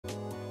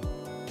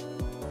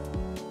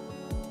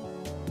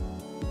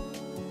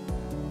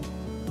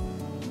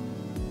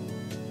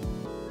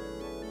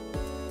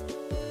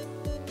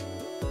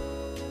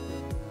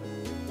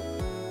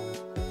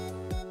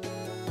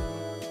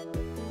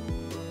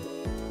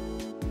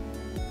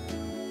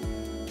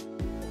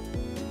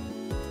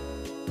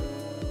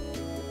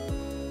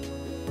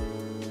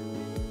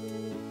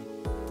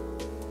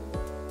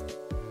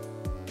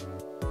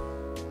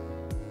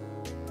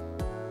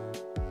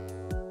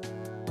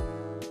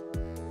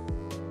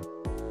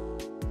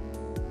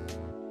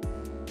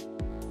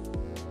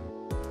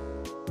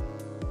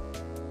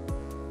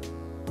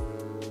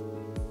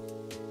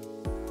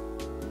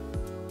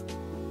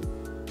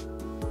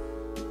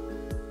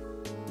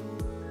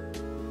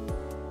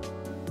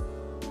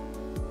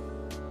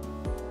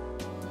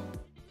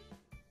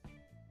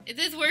Is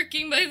this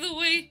working, by the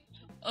way?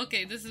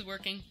 Okay, this is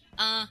working.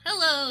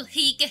 Hello,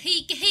 Hika.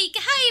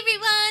 Hi,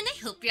 everyone. I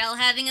hope you're all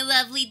having a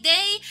lovely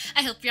day.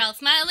 I hope you're all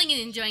smiling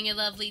and enjoying a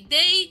lovely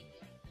day.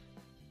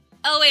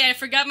 Oh, wait, I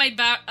forgot my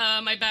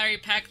battery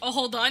pack. Oh,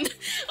 hold on.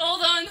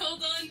 hold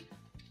on.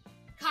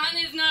 Kana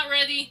is not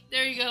ready.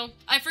 There you go.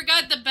 I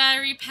forgot the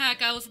battery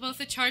pack I was supposed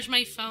to charge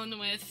my phone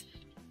with.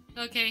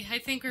 Okay, I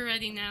think we're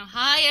ready now.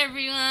 Hi,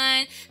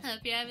 everyone.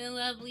 Hope you're having a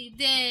lovely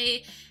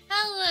day.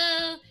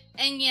 Hello.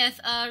 And yes,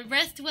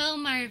 rest well,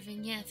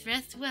 Marvin. Yes,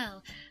 rest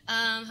well.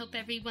 Hope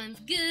everyone's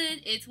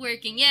good. It's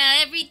working. Yeah,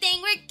 everything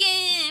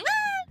working.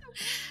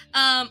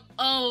 Woo!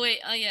 Oh, wait.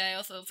 Oh, yeah, I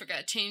also forgot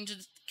to change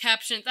the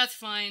caption. That's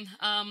fine.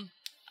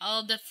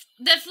 I'll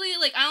definitely,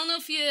 like, I don't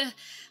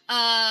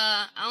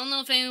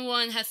know if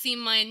anyone has seen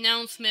my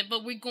announcement,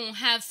 but we're gonna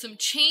have some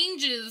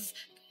changes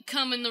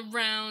coming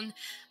around.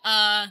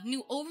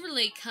 New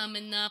overlay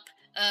coming up.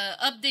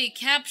 Update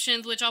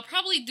captions, which I'll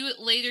probably do it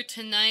later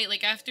tonight.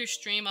 Like, after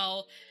stream,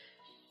 I'll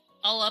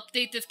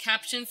update this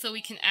caption so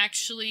we can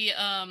actually,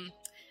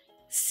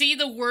 see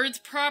the words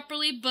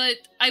properly.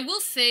 But I will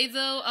say,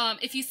 though,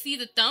 if you see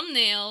the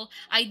thumbnail,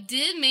 I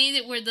did made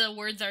it where the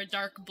words are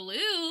dark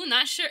blue.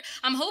 Not sure.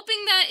 I'm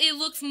hoping that it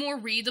looks more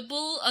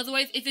readable.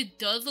 Otherwise, if it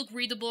does look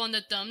readable on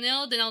the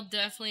thumbnail, then I'll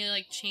definitely,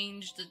 like,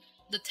 change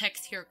the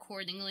text here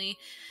accordingly.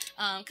 Because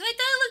I thought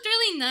it looked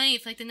really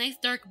nice. Like, the nice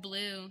dark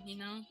blue, you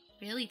know?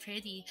 Really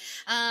pretty.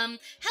 Hello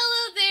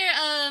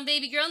there,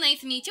 baby girl.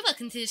 Nice to meet you.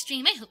 Welcome to the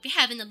stream. I hope you're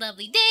having a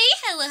lovely day.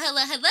 Hello.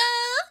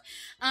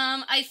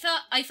 I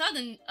saw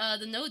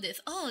the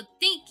notice. Oh,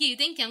 thank you.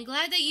 I'm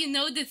glad that you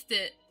noticed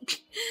it.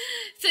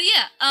 So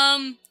yeah,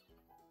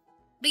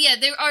 but yeah,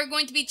 there are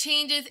going to be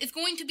changes. It's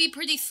going to be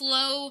pretty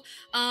slow.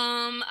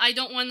 I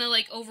don't want to,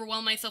 like,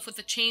 overwhelm myself with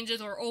the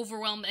changes or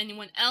overwhelm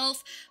anyone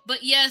else.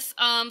 But yes,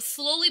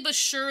 slowly but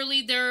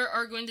surely, there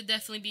are going to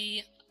definitely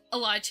be a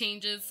lot of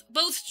changes,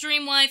 both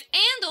stream-wise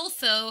and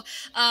also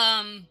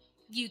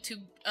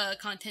YouTube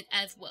content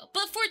as well.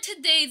 But for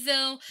today,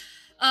 though,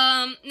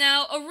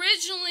 now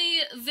originally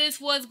this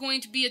was going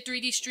to be a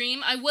 3D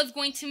stream. I was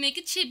going to make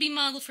a chibi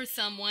model for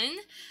someone,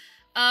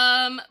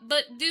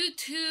 but due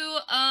to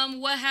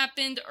what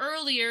happened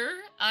earlier,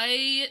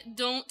 I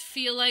don't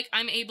feel like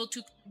I'm able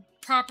to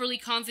properly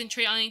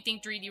concentrate on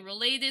anything 3D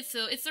related.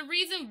 So it's the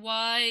reason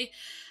why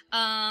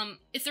I'm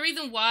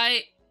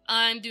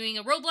doing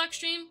a Roblox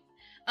stream.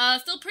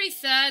 Still pretty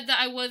sad that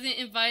I wasn't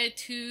invited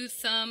to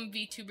some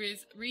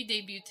VTubers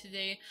re-debut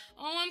today.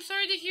 Oh, I'm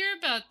sorry to hear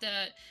about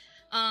that.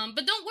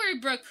 But don't worry,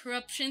 bro,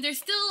 corruption. There's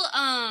still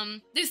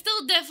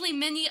definitely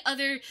many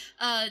other,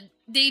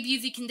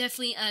 debuts you can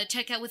definitely,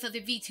 check out with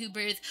other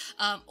VTubers.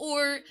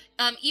 Or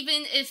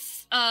even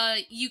if,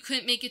 you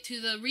couldn't make it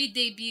to the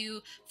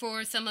re-debut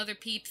for some other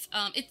peeps,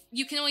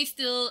 you can always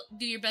still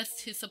do your best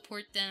to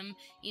support them,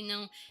 you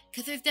know?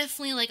 Because there's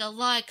definitely, like, a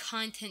lot of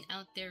content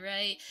out there,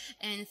 right?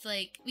 And it's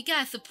like, we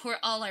gotta support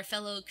all our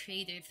fellow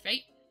creators,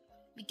 right?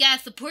 We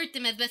gotta support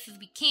them as best as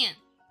we can.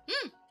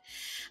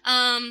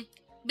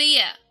 But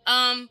yeah,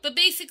 but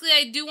basically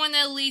I do want to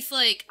at least,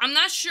 like, I'm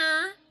not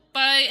sure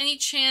by any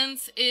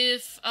chance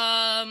if,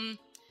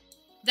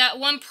 that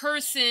one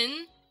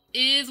person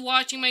is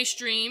watching my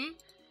stream,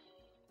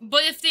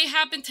 but if they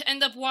happen to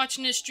end up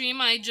watching the stream,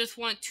 I just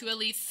want to at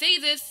least say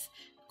this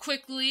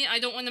quickly. I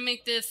don't want to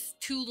make this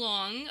too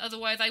long,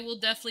 otherwise I will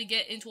definitely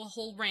get into a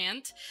whole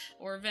rant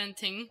or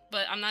venting,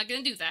 but I'm not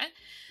gonna do that.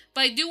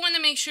 But I do want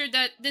to make sure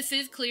that this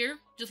is clear,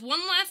 just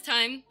one last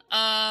time.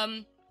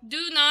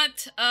 Do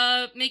not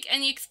make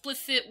any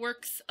explicit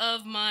works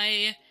of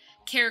my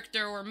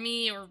character or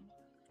me or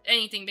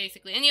anything,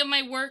 basically. Any of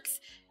my works,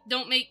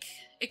 don't make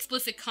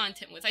explicit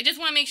content with. I just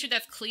want to make sure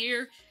that's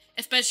clear,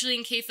 especially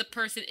in case the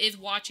person is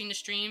watching the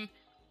stream.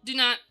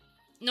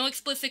 No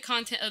explicit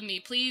content of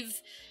me,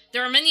 please.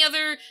 There are many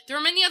other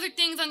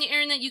things on the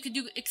internet you could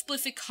do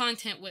explicit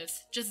content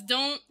with. Just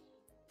don't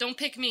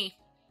pick me.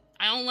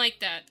 I don't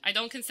like that. I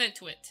don't consent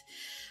to it.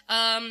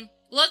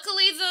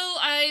 Luckily, though,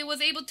 I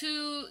was able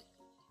to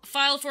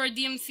file for a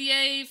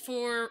DMCA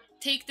for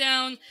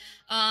takedown.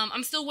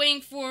 I'm still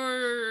waiting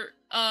for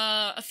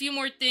a few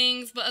more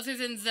things, but other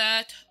than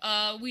that,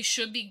 we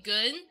should be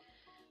good.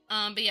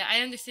 But yeah,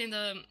 I understand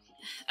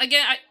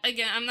again,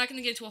 I'm not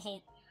gonna get into a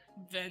whole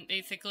vent,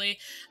 basically.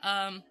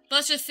 But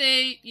let's just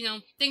say, you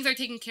know, things are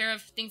taken care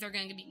of, things are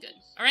going to be good,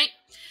 alright?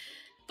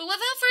 But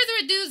without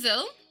further ado,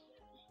 though,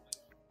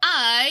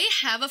 I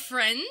have a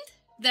friend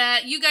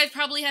that you guys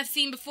probably have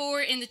seen before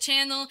in the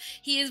channel.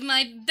 He is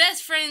my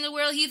best friend in the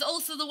world. He's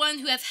also the one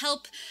who has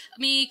helped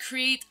me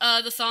create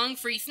the song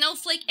Free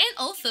Snowflake, and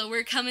also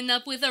we're coming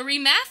up with a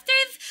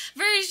remastered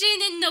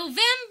version in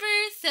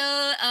November.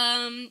 So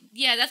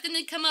yeah, that's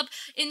gonna come up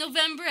in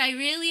November. I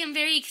really am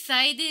very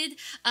excited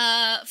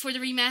for the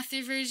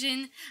remastered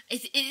version.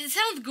 It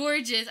sounds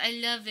gorgeous. I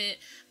love it.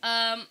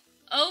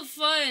 Oh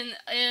fun.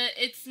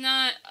 It's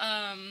not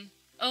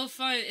oh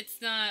fun. It's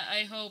not.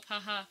 I hope.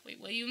 Haha. Wait,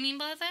 what do you mean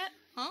by that?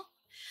 Huh?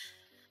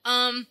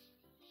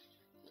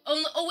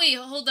 Oh wait,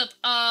 hold up.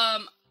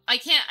 I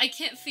I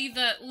can't see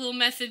that little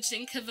message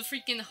thing because the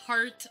freaking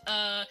heart.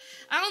 I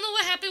don't know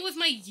what happened with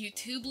my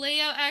YouTube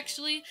layout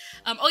actually.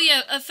 Oh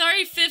yeah,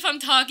 sorry Fifth, I'm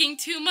talking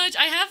too much.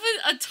 I have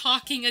a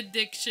talking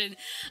addiction.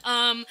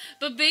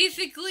 But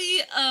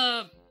basically,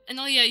 and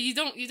oh yeah, you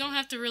don't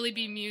have to really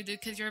be muted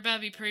because you're about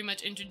to be pretty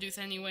much introduced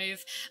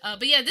anyways.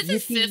 But yeah, this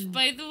is Fifth,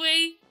 by the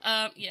way.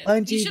 Yeah,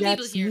 Auntie, you should be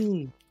able to hear.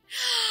 me.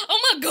 Oh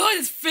my God,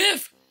 it's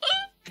Fifth.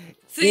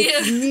 So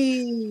It's yeah.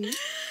 me.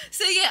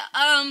 So yeah,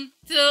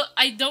 so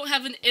I don't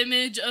have an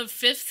image of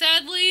Fifth,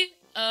 sadly.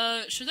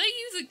 Should I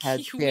use a How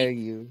kiwi? dare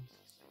you?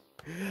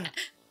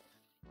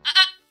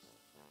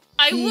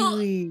 I Kiwi.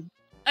 will.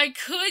 I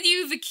could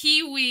use a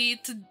kiwi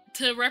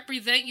to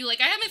represent you. Like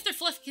I have Mr.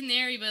 Fluff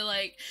Canary, but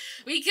like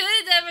we could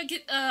have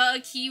a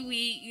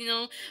kiwi, you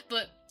know.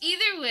 But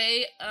either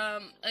way,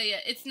 oh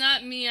yeah, it's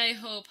not me. I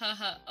hope,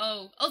 haha.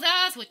 Oh,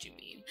 that's what you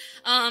mean.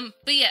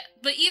 But yeah,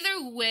 but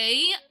either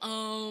way,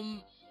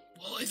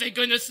 what was I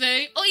gonna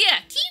say? Oh yeah,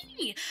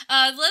 kiwi!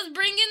 Let's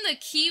bring in the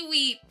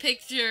kiwi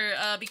picture,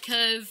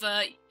 because,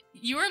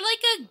 you're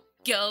like a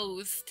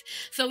ghost.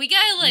 So we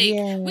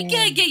gotta, we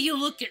gotta get you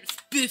looking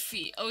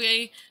spiffy,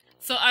 okay?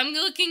 So I'm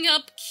looking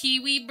up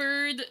kiwi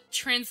bird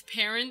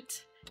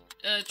transparent,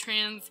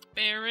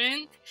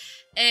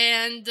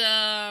 and,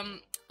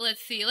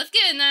 let's see, let's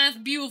get a nice,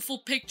 beautiful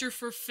picture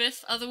for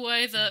Fifth,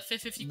 otherwise,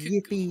 Fifth, if you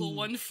could Google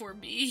one for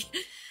me.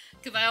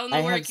 Because I don't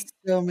know where I have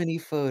so many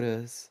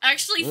photos.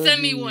 Actually,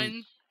 send me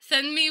one.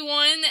 Send me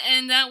one,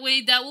 and that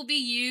way that will be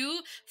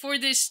you for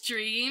this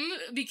stream,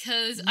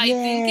 because I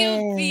think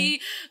it would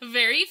be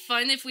very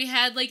fun if we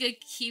had like a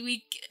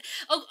kiwi.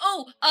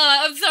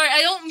 I'm sorry,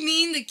 I don't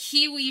mean the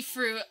kiwi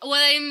fruit.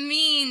 What I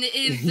mean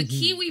is the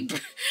kiwi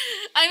bird.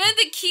 I meant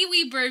the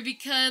kiwi bird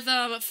because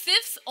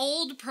Fifth's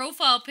old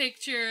profile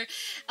picture,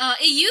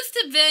 it used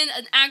to have been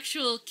an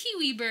actual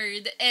kiwi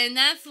bird, and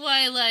that's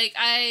why like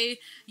I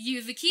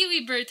use the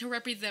kiwi bird to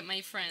represent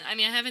my friend. I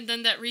mean, I haven't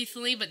done that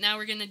recently, but now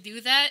we're gonna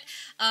do that.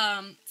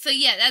 So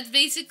yeah, that's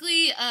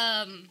basically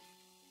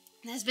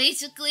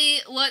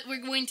what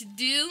we're going to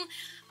do.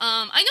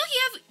 I know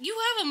you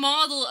have a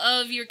model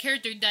of your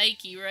character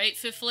Daiki, right,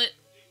 Fiflet?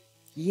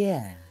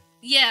 Yeah.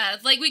 Yeah,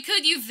 like we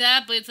could use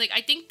that, but it's like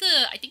I think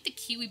the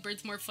kiwi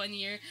bird's more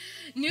funnier.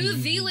 New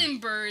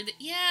Zealand bird,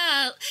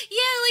 yeah,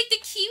 like the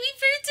kiwi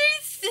birds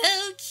are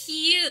so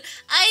cute.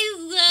 I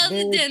love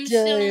them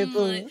so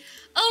much.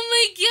 Oh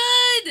my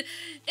God,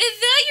 is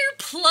that your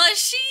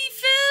plushie,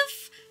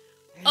 Fifth?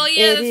 Oh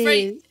yeah, that's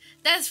right.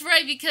 That's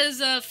right,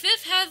 because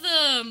Fifth has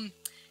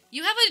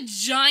you have a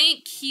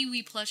giant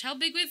kiwi plush. How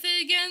big was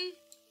it again?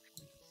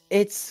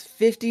 It's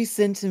 50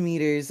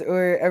 centimeters,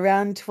 or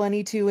around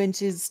 22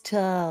 inches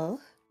tall.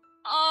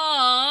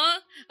 Aww.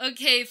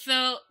 Okay,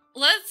 so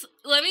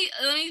let me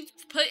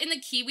put in the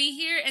kiwi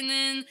here, and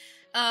then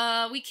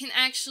we can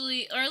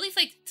actually, or at least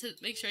like to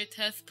make sure I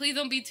test. Please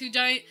don't be too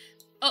giant.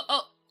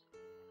 Oh,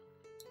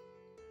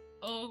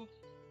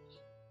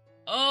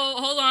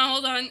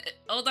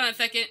 hold on a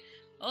second.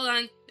 Hold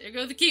on. There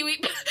goes the kiwi.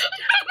 Oh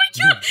my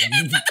God,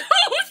 it's the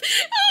nose!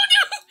 Oh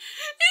no!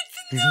 It's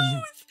the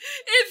nose!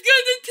 It's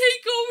gonna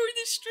take over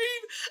the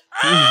stream!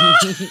 Oh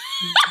no!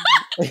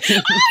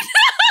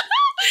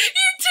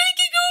 You're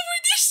taking over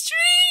the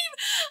stream!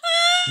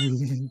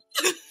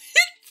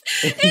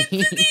 It's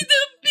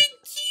the big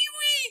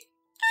kiwi!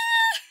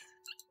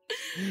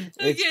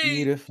 Okay. It's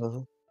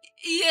beautiful.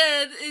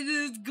 Yeah, it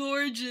is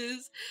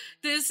gorgeous.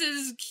 This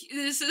is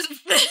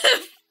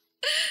Fifth.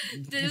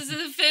 This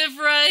is Fifth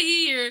right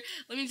here.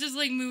 Let me just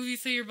like move you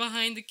so you're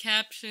behind the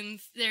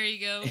captions. There you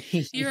go.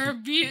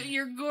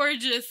 You're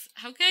gorgeous.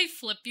 How can I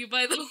flip you,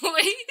 by the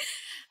way?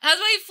 How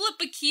do I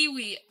flip a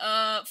kiwi?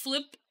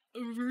 Flip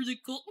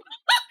vertical.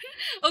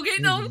 Okay,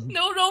 no,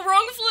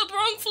 wrong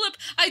flip.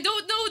 I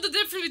don't know the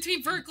difference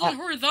between vertical and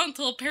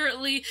horizontal,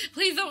 apparently.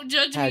 Please don't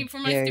judge me for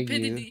my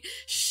stupidity.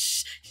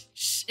 Shh,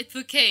 it's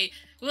okay.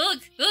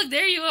 Look,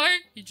 there you are.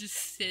 You're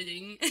just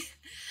sitting.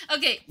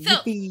 Okay,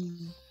 so,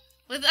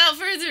 without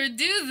further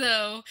ado,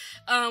 though,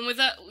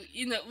 without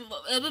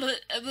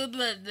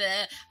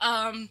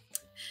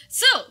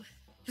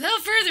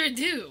further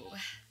ado,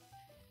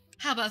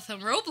 how about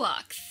some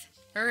Roblox?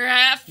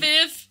 Right,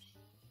 Fifth?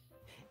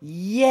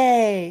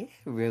 Yay!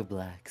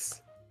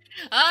 Roblox.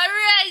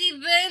 Alrighty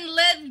then,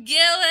 let's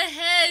go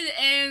ahead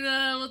and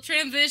we'll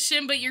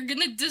transition, but you're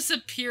gonna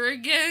disappear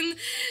again,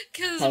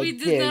 because we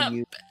did not...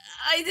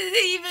 I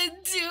didn't even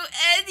do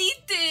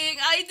anything!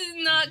 I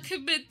did not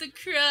commit the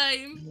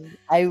crime!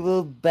 I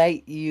will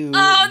bite you.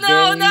 Oh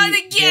no, not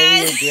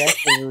again! Very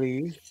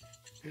aggressively.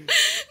 No,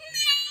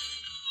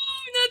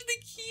 not the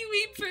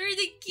kiwi bird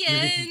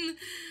again!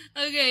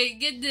 Okay,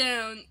 get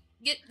down.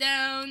 Get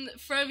down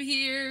from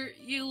here,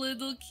 you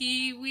little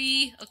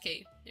kiwi.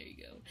 Okay, there you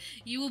go.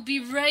 You will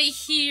be right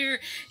here,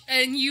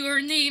 and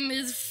your name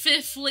is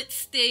Fifthlet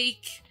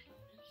Steak.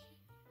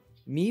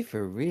 Me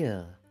for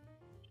real.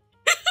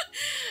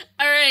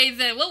 Alright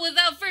then, well,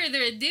 without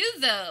further ado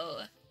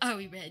though, are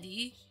we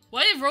ready?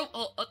 Why did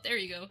oh, there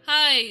you go.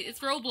 Hi, it's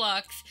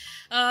Roblox.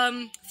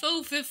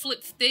 So Fifth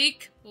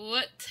Lipstick,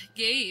 what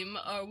game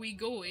are we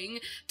going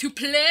to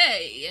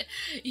play?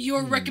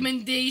 Your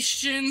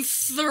recommendations,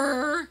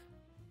 sir?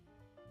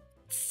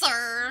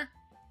 Sir?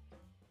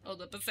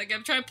 Hold up a second,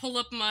 I'm trying to pull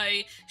up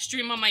my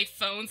stream on my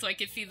phone so I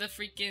can see the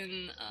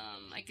freaking,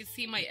 I can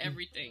see my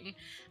everything.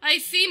 I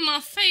see my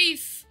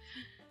face!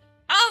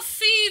 I'll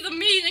see the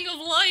meaning of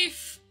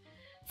life!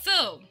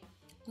 So,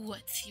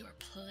 what's your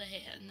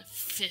plan,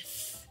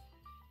 Fifth?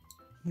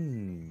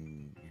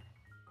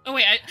 Oh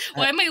wait,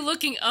 why am I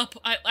looking up?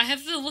 I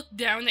have to look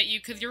down at you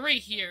because you're right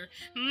here.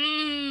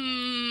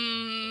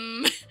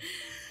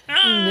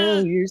 No,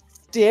 you're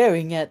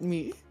staring at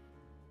me.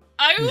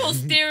 I will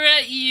stare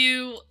at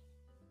you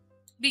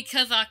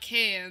because I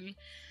can.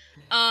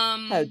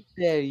 How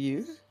dare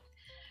you?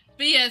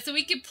 But yeah, so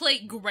we can play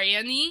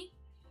Granny.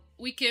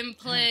 We can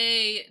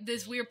play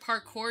this weird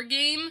parkour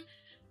game.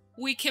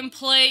 We can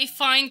play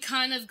Find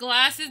Kana's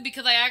glasses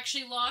because I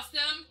actually lost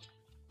them.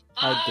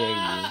 How dare you?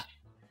 Not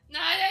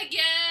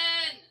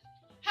again!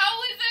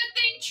 How is that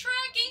thing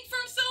tracking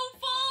from so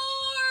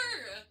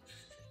far?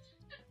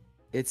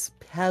 It's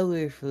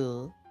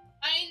powerful.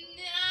 I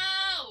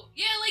know!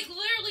 Yeah, like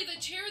literally the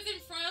chair's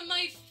in front of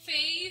my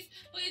face,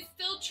 but it's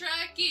still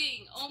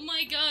tracking. Oh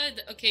my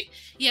god. Okay,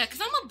 yeah, because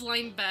I'm a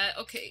blind bat.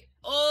 Okay.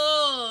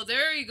 Oh,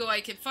 there you go.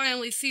 I can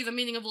finally see the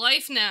meaning of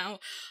life now.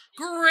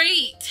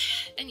 Great!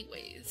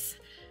 Anyways,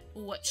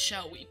 what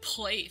shall we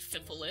play,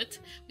 Syphilit?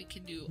 We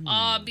could do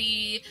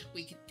obby,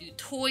 we could do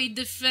toy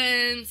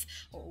defense,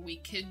 or we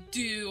could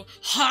do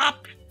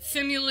hop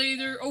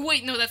simulator. Oh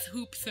wait, no, that's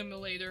hoop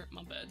simulator.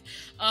 My bad.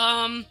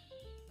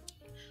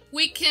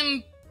 We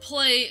can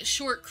play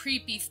short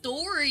creepy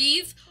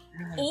stories,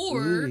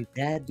 or... Ooh,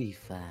 that'd be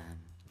fun.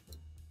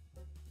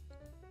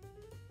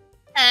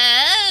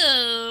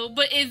 Oh,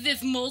 but is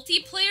this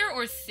multiplayer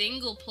or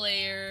single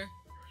player?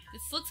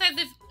 This looks as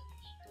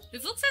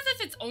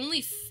if it's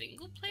only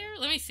single player.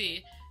 Let me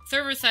see.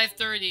 Server size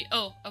 30.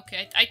 Oh,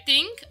 okay. I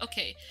think.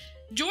 Okay.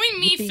 Join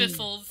me,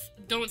 Fiffles.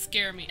 Don't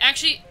scare me.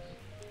 Actually,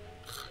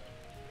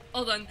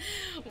 hold on.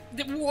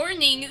 The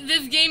warning: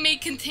 this game may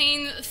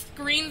contain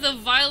screens of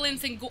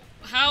violence and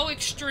how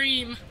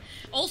extreme.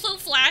 Also,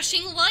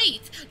 flashing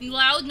lights,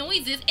 loud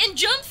noises, and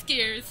jump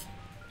scares.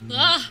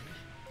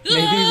 Maybe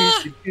we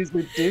should choose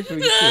a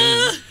different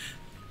game.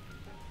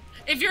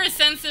 If you're a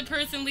sensitive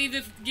person, leave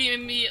this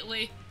game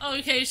immediately.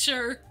 Okay,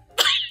 sure.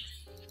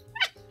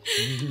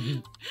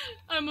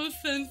 I'm a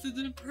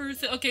sensitive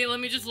person. Okay, let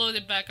me just load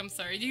it back. I'm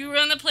sorry. Do you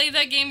want to play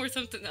that game or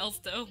something else,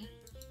 though?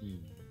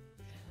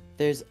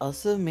 There's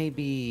also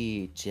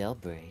maybe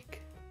Jailbreak.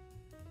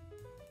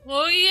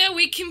 Oh yeah,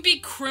 we can be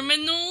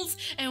criminals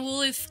and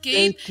we'll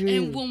escape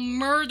and we'll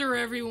murder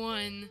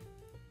everyone.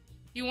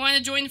 You want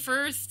to join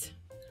first?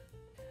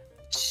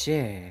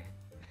 Sure.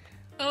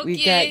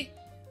 Okay.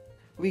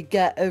 We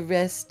got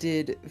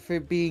arrested for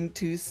being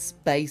too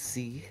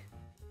spicy.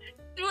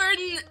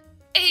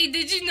 Hey,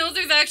 did you know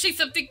there's actually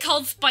something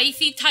called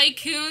Spicy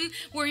Tycoon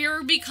where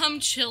you become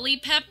chili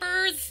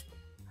peppers?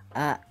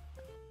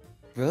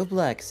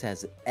 Roblox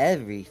has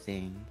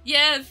everything.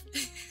 Yes,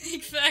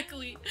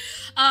 exactly.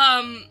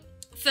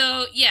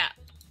 So yeah.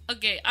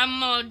 Okay, I'm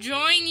gonna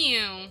join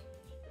you.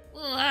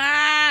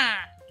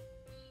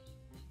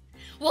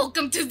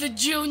 Welcome to the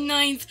June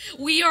 9th.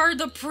 We are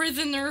the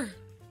prisoner.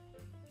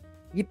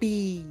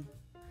 Yippee!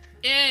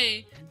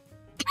 Yay.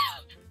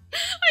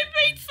 I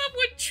made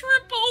someone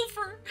trip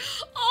over.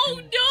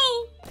 Oh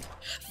no!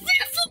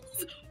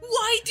 Fizzles!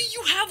 Why do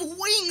you have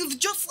wings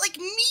just like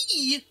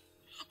me?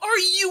 Are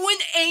you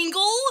an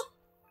angle?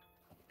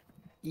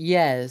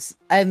 Yes,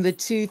 I'm the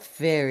Tooth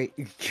Fairy.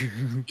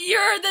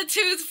 You're the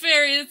Tooth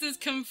Fairy, this is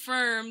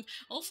confirmed.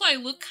 Also, I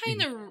look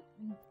kind of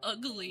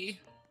ugly.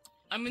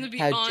 I'm gonna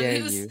be honest. How dare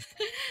you?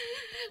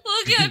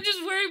 Look, I'm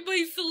just wearing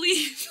my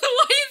sleeves.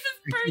 Why is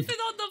this person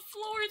on the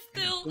floor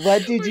still?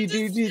 What did you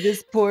do to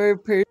this poor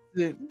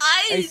person?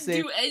 I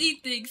didn't do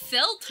anything.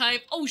 Cell time.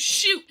 Oh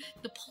shoot!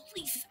 The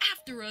police is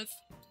after us.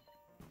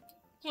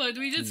 What? Do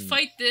we just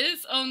fight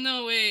this? Oh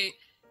no! Wait.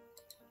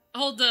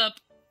 Hold up.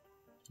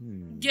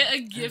 Get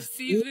a gift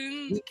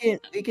season.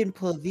 We can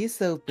pull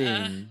these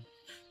open.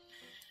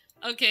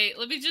 Okay.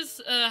 Let me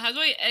just. How do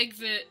I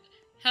exit?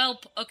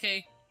 Help.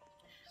 Okay.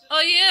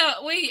 Oh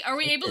yeah. Wait. Are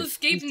we able to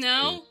escape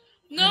now?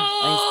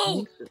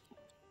 No!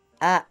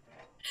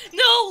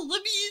 No!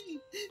 Let me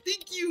in!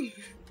 Thank you!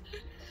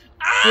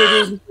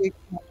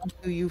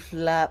 You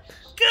flap.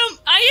 Come!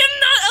 I am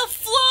not a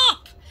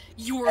flop!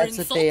 You are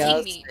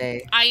insulting me.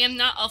 Say. I am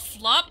not a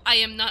flop. I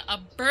am not a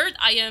bird.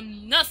 I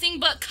am nothing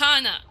but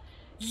Kana.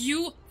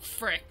 You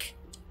frick.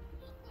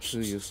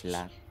 Who you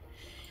flap?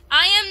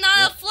 I am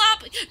not a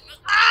flop!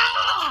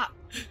 Ah!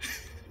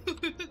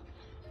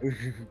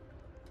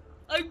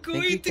 I'm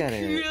going to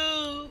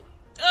kill.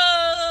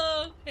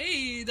 Oh,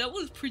 hey, that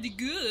was pretty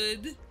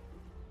good.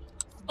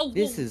 Oh,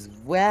 this is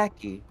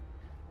wacky.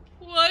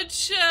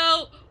 Watch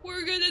out,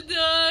 we're gonna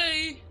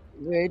die.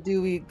 Where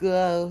do we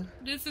go?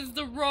 This is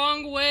the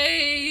wrong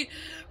way.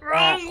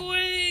 Wrong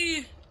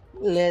way.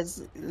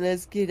 Let's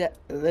let's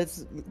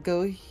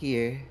go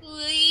here.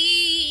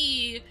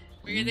 Wee.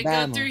 We're gonna go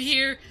through Vamos.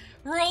 here.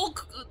 Roll.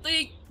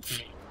 Like.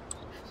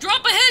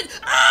 Drop ahead.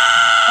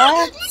 Ah!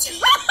 Ah,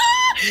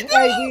 right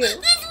No! here.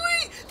 This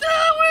way!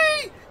 That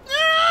way!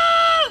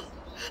 No!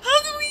 How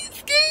do we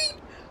escape?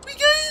 We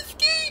gotta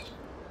escape!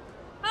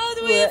 How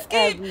do we What have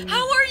escape? we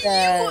How are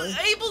done? you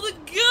able to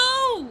go?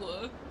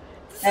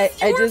 This is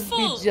I your just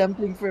be fault.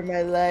 jumping for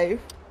my life.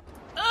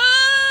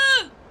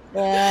 Ah!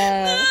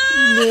 Ah,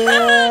 No!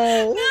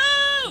 no.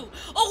 No!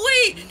 Oh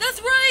wait,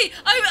 that's right.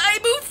 I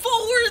move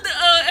forward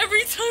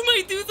every time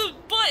I do the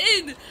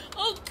button.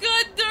 Oh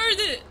god darn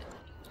it!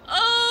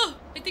 Oh,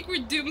 I think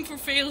we're doomed for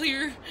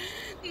failure.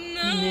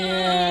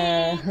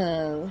 No.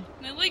 No.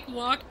 Can I like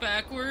walk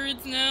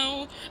backwards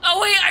now?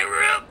 Oh wait, I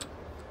rip.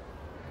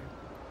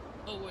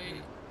 Oh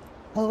wait.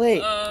 Oh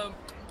wait.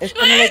 It's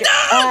coming Hey, like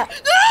no!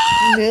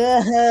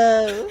 No!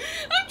 no.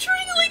 I'm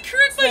trying to like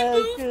correct my So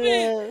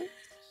movement. close.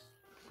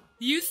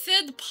 You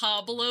said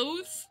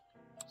Pablo's?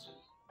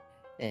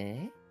 Eh?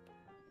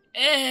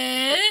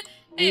 Eh?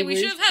 Hey, we were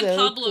should have had so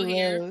Pablo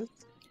here. close.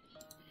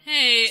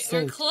 Hey,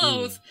 So we're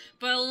close,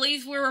 but at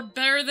least we were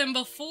better than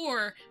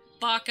before,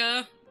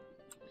 Baka.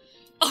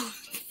 Oh,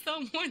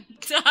 someone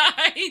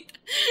died.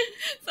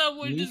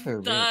 Someone Me just for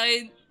real.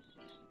 died.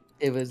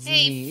 It was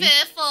Hey, me.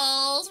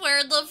 Fiffles,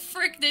 where the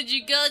frick did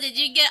you go? Did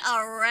you get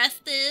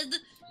arrested?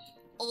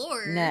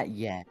 Or Not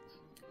yet.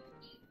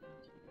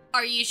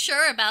 are you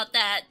sure about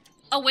that?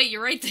 Oh wait,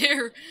 you're right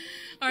there.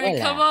 Alright,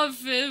 Voila. come on,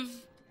 Fiff.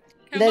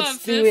 Come Let's on,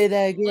 do Fiff.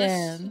 it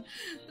again.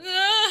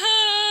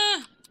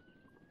 Ah!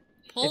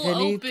 Pull If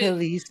any open.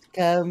 police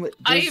come,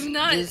 I am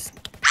not. just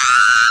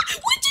Ah!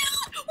 Watch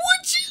out!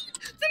 Watch out!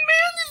 The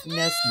man is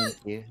mess mad! with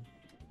you.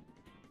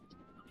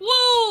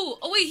 Whoa!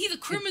 Oh wait, he's a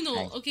criminal.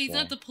 nice Okay, he's try.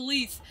 not the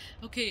police.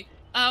 Okay,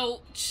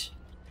 ouch.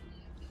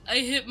 I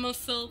hit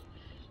myself.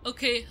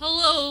 Okay,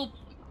 hello,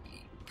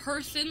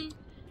 person.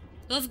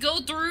 Let's go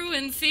through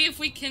and see if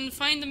we can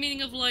find the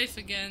meaning of life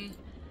again.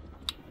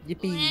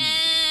 Yippee.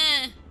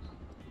 Eh.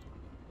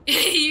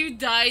 You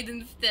died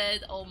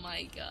instead. Oh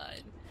my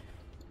god.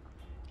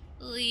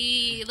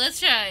 Let's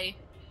try.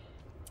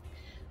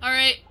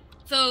 Alright,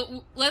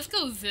 so let's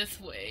go this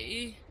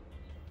way.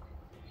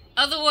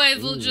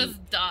 Otherwise, we'll Ooh.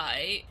 just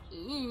die.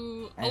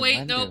 Ooh. I Oh wait,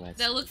 wonder nope. what's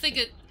That looks like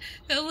a. this.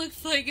 That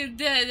looks like a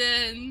dead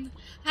end.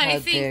 How I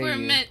think dare we're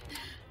you. meant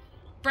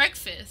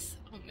breakfast.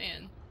 Oh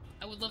man,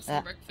 I would love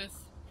some breakfast.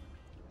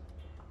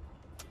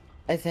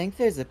 I think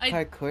there's a I-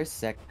 parkour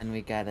section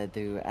we gotta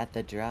do at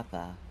the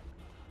drop-off.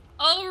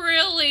 Oh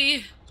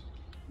really?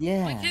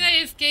 Yeah. Why can't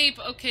I escape?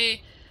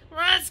 Okay,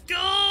 let's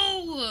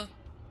go.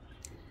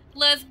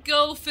 Let's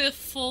go,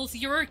 Fistfuls.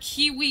 You're a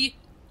Kiwi.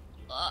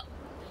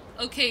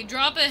 Okay,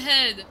 drop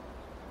ahead.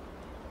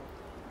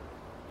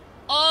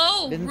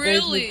 Oh, Then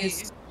there's, like, really?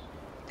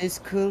 this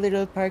cool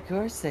little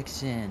parkour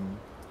section.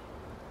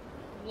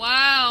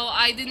 Wow,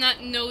 I did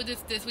not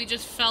notice this. We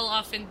just fell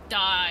off and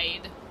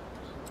died.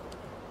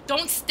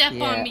 Don't step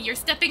Yeah. on me. You're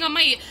stepping on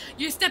my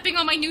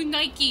new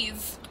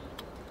Nikes.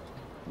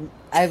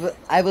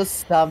 I will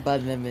stomp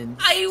on them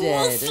instead. I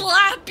will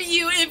slap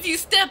you if you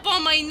step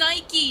on my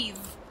Nikes.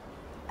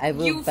 I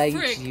will you bite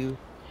frick. you.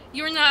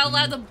 You're not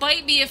allowed to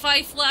bite me if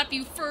I slap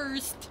you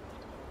first.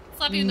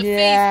 Slap you in the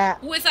Yeah.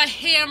 face with a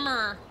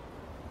hammer.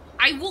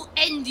 I will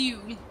end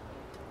you.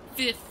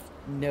 Fifth.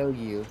 Know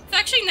you. It's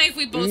actually nice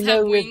we both You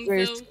have know wings,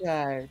 your though. first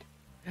card.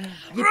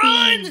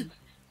 Run!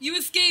 You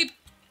escaped!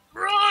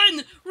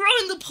 Run!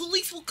 Run! The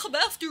police will come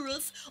after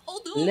us!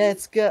 Oh no!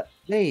 Let's go.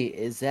 Wait,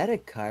 is that a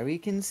car we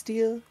can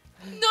steal?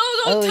 No,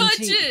 don't touch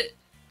OMG. it!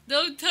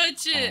 Don't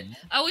touch it!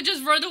 I would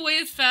just run away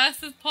as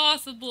fast as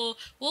possible.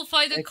 We'll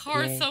find a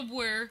car Okay.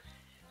 somewhere.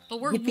 But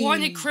we're Yippee.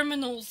 wanted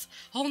criminals.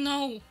 Oh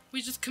no!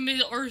 We just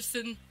committed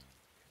arson.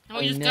 Now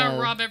we Oh, just gotta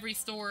no. rob every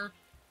store.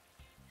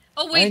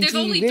 Oh wait, there's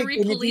Auntie, only we're 3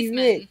 gonna be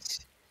policemen. rich.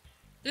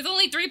 There's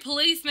only 3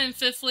 policemen,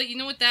 Fifthlet. You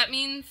know what that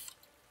means?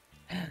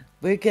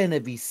 We're gonna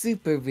be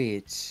super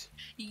rich.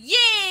 Yeah!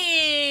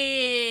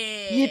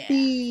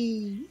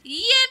 Yippee!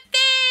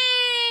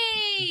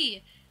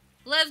 Yippee!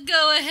 Let's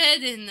go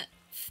ahead and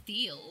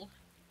steal.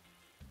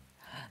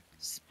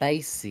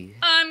 Spicy.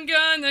 I'm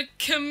gonna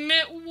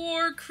commit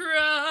war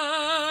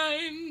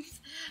crimes.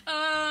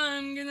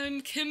 I'm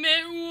gonna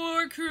commit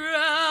war crimes.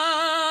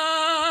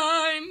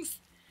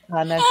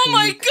 Kana, Oh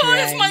my you god,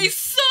 it's my crying?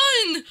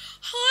 son!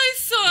 Hi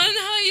son,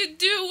 how you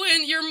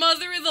doing? Your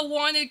mother is a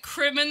wanted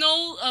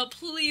criminal.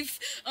 Please,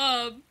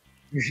 don't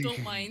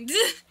mind.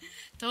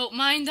 Don't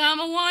mind, I'm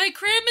a wanted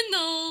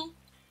criminal.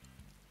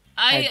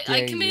 I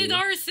dare committed you.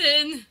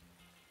 arson.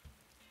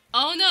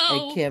 Oh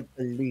no. I can't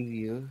believe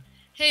you.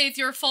 Hey, it's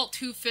your fault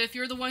too, Fifth.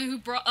 You're the one who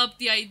brought up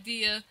the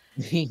idea.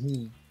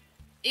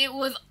 It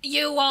was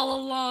you all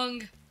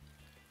along.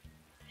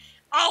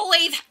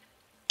 Always.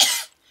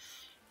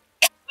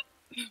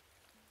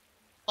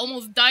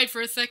 Almost died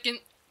for a second.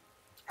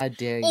 How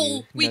dare you?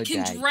 Oh, we No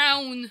can die.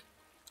 drown.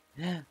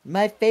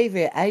 My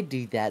favorite. I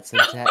do that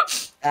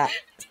sometimes.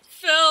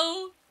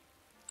 Fell.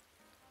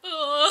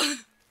 Oh.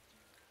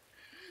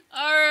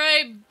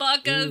 Alright,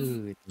 buckas.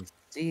 Ooh, the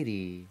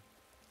city.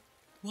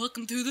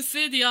 welcome to the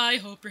city. I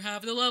hope you're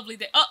having a lovely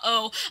day.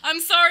 Uh-oh. I'm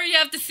sorry you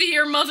have to see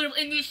your mother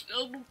in this...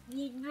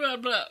 blah,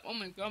 blah. Oh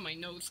my god, my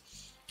nose.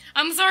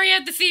 I'm sorry you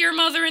have to see your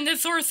mother in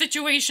this sort of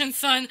situation,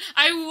 son.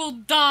 I will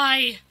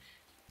die.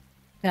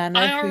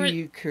 Kana, who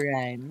you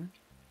crime?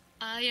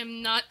 I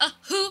am not a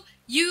who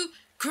you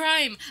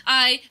crime.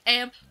 I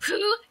am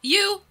who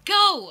you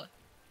go.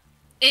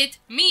 It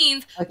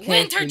means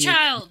winter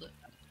child.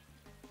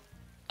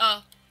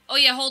 Oh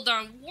yeah, hold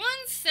on 1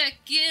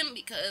 second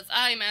because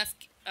I'm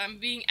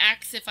being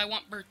asked if I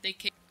want birthday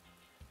cake.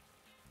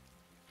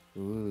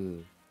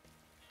 Ooh.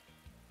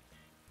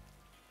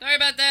 Sorry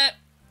about that.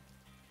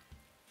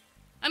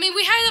 I mean,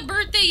 we had a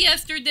birthday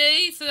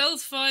yesterday, so that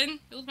was fun.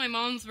 It was my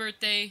mom's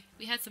birthday.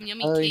 We had some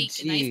yummy cake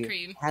and ice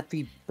cream.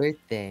 Happy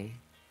birthday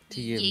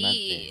to your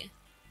mother.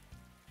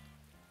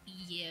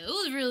 Yeah, it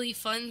was really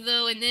fun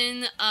though. And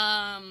then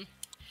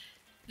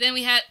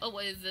we had, oh,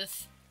 what is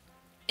this?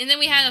 And then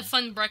we had a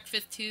fun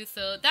breakfast too,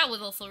 so that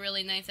was also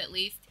really nice at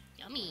least.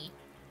 Yummy.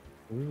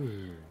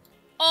 Ooh.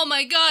 Oh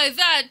my god, is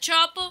that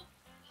Chopper?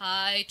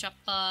 Hi,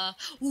 Chopper.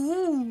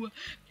 Ooh,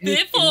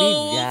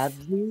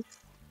 Biffles.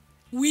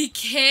 We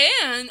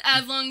can,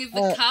 as long as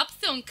the cops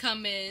don't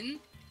come in.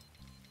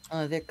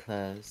 Oh, they're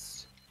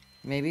closed.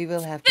 Maybe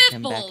we'll have to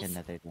come back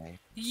another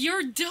day.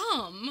 You're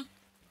dumb.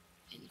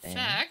 In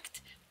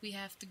fact, we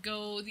have to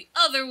go the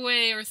other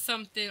way or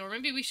something. Or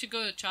maybe we should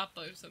go to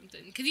Choppa or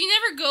something. Because you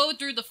never go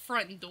through the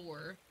front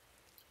door.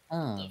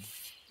 Oh. The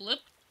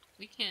flip?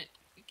 We can't.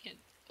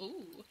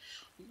 Ooh.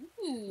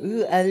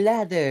 Ooh, a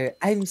ladder.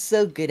 I'm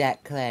so good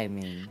at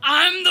climbing.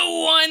 I'm the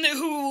one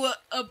who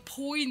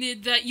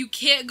appointed that you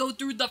can't go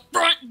through the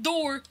front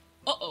door.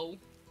 Uh-oh.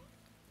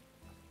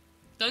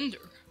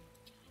 Thunder.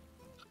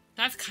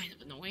 That's kind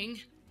of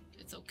annoying.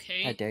 It's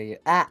okay. How dare you?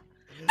 Ah!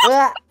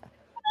 Ah!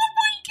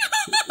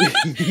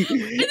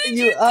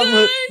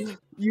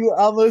 You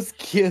almost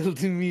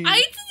killed me.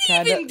 I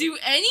didn't even do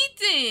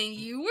anything.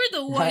 You were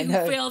the one who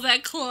failed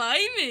at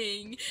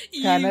climbing.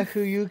 Kana,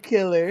 who you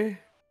killer?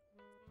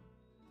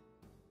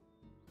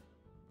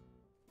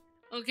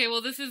 Okay,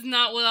 well, this is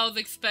not what I was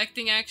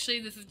expecting, actually.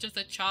 This is just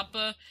a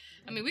choppa.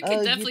 I mean, we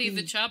could definitely use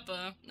a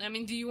choppa. I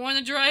mean, do you want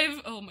to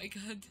drive? Oh my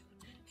god.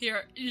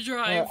 Here, you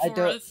drive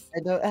for us.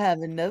 I don't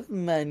have enough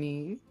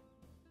money.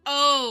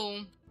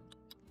 Oh.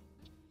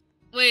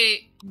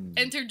 Wait,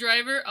 enter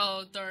driver?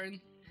 Oh, darn.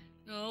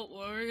 Oh,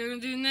 what are we gonna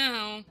do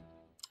now?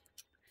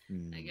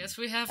 I guess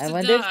we have to die. I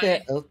wonder if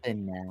they're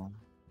open now.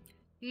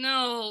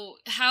 No.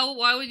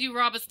 Why would you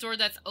rob a store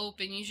that's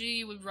open? Usually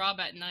you would rob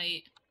at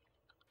night.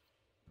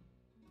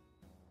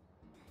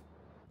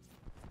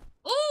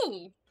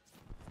 Ooh!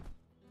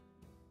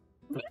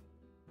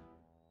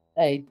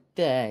 I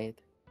died.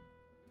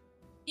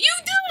 You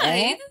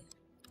died?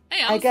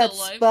 Hey, I got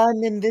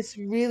spawned in this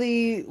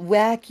really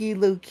wacky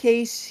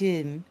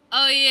location.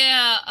 Oh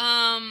yeah,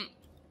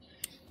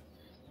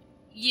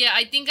 yeah,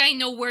 I think I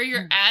know where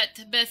you're at,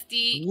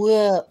 bestie.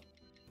 Whoa.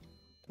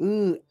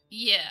 Ooh.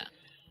 Yeah.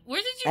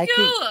 Where did you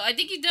go? I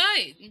think you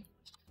died.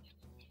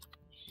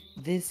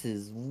 This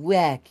is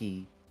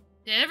wacky.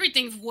 Yeah,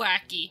 everything's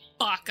wacky,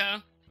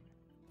 baka.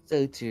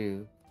 So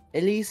true.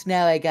 At least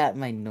now I got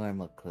my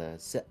normal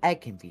clothes, so I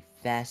can be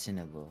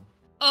fashionable.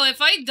 Oh,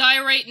 if I die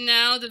right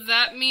now, does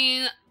that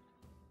mean...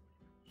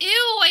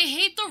 Ew, I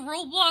hate the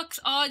Roblox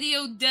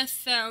audio death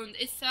sound.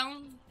 It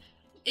sounds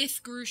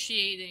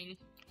excruciating.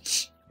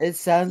 It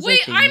sounds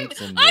like it needs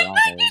some water. I'm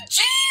back in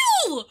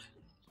jail!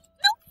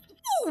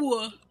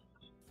 No!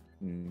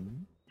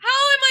 How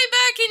am I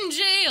back in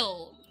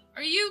jail?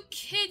 Are you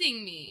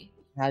kidding me?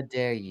 How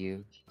dare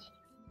you?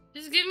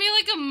 Just give me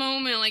like a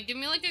moment, like give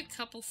me like a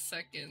couple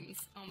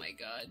seconds. Oh my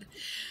god.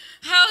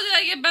 How did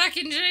I get back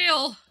in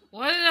jail?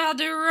 What did I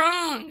do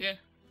wrong?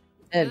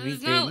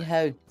 Everything,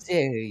 how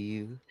dare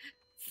you?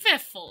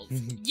 Fiffles,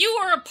 you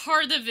are a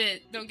part of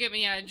it. Don't get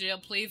me out of jail,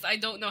 please. I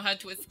don't know how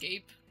to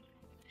escape.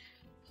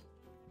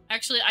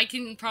 Actually, I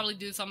can probably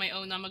do this on my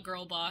own. I'm a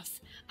girl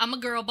boss. I'm a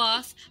girl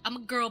boss. I'm a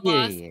girl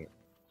boss. Yeah.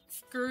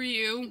 Screw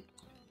you.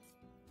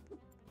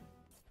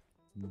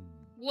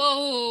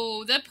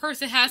 Whoa, that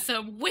person has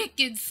some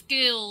wicked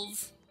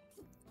skills.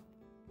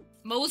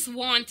 Most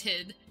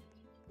wanted.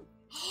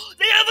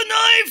 They have a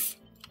knife!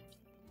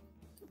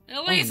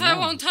 At least I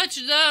won't touch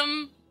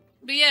them.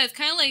 But yeah, it's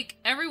kind of like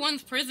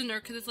everyone's prisoner,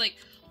 because it's like,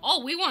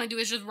 all we want to do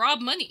is just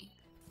rob money.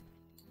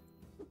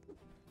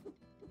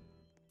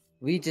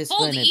 We just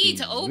want to be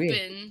to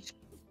open.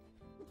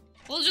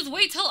 We'll just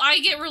wait till I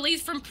get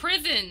released from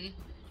prison.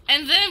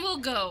 And then we'll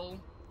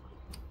go.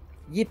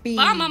 Yippee!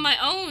 I'm on my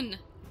own.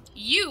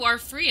 You are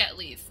free at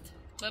least.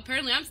 But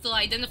apparently I'm still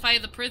identified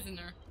as a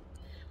prisoner.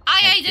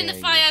 I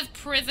identify as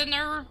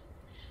prisoner.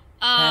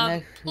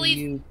 Kana, please.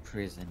 You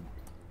prison.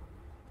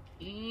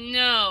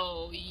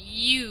 No,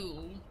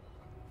 you.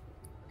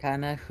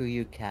 Kana, who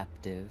you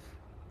captive.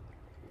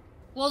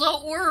 Well,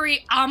 don't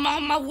worry. I'm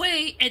on my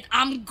way and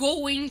I'm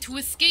going to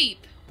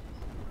escape.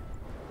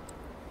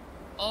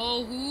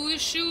 Oh, who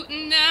is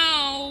shooting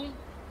now?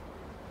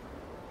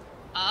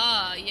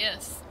 Ah,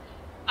 yes.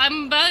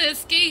 I'm about to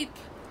escape.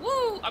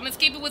 Woo! I'm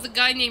escaping with a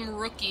guy named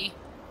Rookie.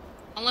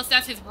 Unless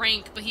that's his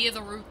rank, but he is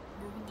a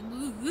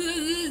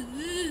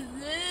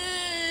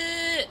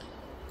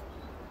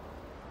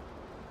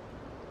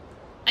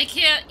I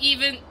can't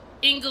even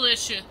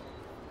English.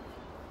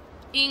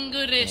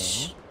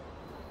 English.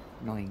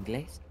 No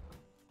English?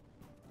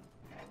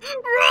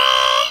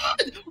 Run!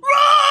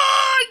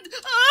 Run!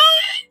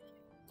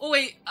 Oh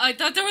wait, I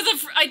thought there was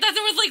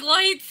like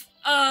lights.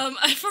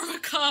 From a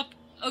cop.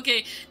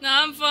 Okay, no,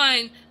 I'm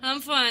fine.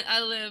 I'm fine.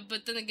 I live,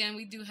 but then again,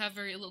 we do have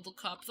very little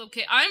cops.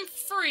 Okay, I'm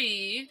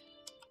free.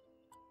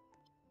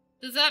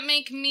 Does that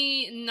make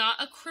me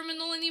not a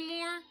criminal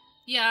anymore?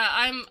 Yeah,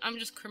 I'm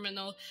just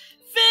criminal.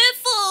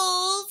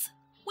 Fiffles!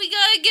 We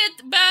gotta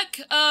get back,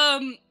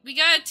 we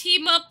gotta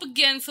team up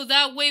again so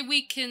that way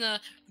we can,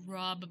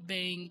 rob a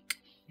bank.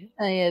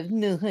 I have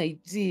no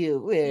idea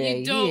where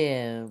I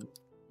am.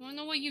 Wanna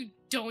know what you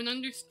don't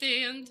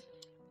understand?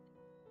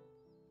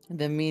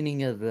 The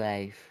meaning of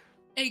life.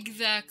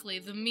 Exactly,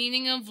 the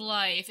meaning of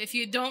life. If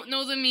you don't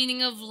know the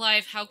meaning of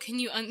life, how can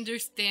you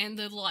understand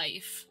the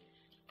life?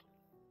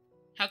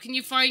 How can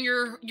you find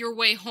your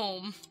way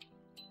home?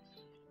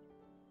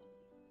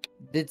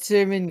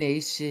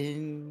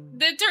 Determination.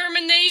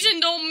 Determination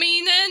don't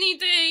mean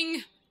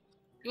anything.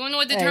 You wanna know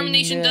what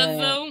determination does,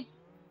 though?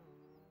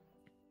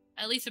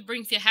 At least it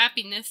brings you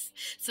happiness,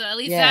 so at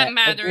least that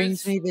matters. It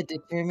brings me the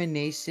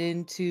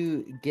determination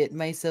to get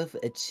myself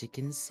a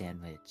chicken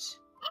sandwich.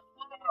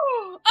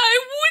 I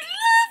would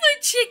love a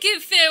chicken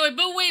sandwich,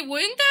 but wait,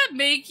 wouldn't that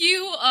make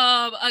you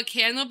a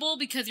cannibal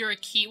because you're a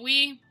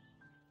Kiwi?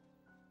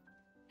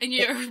 And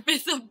you're a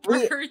bit of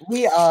bird?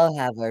 We all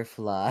have our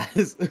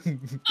flaws.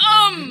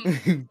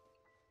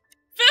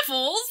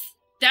 Fiffles?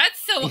 That's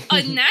so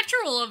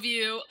unnatural of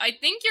you. I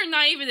think you're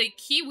not even a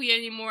Kiwi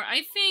anymore.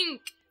 I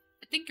think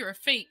you're a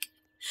fake.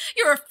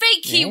 You're a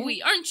fake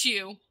Kiwi, aren't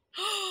you?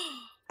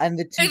 I'm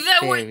the tooth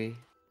fairy.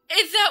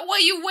 Is that why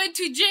you went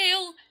to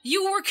jail?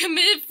 You were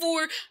committed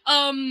for,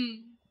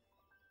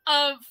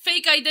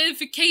 fake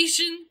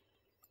identification?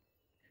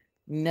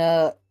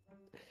 No.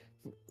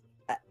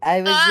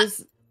 I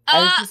was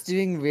just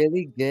doing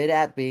really good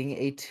at being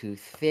a tooth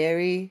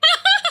fairy.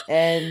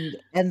 and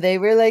they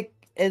were like,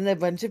 and a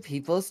bunch of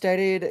people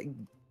started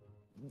wondering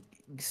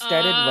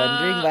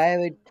why I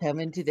would come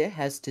into their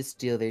house to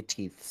steal their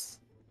teeth.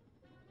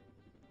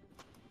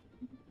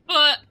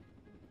 But,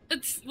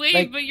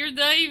 but you're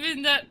not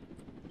even that...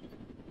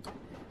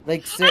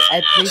 Like, sir,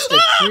 I placed a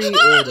pre-order.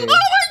 Oh my god!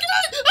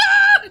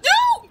 Ah!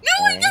 No!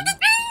 No, I got the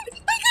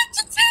tune! I got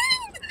the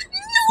tune!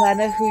 No!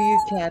 Kana, who you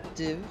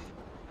captive?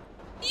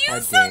 You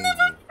son of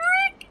a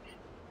frick!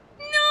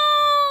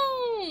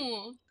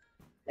 No!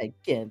 I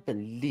can't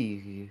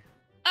believe you.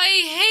 I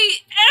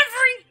hate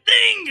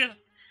everything!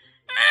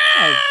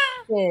 Ah!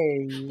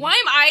 Why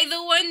am I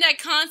the one that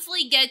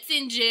constantly gets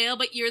in jail,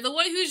 but you're the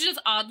one who's just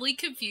oddly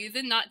confused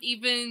and not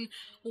even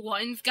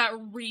once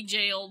got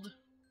re-jailed?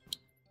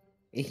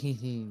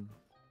 I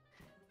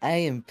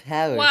am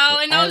powerful. Wow,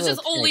 and that was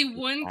just only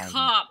one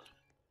cop.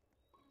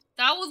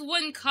 That was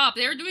one cop.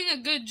 They were doing a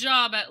good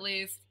job, at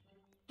least.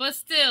 But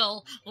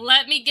still,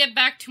 let me get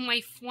back to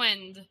my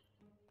friend.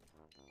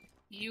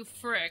 You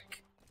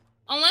frick.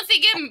 Unless they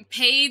get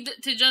paid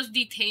to just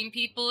detain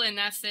people and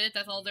that's it,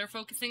 that's all they're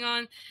focusing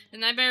on,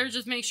 then I better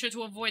just make sure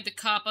to avoid the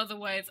cop,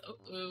 otherwise,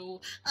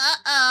 uh-oh.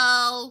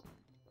 Uh-oh.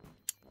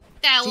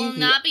 That will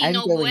not be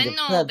no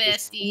bueno, bestie. The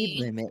speed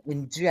limit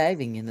when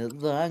driving in a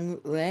long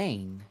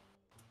lane.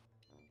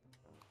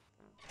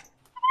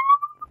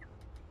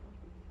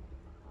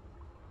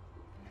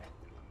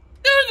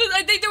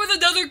 I think there was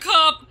another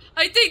cop.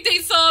 I think they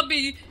saw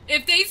me.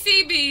 If they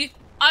see me,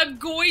 I'm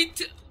going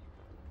to...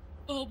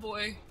 Oh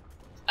boy.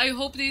 I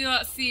hope they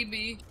not see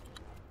me.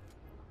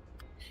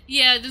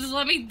 Yeah, just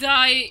let me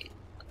die.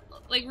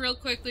 Like, real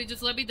quickly,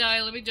 just let me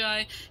die, let me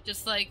die.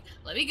 Just like,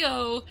 let me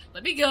go,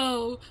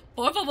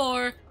 por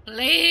favor,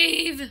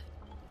 please.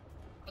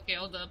 Okay,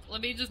 hold up.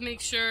 Let me just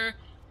make sure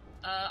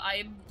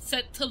I'm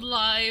set to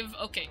live.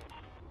 Okay.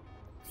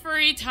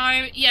 Free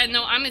time. Yeah,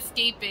 no, I'm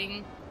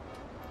escaping.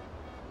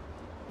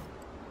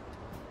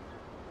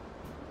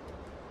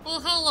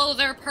 Well, hello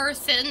there,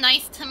 person.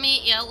 Nice to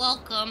meet you.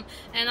 Welcome.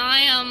 And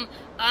I'm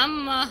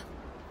a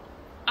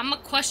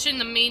question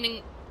the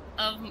meaning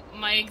of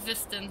my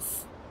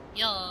existence.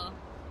 Yeah.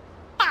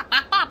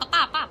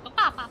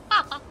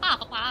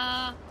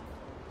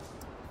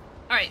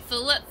 Alright,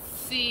 so let's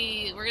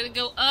see. We're gonna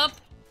go up.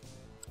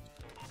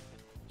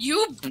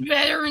 You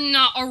better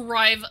not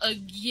arrive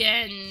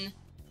again,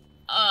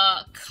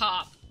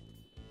 cop.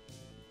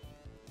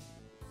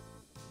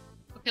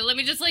 Okay, let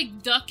me just,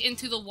 like, duck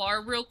into the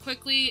water real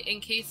quickly in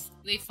case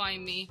they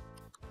find me.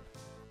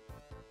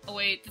 Oh,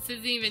 wait, this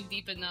isn't even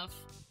deep enough.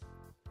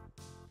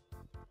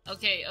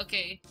 Okay,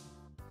 okay.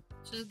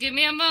 Just give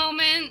me a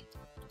moment.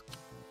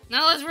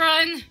 Now let's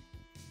run.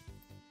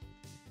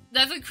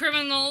 That's a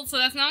criminal, so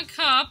that's not a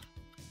cop.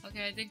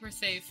 Okay, I think we're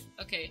safe.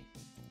 Okay.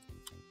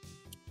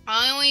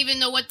 I don't even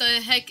know what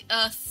the heck,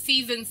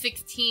 season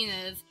 16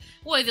 is.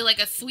 What, is it like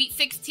a sweet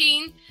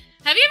 16?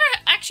 Have you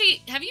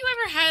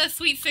ever had a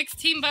Sweet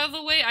 16, by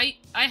the way?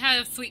 I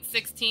had a Sweet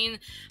 16,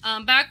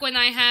 back when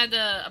I had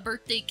a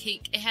birthday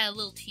cake. It had a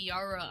little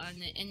tiara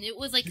on it, and it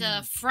was like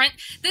a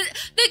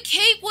the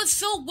cake was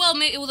so well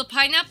made. It was a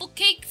pineapple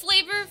cake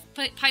flavor,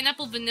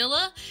 pineapple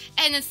vanilla,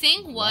 and the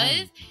thing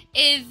was,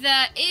 is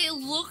that it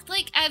looked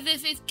like as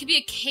if it could be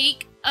a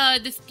cake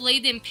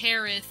displayed in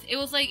Paris. It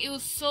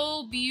was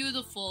so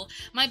beautiful.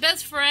 My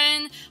best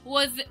friend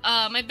was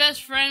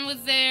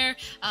there,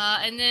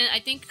 and then I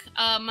think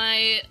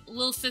my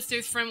little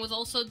sister's friend was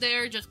also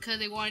there just because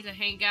they wanted to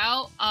hang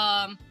out.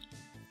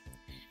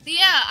 But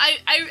yeah,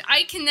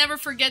 I can never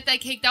forget that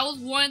cake. That was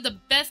one of the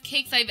best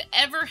cakes I've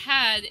ever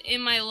had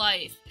in my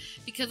life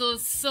because it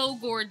was so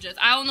gorgeous.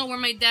 I don't know where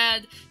my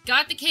dad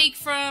got the cake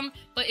from,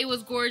 but it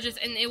was gorgeous,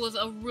 and it was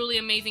a really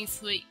amazing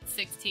Sweet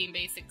 16,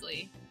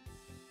 basically.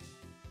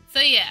 So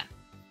yeah.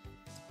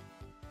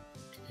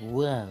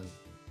 Whoa.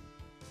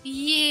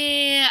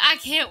 Yeah, I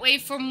can't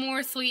wait for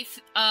more sweet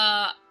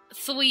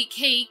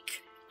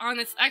cake.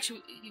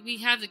 Actually, we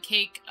have the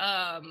cake.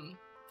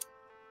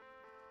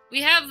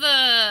 We have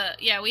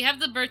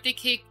the birthday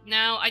cake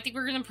now. I think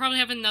we're gonna probably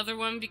have another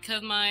one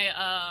because my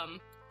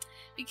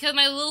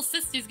little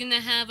sister's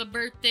gonna have a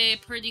birthday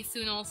pretty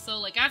soon also.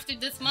 Like after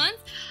this month,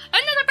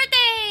 another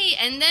birthday!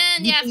 And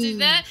then after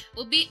that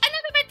will be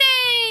another birthday!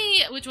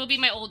 Which will be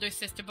my older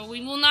sister. But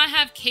we will not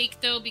have cake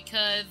though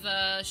because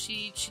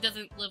she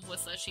doesn't live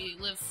with us. She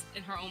lives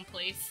in her own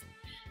place.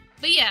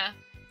 But yeah,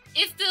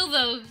 it's still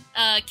though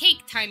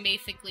cake time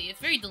basically. It's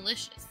very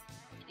delicious.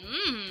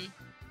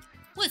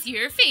 What's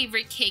your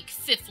favorite cake,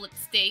 Fiflet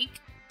Steak?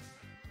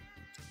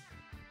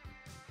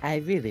 I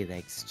really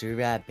like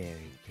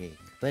strawberry cake.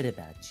 What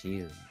about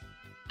you?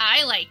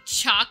 I like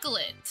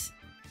chocolate.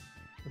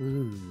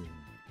 Ooh.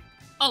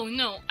 Oh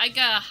no, I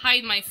gotta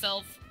hide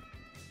myself.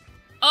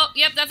 Oh,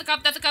 yep, that's a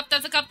cop, that's a cop,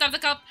 that's a cop, that's a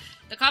cop.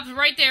 The cop's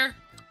right there.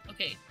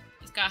 Okay,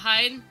 just gotta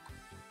hide.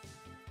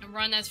 And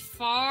run as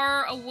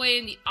far away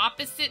in the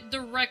opposite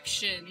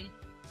direction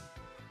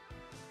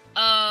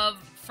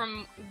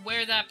from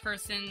where that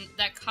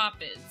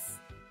cop is.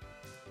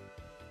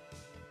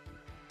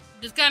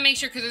 Just gotta make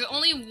sure, because there's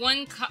only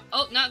one cop.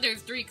 Oh, no,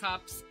 there's 3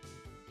 cops.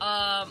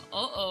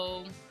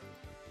 Uh-oh.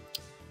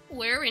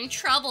 We're in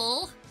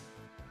trouble.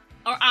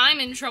 Or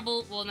I'm in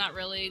trouble. Well, not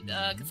really,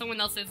 because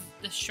someone else is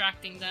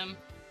distracting them.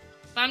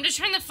 But I'm just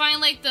trying to find,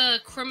 like, the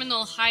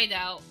criminal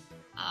hideout.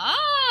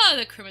 Ah,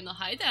 the criminal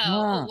hideout.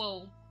 Huh.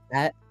 Oh,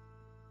 whoa.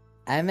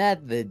 I'm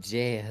at the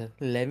jail.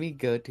 Let me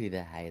go to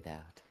the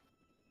hideout.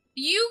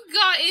 You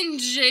got in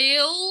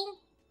jail?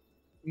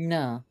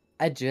 No,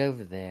 I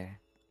drove there.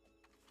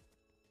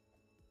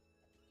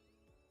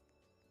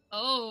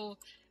 Oh,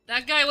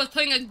 that guy was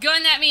putting a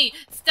gun at me!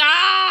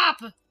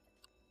 Stop!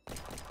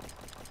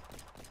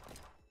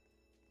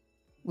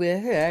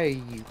 Where are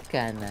you,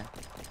 Kana?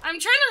 I'm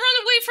trying to run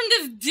away from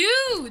this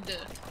dude!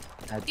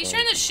 Okay. He's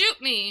trying to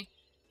shoot me.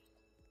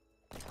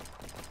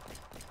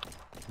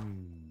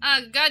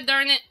 Ah, god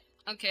darn it.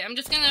 Okay, I'm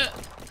just gonna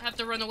have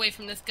to run away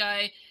from this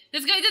guy.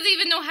 This guy doesn't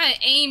even know how to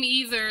aim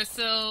either,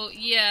 so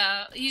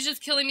yeah. He's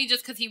just killing me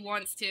just because he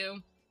wants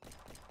to.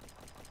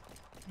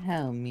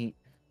 How me?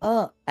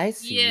 Oh, I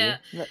see you.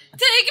 Look.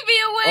 Take me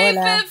away,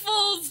 Hola.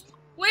 Fiffles!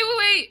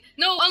 Wait.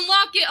 No,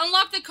 unlock it.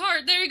 Unlock the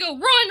car. There you go.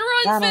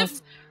 Run,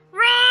 Fiff!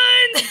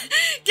 Run!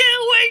 Get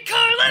away,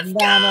 car! Let's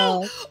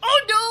go! Oh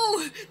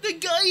no! The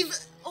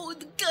guy's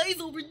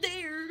over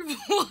there.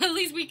 Well, at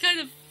least we kind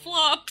of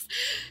flopped.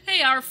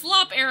 Hey, our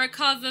flop era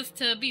caused us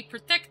to be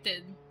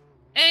protected.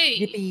 Hey,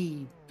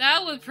 Yippee!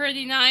 that was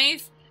pretty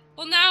nice.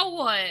 Well, now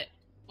what?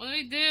 What do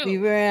we do? We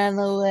ran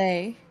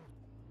away.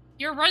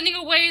 You're running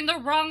away in the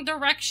wrong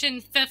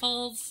direction,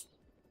 Fiffles.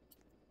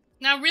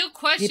 Now, real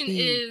question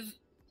is,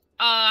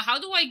 how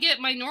do I get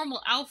my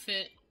normal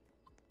outfit?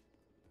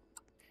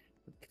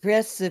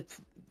 Press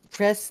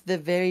the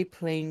very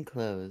plain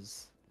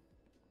clothes.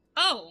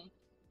 Oh.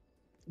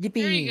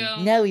 Yippee! There you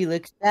go. Now he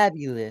looks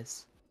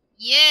fabulous.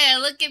 Yeah,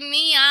 look at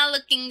me, I'm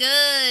looking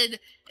good.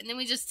 And then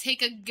we just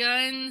take a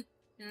gun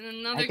and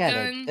another gun.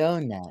 I got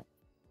a donut.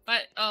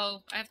 But I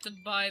have to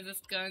buy this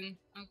gun.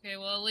 Okay,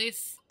 well at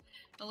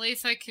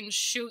least I can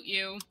shoot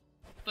you.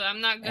 But I'm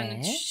not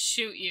gonna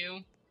shoot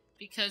you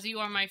because you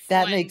are my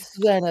friend. That makes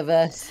fun of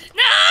us.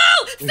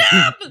 No!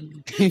 Stop!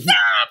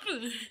 Stop!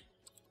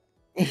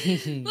 Let's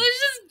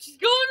just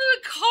go into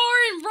the car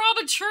and rob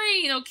a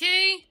train,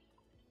 okay?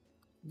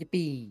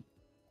 Yippee!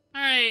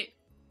 Alright.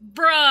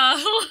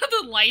 Bruh.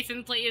 The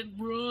license plate is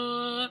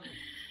bruh.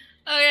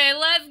 Okay,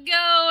 let's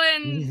go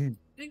and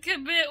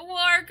commit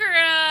war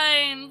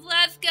crimes.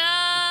 Let's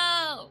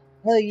go!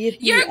 Oh,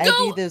 yippee! I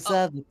do this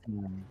all the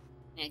time.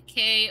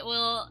 Okay,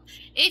 well,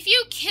 if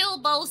you kill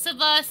both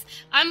of us,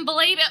 I'm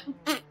blaming...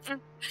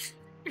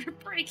 You're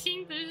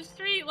breaking the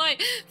street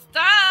light.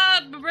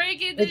 Stop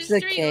breaking the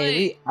street light. It's okay.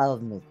 We all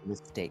make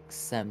mistakes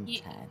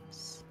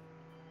sometimes.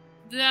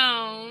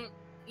 Don't.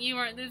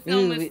 There's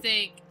no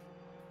mistake.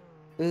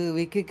 Ooh,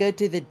 we could go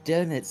to the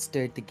donut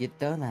store to get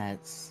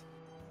donuts.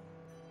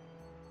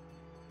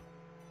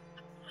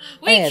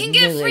 We can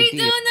get free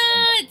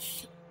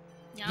donuts!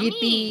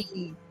 Yummy.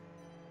 Yippee!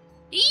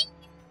 Eat.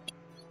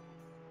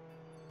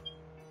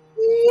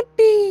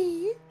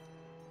 Yippee!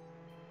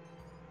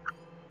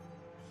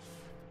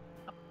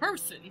 A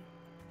person.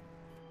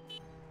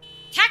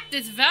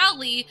 Cactus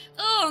Valley?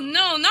 Oh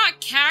no,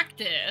 not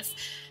cactus.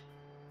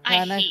 I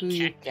Kana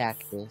hate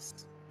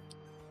cactus.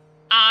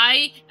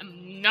 I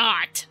am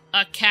not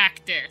a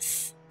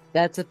cactus.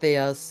 That's what they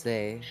all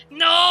say.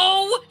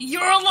 No!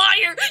 You're a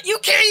liar! You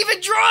can't even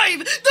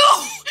drive!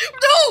 No!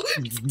 No!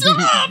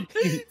 Stop!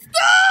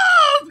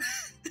 Stop!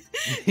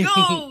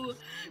 No!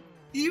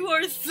 You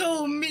are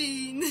so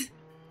mean.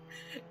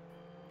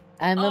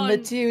 I'm a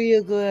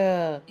material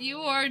girl. You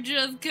are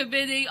just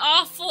committing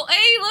awful.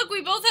 Hey, look,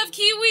 we both have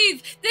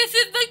kiwis. This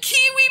is the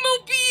Kiwi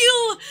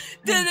Mobile.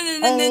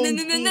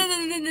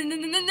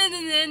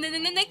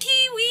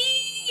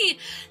 Kiwi.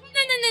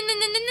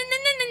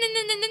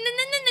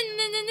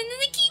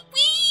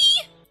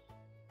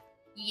 Kiwi.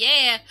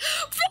 Yeah.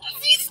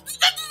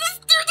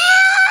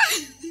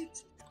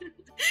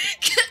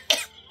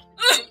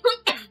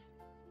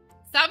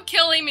 Stop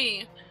killing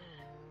me.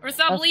 Or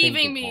stop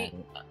leaving me.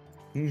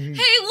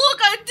 Hey, look,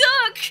 a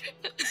duck!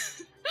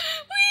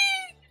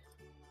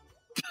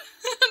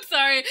 I'm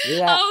sorry.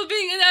 Yeah. I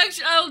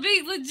was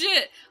being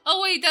legit.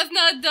 Oh wait, that's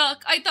not a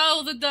duck. I thought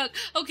it was a duck.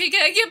 Okay,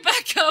 can I get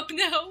back up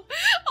now?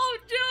 Oh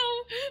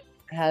no!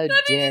 How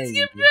dare you?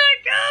 Get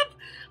back up!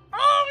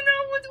 Oh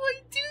no, what do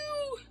I do?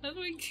 How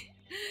do I get...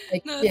 I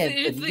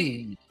can't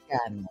believe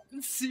Kana.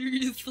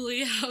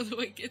 Seriously, how do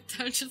I get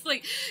down? Just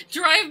like,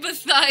 drive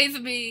beside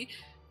me.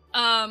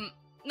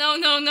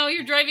 No,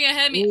 you're driving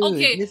ahead of me. Ooh,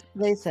 okay. This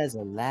place has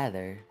a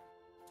ladder.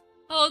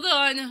 Hold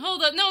on.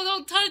 No,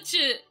 don't touch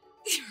it.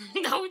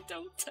 No,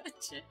 don't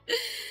touch it.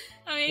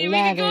 I mean, we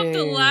can go up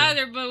the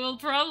ladder, but we'll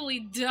probably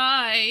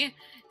die.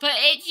 But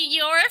it's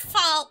your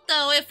fault,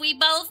 though, if we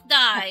both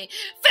die.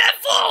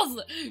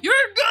 Fiffles!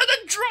 You're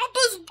gonna drop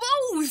us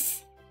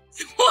both!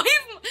 Why?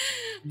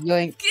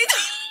 Yoink.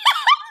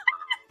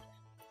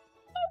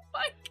 Oh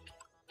my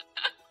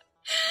god!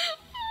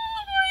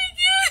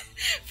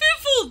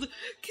 Fiffles!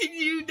 Can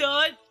you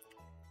not?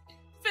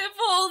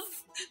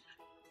 Fiffles!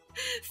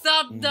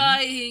 Stop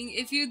dying.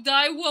 If you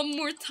die one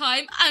more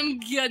time, I'm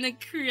gonna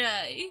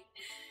cry.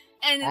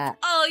 And it's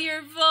all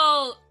your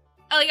fault.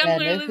 Like, I'm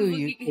literally who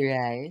looking... you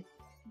cry.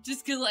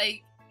 Just cause,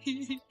 like...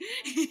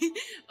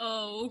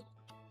 oh.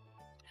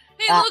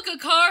 Hey, look, a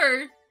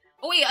car!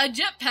 Oh wait, a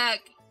jetpack!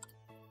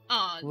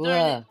 Aw, oh,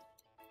 darn it.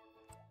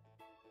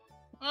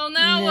 Well,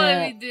 now what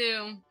do we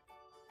do?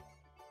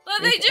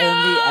 Let me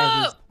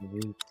jump!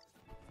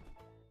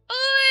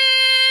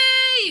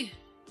 Away!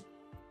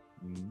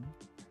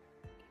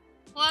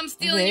 Well, I'm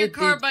stealing your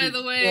car, by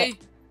the way.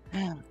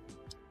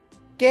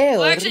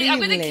 Well, actually,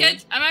 I'm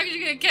actually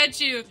gonna catch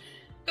you.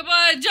 Come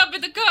on, jump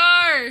in the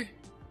car!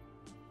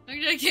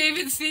 Actually, I can't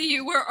even see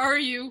you. Where are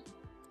you?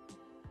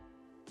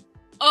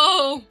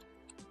 Oh!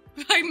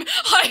 I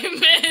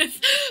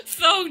missed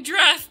so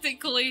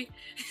drastically.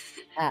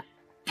 I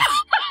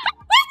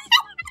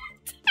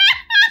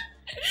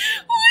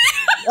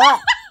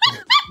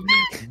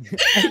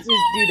just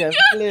did a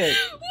flip.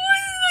 What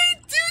did I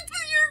do to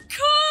your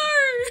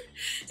car?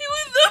 It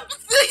was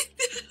upside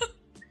down.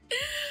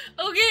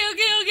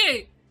 Okay.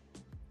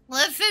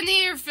 Listen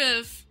here,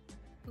 Fifth.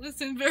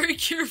 Listen very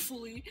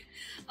carefully.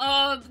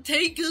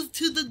 Take us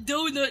to the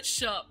donut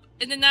shop.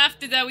 And then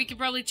after that, we can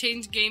probably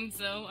change games,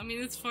 though. I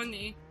mean, it's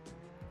funny.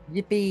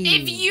 Yippee.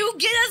 If you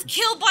get us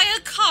killed by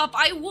a cop,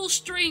 I will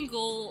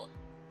strangle.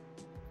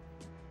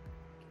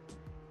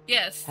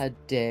 Yes. How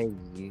dare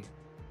you?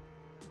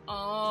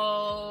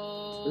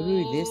 Oh.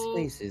 Ooh, this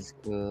place is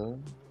cool.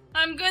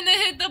 I'm gonna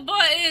hit the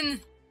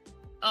button.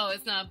 Oh,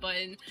 it's not a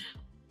button.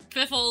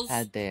 Fiffles.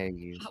 How dare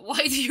you?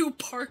 Why do you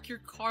park your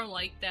car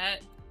like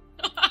that?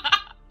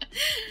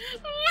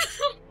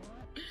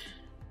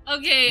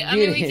 Okay, I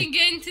mean, we can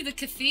get into the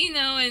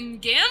casino and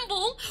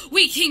gamble.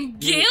 We can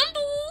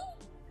gamble?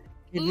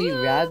 Can we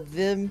rob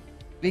them?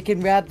 We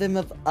can rob them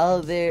of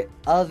all their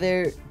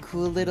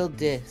cool little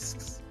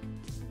discs.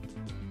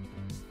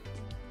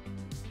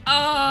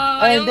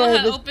 I don't know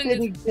how to open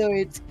this door,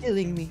 it's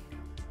killing me.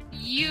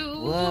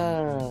 You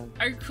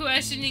are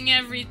questioning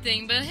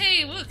everything, but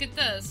hey, look at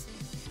this.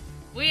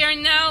 We are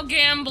now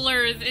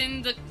gamblers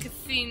in the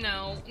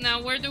casino.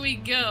 Now, where do we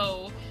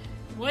go?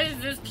 What is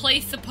this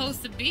place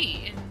supposed to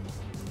be?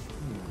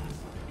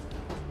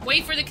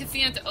 Wait for the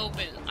casino to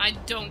open. I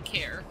don't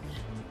care.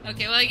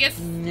 Okay, well, I guess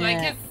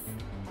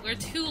we're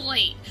too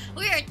late.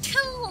 We are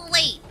too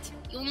late.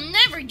 You'll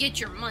never get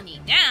your money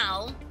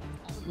now.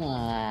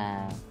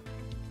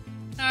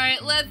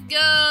 Alright, let's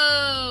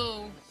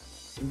go.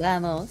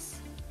 Vamos.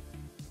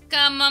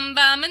 Come on,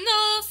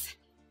 vámonos.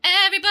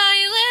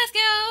 Everybody, let's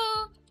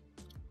go.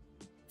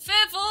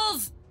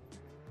 Fiffles.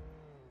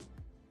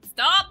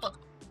 Stop.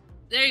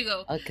 There you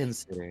go. I'll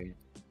consider it.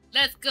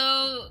 Let's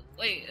go.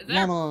 Wait, is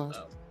that? Vamos.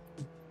 Oh.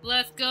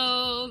 Let's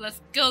go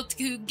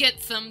to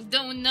get some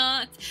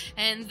donuts,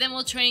 and then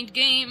we'll trade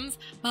games.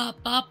 Ba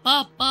ba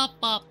ba ba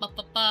ba ba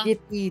ba ba.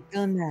 Yippee,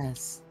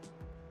 donuts.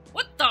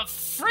 What the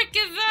frick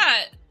is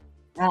that?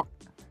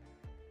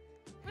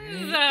 What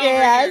is that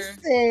Yes,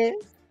 over here?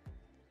 sis.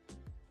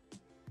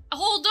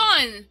 Hold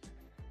on!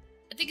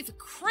 I think it's a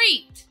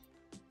crate!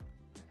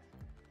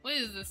 What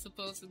is this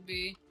supposed to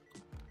be?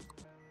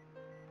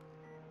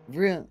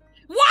 Room.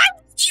 Why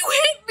did you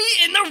hit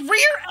me in the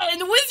rear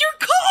end with your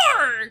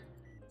car?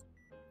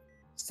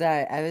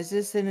 Sorry, I was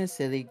just in a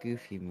silly,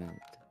 goofy mood.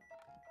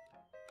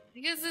 I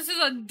guess this is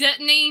a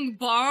detonating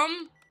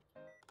bomb?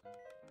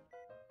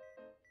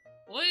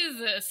 What is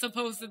this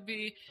supposed to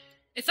be?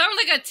 It sounds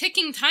like a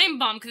ticking time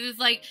bomb because it's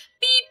like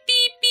beep,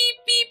 beep, beep,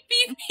 beep,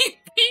 beep, beep,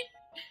 beep.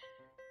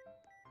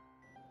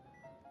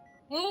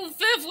 Well,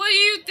 Fifth, what do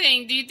you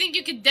think? Do you think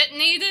you could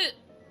detonate it?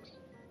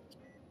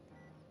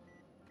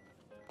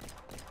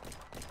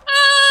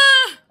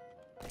 Ah!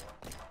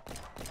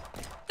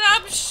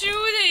 Stop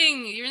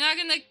shooting! You're not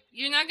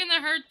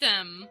gonna hurt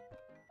them.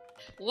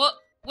 What?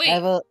 Wait. I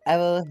will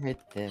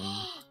hurt them.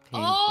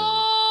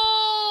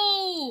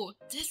 Oh!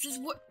 This is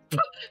what.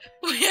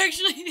 Wait,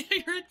 actually,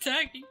 you're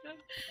attacking them.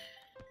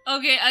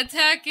 Okay,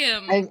 attack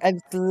him. I'm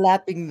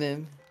slapping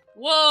them.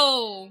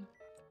 Whoa.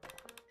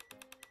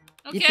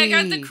 Okay, Yippee. I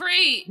got the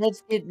crate.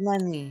 Let's get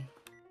money.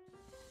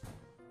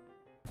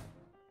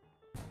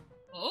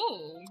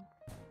 Oh.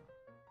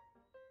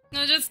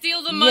 No, just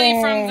steal the money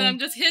from Yay. them.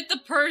 Just hit the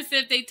purse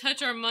if they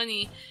touch our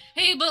money.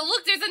 Hey, but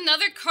look, there's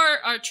another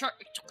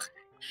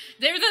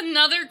there's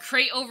another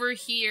crate over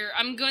here.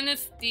 I'm gonna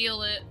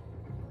steal it.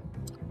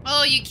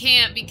 Oh, you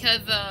can't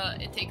because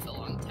it takes a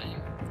long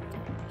time.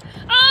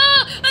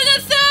 Ah! An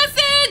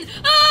assassin!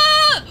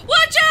 Ah!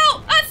 Watch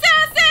out!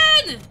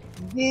 Assassin!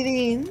 Get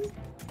in.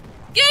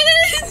 Get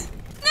in!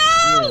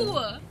 No!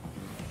 Yeah.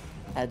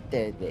 How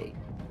dare they?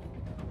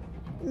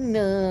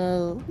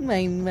 No,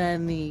 my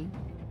money.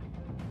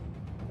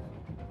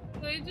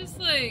 They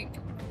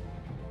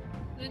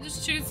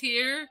just choose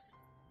here?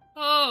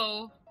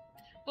 Oh.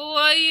 Well,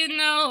 what do you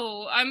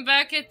know? I'm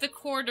back at the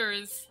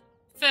quarters.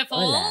 Fiffles?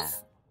 Hola.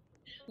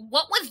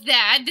 What was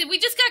that? Did we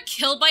just get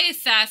killed by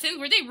assassins?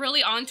 Were they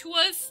really onto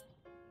us?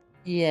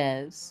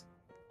 Yes.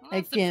 Well,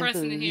 I that's can't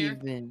depressing to hear.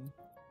 believe it.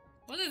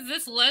 What is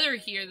this letter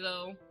here,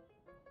 though?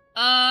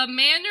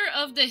 Manor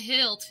of the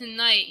Hill,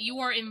 tonight. You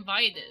are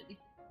invited.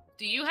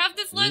 Do you have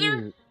this letter?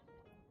 Ooh.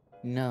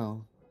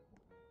 No.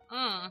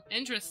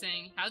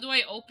 Interesting. How do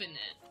I open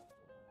it?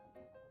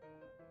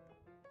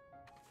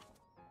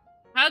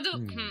 How do...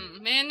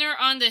 Manor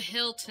on the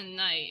Hill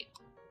tonight.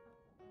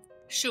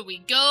 Should we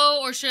go,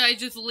 or should I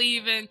just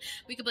leave and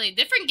we could play a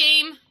different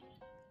game?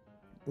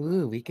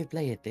 Ooh, we could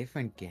play a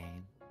different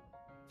game.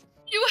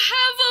 You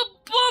have a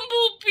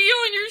bumblebee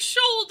on your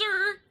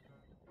shoulder!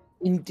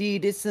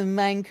 Indeed, it's a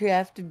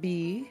Minecraft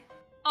bee.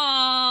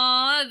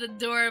 Aww, that's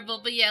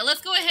adorable. But yeah,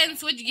 let's go ahead and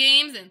switch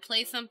games and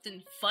play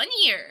something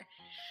funnier.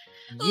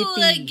 Yippee.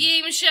 What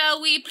game shall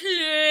we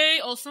play?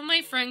 Also,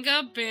 my friend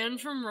got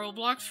banned from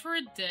Roblox for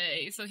a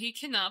day, so he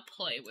cannot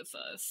play with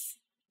us.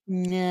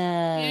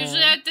 No.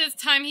 Usually at this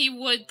time he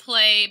would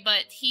play,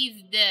 but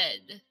he's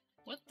dead.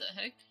 What the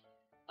heck?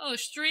 Oh,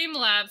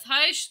 Streamlabs.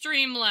 Hi,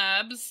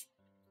 Streamlabs.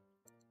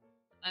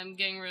 I'm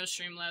getting rid of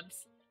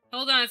Streamlabs.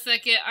 Hold on a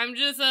second. I'm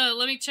just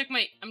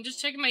I'm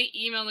just checking my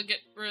email to get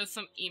rid of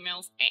some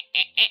emails.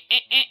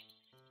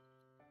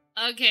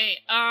 Okay,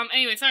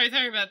 anyway, sorry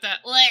about that.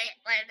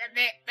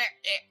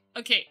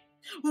 Okay.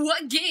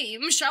 What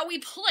game shall we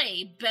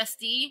play,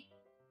 bestie?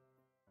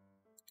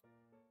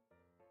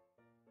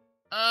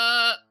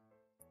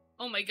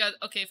 Oh my god,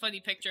 okay, funny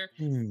picture.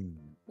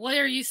 What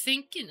are you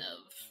thinking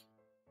of?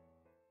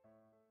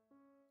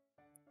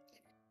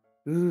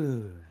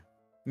 Ooh.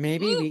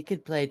 Maybe Ooh. we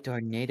could play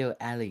Tornado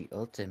Alley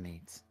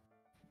Ultimates.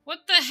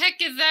 What the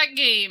heck is that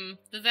game?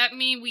 Does that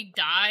mean we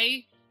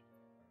die?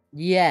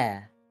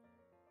 Yeah.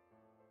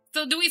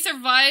 So do we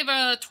survive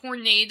a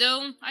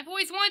tornado? I've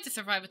always wanted to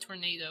survive a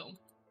tornado.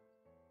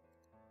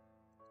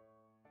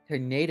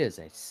 Tornadoes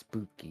are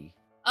spooky.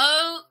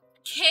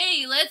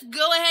 Okay, let's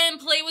go ahead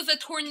and play with the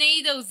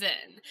tornadoes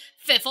then.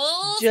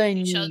 Fiffles, Join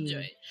you shall me.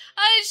 join.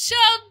 I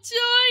shall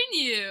join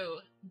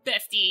you,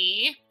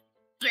 bestie.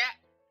 Blah.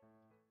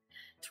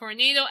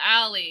 Tornado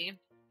Alley.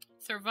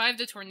 Survive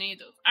the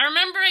tornadoes. I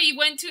remember I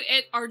went to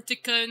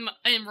Antarctica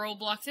in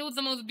Roblox. It was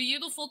the most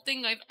beautiful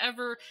thing I've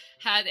ever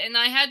had, and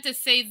I had to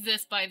say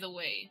this, by the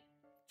way.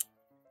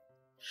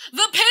 The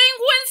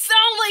penguins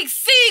sound like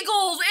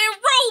seagulls in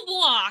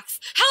Roblox!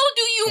 How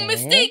do you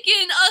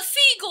mistaken a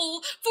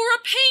seagull for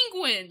a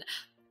penguin?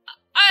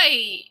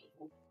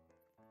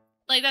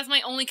 Like, that's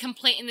my only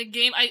complaint in the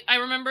game. I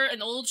remember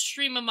an old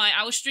stream of mine.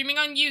 I was streaming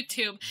on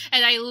YouTube,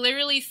 and I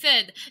literally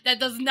said, that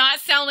does not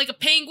sound like a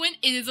penguin,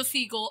 it is a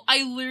seagull.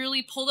 I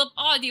literally pulled up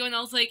audio, and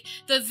I was like,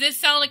 does this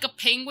sound like a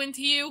penguin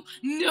to you?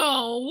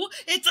 No,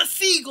 it's a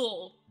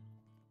seagull.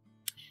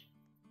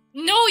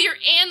 No, you're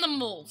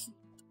animals,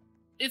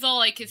 is all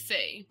I could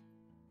say.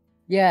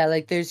 Yeah,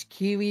 like there's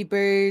kiwi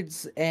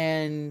birds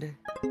and...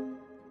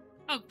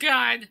 Oh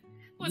god,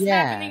 what's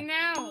happening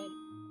now?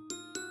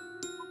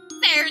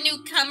 There,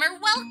 newcomer,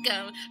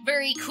 welcome!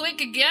 Very quick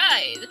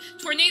guide.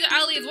 Tornado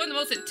Alley is one of the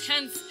most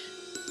intense,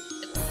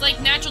 it's like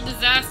natural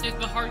disasters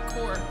but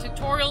hardcore.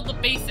 Tutorial the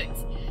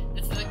basics.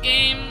 This is a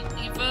game,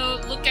 you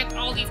vote, look at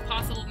all these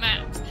possible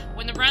maps.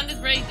 When the round is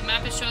ready, the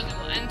map is shown and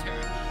will enter.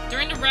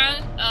 During the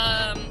round,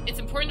 it's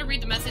important to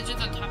read the messages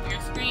on top of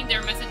your screen. There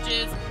are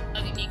messages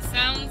of unique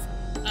sounds.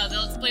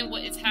 They'll explain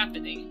what is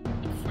happening.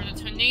 Before the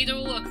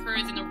tornado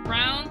occurs in a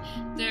round,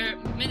 there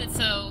are minutes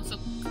of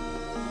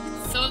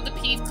the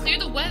piece. Clear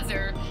the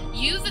weather.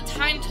 Use the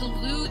time to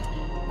loot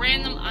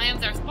random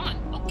items that spawn.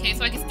 Okay,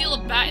 so I can steal a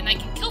bat and I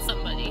can kill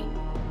somebody.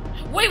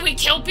 Wait, we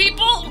kill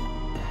people?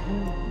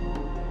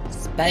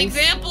 Spice. An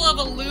example of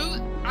a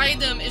loot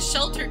item is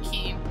shelter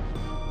key.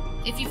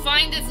 If you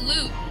find this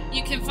loot,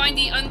 you can find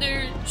the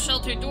under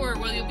shelter door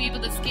where you'll be able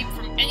to escape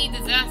from any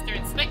disaster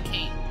and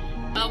spectate.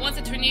 Once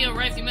a tornado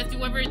arrives, you must do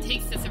whatever it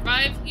takes to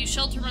survive. Use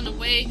shelter, run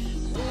away,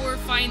 or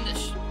find the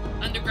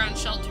underground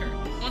shelter.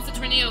 Once the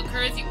tornado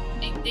occurs,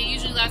 they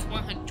usually last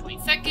 120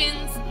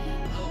 seconds.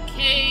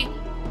 Okay.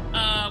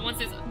 Once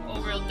it's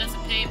over, it'll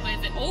dissipate. But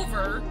is it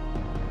over?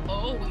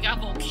 Oh, we got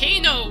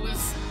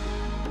volcanoes.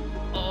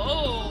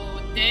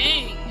 Oh,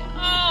 dang.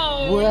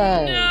 Oh,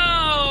 what?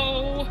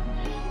 No.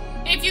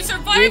 If you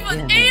survive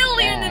an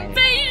alien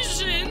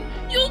invasion,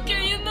 you'll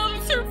gain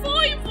another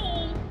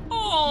survival.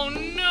 Oh,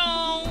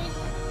 no.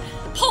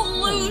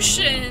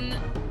 Pollution.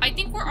 I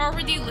think we're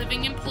already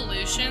living in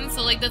pollution,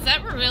 so, like, does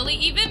that really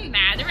even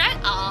matter at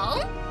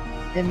all?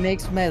 It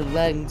makes my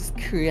lungs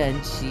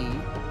crunchy.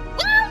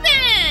 Well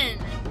then!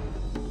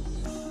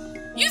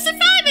 You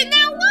survived and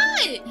now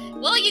what?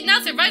 Well, you now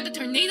survived the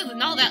tornadoes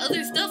and all that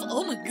other stuff.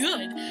 Oh my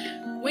god.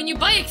 When you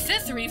buy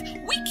accessories,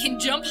 we can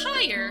jump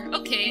higher.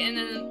 Okay, and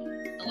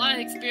then a lot of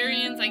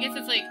experience. I guess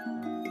it's like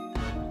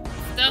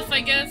stuff, I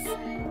guess.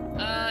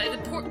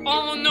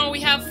 Oh no, we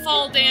have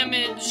fall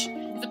damage.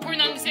 It's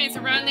important to understand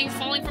your surroundings.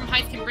 Falling from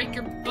heights can break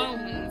your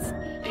bones.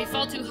 If you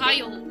fall too high,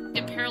 you'll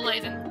get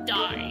paralyzed and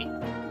die.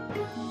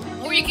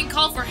 Or you can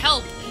call for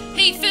help.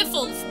 Hey,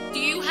 Fiffles, do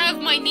you have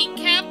my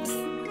kneecaps?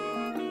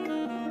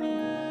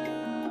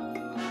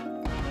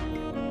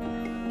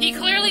 He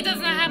clearly does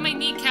not have my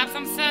kneecaps.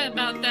 I'm sad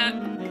about that.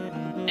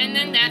 And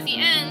then that's the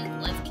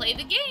end. Let's play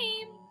the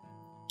game.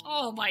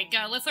 Oh my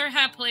god, let's learn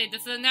how to play.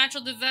 This is a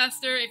natural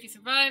disaster. If you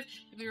survive,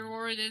 the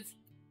reward is...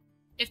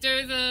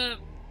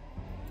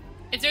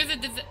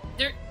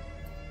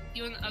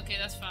 Okay,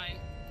 that's fine.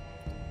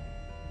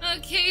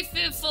 Okay,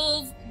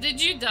 Fiffles,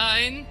 did you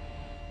die?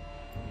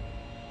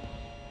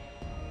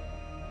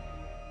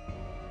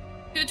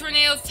 2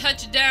 tornadoes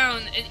touch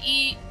down and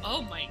eat...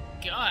 Oh my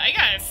god, I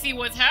gotta see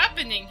what's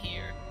happening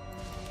here.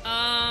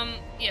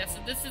 Yeah, so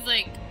this is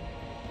like...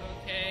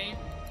 Okay.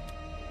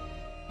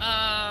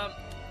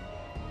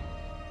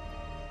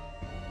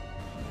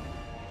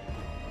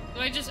 Do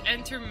I just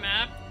enter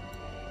map?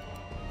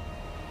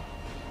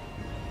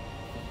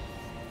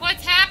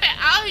 What's happened?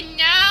 Oh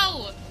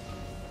no!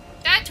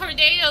 That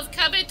tornado's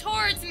coming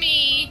towards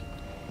me!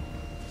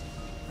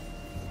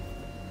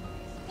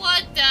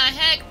 What the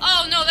heck?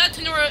 Oh no, that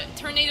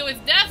tornado is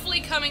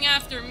definitely coming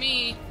after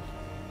me.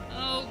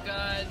 Oh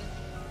god.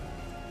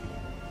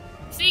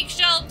 Seek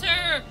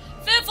shelter!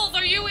 Fiffles,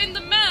 are you in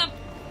the map?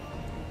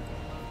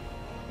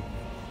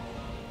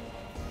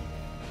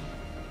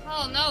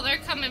 Oh no, they're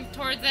coming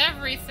towards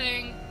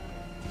everything.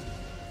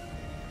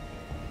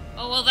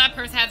 Oh well, that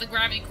person has a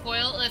gravity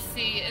coil. Let's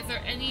see, is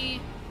there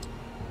any...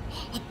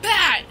 A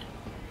bat!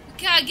 We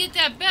gotta get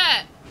that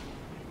bat!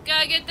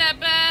 Gotta get that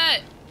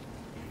bat!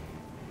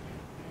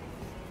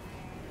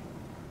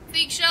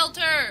 Seek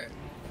shelter!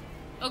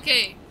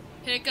 Okay,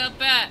 pick up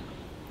bat.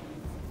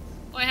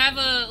 Oh, I have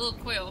a little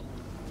coil.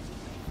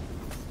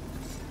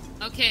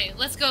 Okay,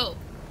 let's go.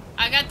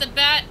 I got the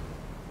bat.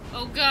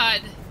 Oh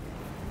god.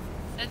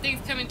 That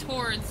thing's coming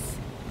towards.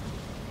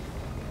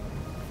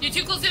 You're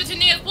too close to the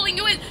tornado, pulling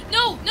you in.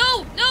 No,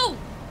 no, no!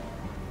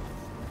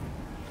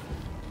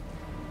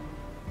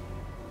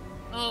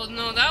 Oh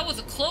no, that was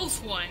a close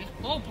one.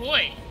 Oh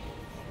boy.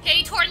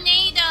 Hey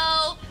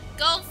tornado!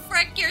 Go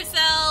frick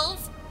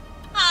yourself!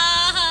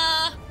 Ha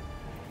ha!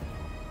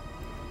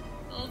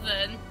 Well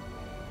then.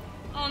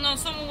 Oh no,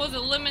 someone was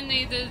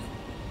eliminated.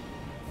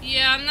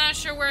 Yeah, I'm not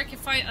sure where I can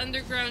find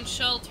underground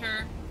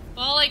shelter.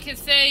 All I can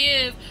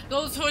say is,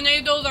 those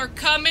tornadoes are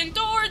coming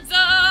towards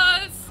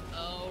us!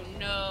 Oh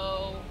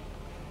no.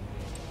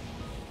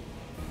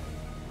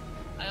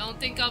 I don't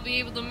think I'll be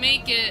able to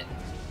make it.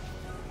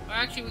 Or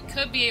actually, we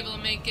could be able to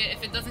make it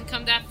if it doesn't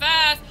come that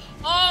fast.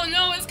 Oh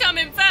no, it's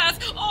coming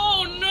fast!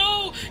 Oh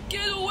no!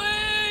 Get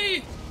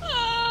away!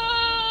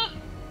 Ah!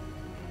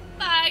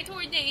 Bye,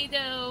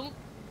 tornado!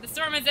 The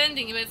storm is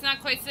ending, but it's not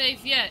quite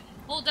safe yet.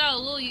 Hold out a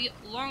little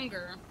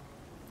longer.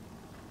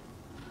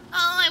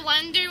 Oh, I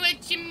wonder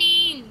what you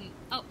mean.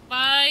 Oh,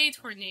 bye,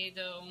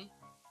 tornado.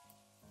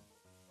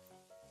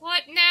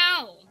 What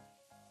now?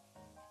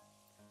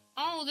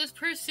 Oh, this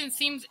person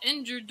seems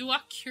injured. Do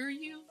I cure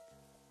you?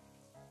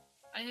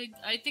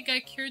 I think I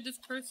cured this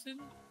person.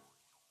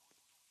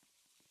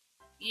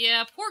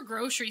 Yeah, poor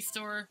grocery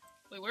store.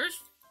 Wait, where's...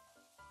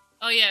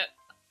 Oh, yeah.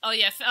 Oh,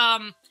 yes.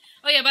 Oh,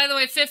 yeah, by the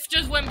way, Fifth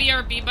just went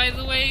BRB, by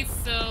the way,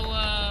 so,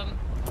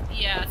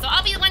 yeah. So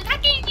I'll be the one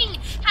talking!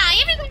 Hi,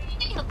 everyone!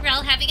 I hope you're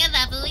all having a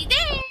lovely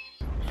day!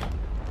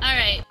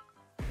 Alright.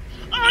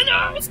 Oh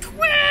no, it's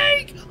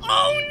Quake!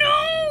 Oh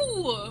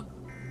no!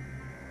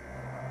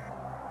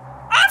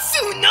 A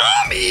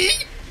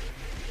tsunami?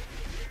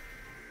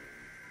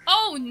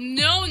 Oh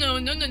no, no,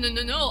 no, no, no,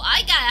 no, no.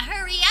 I gotta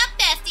hurry up,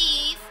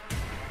 besties!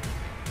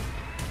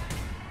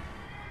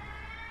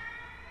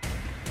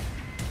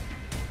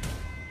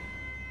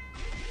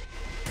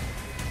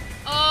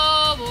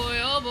 Oh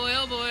boy, oh boy,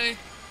 oh boy.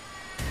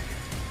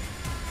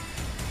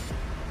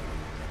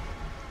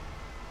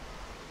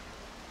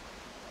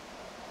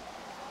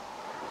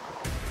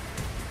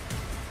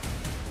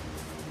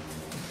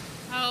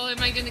 How am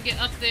I gonna get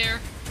up there?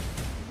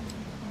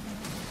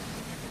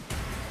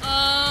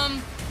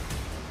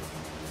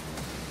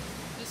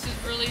 This is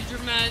really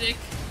dramatic.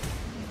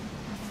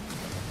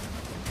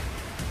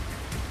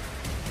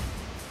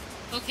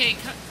 Okay,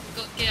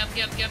 go, get up,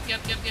 get up, get up, get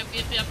up, get up, get up,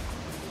 get up.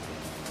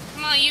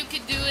 Come on, you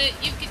could do it,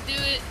 you could do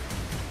it.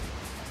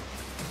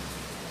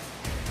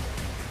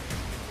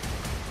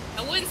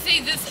 I wouldn't say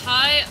this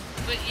high,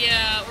 but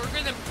yeah, we're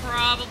gonna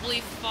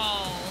probably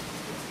fall.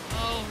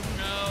 Oh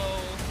no.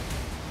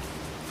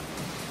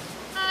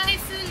 Hi,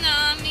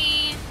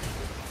 tsunami.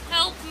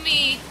 Help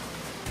me.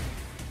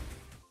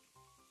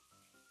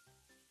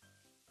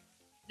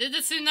 Did the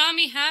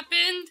tsunami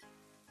happen?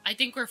 I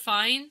think we're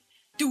fine.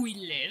 Do we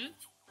live?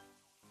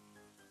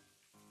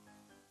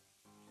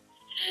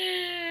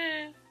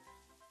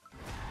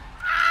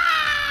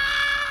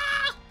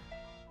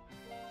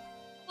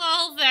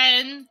 Well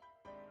then,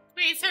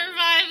 we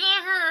survived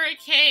the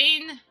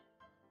hurricane.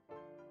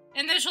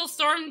 Initial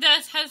storm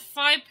death has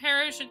 5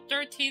 perished and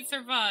 13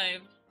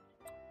 survived.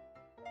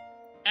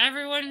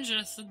 Everyone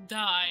just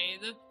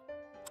died.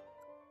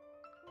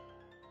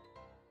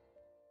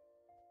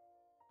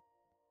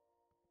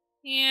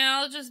 Yeah,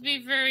 I'll just be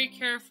very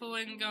careful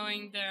when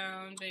going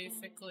down,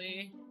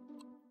 basically.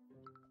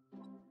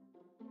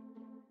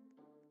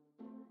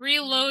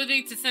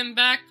 Reloading to send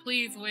back,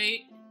 please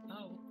wait.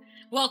 Oh.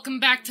 Welcome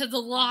back to the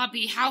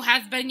lobby. How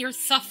has been your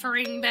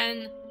suffering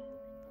been?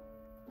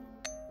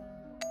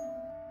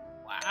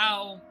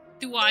 Wow.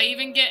 Do I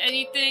even get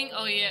anything?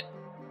 Oh yeah.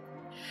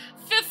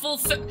 Fiffle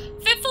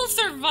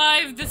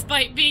survived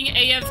despite being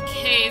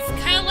AFK. It's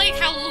kind of like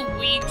how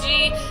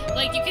Luigi,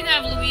 like you can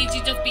have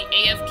Luigi just be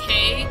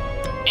AFK,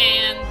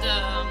 and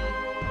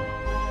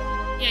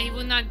yeah, he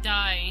will not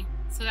die.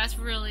 So that's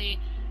really,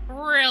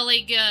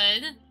 really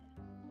good.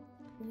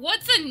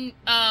 What a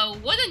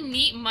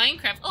neat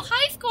Minecraft. Oh,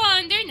 hi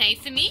Squander, nice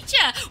to meet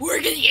ya.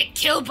 We're gonna get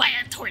killed by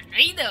a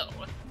tornado.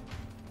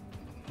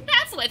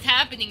 That's what's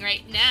happening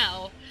right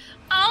now.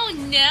 Oh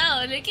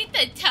no, look at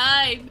the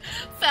time.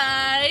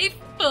 5,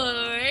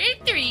 4,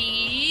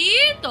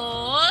 3, 2,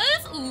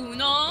 1. I'm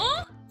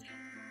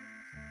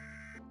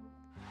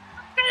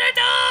gonna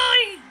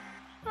die!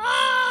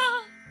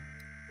 Ah!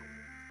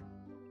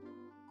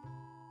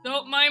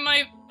 Don't mind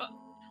my...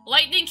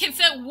 lightning can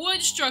set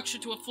wood structure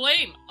to a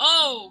flame.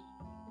 Oh,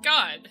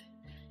 God.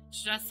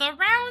 Just a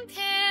round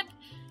tip.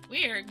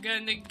 We are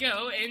gonna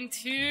go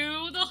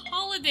into the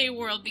holiday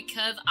world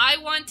because I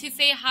want to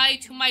say hi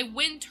to my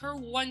winter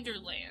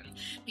wonderland.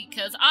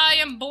 Because I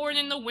am born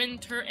in the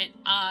winter and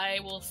I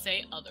will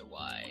say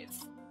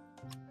otherwise.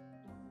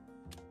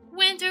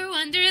 Winter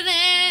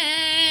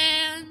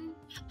wonderland.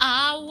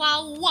 Ah,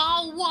 wow,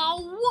 wow, wow,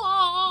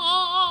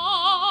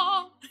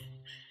 wow.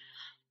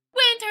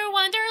 Winter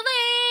wonderland.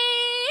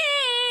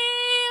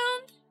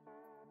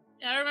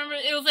 I remember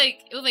it was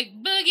like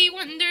Boogie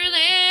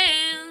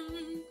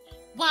Wonderland.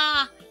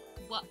 Wah,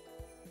 wah.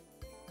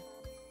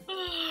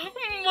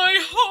 My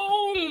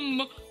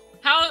home.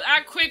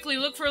 Act quickly.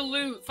 Look for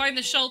loot. Find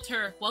the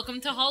shelter.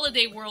 Welcome to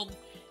Holiday World,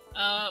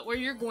 where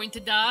you're going to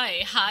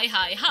die. Hi,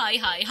 hi, hi,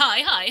 hi,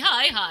 hi, hi,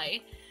 hi,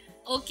 hi.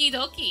 Okie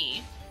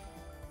dokie.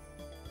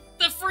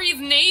 The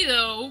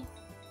freeze-nado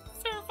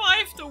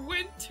survived the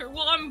winter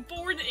while I'm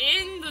born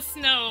in the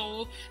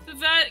snow. Does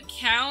that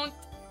count?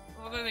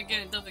 Well, then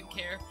again, it doesn't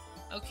care.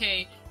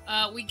 Okay,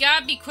 we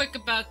gotta be quick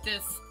about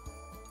this.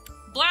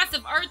 Blast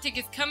of Arctic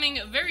is coming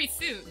very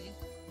soon.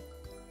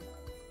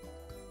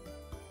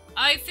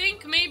 I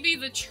think maybe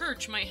the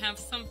church might have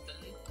something.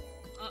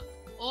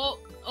 Oh,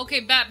 okay,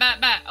 bat.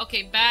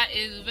 Okay, bat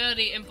is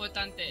very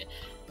importante.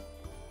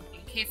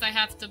 In case I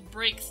have to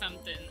break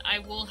something, I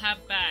will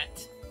have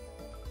bat.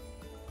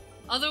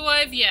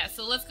 Otherwise, yeah,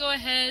 so let's go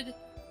ahead.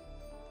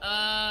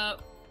 Yeah,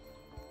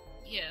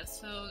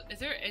 so is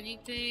there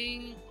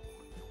anything...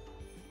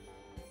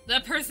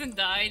 That person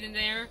died in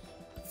there.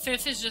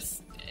 Fifth is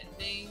just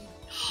ending.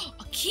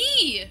 A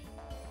key!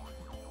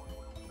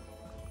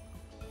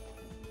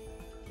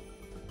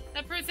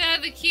 That person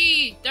had the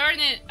key! Darn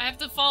it, I have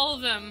to follow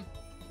them.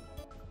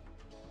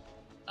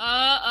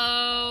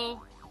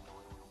 Uh-oh.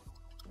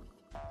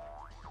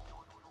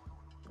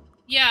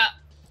 Yeah.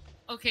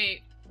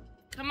 Okay.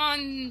 Come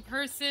on,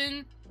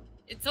 person.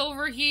 It's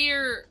over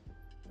here.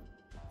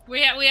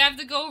 We have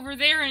to go over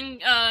there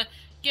and,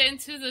 get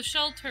into the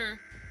shelter.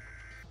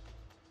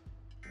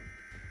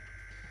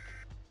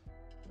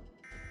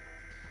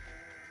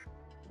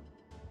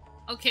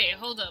 Okay,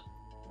 hold up.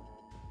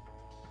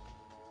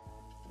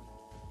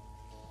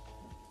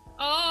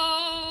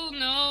 Oh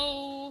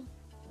no.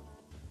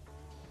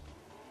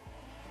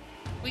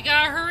 We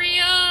gotta hurry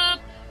up.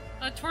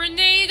 A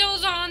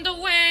tornado's on the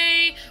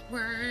way.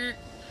 We're...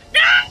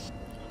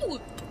 No!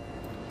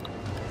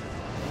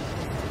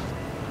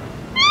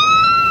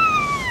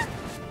 Ah!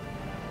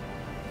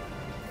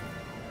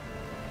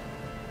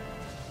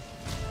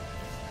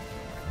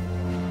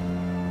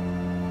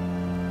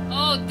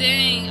 Oh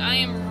dang, I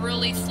am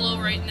really slow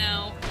right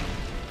now.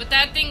 But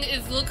that thing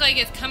look like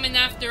it's coming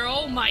after.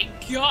 Oh my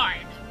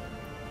god.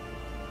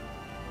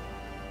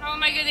 How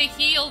am I gonna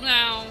heal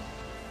now?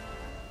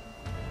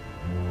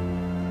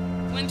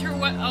 Winter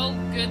what? Oh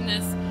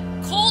goodness.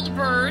 Cold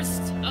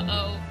burst.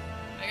 Uh-oh.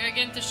 I gotta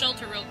get into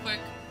shelter real quick.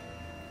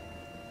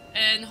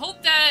 And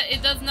hope that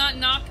it does not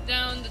knock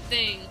down the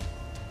thing.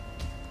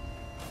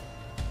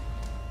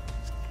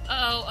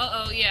 Uh-oh,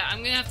 uh-oh, yeah.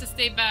 I'm gonna have to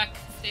stay back.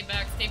 Stay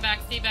back, stay back,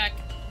 stay back.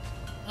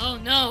 Oh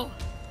no.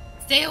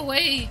 Stay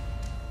away.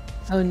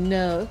 Oh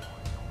no.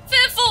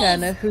 Fiffles!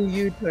 Kana, who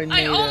you tornado?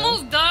 I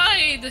almost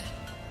died!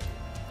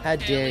 How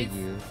Okay, dare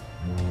you?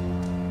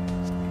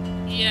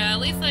 Yeah, at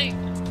least like...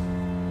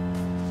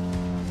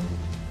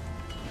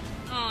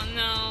 Oh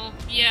no.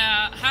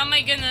 Yeah, how am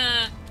I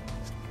gonna...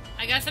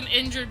 I got some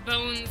injured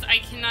bones. I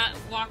cannot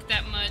walk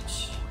that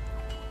much.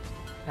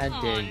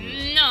 How dare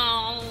you?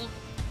 No.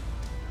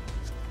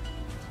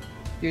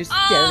 Your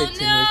skeleton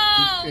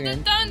oh no! was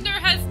The thunder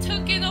has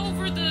taken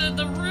over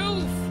the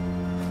roof!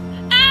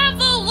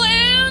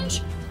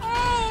 Avalanche!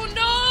 Oh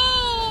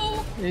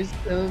no! There's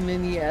so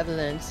many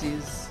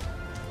avalanches.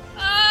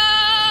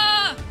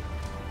 Ah!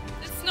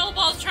 This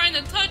snowball's trying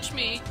to touch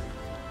me.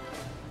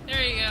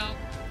 There you go.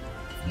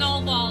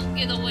 Snowball,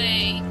 get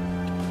away.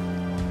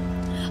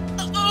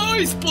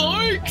 Ice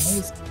spikes!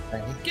 Ice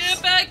spikes.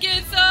 Get back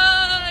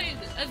inside!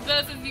 As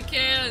best as you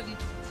can.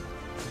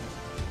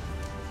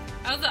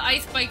 How's the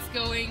ice spikes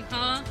going,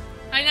 huh?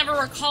 I never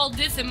recalled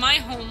this in my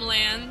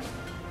homeland.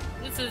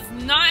 This is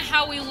not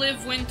how we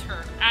live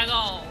winter at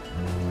all.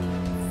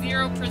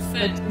 0%.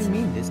 What do you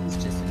mean this is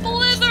just an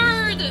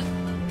Blizzard!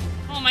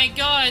 Oh my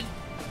god.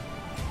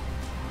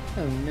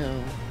 Oh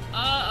no.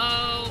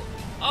 Uh-oh.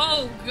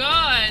 Oh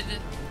god.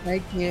 I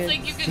can't It's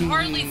like you can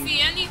hardly see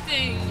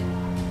anything.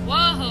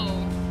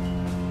 Whoa.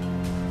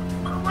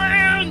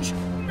 Orange!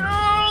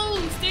 No!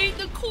 Stay in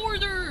the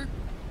corner!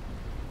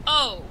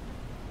 Oh.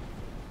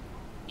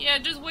 Yeah,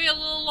 just wait a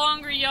little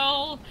longer,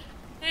 y'all.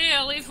 Hey,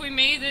 at least we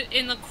made it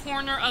in the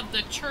corner of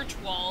the church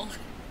wall.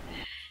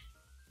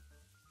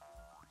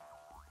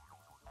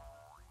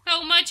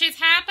 So much is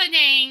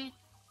happening!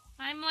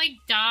 I'm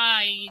like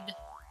died.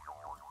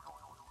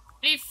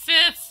 Hey,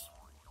 Fifth!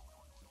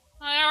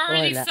 I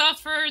already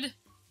suffered.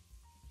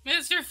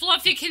 Mr.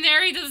 Fluffy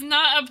Canary does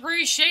not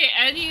appreciate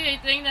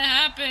anything that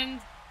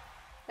happened.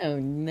 Oh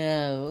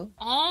no.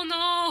 Oh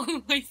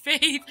no! My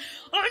face!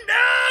 Oh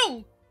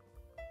no!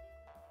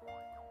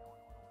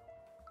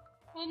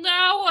 Well,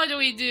 now what do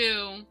we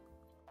do?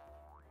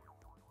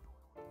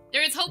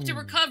 There is hope to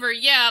recover.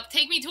 Yeah,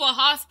 take me to a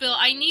hospital.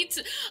 I need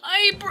to...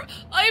 I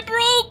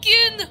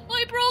broken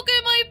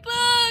my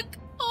back!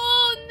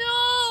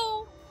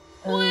 Oh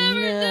no!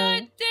 Whoever that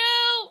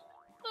down!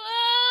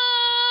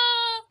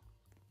 Ah!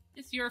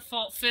 It's your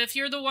fault, Fifth.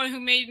 You're the one who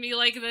made me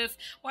like this.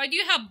 Why do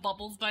you have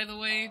bubbles, by the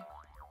way?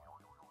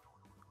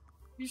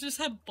 You just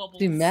have bubbles.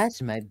 To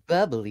match my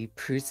bubbly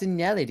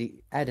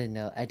personality. I don't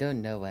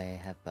know why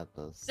I have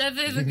bubbles. That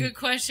is a good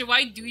question.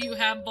 Why do you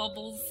have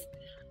bubbles?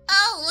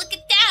 Oh, look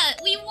at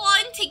that! We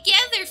won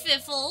together,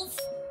 Fiffles!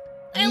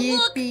 And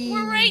Yippee. Look,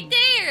 we're right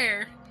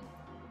there!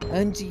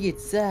 Auntie,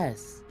 it's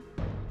us.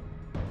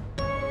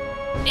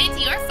 It's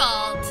your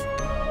fault.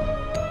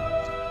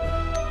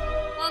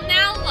 Well,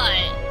 now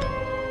what?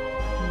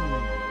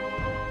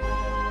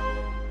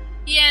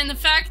 Yeah, and the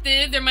fact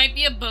is, there might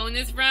be a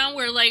bonus round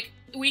where, like,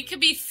 we could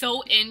be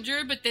so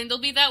injured, but then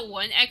there'll be that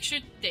one extra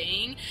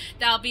thing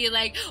that'll be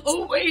like,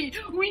 oh wait,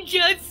 we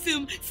got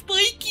some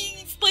spike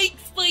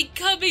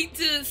coming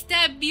to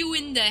stab you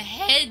in the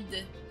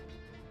head.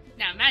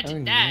 Now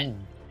imagine that. No.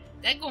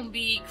 That gonna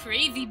be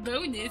crazy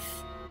bonus.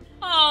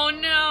 Oh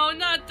no,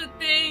 not the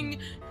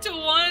thing. To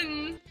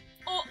one.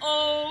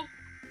 Uh-oh.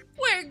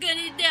 We're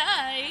gonna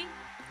die.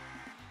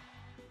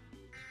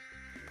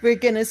 We're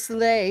gonna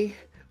slay.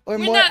 Or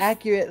We're more not...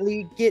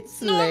 accurately, get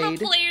slayed. Normal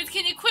players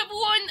can equip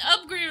one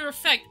upgrade or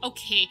effect.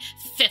 Okay,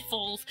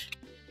 Fiffles.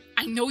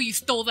 I know you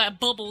stole that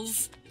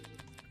bubbles.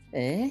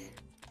 Eh?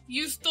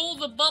 You stole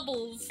the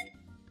bubbles.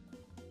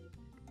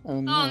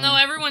 Oh no. Oh no,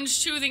 everyone's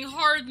choosing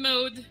hard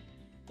mode.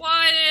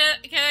 Why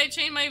can't I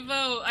change my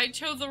vote? I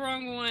chose the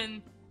wrong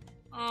one.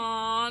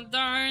 Aw,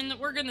 darn.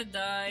 We're gonna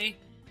die.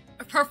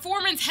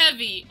 Performance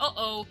heavy.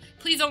 Uh-oh.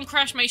 Please don't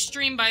crash my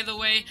stream, by the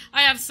way.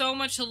 I have so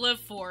much to live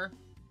for.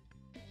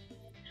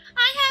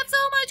 I have so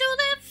much to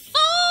live for!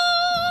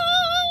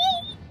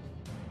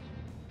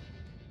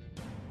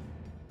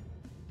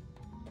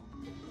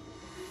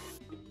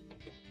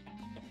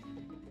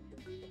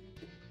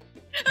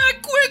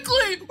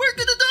 Quickly! We're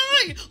gonna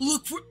die!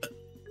 Look for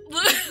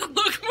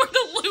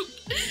the loop!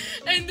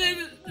 And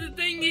then the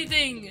thingy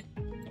thing.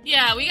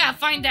 Yeah, we gotta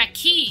find that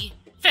key.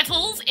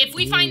 Fiffles, if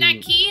we find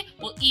that key,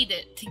 we'll eat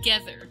it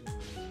together.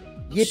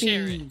 We'll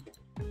share it.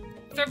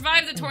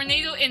 Survive the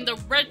tornado in the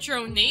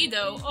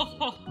retronado.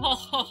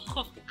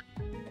 Oh.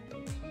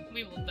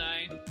 We will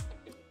die.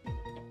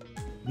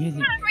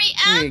 Hurry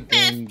up,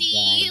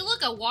 Bestie!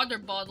 Look, a water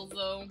bottle,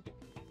 though.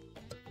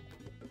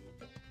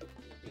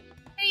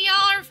 Hey,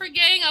 y'all are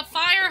forgetting a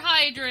fire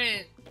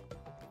hydrant!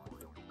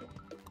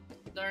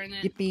 Darn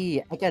it.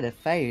 Yippee, I got a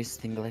fire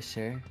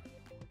extinguisher.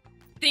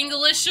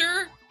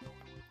 Extinguisher?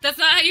 That's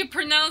not how you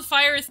pronounce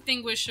fire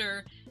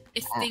extinguisher.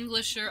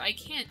 Extinguisher, I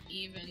can't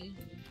even.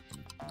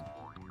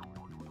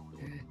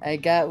 I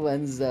got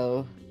one,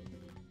 though.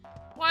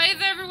 Why is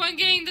everyone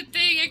getting the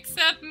thing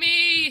except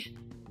me?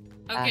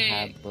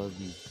 Okay.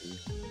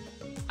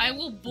 I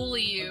will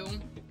bully you.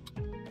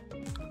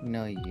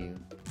 No, you.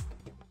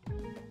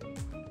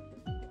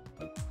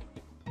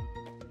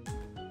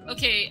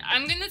 Okay,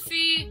 I'm gonna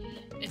see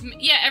if...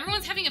 Yeah,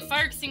 everyone's having a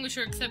fire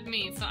extinguisher except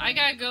me, so I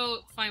gotta go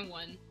find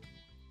one.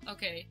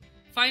 Okay.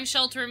 Find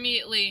shelter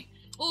immediately.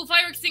 Oh,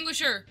 fire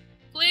extinguisher!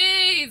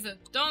 Please!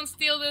 Don't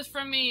steal this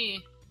from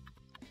me!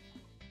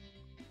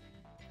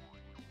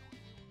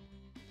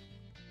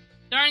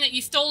 Darn it,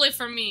 you stole it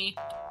from me.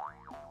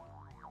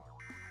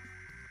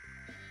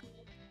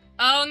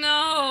 Oh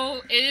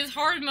no! It is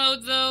hard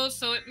mode though,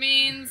 so it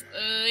means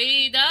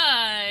we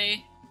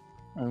die.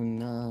 Oh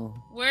no.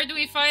 Where do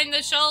we find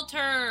the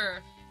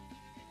shelter?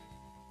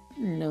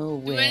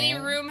 Nowhere. Do any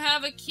room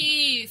have a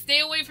key? Stay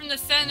away from the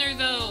center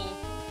though.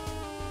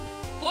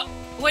 What?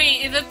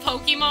 Wait, is it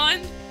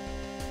Pokemon?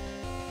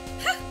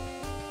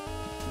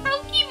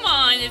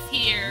 Pokemon is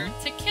here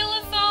to kill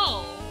us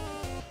all.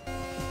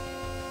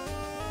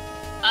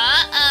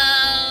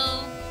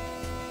 Uh-oh.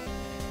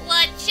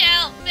 Watch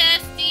out,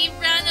 bestie.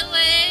 Run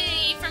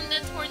away from the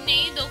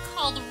tornado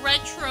called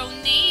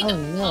Retronado. Oh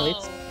no,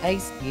 it's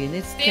icy and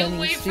it's Stay coming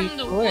away straight from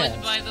the for wood, us.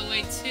 by the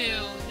way,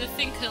 too. This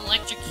thing could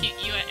electrocute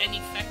you at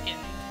any second.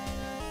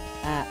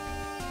 At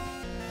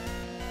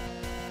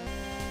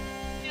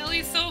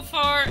least so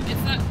far,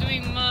 it's not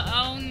doing much.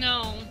 Oh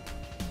no.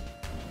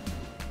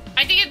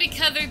 I think it's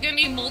because there's gonna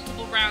be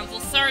multiple rounds. We'll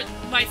start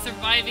by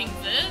surviving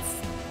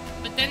this,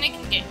 but then it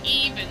can get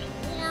even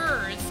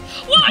worse.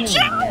 Watch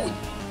out!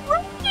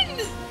 Run!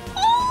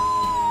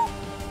 Oh!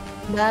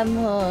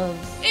 Vamos.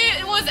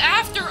 It was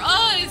after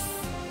us!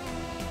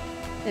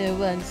 It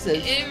wants us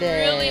It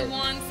dead. really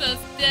wants us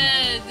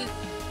dead.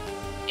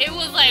 It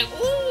was like,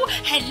 ooh,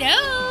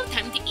 hello,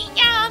 time to eat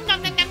yum.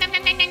 Nom, nom, nom, nom,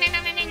 nom, nom, nom,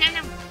 nom, nom, nom,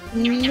 nom.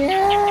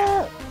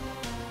 No!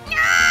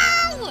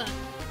 No!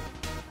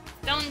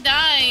 Don't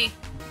die.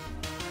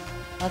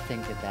 I'll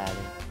think about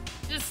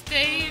it. Just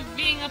stay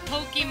being a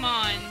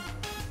Pokemon.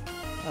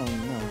 Oh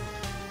no.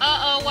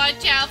 Uh-oh,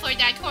 watch out for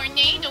that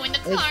tornado in the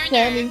corner. It's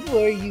coming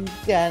for you,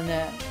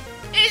 Kana.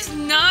 It's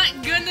not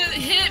gonna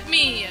hit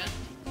me.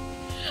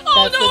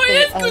 Oh That's no, what it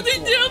they is gonna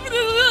do.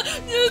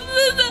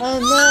 Oh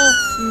no!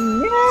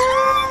 No!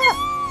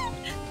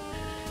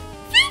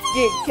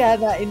 Get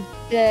Kana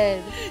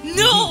instead.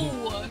 No!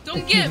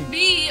 Don't get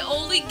me,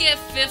 only get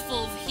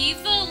Fiffles. He's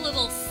a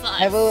little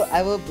sus. I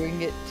will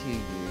bring it to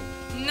you.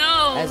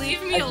 No,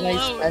 leave me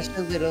alone. My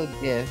special little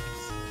gift.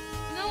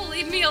 No,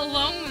 leave me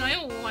alone. I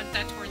don't want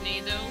that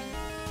tornado.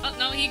 Oh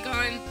no, he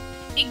gone.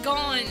 He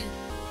gone.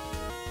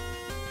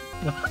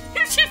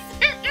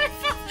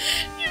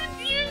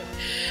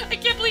 I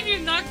can't believe you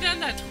knocked down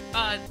that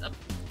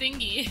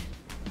thingy.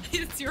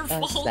 It's your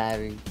fault. I'm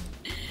sorry.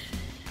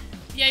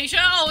 Yeah, you should.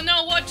 Oh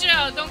no, watch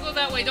out! Don't go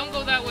that way. Don't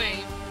go that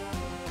way.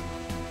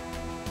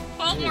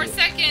 12 more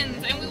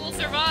seconds, and we will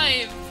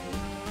survive.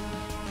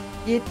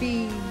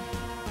 Yippee!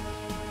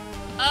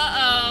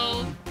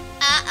 Uh-oh.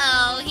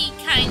 Uh-oh, they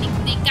kind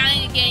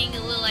of getting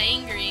a little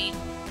angry.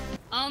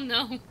 Oh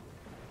no.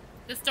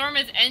 The storm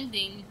is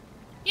ending.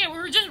 Yeah, we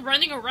were just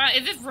running around.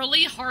 Is this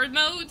really hard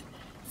mode?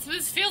 So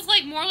this feels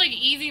like more like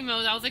easy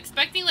mode. I was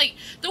expecting like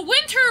the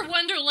Winter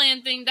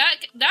Wonderland thing.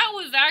 That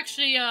was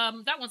actually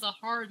that was a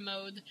hard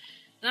mode,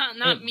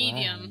 not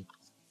medium.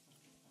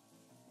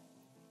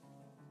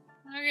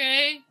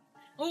 Okay.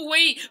 Oh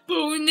wait,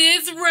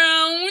 bonus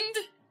round.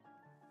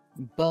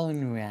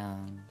 Bone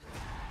round.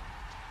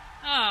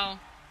 Oh.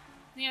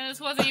 Yeah, this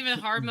wasn't even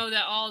hard mode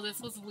at all. This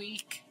was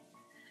weak.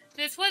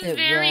 This was It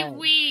very was.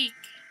 weak.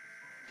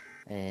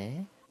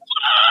 Eh?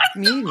 What?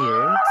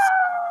 Meteors?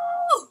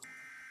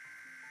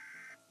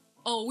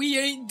 Oh, we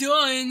ain't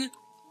done.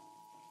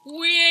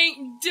 We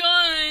ain't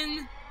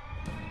done.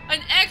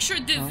 An extra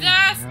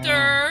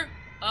disaster.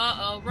 no.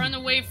 Uh-oh, run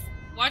away.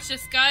 Watch the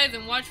skies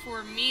and watch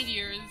for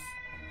meteors.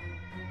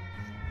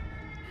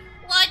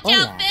 Watch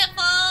out,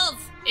 Fiffles!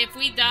 If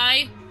we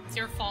die, it's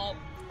your fault.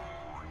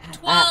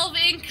 12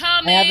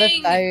 incoming! I have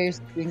a fire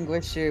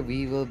extinguisher.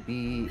 We will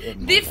be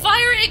immortal. The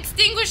fire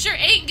extinguisher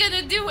ain't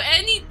gonna do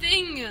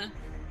anything!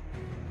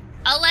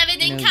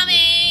 11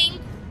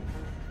 incoming!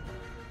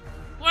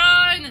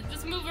 Run!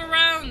 Just move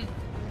around!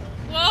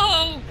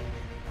 Whoa!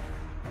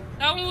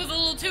 That one was a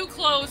little too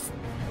close.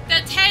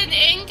 The 10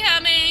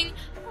 incoming!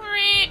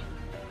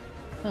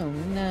 Oh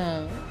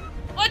no.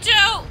 Watch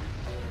out!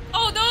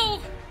 Oh no!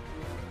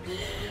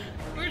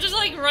 We're just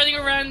like running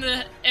around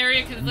the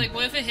area because like,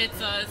 what if it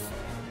hits us?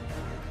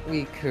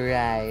 We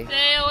cry.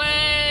 Stay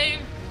away!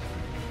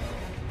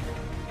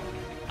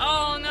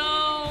 Oh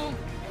no!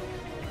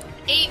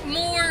 8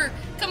 more!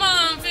 Come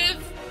on,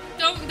 Viv!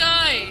 Don't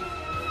die!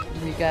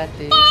 We got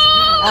this.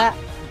 Oh!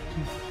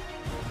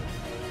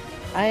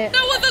 That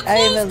was a close I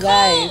am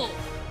alive. call!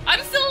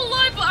 I'm still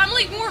alive, but I'm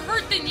like more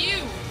hurt than you!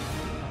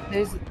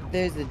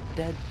 There's a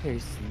dead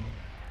person.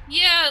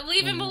 Yeah,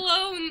 leave him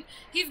alone!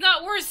 He's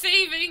not worth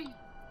saving!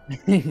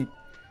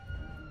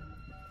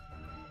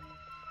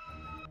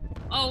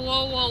 Oh,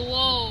 whoa, whoa,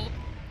 whoa.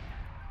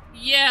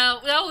 Yeah,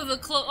 that was a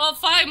close. Oh,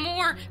 5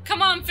 more!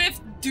 Come on,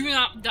 5th! Do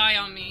not die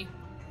on me.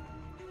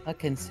 I'll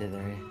consider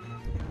it.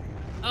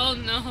 Oh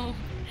no.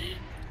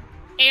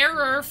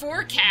 Error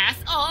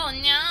forecast. Oh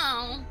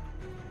no.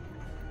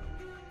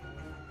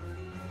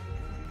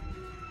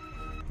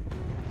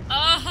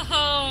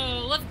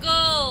 Oh, let's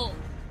go.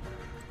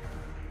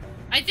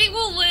 I think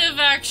we'll live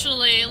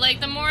actually.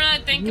 Like the more I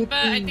think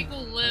about it, I think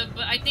we'll live.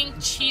 But I think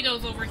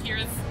Cheetos over here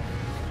is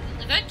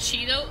that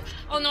Cheeto?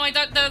 Oh no, I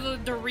thought that was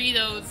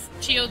Doritos.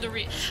 Cheeto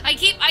Doritos. I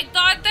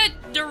thought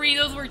that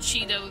Doritos were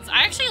Cheetos.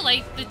 I actually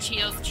like the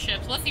Cheetos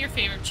chips. What's your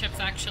favorite chips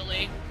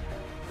actually?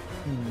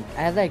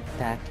 I like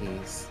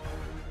Takis.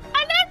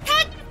 I like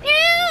Takis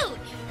too!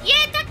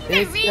 Yeah, Takis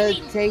are really... It's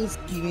so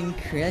tasty and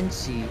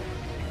crunchy.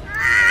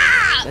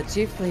 Ah! What's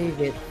your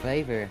favorite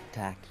flavor of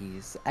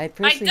Takis? I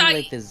personally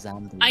like the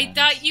zombie I ones.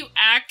 thought you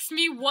asked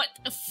me what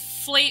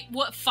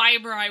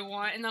fiber I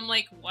want, and I'm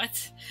like,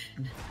 what?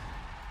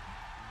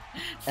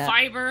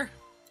 Fiber?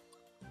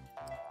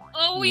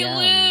 Oh, we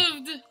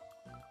lived!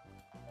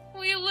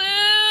 We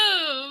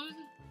lived!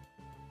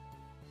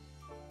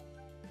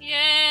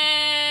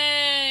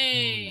 Yay!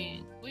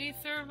 We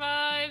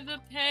survived the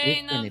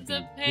pain of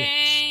the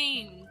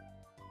pain!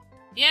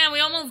 Yeah, we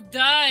almost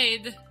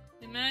died.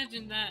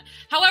 Imagine that.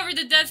 However,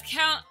 the deaths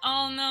count.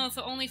 Oh no,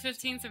 so only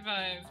 15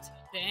 survived.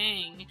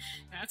 Dang,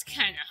 that's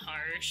kind of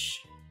harsh.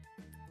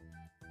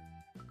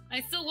 I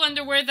still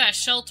wonder where that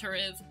shelter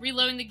is.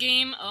 Reloading the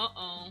game?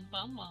 Uh-oh.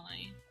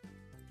 Bye-bye.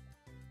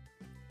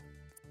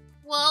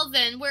 Well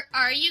then, where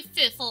are you,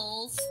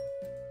 Fiffles?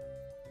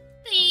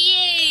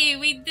 Yay,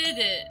 we did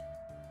it.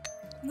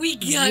 We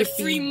got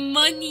free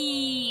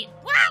money!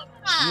 Wow!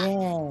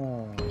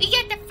 Yeah! We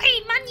got the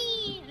free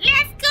money!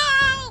 Let's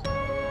go!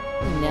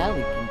 Now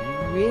we can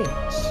be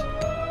rich.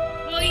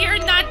 Well, you're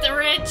not the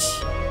rich.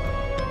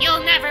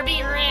 You'll never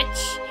be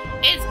rich.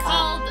 It's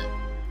called...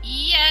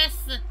 Yes.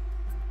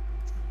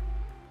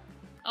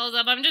 Hold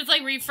up, I'm just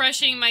like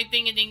refreshing my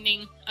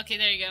thing-a-ding-ding. Okay,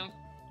 there you go.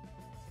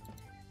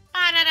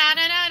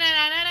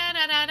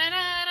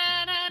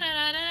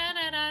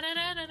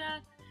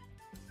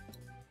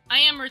 I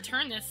am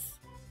Returnus.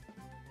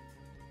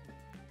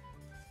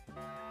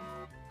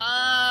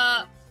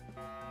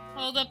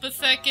 Hold up a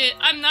second.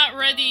 I'm not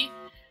ready.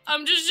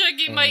 I'm just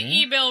checking my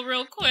email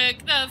real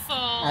quick, that's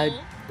all.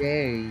 How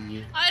dare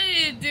you? I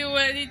didn't do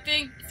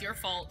anything. It's your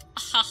fault.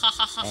 Ha ha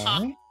ha ha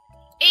ha.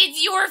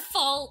 It's your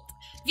fault.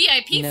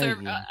 VIP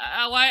server.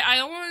 I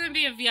don't want to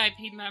be a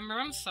VIP member.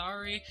 I'm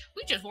sorry.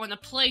 We just want to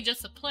play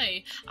just to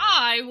play.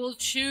 I will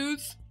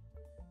choose.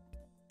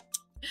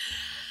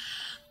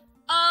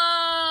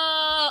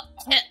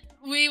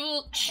 We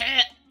will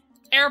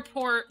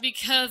airport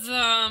because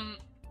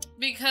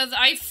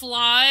I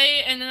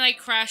fly and then I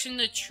crash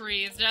into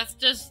trees. That's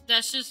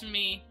just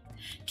me.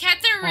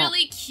 Cats are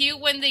really cute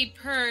when they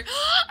purr. I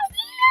love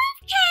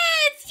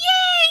cats!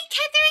 Yay!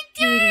 Cats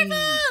are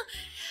adorable!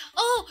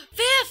 Oh,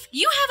 Viv,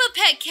 you have a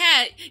pet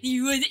cat.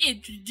 You want to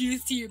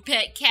introduce your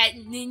pet cat,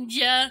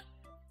 Ninja?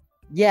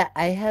 Yeah,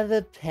 I have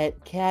a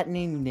pet cat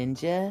named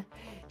Ninja.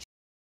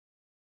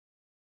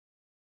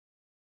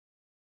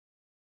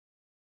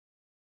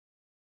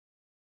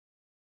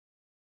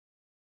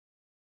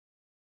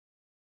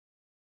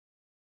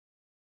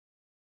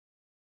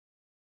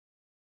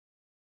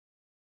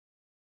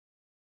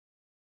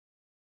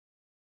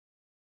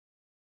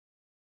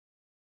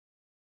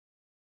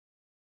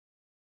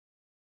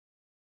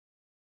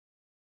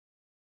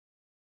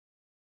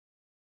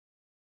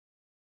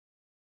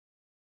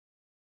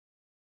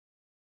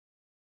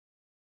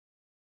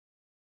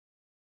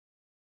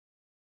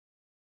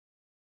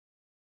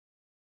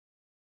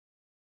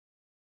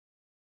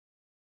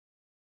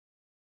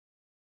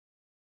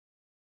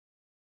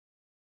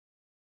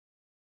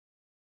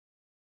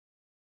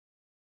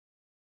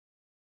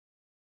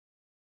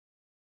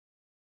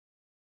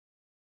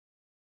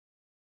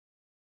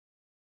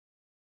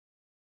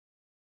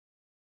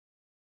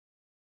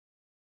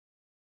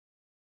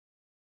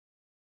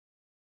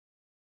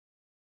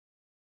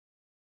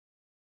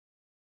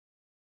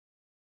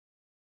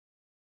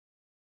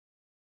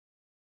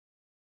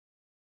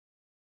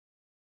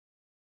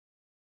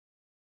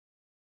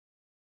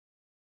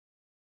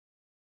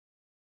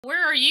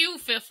 Where are you,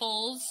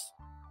 Fiffles?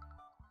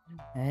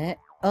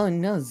 Oh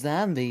no,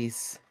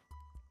 zombies.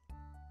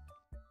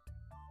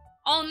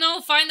 Oh no,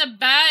 find a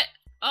bat.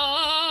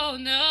 Oh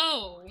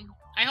no.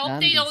 I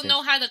hope they don't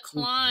know how to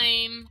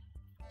climb.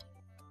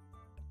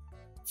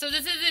 So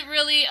this isn't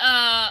really,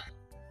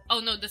 Oh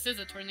no, this is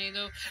a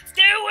tornado.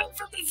 Stay away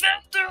from the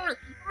center!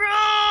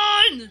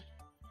 Run!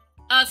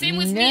 Same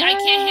with me. I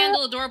can't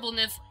handle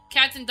adorableness.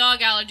 Cats and dog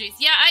allergies.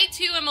 Yeah, I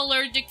too am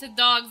allergic to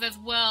dogs as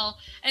well.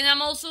 And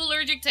I'm also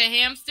allergic to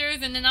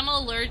hamsters, and then I'm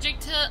allergic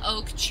to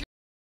oak trees.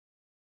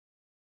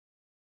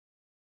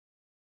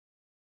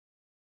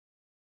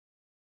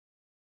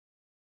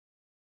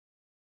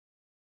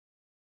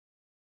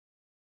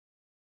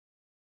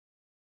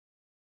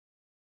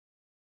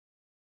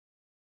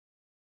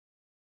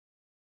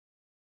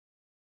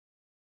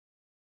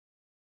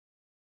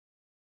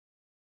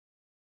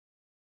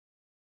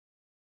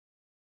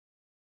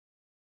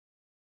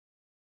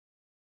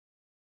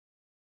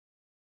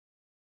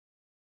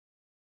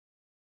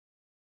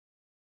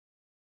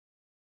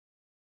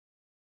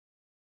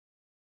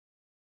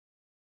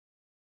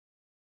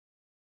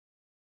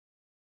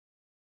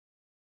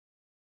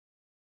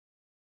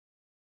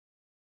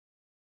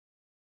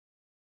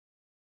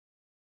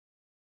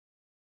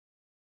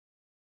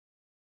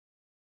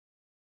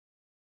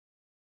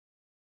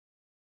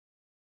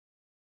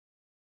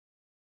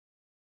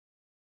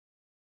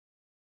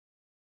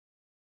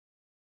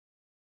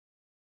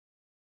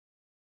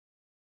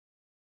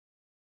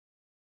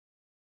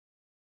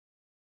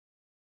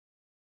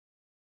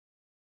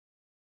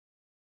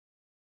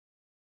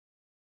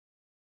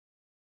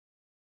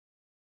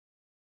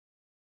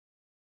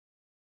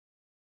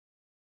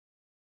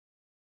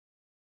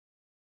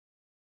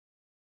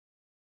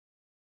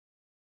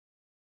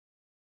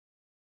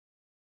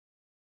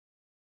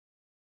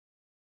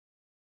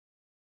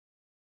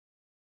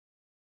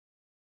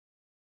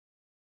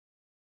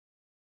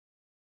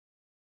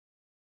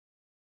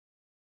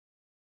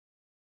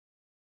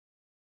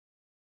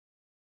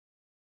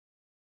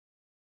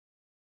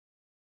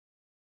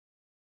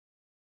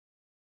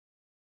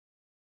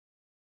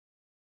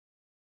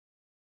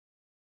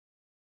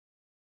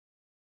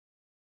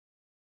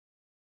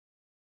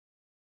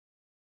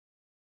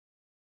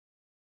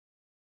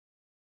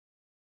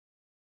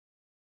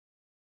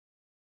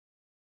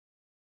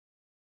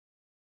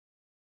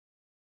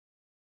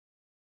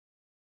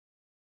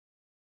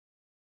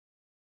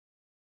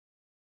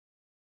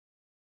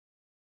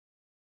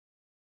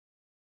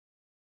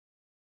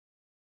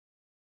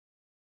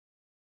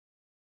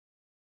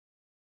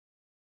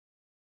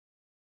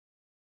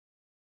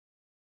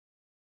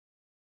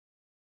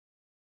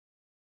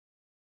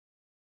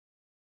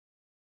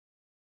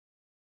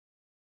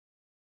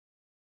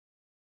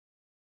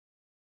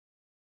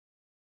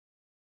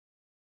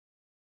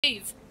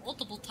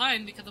 Multiple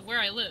times because of where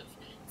I live.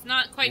 It's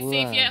not quite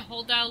safe yet.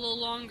 Hold out a little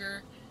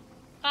longer.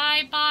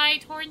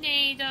 Bye-bye,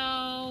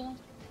 tornado.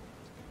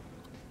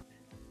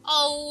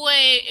 Oh,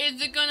 wait.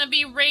 Is it gonna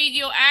be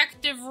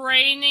radioactive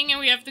raining and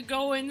we have to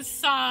go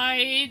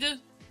inside?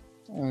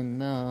 Oh,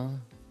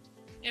 no.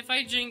 If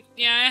I jinx...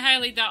 Yeah, I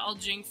highly doubt I'll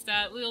jinx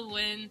that. We'll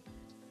win.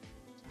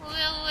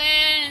 We'll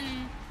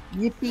win!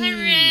 Yippee!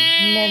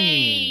 Hooray!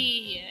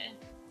 Money!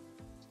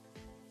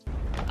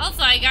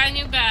 Also, I got a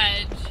new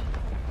badge.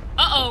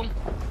 Uh-oh.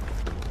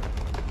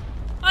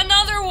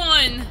 Another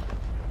one!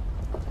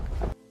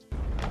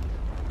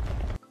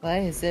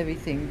 Why is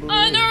everything blue?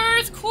 An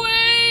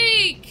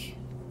earthquake!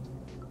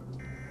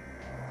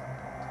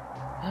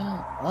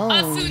 Oh,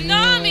 a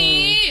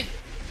tsunami! No.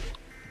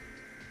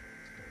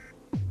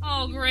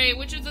 Oh, great.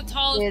 Which is the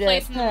tallest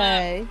place in the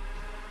map?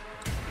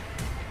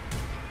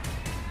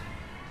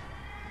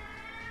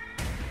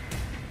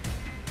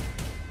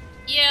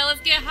 Yeah,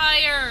 let's get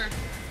higher.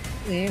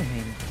 We're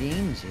in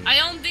danger. I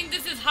don't think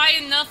this is high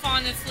enough,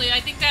 honestly.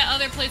 I think that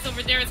other place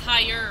over there is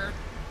higher.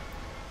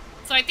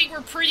 So I think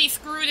we're pretty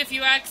screwed if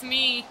you ask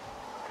me.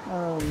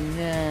 Oh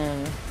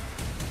no.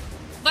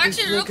 But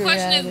actually, the real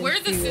question is,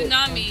 where's the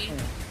tsunami?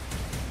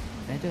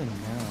 I don't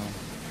know.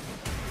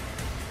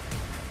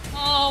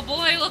 Oh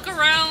boy, look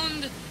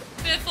around.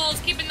 Biffles,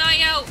 keep an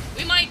eye out.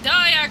 We might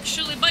die,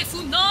 actually, by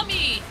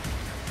tsunami.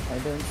 I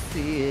don't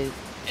see it.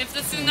 If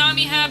the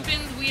tsunami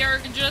happens,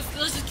 let's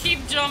just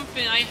keep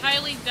jumping. I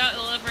highly doubt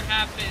it'll ever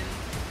happen.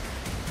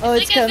 Oh,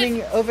 it's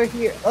coming over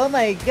here. Oh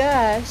my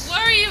gosh. Where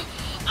are you?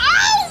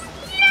 Oh,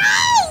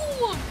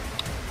 no!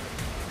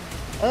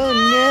 Oh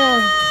no!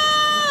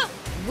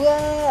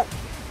 What?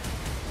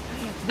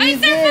 I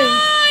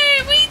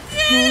survived! We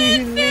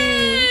did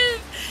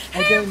it!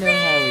 I don't know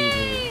how we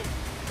did.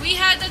 We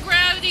had the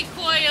gravity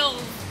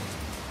coils.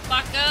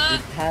 Baka.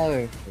 It's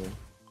powerful.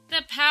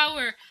 The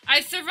power.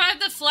 I survived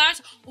the flash.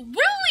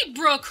 Really,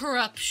 bro,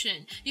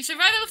 corruption. You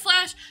survived the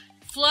flash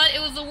flood. It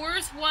was the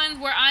worst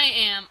one where I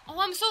am. Oh,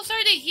 I'm so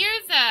sorry to hear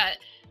that.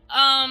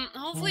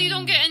 Hopefully you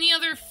don't get any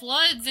other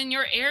floods in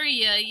your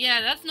area.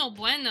 Yeah, that's no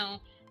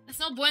bueno. That's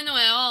no bueno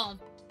at all.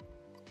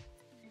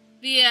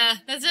 But yeah,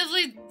 that's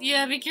definitely,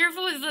 yeah, be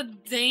careful with the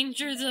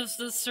dangers of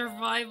the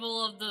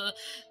survival of the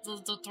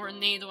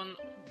tornado and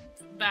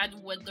bad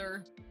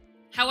weather.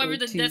 However,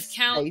 the death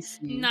count,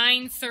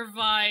 9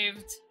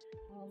 survived.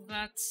 Well,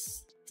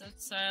 that's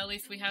at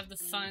least we have the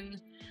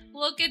sun.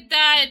 Look at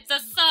that, it's the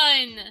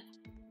sun!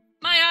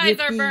 My eyes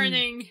are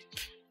burning!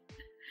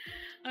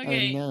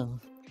 Okay. Oh no.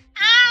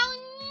 Oh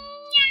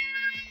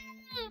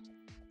no!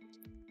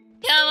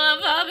 Come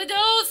on,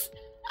 Barbados!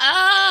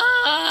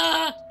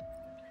 Ah!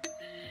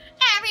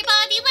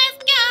 Everybody, let's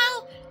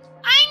go!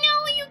 I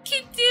know you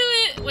can do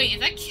it! Wait, is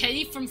that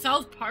Kenny from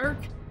South Park?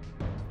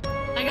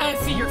 I gotta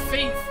see your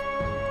face.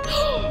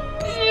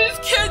 It's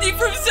Kenny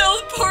from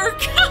South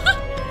Park!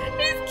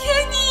 It's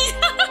Kenny!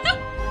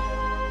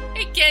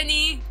 Hey,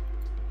 Kenny!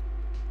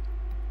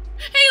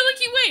 Hey, look,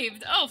 he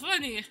waved! Oh,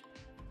 funny.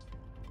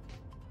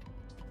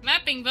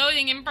 Mapping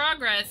voting in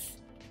progress.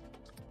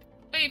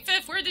 Wait,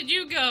 Fifth, where did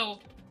you go?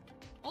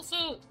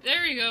 Also,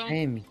 there you go.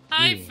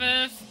 Hi,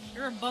 Fifth.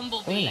 You're a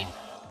bumblebee.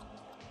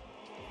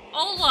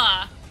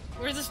 Hola!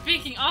 We're just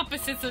speaking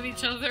opposites of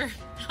each other.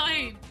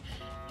 Hi.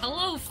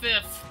 Hello,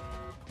 Fifth.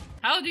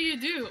 How do you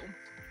do?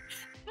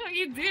 How do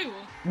you do?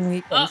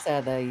 Muy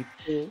cansada, ¿y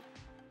tú?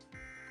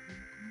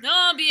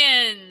 No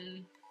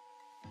bien.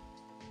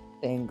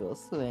 Tengo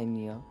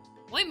sueño.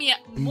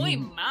 Muy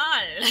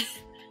mal.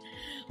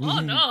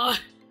 Oh no.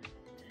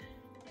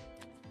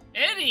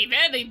 Very,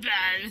 very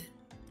bad.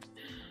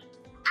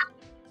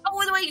 Oh,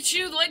 what do I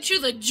choose? Do I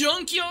choose a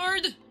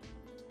junkyard?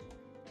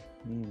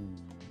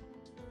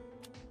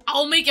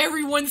 I'll make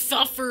everyone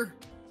suffer.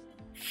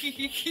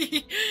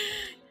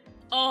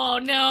 Oh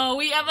no,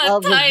 we have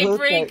a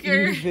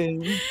tiebreaker.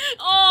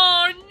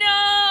 Oh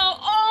no!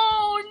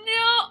 Oh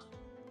no!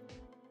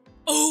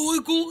 Oh,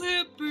 what gonna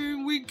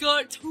happen? We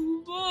got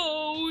 2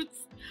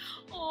 votes.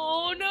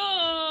 Oh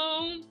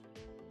no!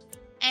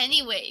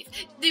 Anyways,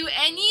 do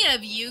any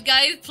of you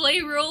guys play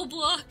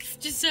Roblox?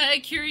 Just out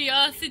of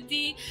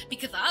curiosity?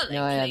 Because I like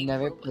No, I have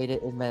never Roblox. played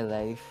it in my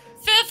life.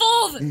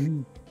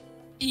 Fiffles!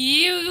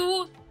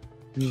 You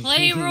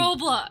play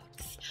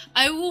Roblox.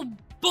 I will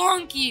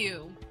bonk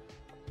you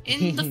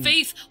in the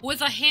face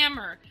with a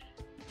hammer.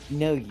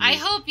 No, you. I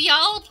hope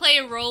y'all play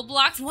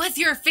Roblox. What's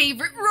your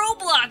favorite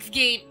Roblox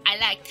game? I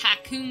like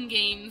tycoon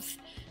games.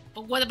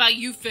 But what about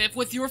you, Fiff?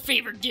 What's your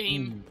favorite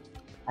game?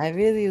 I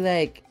really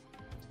like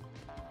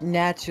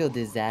natural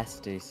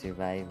disaster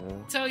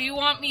survival. So you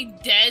want me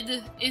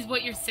dead, is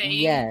what you're saying?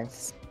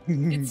 Yes.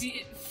 It's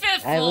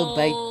Fiffles. I will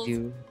bite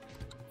you.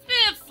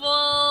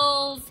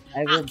 Fiffles.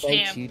 I will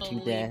bite you to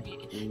believe death.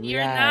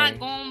 You're not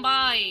gonna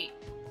bite.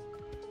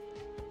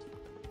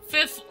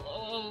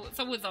 Oh,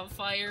 someone's on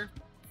fire.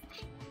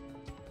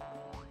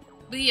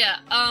 But yeah,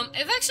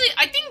 it's actually,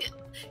 I think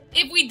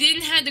if we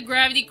didn't have the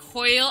gravity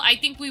coil, I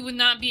think we would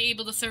not be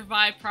able to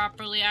survive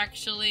properly,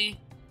 actually.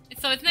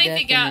 So it's nice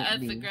they got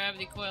us the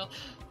gravity coil.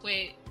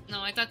 Wait,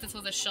 no, I thought this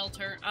was a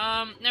shelter.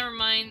 Never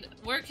mind.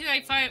 Where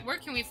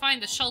can we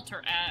find the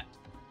shelter at?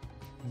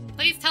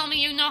 Please tell me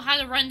you know how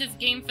to run this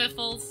game,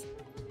 Fiffles.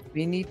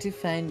 We need to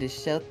find a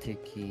shelter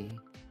key.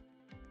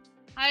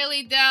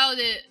 Highly doubt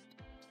it.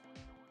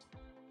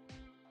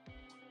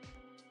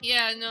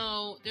 Yeah,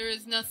 no, there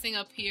is nothing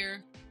up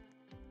here.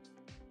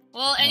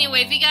 Well,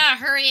 anyways, we gotta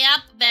hurry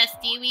up,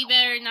 bestie. We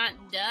better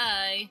not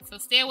die. So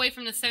stay away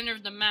from the center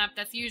of the map.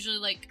 That's usually,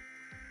 like,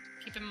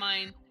 keep in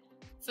mind.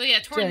 So yeah,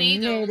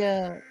 tornado.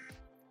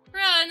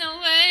 Run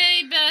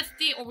away,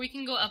 bestie. Or we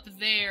can go up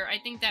there. I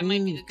think that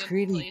might be the good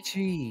pretty place.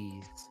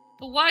 trees.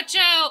 But watch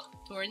out!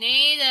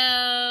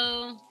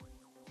 Tornado!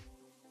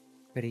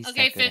 Pretty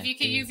okay, Fiff, you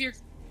can use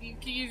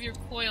your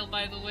coil,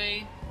 by the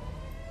way.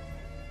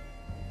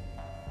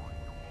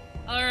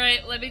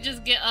 Alright, let me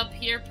just get up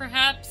here,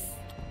 perhaps.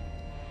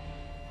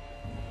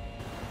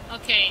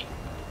 Okay.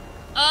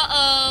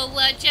 Uh-oh,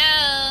 watch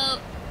out!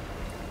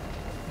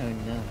 Oh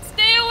no.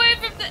 Stay away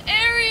from the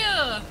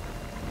area!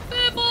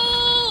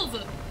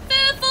 Fiffles!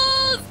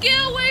 Fiffles! Get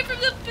away from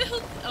the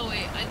building! Oh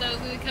wait, I thought it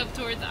was gonna come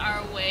towards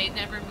our way.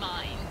 Never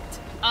mind.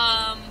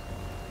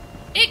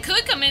 It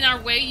could come in our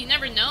way, you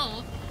never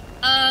know.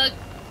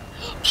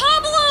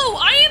 Pablo!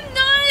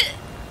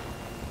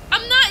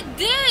 I'm not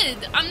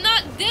dead! I'm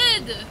not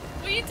dead!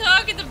 What are you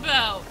talking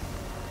about?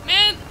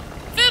 Man,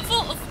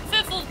 Fiffle,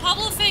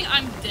 Pablo's saying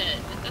I'm dead.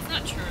 That's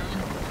not true.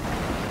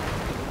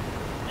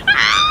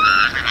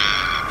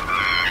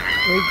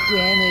 We're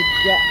gonna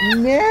die.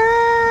 No!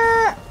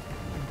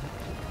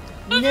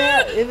 No,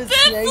 it was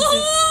trying to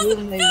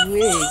steal my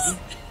wig.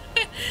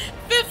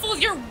 Fiffle,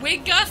 your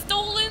wig got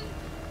stolen?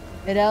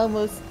 It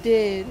almost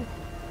did.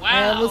 Wow.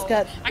 I almost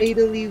got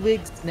fatally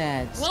wig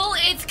snatched. Well,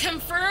 it's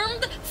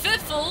confirmed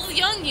Fiffle's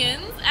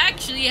youngins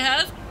actually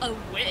have a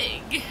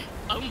wig.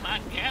 Oh my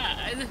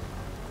god.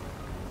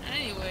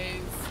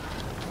 Anyways.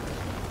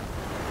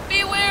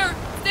 Beware!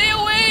 Stay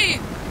away!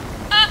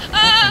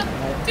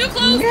 Too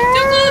close! No!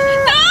 Too close!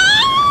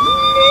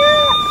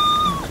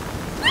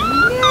 No!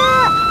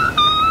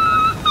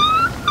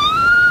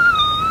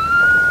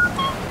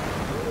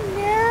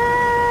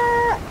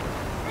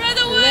 Run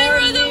away!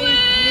 Run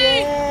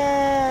away!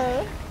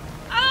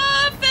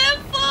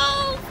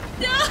 Fiffle!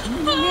 No!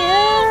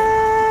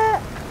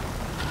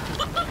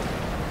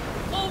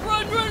 Oh,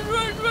 run!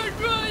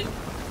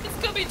 It's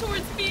coming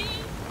towards me.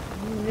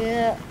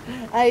 Yeah,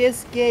 I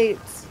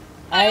escaped.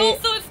 I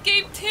also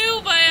escaped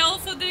too, but I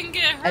also didn't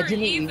get hurt I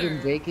didn't either.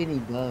 even break any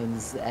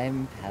bones.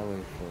 I'm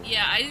powerful.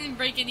 Yeah, I didn't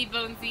break any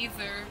bones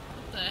either.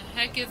 What the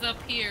heck is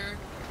up here?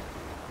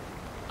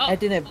 Oh. I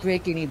didn't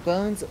break any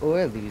bones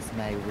or lose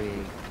my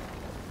wig.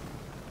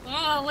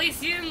 Well, at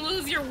least you didn't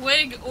lose your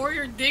wig or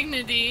your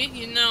dignity,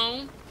 you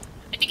know.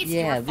 I think it's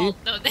your fault,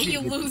 though, that you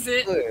lose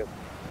it.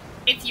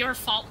 It's your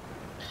fault.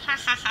 Ha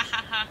ha ha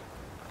ha ha.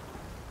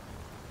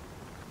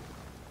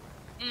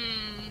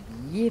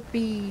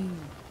 Yippee!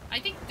 I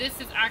think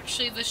this is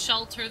actually the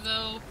shelter,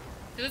 though.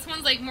 This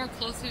one's, like, more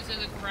closer to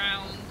the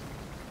ground.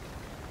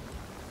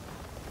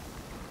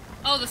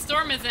 Oh, the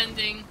storm is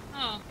ending.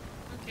 Oh,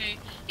 okay.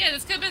 Yeah,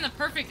 this could have been the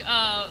perfect,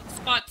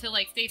 spot to,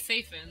 like, stay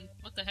safe in.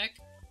 What the heck?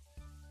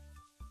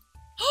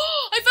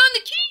 Oh, I found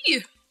the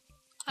key!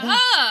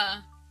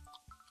 Haha!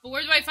 But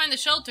where do I find the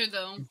shelter,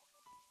 though?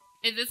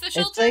 Is this the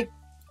shelter? It's like...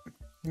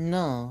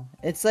 No.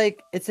 It's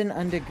like, it's an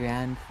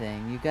underground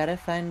thing. You gotta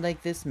find,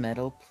 like, this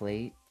metal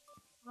plate.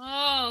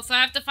 Oh, so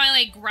I have to find,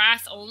 like,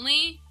 grass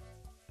only?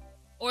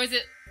 Or is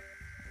it...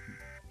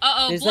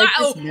 Uh-oh, There's black...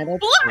 like this metal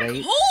black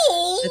plate.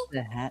 hole?! With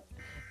the hat.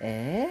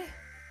 Eh?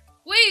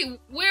 Wait,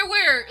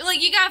 where?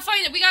 Like, you gotta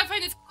find it. We gotta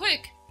find this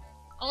quick.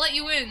 I'll let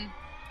you in.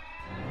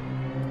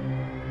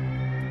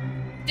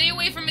 Stay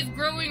away from its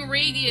growing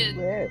radius.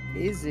 Where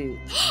is it?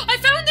 I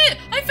found it!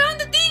 I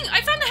found the thing!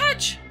 I found the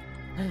hatch!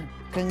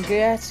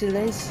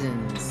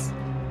 Congratulations.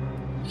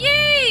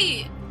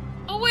 Yay!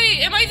 Oh wait,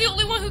 am I the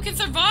only one who can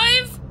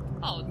survive?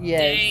 Oh,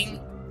 yes. Dang.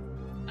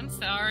 I'm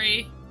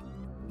sorry.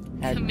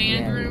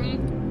 Command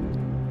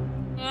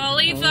room. Well, at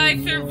least I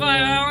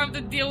survived. I don't have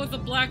to deal with the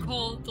black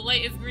hole. The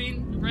light is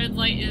green, the red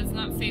light is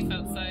not safe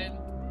outside.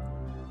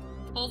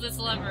 Pull this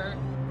lever.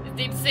 If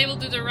they disable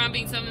due to around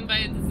being summoned by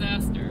a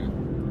disaster.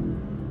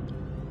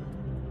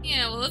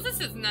 Yeah, well,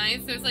 this is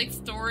nice. There's like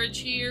storage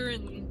here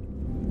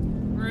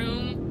and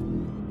room.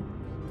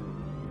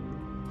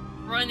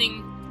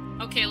 Running.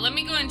 Okay, let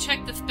me go and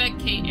check the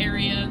spectate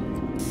area.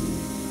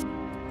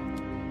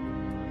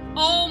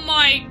 Oh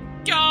my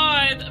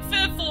god!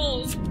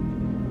 Fiffles!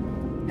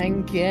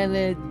 I'm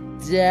gonna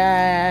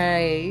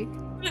die.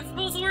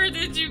 Fiffles, where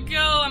did you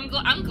go? I'm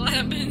glad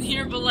I'm in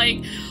here, but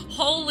like,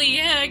 holy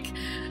heck.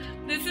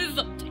 This is...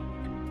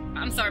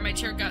 I'm sorry, my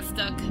chair got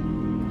stuck.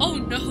 Oh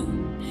no!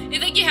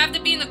 It's like you have to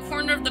be in the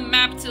corner of the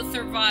map to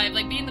survive.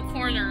 Like, be in the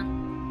corner.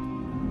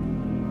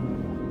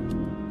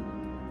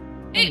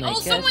 Hey, oh,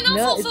 someone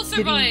else also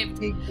survived!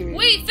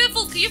 Wait,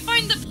 Fiffles, can you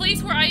find the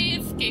place where I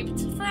escaped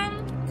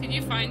from? Can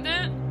you find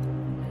that?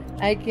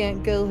 I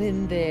can't go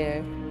in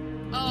there.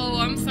 Oh,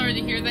 I'm sorry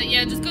to hear that.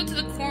 Yeah, just go to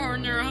the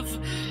corner of...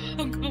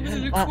 I'm going to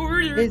the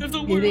corner of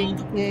the world.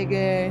 It's getting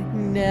bigger.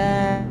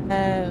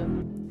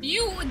 No.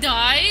 You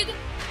died?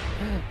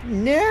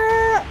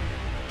 No!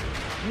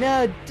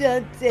 No,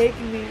 don't take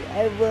me.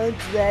 I won't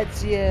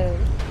let you.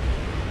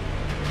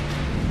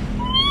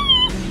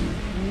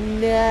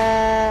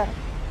 No.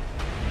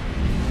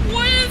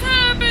 What is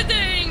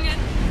happening?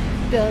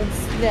 Don't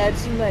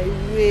snatch my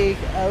wig.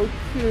 I'll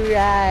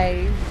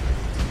cry.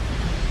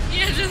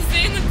 Yeah, just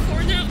stay in the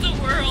corner of the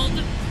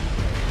world.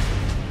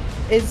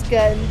 It's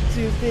gotten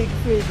too big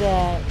for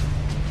that.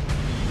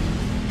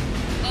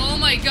 Oh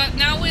my god,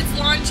 now it's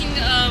launching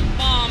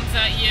bombs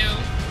at you.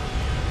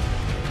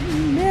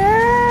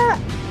 No!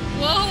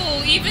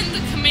 Whoa, even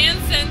the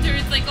command center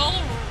is like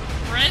all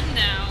red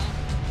now.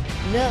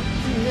 No.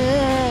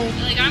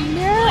 Like, I'm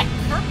like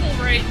purple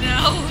right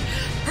now.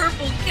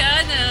 Purple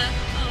Kana.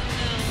 Oh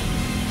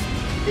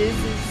no. This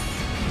is...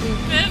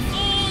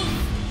 Piffles!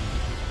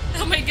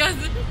 Oh my god,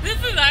 this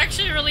is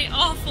actually really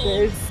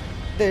awful.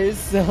 There's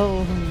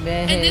so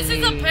many. And this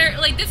is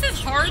like, this is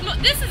hard mode.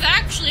 This is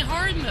actually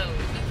hard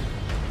mode.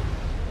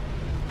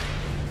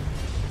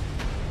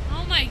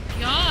 Oh my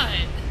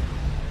god.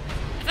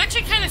 It's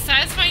actually kind of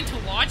satisfying to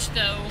watch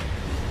though.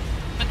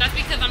 But that's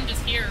because I'm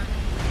just here.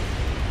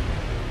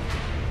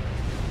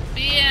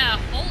 But yeah,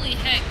 holy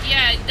heck.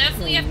 Yeah,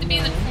 definitely have to be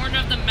in the corner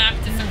of the map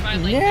to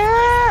survive like this.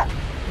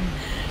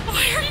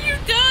 Why are you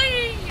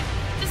dying?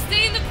 Just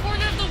stay in the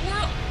corner of the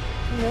world.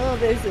 No,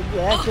 there's a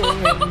black hole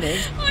right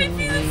next to me. I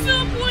see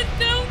someone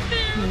down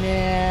there.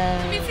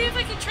 No. Let me see if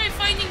I can try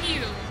finding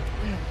you.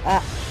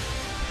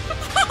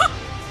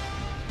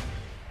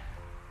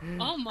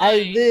 Oh my.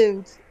 I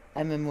lived.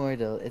 I'm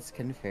immortal. It's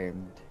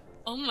confirmed.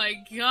 Oh my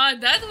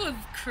god, that was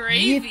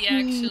crazy.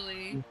 Yippee.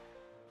 Actually.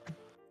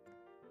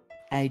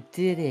 I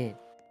did it.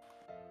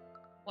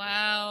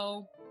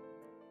 Wow.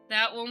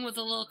 That one was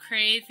a little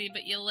crazy,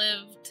 but you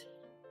lived.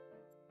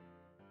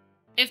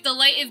 If the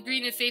light is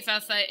green, it's safe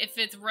outside. If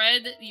it's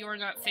red, you are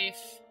not safe.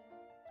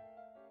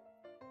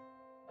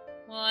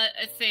 Well,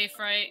 it's safe,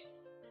 right?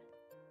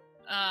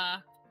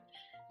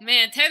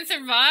 Man, 10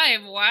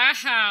 survive.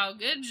 Wow,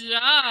 good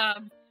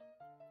job.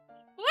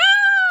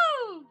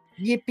 Woo!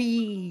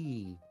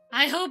 Yippee!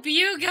 I hope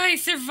you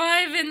guys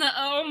survive in the...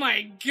 Oh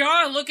my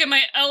god, look at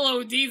my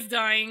LODs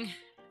dying.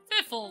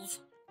 Fiffles,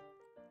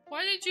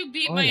 why did you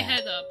beat my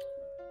head up?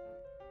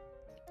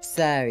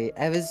 Sorry,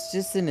 I was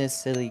just in a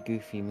silly,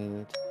 goofy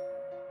mood.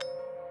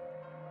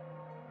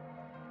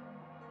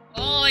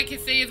 All I can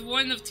say is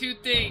one of two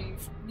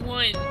things.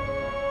 One,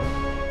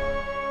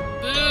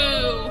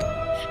 boo!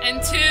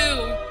 And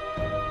two,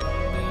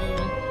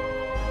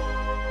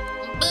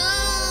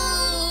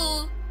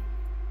 boo!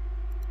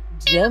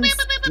 Jump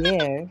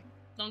scare.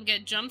 Don't don't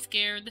get jump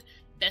scared,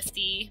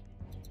 bestie.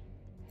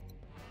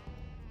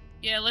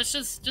 Yeah, let's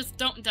just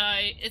don't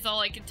die, is all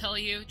I can tell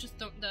you. Just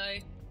don't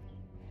die.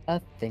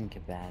 I'll think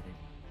about it.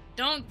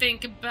 Don't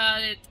think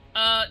about it.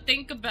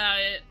 Think about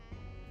it.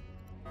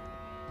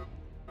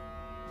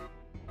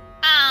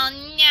 Oh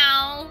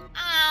no.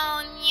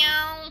 Oh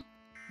no.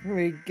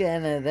 We're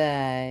gonna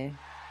die.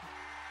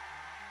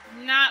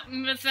 Not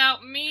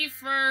without me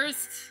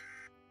first.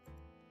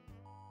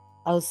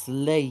 I'll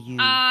slay you.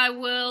 I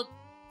will.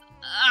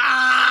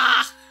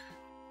 Ah!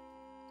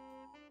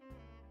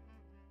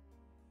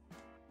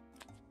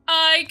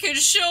 I could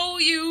show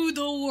you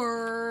the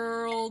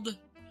world.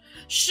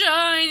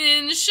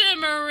 Shining,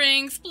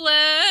 shimmering,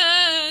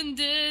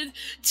 splendid.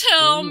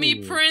 Tell me,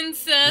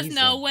 princess,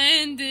 now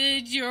when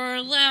did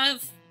your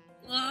last...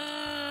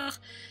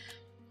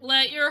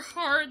 let your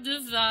heart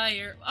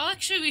desire...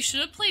 Actually, we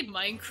should have played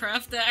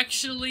Minecraft,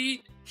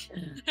 actually.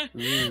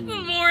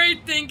 The more I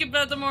think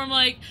about it, the more I'm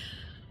like,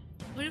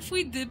 what if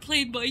we did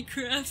play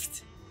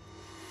Minecraft?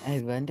 I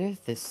wonder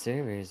if the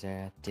servers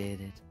are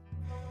updated.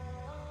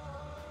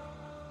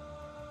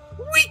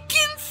 We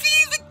can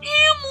see the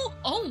camel!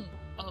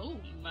 Oh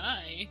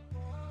my.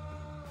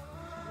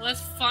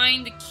 Let's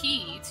find the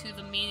key to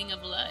the meaning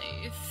of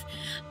life.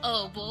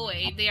 Oh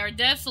boy, they are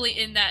definitely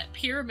in that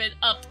pyramid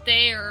up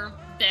there,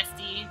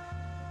 bestie.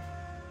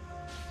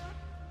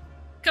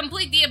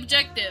 Complete the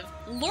objective.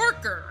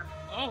 Lurker.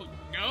 Oh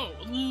no,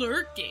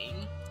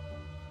 lurking.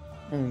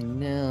 Oh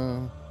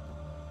no.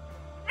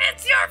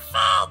 It's your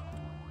fault!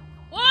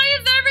 Why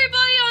is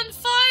everybody on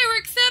fire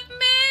except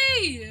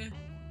me?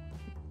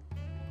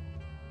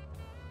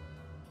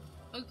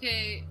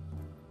 Okay.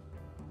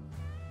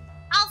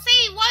 I'll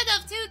say one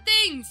of two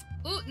things.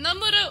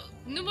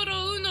 Numero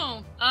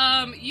uno.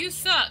 You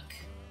suck.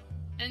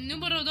 And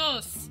numero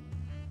dos.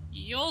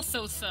 You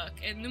also suck.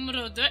 And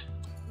numero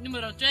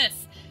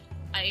tres.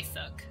 I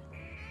suck.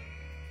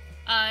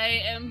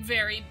 I am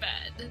very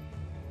bad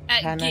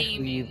at Kana,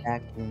 gaming. you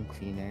vacuum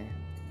cleaner.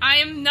 I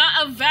am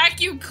not a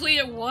vacuum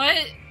cleaner.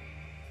 What?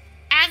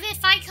 As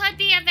if I could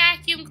be a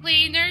vacuum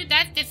cleaner.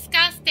 That's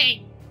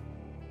disgusting.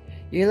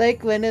 You're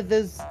like one of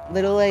those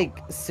little, like,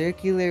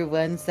 circular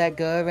ones that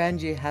go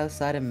around your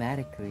house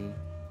automatically.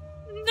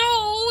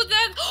 No,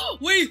 that...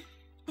 Wait!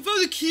 I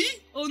found a key?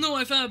 Oh no,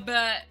 I found a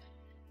bat.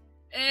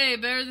 Hey,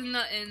 better than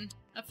nothing.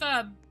 I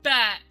found a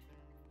bat.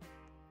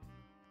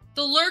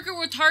 The lurker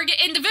will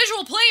target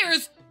individual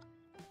players!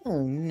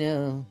 Oh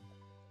no.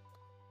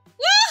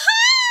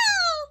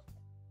 Woohoo!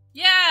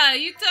 Yeah,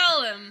 you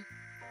tell him.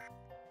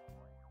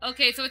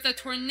 Okay, so it's a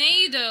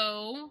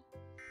tornado.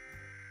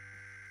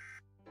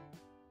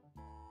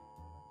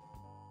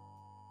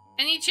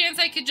 Any chance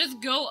I could just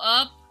go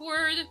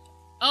upward?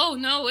 Oh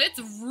no, it's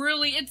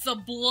a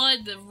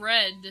blood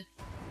red.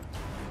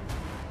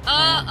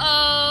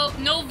 Uh-oh,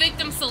 no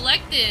victim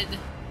selected.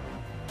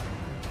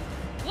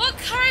 What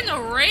kind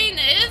of rain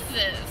is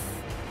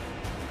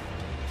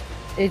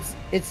this?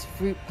 It's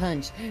fruit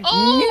punch.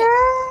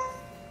 Oh!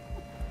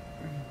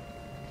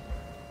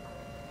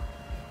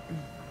 No!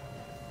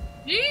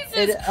 Jesus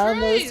It Christ!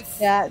 almost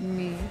got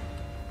me.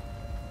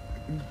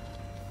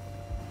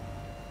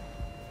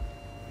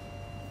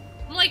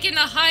 I'm like in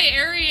a high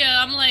area.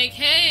 I'm like,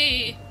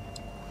 hey.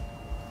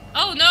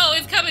 Oh no,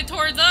 it's coming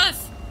towards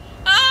us.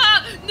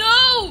 Ah,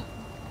 no!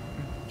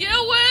 Get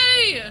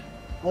away!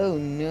 Oh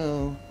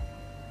no.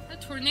 That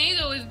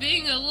tornado is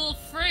being a little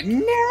frick.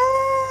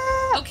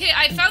 No! Okay,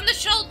 I found the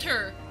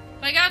shelter.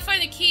 But I gotta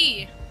find a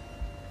key.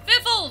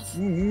 Fiffles!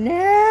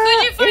 No!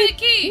 Could you find a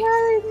key?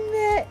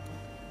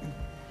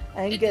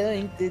 I'm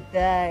going to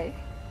die.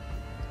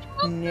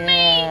 Help No.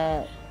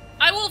 me!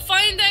 I will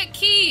find that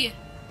key.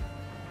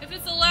 If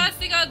it's the last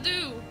thing I'll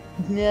do.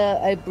 No,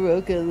 I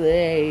broke a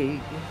leg.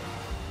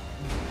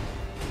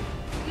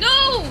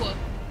 No!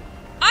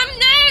 I'm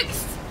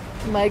next!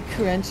 My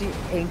crunchy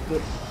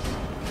ankle.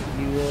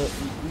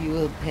 You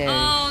will perish.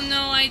 Oh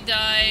no, I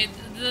died.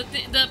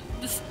 The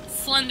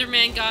Slender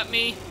Man got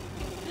me.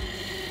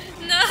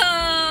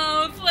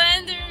 No,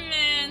 Slender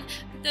Man.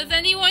 Does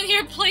anyone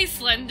here play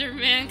Slender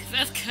Man? Because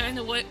that's kind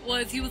of what it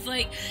was. He was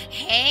like,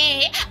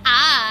 hey,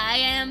 I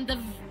am the...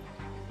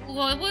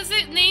 What was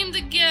it named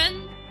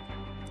again?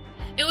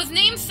 It was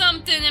named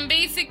something, and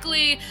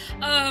basically,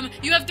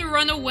 you have to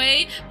run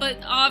away, but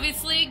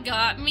obviously it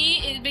got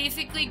me. It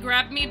basically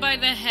grabbed me by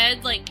the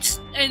head, like,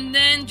 and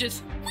then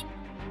just...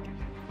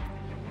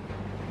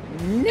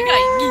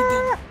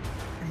 No!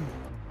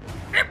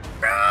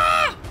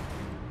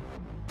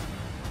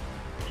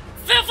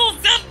 Fiffle,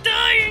 stop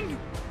dying!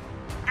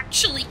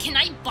 Actually, can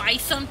I buy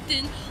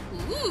something?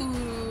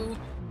 Ooh.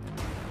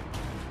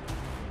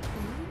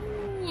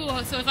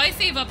 Ooh, so if I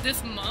save up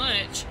this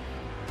much...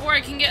 Or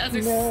I can get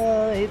other...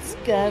 No, it's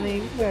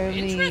coming for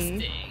me.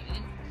 Interesting.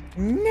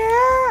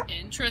 No!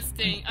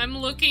 Interesting. I'm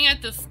looking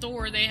at the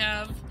store they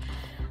have.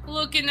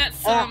 Looking at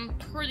some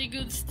pretty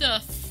good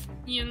stuff,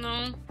 you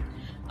know?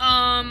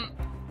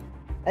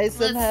 I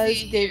somehow let's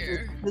see escaped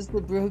here. with just a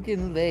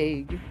broken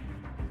leg.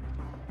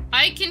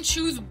 I can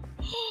choose... I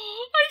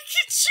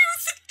can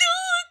choose a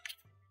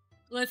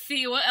dog! Let's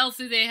see, what else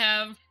do they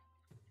have?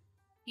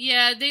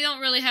 Yeah, they don't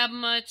really have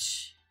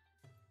much.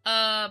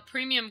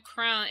 Premium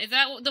Crown. Is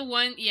that the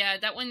one? Yeah,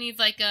 that one needs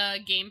like a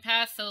Game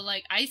Pass. So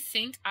like, I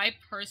think I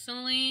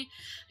personally,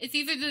 it's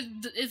either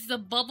it's the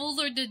bubbles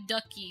or the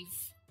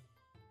duckies.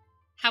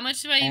 How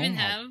much do I even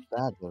have?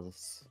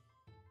 Bubbles.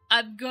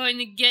 I'm going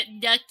to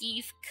get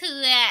duckies.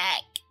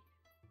 Quack.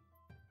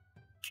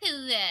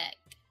 Quack.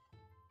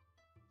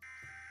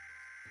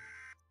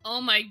 Oh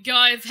my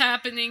god, it's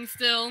happening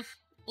still.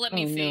 Let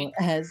me see. No,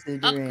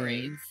 acid Upgrades.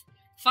 rain.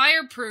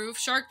 Fireproof,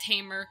 Shark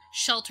Tamer,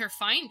 Shelter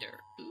Finder.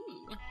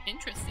 Ooh,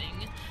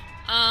 interesting.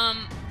 An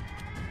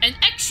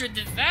extra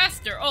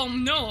disaster. Oh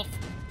no,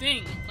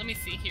 thing. Let me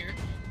see here.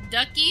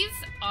 Duckies,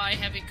 I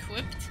have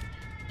equipped.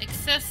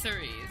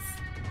 Accessories.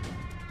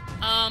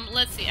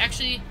 Let's see.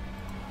 Actually,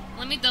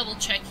 let me double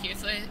check here.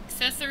 So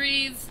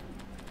accessories,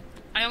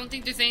 I don't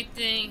think there's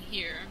anything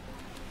here.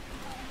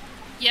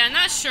 Yeah,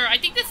 not sure. I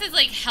think this is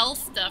like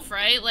health stuff,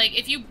 right? Like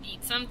if you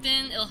beat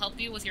something, it'll help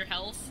you with your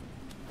health.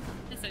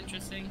 That's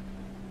interesting.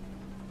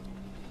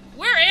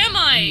 Where am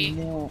I?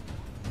 No.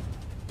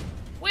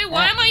 Wait,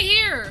 why am I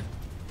here?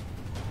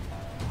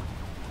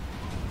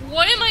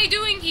 What am I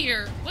doing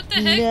here? What the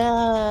heck?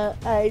 No,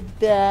 I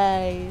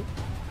died.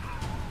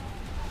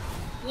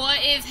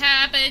 What is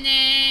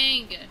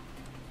happening?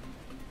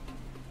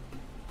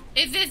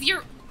 Is this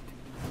your...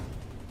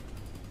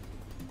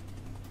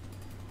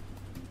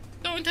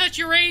 Don't touch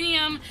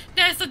uranium.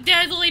 That's the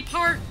deadly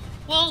part.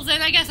 Well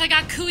then, I guess I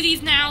got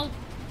cooties now.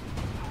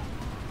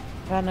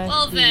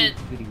 Well then.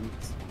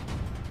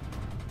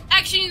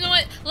 Actually, you know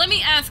what? Let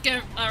me ask,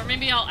 or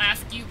maybe I'll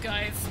ask you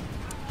guys.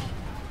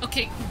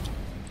 Okay,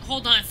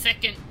 hold on a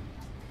second.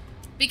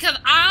 Because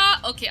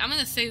okay, I'm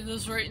gonna say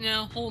this right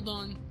now. Hold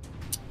on.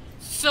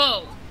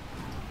 So,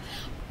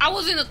 I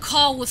was in a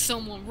call with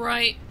someone,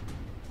 right?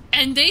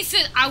 And they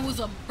said I was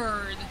a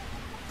bird.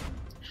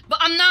 But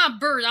I'm not a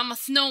bird, I'm a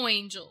snow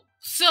angel.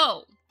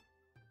 So,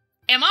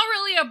 am I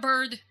really a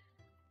bird?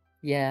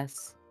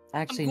 Yes.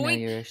 Actually, no,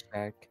 you're a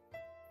shark.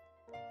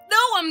 No,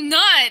 I'm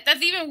not.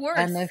 That's even worse.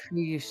 I'm a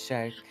Fuyu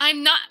shark.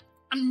 I'm not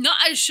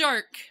a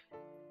shark.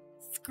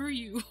 Screw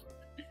you.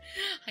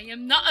 I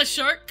am not a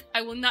shark.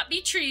 I will not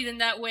be treated in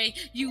that way,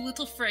 you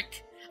little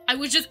frick. I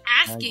was just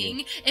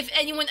asking if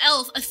anyone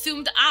else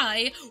assumed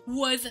I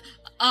was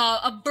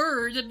a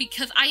bird,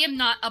 because I am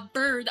not a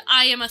bird.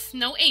 I am a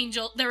snow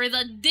angel. There is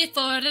a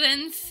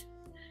difference.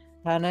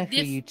 Kana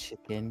Fuyu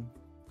chicken.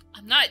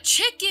 I'm not a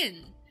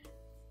chicken.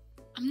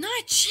 I'm not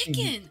a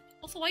chicken.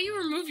 Also, why you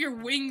remove your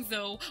wings,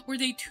 though? Were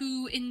they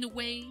too in the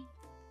way?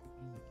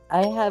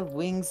 I have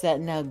wings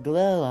that now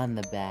glow on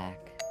the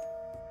back.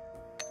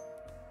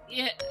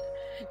 Yeah.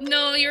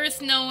 No, you're a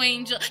snow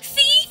angel.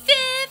 Thief!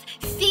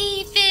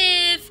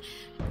 Thief!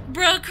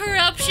 Bro,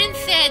 Corruption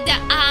said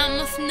that I'm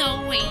a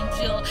snow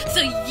angel,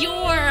 so you're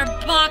a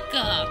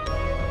baka.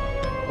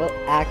 Well,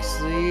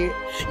 actually...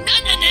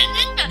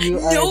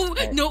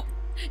 No.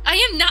 I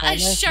am not a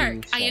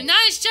shark. I am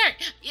not a shark.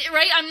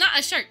 Right? I'm not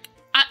a shark.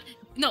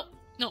 No.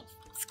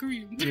 Screw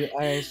you. You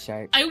are a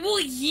shark. I will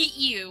yeet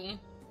you.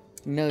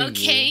 No, you.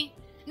 Okay?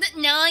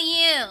 No,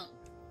 you.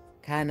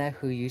 Kana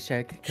Fuyu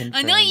shark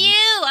confirmed. Not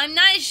you. I'm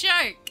not a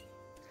shark.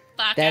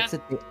 Baka. That's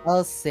what they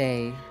all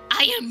say.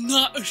 I am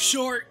not a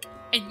shark.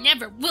 And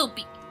never will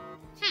be.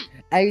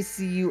 I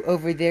see you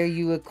over there,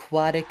 you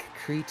aquatic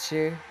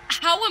creature.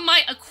 How am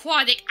I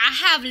aquatic? I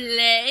have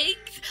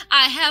legs,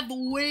 I have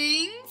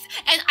wings,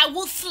 and I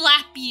will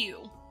slap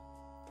you.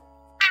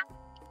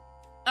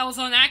 That was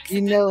on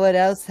accident. You know what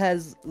else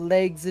has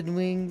legs and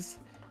wings?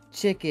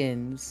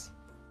 Chickens.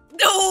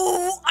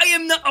 No, I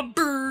am not a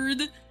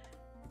bird.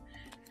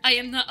 I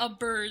am not a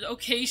bird.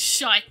 Okay,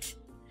 shut.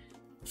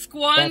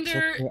 Squander.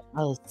 That's what they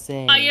all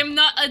say. I am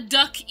not a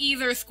duck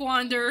either,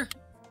 Squander.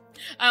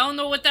 I don't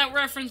know what that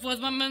reference was,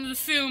 but I'm gonna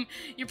assume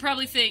you're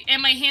probably saying,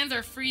 and my hands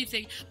are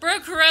freezing.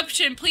 Bro,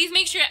 Corruption, please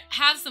make sure you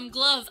have some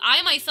gloves.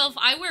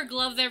 I wear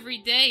gloves every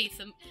day,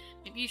 so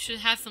maybe you should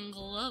have some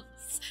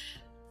gloves.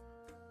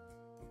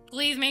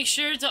 Please make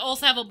sure to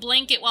also have a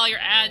blanket while you're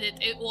at it.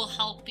 It will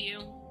help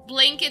you.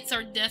 Blankets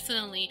are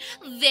definitely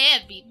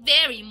very,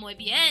 very muy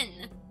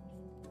bien.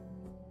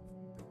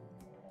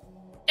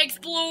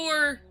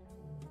 Explore!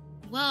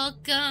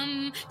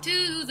 Welcome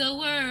to the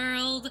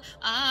world.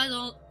 I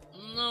don't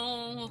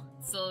know.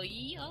 So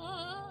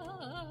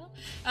yeah.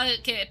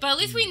 Okay, but at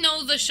least we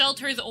know the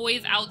shelter is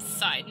always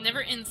outside,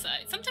 never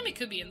inside. Sometimes it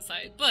could be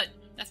inside, but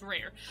that's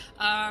rare.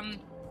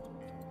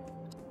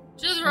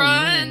 Just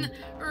run!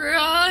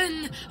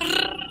 Run!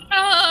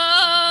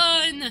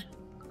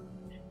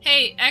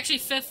 Hey, actually,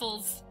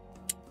 Fiffles.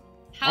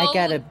 I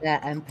got a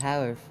bat, I'm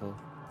powerful.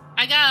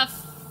 I got a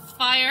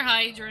fire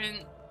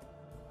hydrant.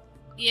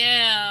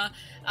 Yeah,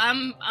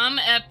 I'm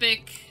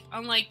epic,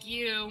 unlike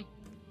you.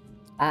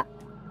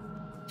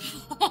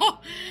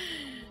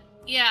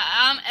 Yeah,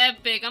 I'm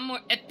epic. I'm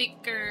more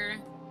epicer.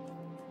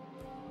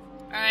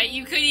 Alright,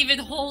 you could even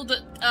hold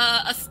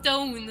a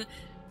stone.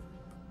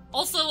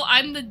 Also,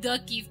 I'm the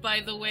duckies, by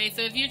the way,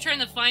 so if you're trying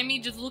to find me,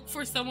 just look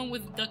for someone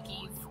with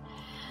duckies.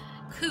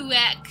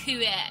 Quack,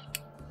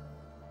 quack.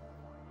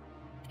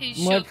 He's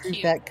More so proof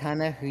cute. that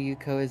Kana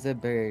Fuyuko is a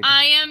bird.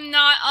 I am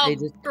not a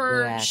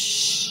bird. laugh.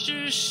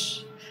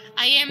 Shh.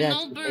 I am That's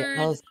no what they bird.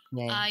 all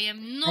say. I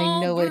am no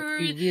I know bird.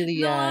 what you really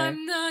no, are.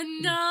 No,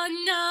 no,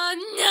 no,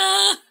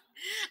 no.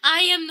 I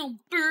am no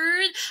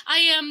bird. I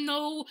am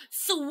no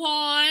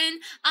swan.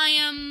 I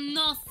am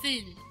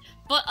nothing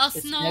but a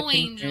It's snow not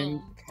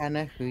angel.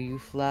 confirmed Kana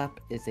Flop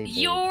is a bird.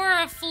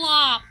 You're a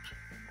flop.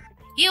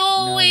 You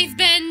always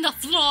been the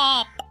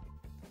flop.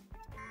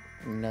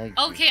 No.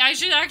 Okay, I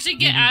should actually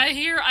get out of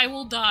here. I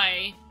will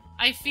die.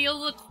 I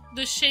feel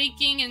the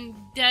shaking and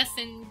death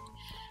and...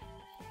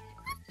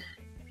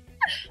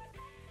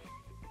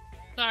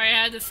 Sorry,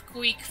 I had to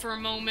squeak for a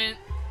moment.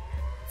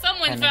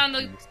 Someone found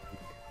the...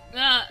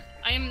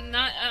 I am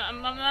not...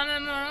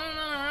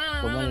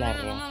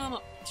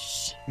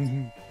 Shh.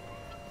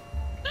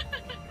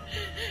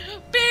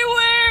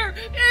 Beware!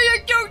 There's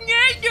a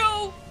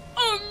tornado!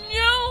 Oh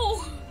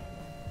no!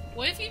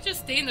 What if you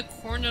just stay in the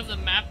corner of the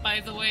map, by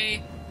the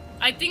way?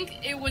 I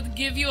think it would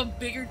give you a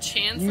bigger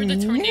chance for the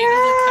tornado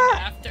to come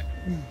after.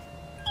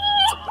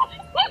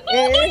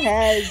 It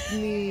has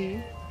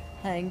me.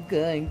 I'm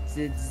going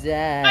to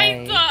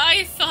die.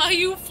 I saw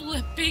you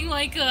flipping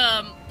like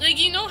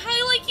you know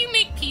how like you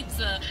make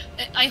pizza.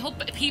 I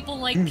hope people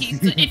like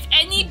pizza. If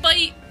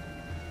anybody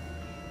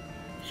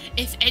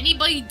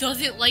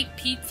doesn't like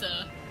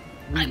pizza,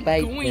 I'm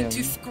going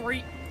to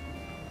scream.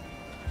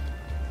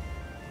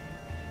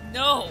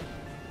 No,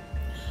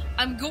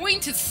 I'm going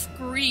to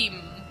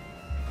scream.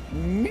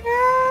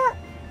 Nah,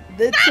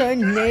 the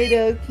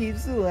tornado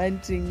keeps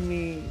wanting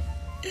me.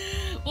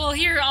 Well,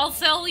 here, I'll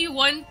tell you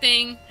one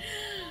thing.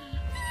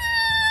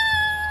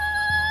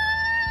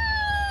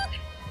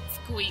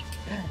 Squeak.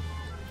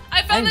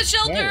 I found the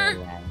shelter!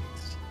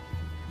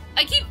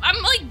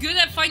 I'm like good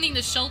at finding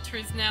the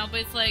shelters now, but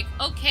it's like,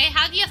 okay,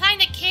 how do you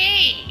find a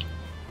key?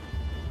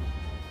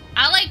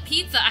 I like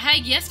pizza. I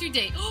had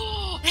yesterday.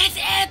 Oh, that's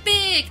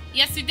epic!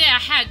 Yesterday I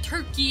had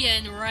turkey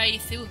and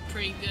rice. It was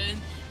pretty good.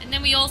 And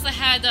then we also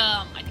had,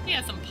 I think we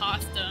had some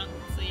pasta.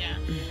 So yeah.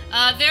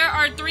 There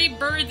are 3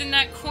 birds in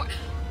that corner.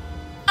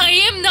 I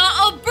am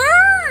not a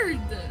bird!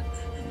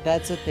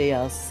 That's what they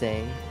all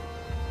say.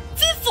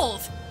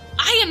 Fiffles!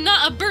 I am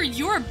not a bird.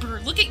 You're a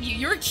bird. Look at you.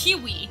 You're a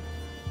kiwi.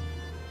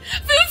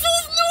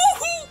 Fiffles, no!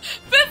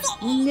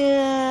 Fiffles!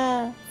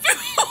 Nah.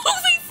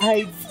 Fiffles,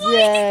 I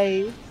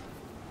die.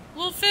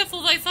 Well,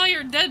 Fiffles, I saw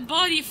your dead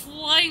body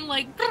flying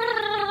like...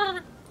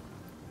 I'm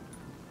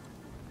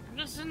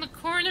just in the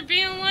corner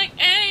being like,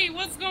 hey,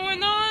 what's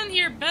going on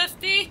here,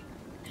 bestie?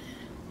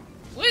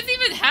 What is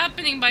even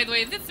happening, by the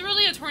way? Is this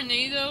really a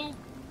tornado?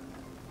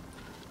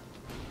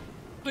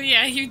 But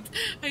yeah,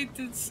 I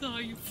did saw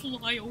you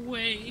fly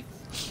away.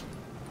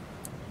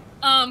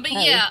 But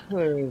yeah.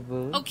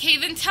 Horrible. Okay,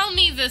 then tell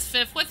me this,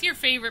 Fifth. What's your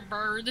favorite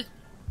bird?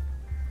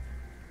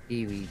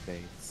 Kiwi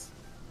birds.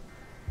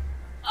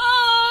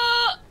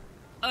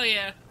 Oh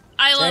yeah.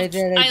 I love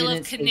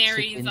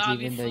canaries,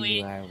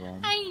 obviously. I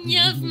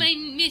love my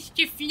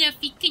Mr.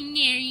 Fluffy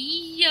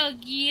Canary. So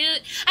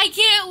cute. I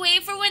can't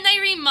wait for when I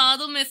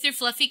remodel Mr.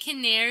 Fluffy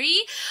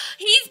Canary.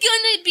 He's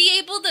gonna be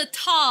able to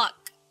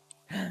talk.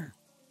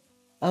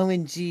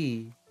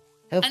 OMG.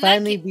 He'll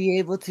finally be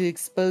able to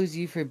expose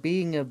you for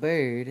being a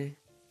bird.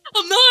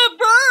 I'm not a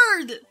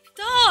bird!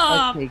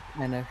 Stop! Okay,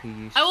 Kana, who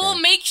you I will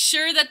make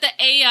sure that the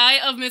AI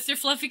of Mr.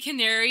 Fluffy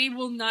Canary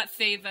will not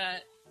say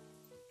that.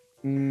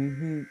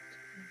 Mm-hmm.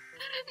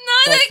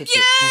 Not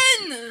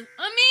again!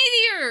 A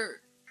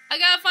meteor! I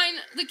gotta find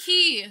the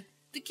key.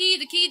 The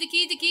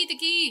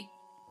key.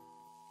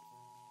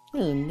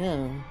 Oh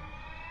no.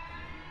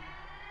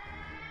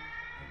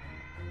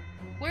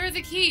 Where's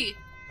the key?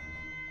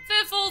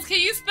 Fiffles, can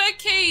you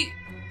spectate?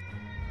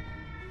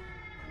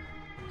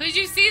 Did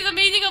you see the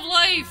meaning of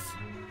life?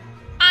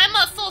 I'm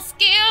so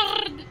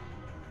scared!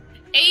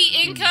 8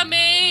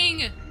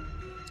 incoming!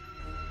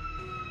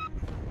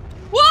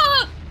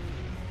 Whoa!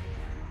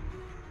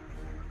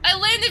 I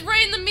landed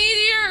right in the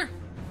meteor!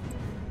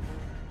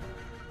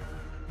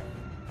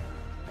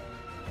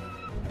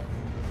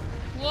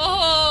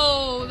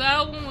 Whoa,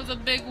 that one was a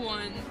big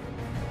one.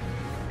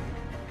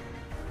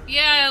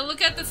 Yeah,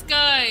 look at the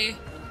sky.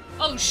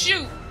 Oh,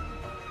 shoot!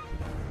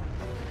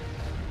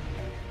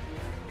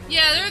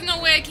 Yeah, there's no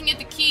way I can get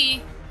the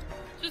key.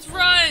 Just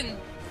run!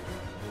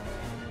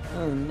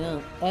 Oh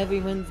no,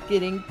 everyone's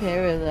getting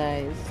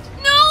paralyzed.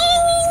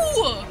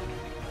 No!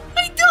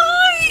 I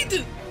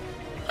died!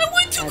 I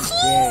went too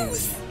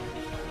close!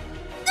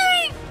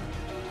 Dang!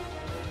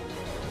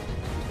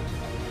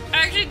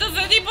 Actually, does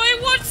anybody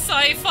watch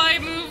sci-fi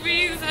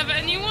movies? Have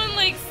anyone,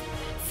 like,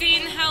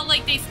 seen how,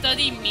 like, they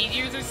study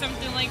meteors or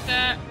something like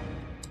that?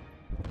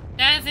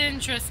 That's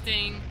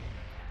interesting.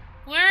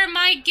 Where am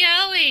I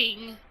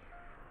going?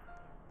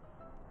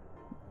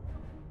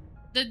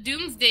 The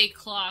doomsday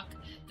clock.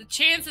 The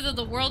chances of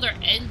the world are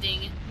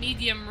ending.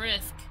 Medium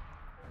risk.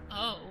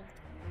 Oh.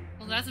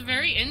 Well, that's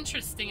very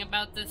interesting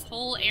about this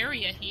whole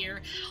area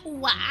here.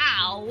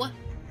 Wow!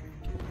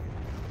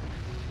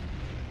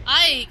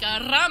 Ay,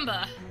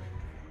 caramba!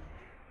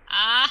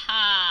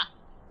 Aha!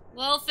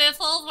 Well,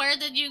 Fiffle, where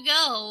did you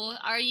go?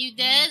 Are you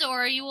dead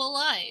or are you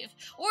alive?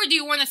 Or do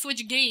you want to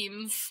switch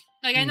games?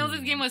 Like, I know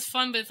this game was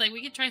fun, but it's like,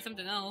 we could try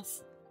something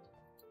else.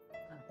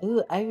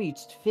 Ooh, I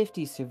reached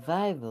 50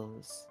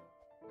 survivals.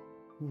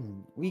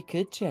 We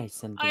could try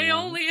something else. I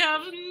only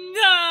have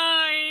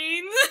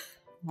 9!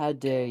 How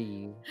dare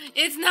you?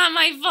 It's not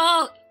my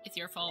fault! It's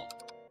your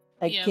fault.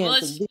 I can't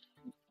believe...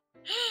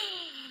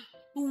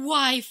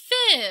 Why,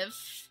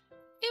 Fifth?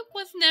 It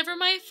was never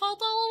my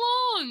fault all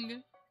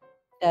along!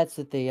 That's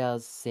what they all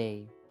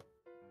say.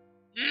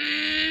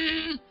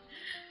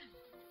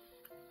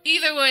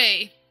 Either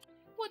way,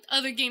 what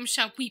other game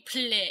shall we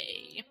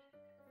play?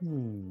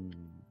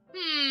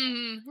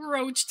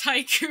 Roach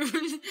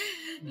Tycoon.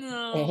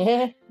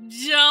 No.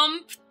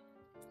 Jump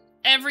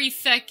every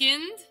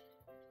second.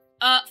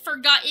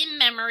 Forgotten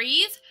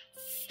Memories.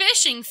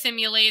 Fishing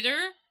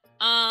Simulator.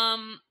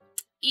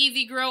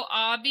 Easy Grow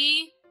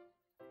Obby.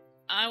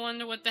 I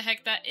wonder what the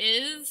heck that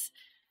is.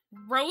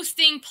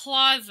 Roasting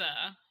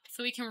Plaza.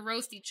 So we can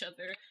roast each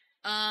other.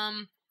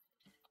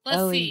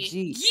 Let's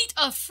see. Yeet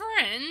a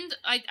Friend.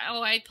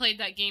 I played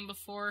that game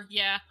before.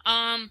 Yeah.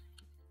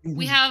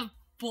 We have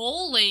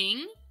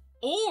bowling,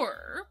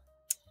 or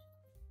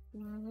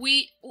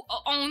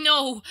oh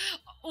no,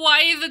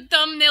 why is the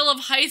thumbnail of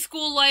High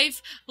School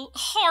Life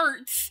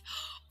hearts?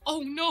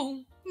 Oh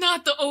no,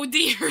 not the oh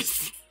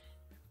dears.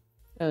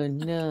 Oh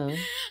no.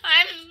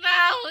 I'm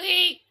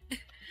sorry.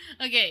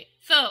 Okay,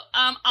 so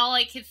all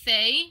I could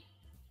say,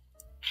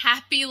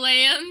 Happy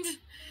Land,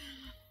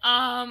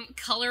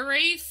 Color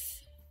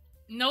Race,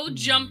 no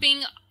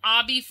jumping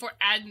obby for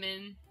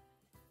admin.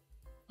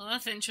 Well,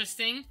 that's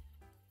interesting.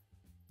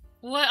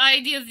 What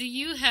ideas do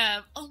you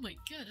have? Oh my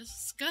god, that's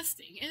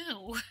disgusting.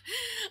 Ew.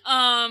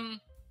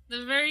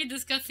 The very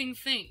disgusting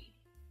thing.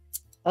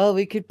 Oh,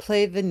 we could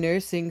play the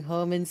nursing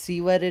home and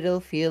see what it'll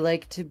feel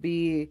like to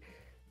be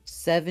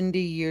 70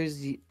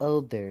 years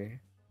older.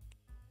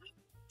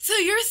 So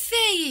you're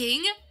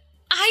saying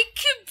I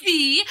could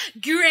be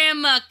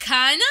Grandma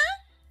Kana?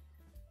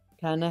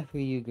 Kana for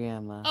you,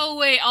 Grandma. Oh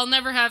wait, I'll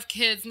never have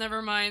kids.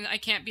 Never mind. I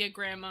can't be a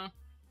grandma.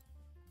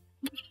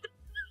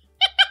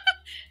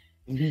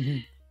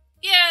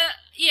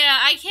 Yeah,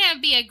 I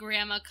can't be a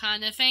Grandma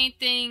Kana. If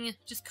anything,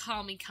 just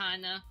call me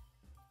Kana.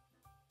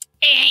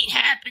 It ain't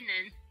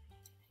happening.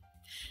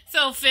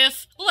 So,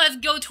 Fifth, let's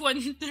go to a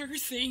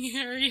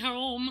nursing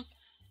home.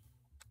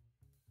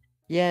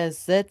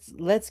 Yes,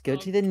 let's go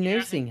to the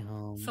nursing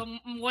home. So,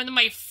 one of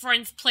my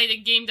friends played a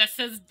game that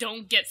says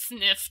don't get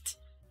sniffed.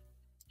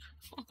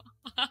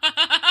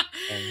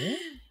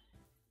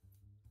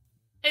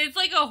 It's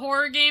like a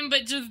horror game,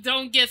 but just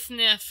don't get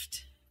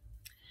sniffed.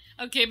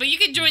 Okay, but you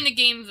can join the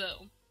game,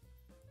 though.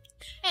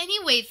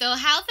 Anyway, so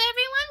how's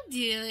everyone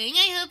doing?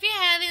 I hope you're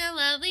having a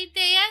lovely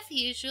day as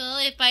usual.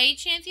 If by any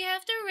chance you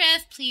have to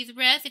rest, please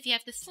rest. If you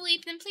have to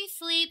sleep, then please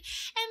sleep.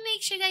 And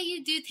make sure that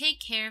you do take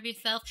care of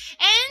yourself.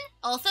 And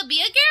also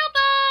be a girl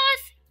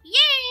boss!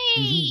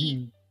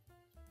 Yay!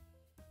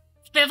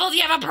 Spiffle, do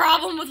you have a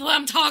problem with what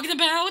I'm talking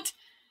about?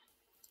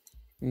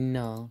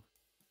 No.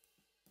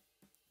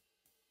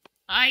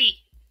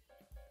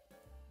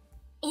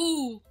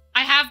 Ooh,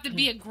 I have to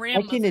be a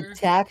grandmother. I can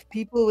attack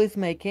people with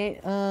my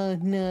cane. Oh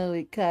no,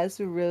 it costs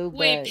a robot.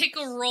 Wait, pick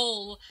a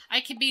role. I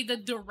could be the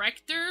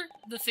director,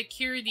 the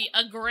security,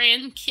 a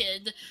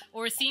grandkid,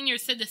 or a senior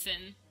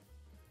citizen.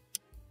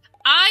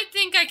 I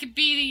think I could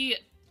be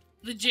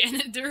the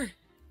janitor.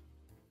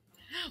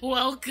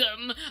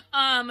 Welcome,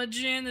 I'm a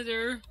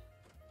janitor.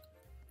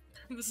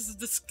 This is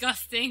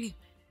disgusting.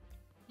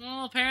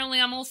 Well, apparently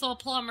I'm also a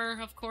plumber,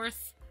 of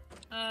course.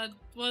 What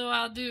do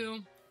I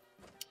do?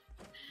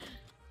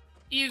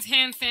 Use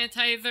hand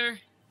sanitizer.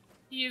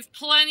 Use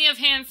plenty of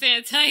hand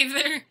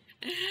sanitizer.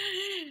 Use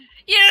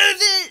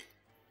it!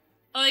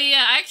 Oh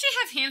yeah, I actually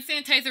have hand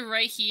sanitizer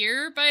right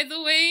here, by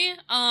the way.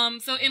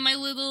 So in my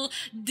little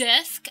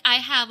desk, I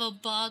have a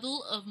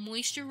bottle of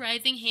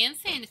moisturizing hand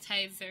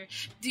sanitizer.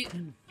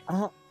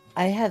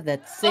 I have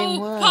that same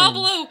one.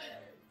 Pablo!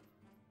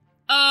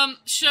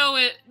 Show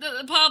it.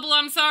 Pablo,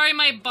 I'm sorry,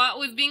 my bot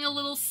was being a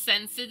little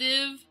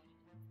sensitive.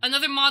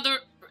 Another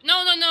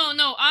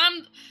No.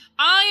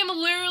 I am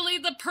literally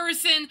the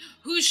person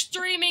who's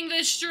streaming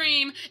this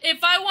stream.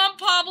 If I want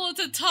Pablo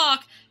to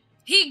talk,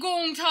 he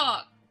gon'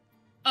 talk.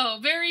 Oh,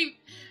 very,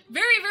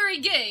 very, very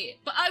gay.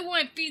 But I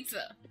want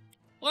pizza.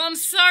 Well, I'm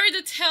sorry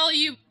to tell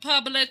you,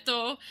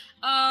 Pableto.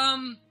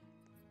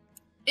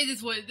 It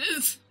is what it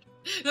is.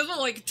 That's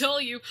all I can tell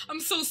you.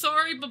 I'm so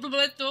sorry,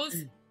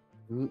 Pabletos.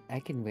 Ooh,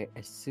 I can wear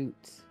a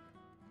suit.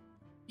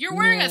 You're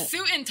wearing a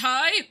suit and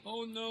tie?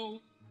 Oh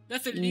no.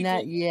 That's illegal.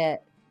 Not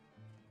yet.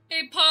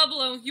 Hey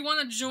Pablo, you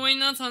want to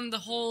join us on the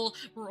whole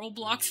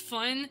Roblox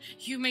fun?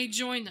 You may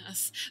join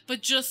us,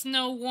 but just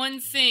know one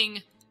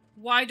thing.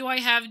 Why do I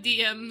have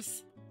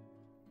DMs?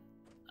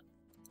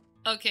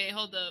 Okay,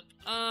 hold up.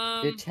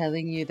 They're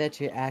telling you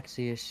that you're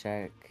actually a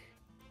shark.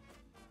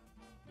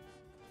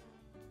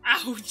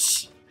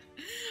 Ouch!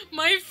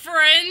 My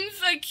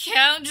friend's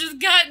account just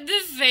got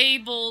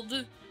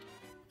disabled.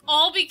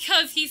 All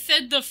because he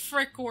said the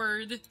frick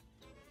word.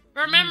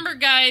 Remember,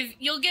 guys,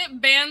 you'll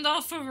get banned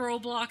off of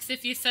Roblox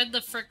if you said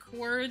the frick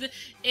word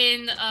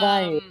in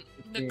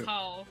the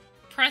call.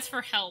 Press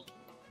for help.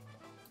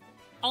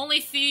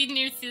 Only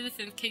senior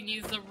citizens can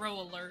use the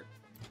row alert.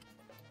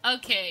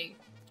 Okay.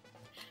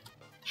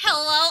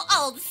 Hello,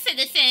 old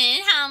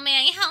citizen. How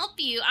may I help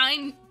you?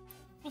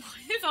 What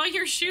is on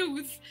your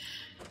shoes?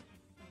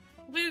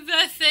 What does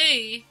that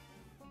say?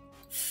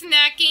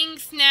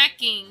 Snackings.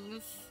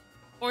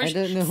 Or I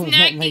don't know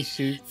what my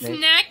shoes say.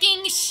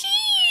 Snacking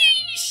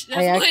sheesh! That's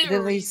I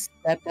accidentally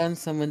stepped on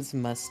someone's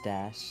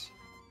mustache.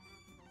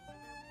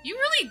 You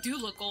really do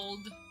look old.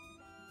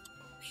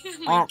 Oh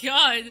my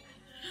god.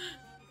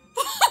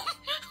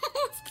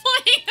 Who's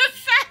playing a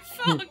sad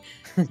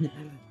song?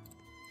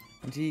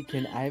 Gee,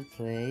 can I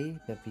play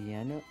the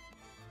piano?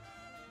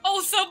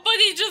 Oh,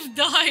 somebody just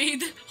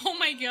died. Oh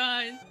my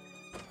god.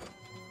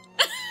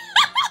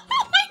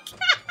 Oh my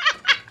god.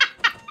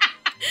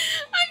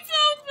 I'm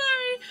so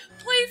sorry.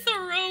 Place a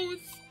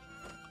rose.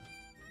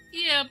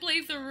 Yeah,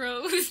 place a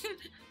rose.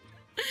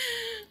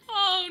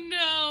 Oh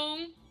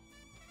no.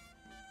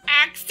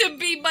 Asked to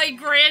be my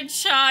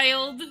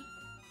grandchild.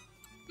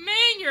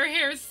 Man, your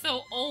hair's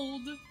so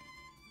old.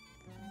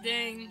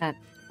 Dang.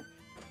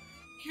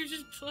 You're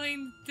just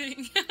playing the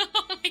thing.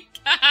 Oh my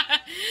god.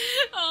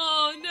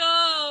 Oh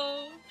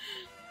no.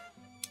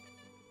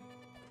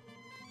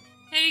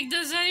 Hey,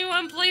 does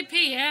anyone play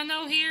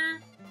piano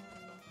here?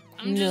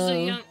 I'm just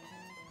a young...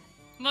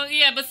 Well,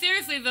 yeah, but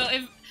seriously though,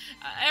 if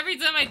every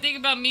time I think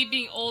about me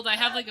being old, I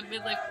have like a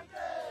midlife...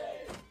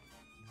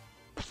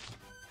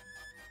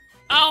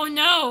 Oh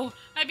no!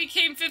 I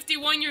became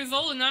 51 years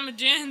old and I'm a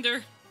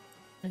janitor.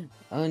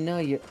 Oh no,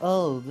 you're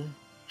old.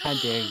 How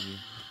dare you?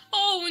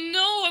 Oh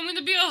no, I'm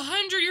gonna be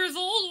 100 years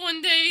old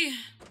one day.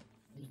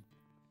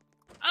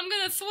 I'm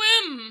gonna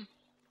swim.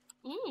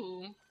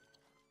 Ooh.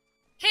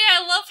 Hey,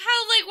 I love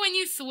how, like, when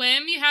you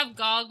swim, you have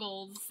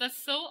goggles. That's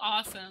so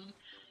awesome.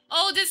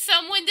 Oh,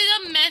 someone did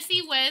a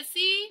messy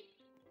wessy?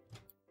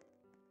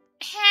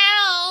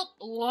 Help!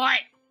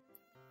 What?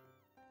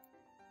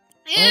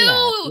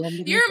 Ew!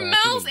 Your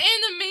mouse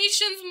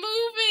animation's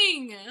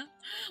moving!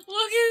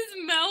 Look at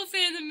his mouse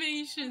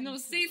animation. No,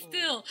 stay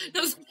still.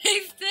 No,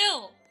 stay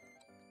still.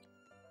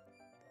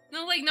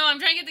 No, like, no, I'm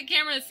trying to get the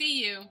camera to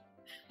see you.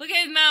 Look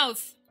at his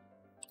mouse.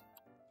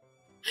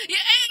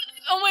 Yeah,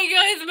 oh my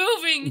god, it's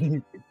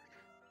moving.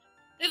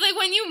 It's like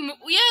when you,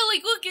 yeah,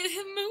 like, look,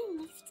 it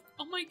moved.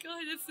 Oh my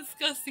god, that's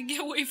disgusting.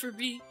 Get away from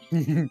me.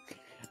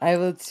 I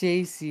will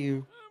chase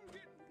you.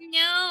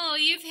 No,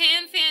 use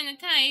hand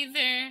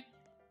sanitizer.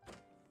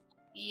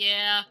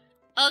 Yeah.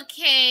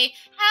 Okay.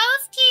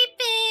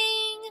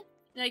 Housekeeping.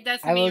 Like,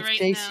 that's me right now. I will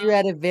chase you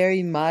at a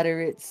very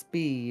moderate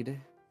speed.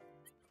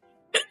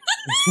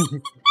 Oh,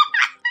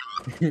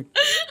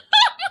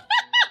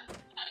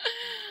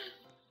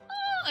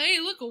 hey,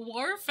 look, a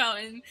water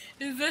fountain.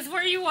 Is this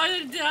where you want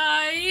to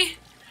die?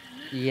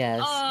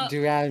 Yes,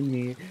 drown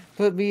me.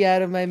 Put me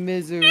out of my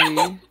misery.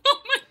 No!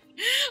 Oh my,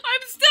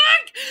 I'm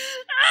stuck!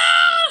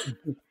 Ah!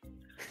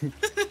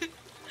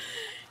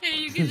 Hey,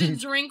 you can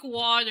just drink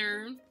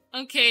water.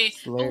 Okay,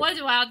 but what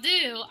do I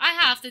do? I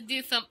have to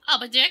do some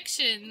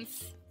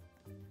objections.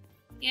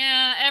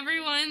 Yeah,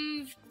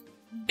 everyone's...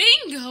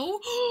 Bingo?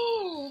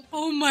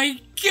 Oh my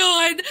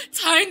god!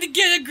 Time to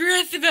get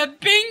aggressive at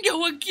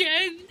bingo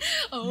again!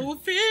 Oh,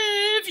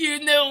 Viv, you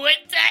know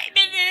what time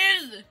it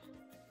is!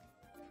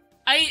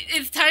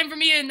 It's time for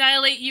me to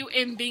annihilate you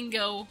in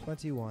bingo.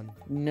 21.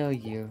 No,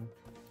 you.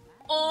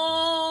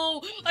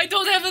 Oh, I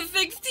don't have a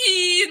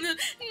 16!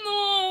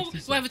 No!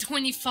 Do I have a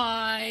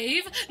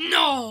 25?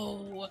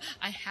 No!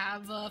 I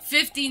have a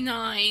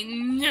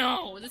 59.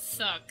 No, this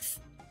sucks.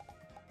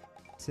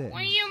 Sit.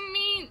 What do you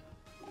mean?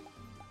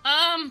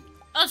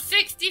 A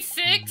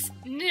 66?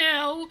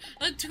 No.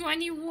 A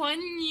 21?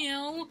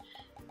 No.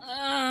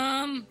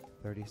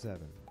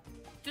 37.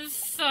 This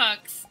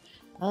sucks.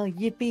 Oh,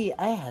 yippee,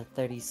 I had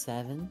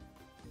 37.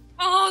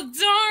 Oh,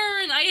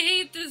 darn! I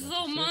hate this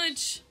so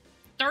much.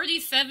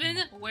 37?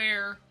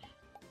 Where?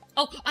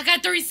 Oh, I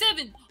got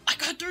 37! I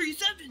got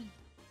 37!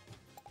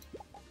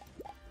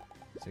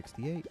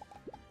 68.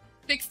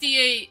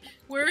 68.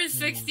 Where is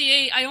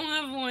 68? I don't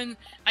have one.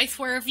 I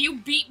swear, if you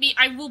beat me,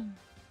 I will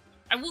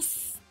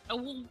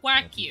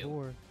whack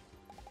you.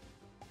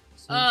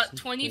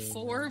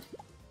 24?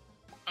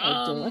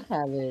 I don't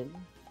have it.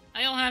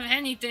 I don't have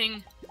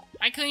anything.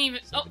 I couldn't even...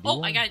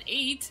 Oh, I got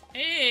 8.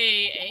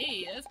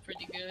 Hey, that's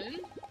pretty good.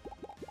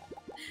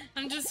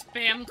 I'm just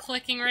spam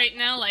clicking right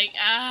now, like,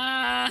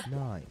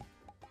 9.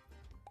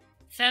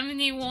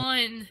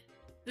 71.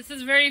 This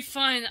is very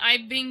fun. I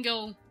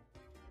bingo.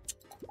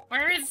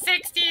 Where is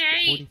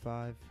 68?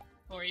 45.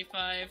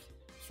 45.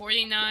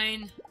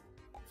 49.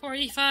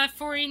 45,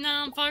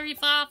 49,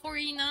 45,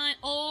 49.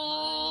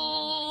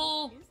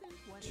 Oh!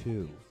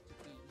 2.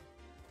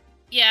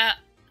 Yeah.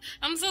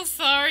 I'm so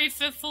sorry,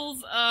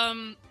 Fiffles.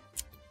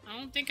 I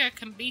don't think I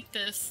can beat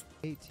this.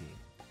 18.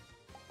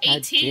 18. How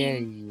dare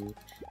you?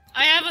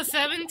 I have a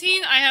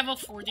 17, I have a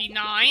 49,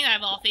 I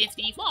have a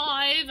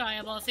 55, I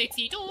have a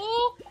 62.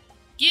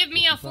 Give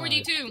me a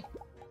 42.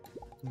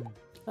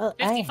 Well,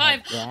 55. I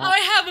have I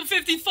that. have a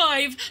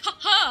 55. Ha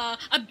ha!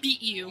 I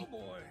beat you.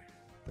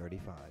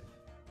 35.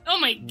 Oh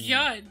my Hmm.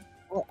 god.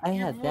 Well, I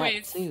Your had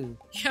voice. that too.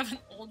 You have an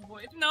old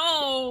voice.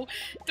 No!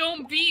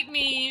 Don't beat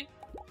me.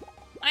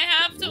 I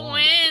have to 1.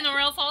 win or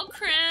else I'll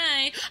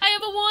cry. I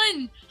have a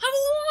 1. I have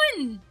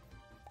a 1.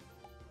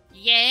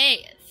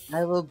 Yes.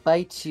 I will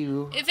bite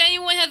you. If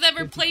anyone has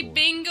ever 54. played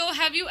bingo,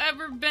 have you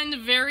ever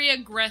been very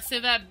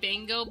aggressive at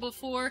bingo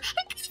before?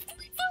 I got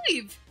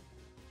 45.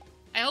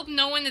 I hope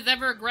no one is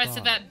ever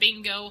aggressive 5. at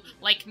bingo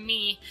like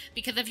me,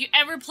 because if you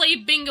ever play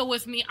bingo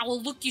with me, I will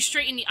look you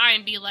straight in the eye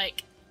and be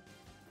like,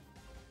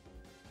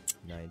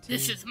 19.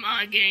 this is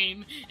my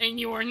game, and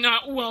you are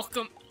not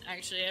welcome.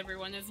 Actually,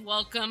 everyone is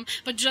welcome,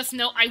 but just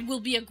know I will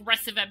be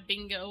aggressive at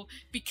bingo,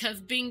 because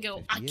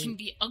bingo I can 58.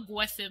 be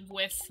aggressive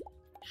with.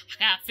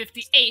 Yeah,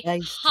 58.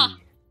 Spicy. Ha!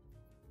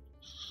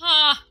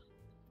 Ha!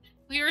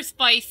 We were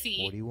spicy.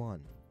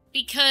 41.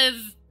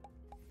 Because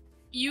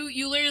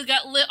you literally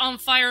got lit on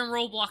fire in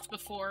Roblox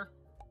before.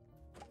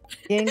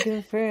 Can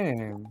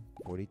confirm.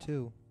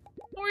 42.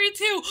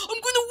 42!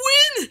 I'm gonna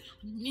win!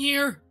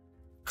 Near.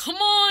 Come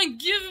on,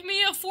 give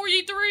me a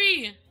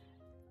 43!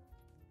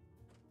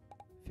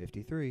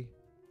 53.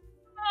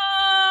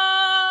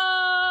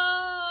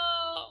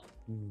 Oh!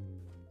 Hmm.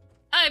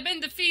 I've been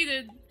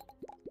defeated.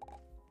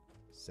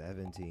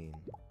 17.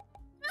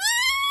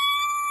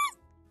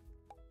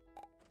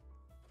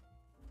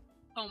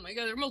 Oh my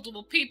god, there are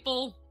multiple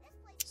people.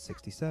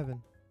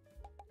 67.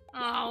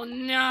 Oh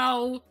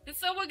no! Did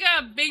someone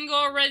got a bingo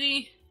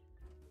already?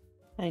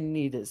 I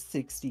need a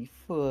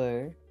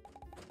 64.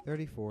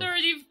 34.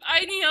 30.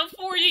 I need a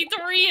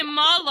 43 in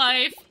my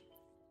life.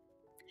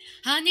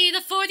 I need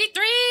a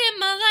 43 in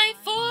my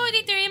life.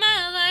 43 in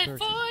my life.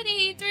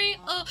 43.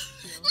 Oh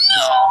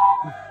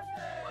no!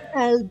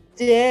 How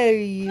dare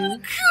you? How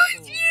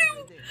could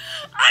you?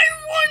 I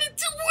wanted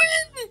to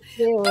win,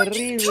 Qué but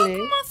you took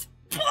horrible. my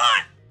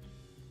spot.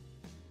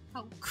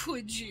 How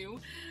could you?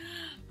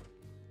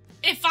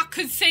 If I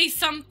could say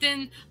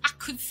something, I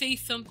could say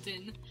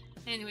something.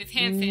 Anyways,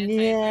 hand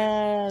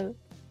sanitizer. No.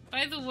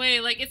 By the way,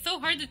 like, it's so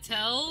hard to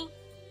tell.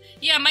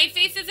 Yeah, my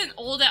face isn't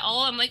old at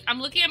all.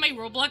 I'm looking at my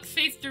Roblox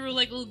face through,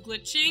 like, a little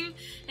glitching.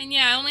 And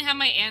yeah, I only have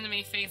my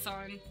anime face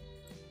on.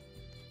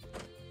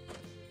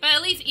 But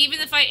at least, even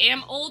if I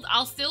am old,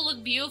 I'll still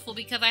look beautiful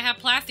because I have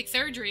plastic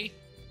surgery.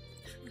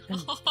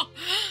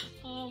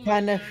 Oh my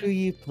Kana God.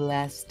 Fuyu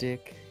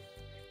plastic.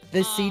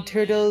 The sea Aw,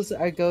 turtles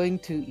are going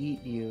to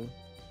eat you.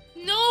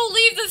 No,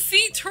 leave the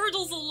sea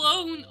turtles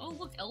alone! Oh,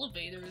 look,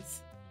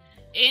 elevators.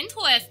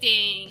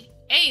 Interesting.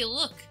 Hey,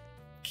 look.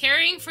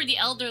 Caring for the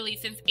elderly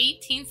since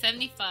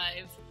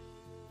 1875.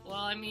 Well,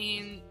 I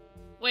mean...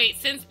 Wait,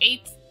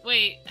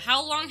 Wait,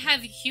 how long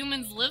have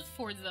humans lived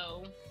for,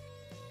 though?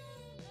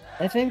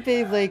 I think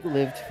they've like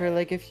lived for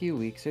like a few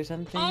weeks or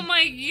something. Oh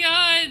my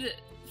god!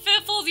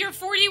 Fiffles, you're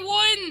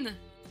 41!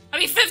 I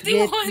mean,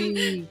 51!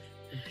 Yippee.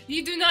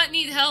 You do not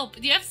need help.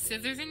 Do you have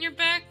scissors in your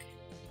back?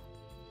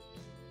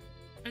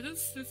 Are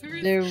those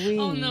scissors? They're wings.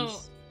 Oh no.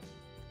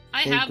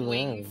 I They have glow.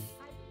 wings.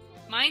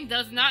 Mine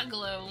does not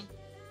glow.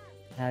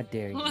 How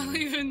dare I don't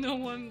you? even know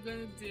what I'm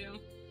gonna do.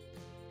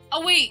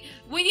 Oh wait,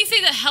 when you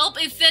say the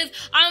help, it says,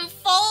 I'm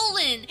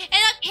fallen, and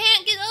I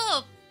can't get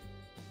up!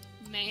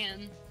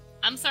 Man,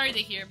 I'm sorry to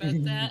hear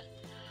about that.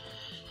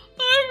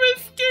 I'm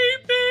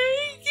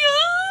escaping!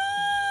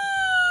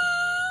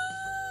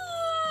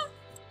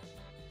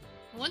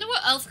 I wonder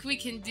what else we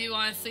can do,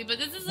 honestly, but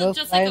this isn't We'll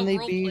just like a finally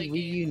roleplay be game.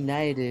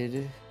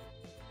 reunited.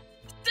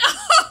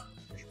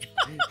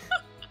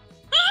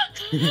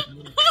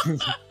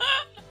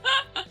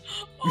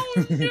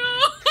 Oh no!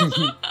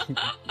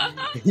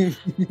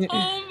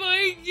 Oh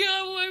my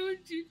god, why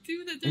would you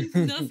do that? There's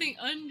nothing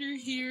under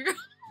here.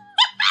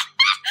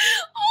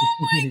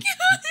 Oh my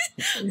god!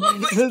 Oh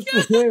my That's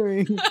god! the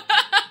worming.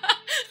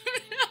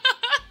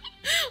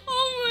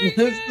 Oh my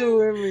That's the god!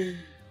 worming.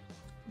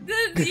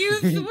 That's you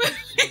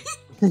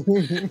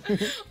swimming!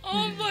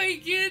 Oh my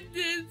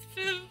goodness,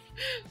 Fif,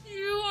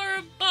 you are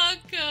a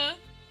baka.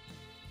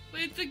 But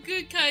it's a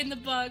good kind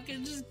of baka.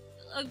 Just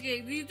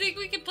okay. Do you think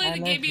we can play the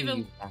I'm game actually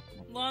even back.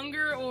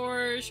 longer,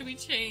 or should we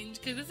change?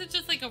 Because this is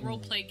just like a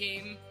roleplay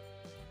game.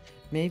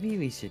 Maybe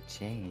we should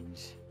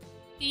change.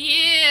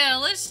 Yeah,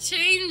 let's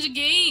change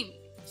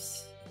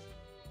games.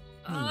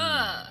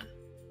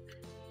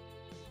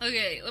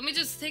 Okay, let me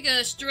just take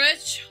a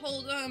stretch.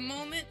 Hold on a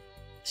moment.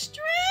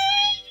 Stretch!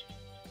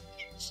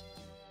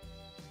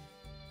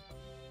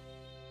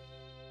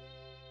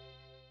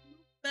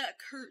 Back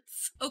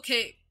hurts.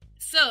 Okay,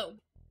 so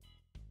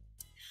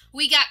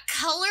we got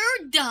color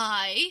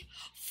dye,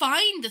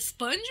 find the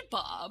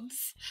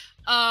SpongeBobs,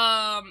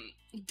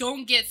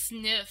 don't get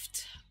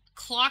sniffed,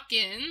 clock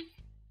in.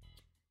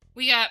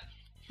 We got,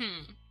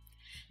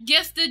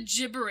 guess the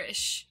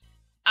gibberish.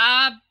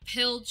 I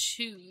pill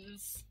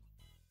choose.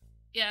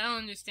 Yeah, I don't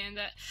understand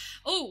that.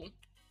 Oh,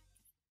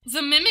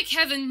 the Mimic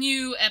has a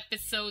new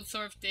episode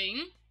sort of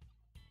thing.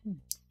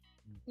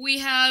 We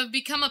have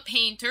become a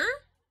painter.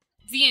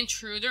 The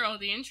intruder. Oh,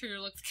 the intruder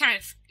looks kind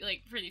of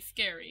like pretty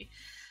scary.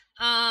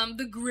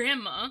 The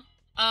grandma.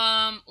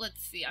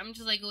 Let's see. I'm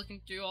just like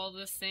looking through all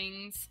the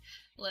things.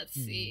 Let's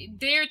see.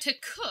 Dare to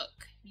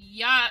cook.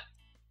 Yacht.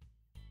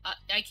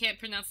 I can't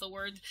pronounce the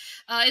word.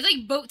 It's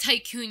like Boat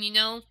Tycoon, you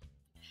know?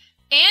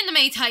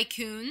 Anime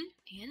Tycoon.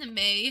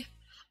 Anime.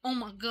 Oh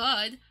my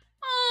god.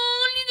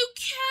 Oh, little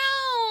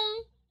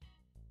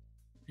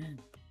cow.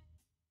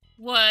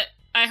 What?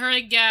 I heard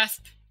a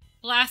gasp.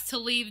 Last to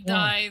leave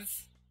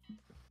dies.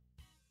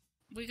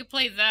 We could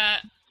play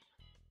that.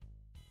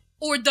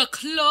 Or the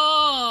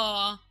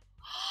claw.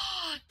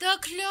 The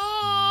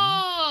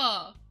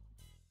claw.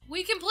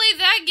 We can play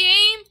that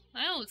game.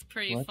 That looks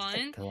pretty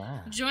fun.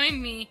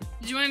 Join me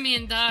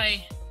and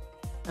die.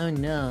 Oh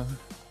no.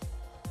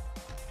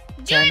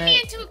 Join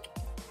me into.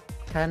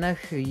 Kana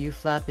you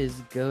flop is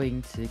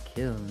going to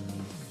kill me.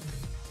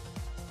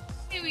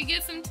 Hey, we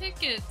get some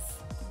tickets.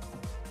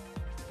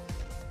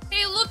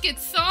 Hey, look,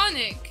 it's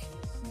Sonic.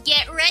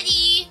 Get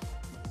ready.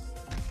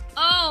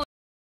 Oh.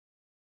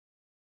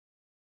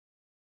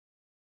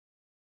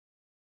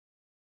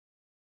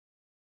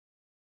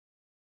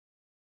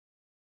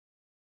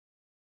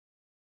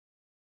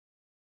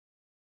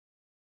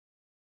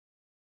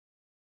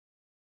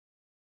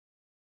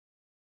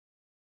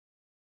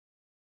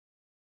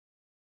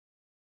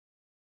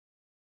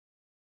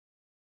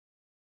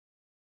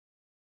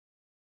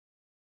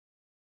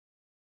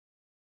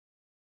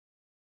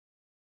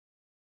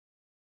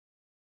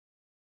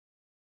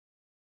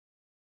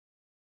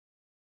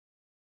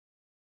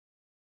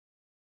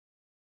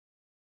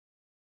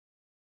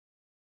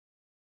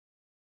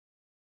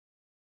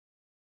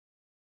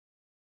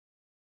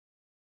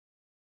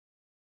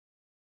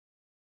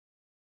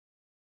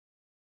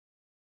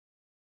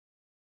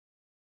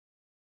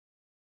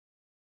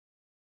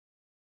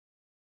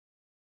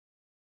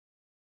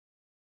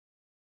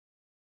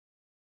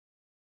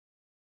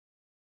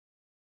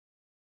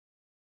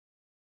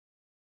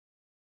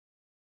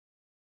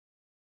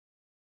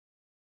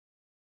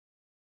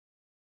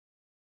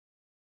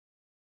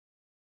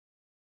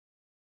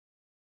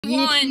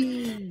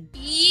 One.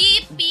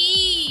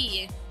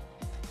 Yippee!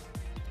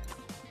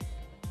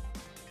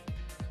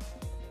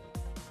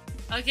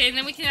 Okay, and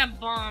then we can have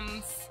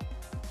bombs.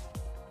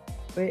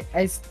 Wait,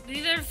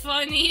 These are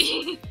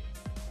funny.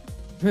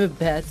 The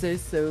bats are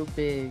so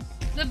big.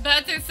 The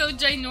bats are so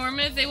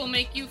ginormous, they will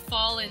make you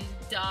fall and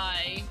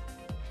die.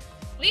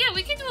 Well, yeah,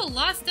 we can do a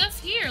lot of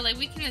stuff here. Like,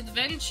 we can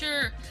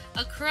adventure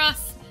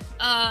across,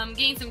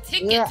 getting some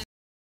tickets. Yeah.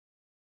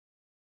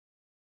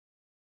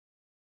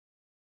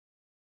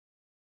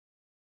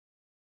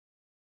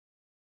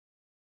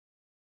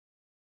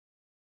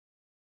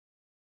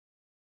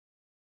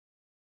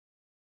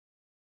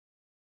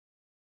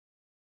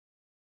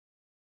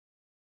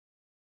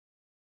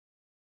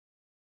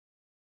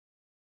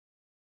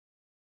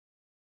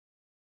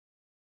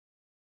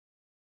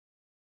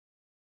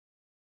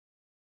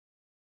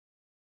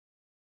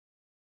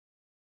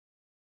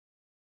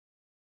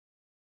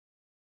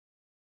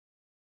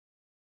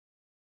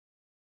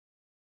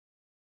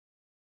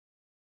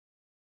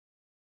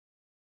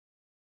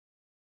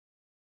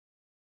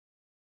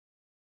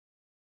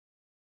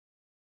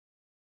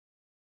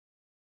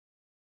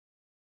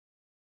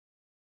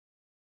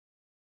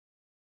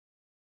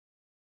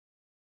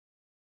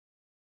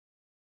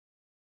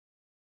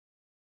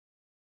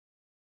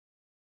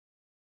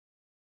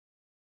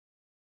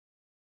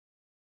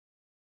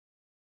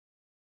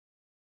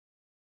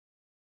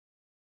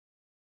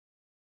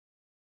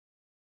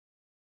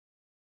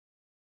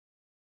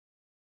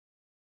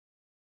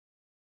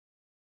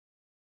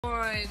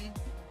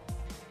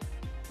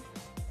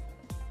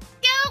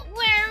 Don't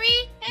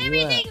worry,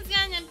 everything's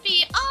gonna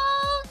be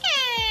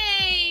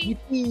okay.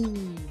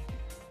 Yippee!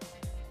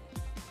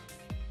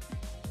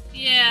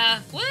 Yeah,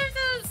 what are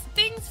those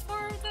things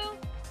for though?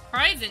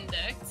 Prize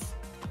index.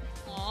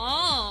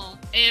 Oh,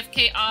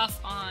 AFK off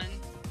on.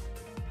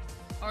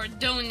 Or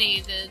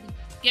donated.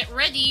 Get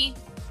ready.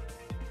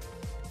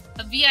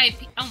 A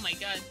VIP. Oh my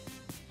god.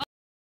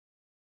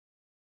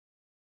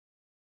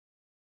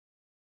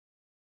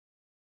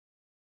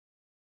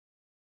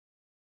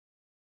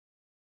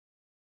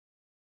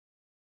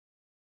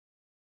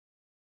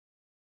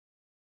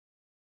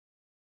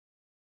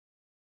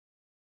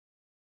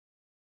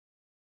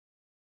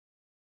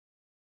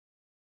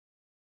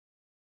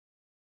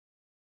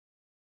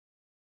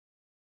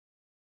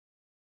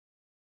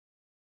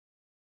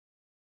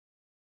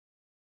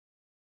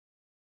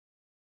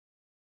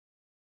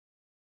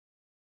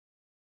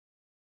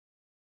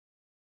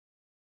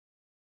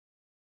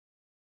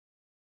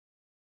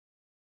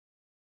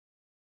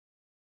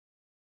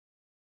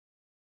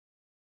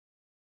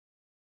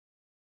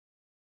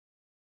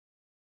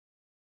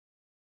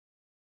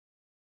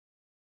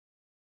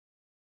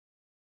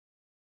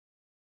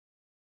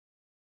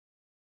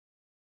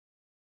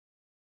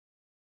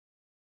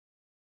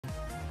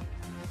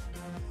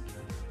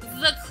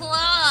 The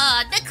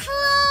claw! The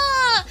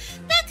claw!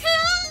 The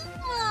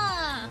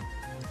claw!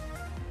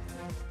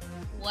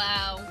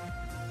 Wow.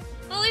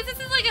 Well, at least this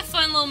is like a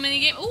fun little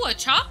minigame. Ooh, a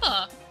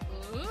chopper!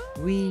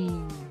 Ooh.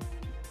 Wee!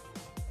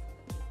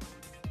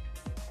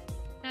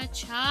 The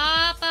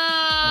chopper!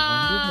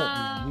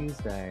 what we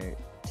use our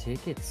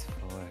tickets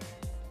for.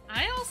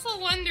 I also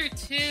wonder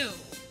too.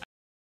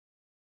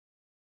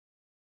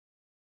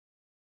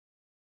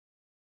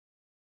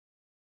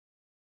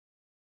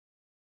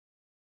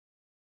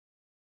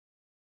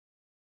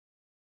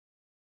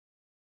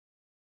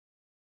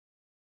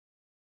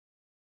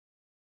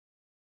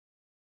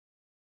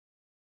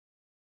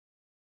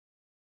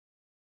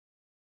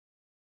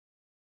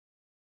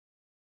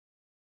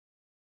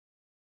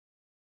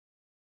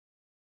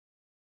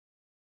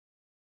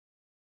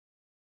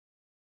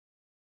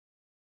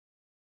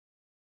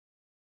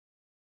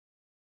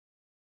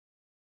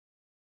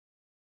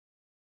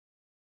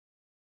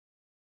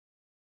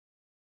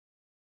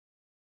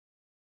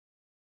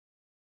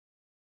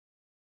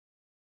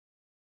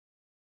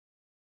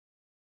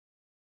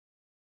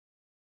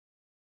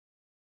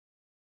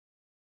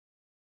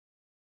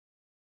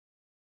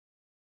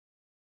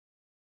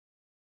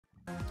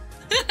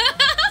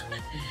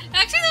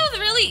 Actually, that was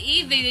really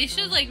easy. They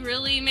should like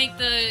really make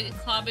the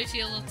claw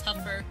bitchy a little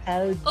tougher.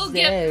 How Oh,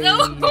 dare no!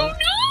 you. Oh no!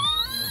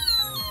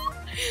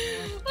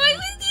 Why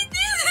would you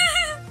do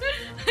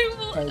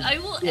that? I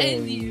will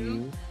end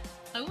you.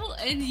 I will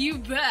end you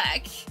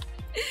back.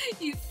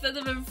 You son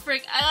of a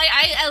frick!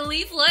 I at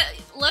least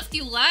left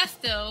you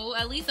last though.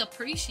 At least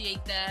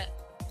appreciate that.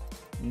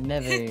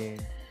 Never.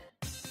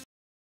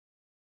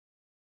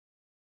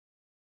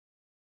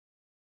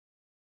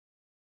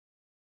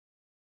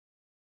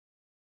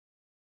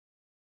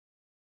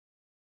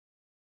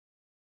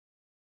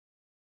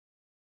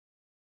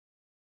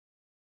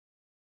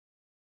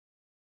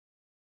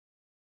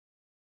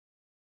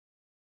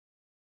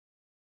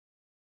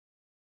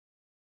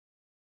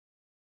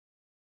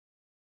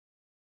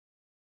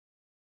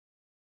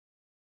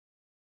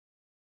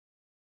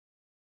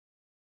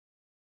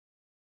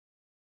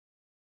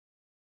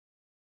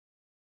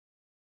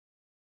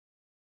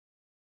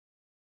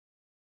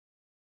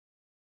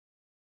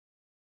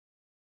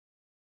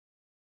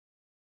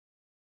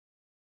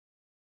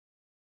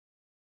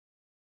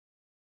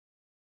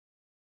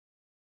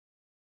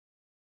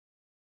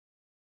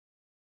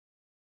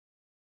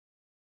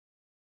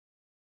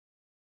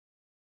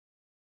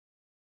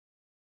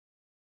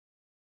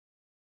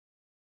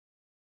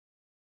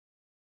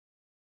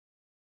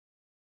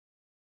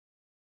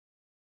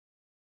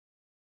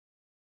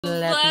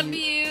 Slap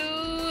you!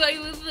 I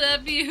will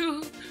slap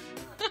you!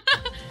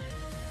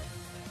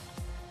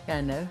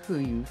 Kana, who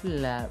you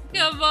slap?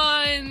 Come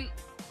on!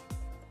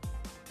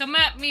 Come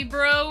at me,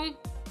 bro!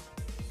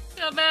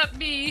 Come at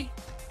me!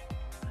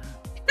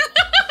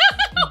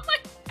 Oh my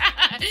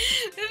god!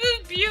 This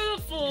is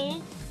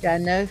beautiful!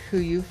 Kana, who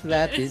you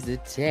flap is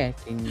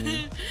attacking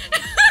me.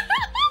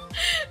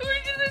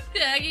 We're just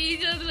attacking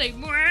each other like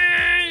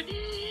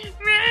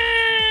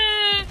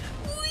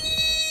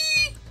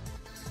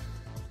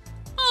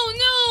oh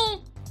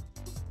no!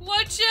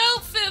 Watch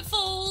out,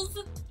 Fiffles!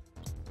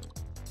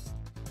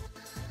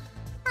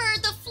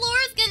 The floor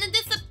is gonna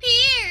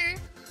disappear!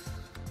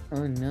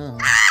 Oh no.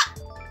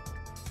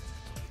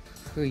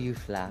 Who you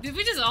flap? Did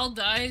we just all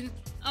die?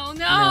 Oh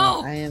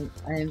No, no!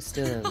 I am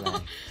still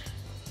alive.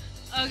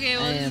 Okay,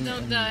 well, I just am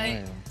don't die.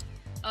 immortal.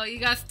 Oh, you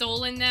got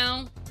stolen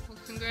now? Well, I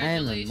am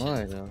congratulations.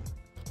 immortal.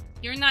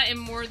 You're not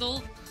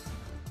immortal.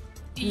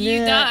 You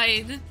Nah.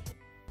 died.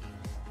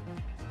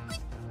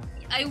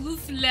 I will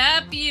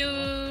slap you.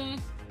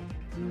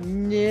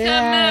 No.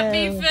 Come at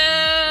me,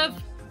 Fib.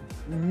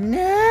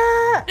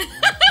 No.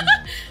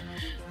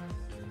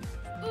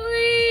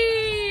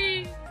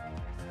 Whee!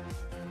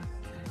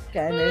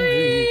 Kana,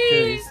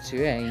 Fuyuko is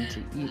trying to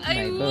eat I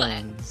my will-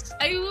 bones.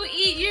 I will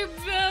eat your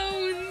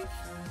bones.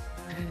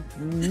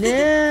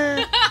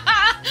 No.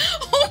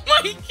 Oh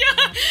my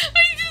god!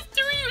 I just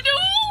threw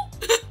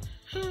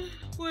no.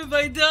 What have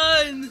I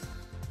done?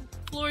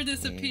 Floor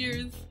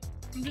disappears.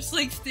 I'm just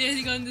like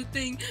standing on the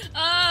thing.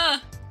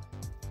 Ah!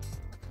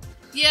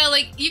 Yeah,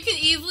 like you can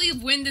easily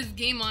win this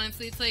game,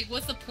 honestly. It's like,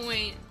 what's the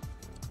point?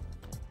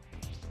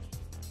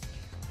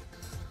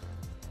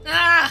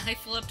 Ah! I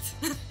flipped.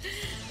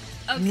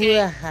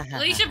 Okay.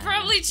 We should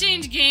probably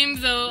change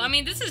games though. I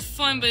mean, this is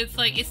fun, but it's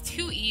like, it's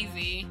too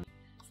easy.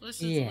 So let's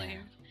just leave.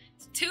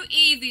 It's too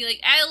easy. Like,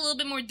 add a little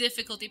bit more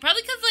difficulty.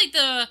 Probably because like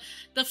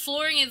the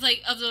flooring is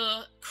like of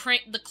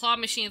the claw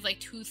machine is like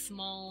too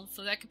small.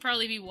 So that could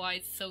probably be why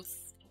it's so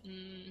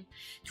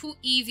too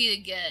easy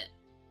to get.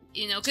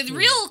 You know, because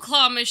real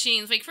claw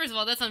machines, like, first of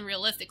all, that's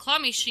unrealistic. Claw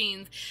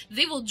machines,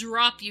 they will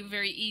drop you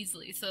very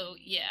easily. So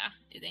yeah,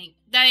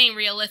 that ain't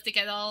realistic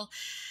at all.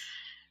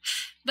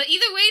 But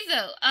either way,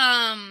 though,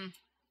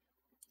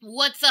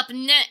 what's up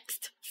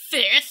next,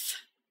 Fifth?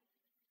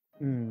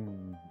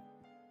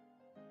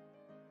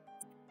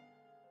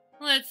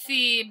 Let's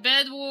see,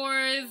 Bed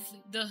Wars,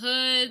 The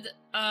Hood,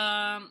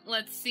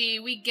 let's see,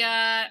 we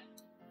got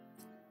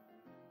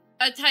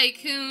a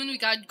Tycoon, we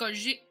got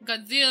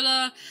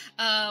Godzilla,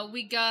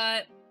 we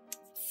got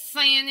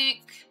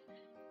Sonic,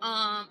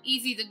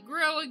 Easy to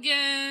Grow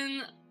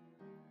Again,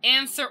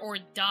 Answer or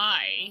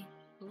Die.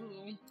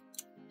 Ooh.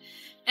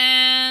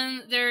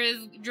 And there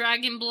is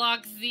Dragon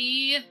Block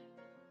Z,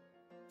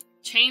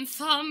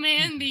 Chainsaw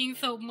Man being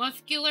so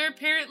muscular,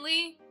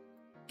 apparently.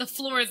 The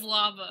floor is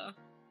lava.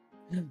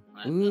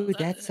 Ooh,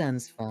 that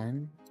sounds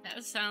fun.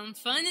 That sounds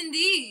fun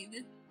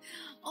indeed.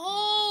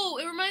 Oh,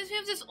 it reminds me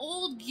of this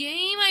old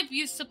game I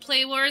used to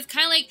play where it's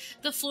kind of like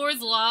the floor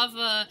is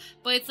lava,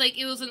 but it's like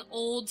it was an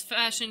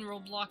old-fashioned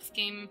Roblox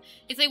game.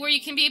 It's like where you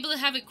can be able to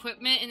have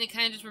equipment and it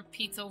kind of just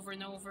repeats over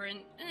and over.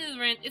 And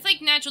it's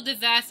like Natural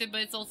Disaster,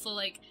 but it's also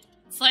like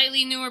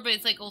slightly newer, but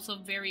it's like also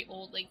very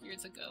old, like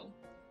years ago.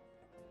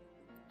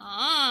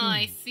 Ah,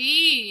 I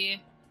see.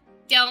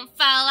 Don't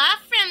fall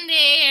off from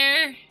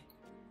there.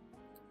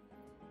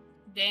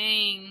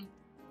 Dang.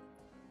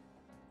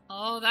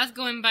 Oh, that's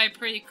going by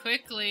pretty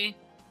quickly.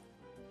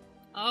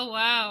 Oh,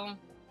 wow.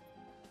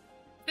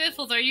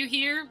 Fiffles, are you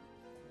here?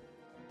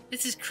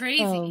 This is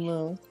crazy.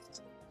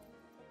 Almost.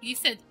 You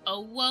said,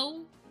 oh,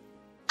 whoa?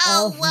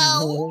 Oh,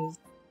 whoa?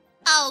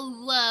 Oh,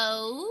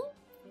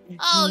 whoa?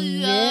 Oh,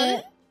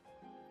 Yeah.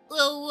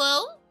 whoa?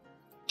 Whoa?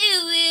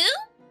 Ew,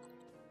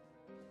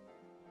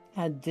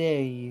 How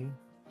dare you?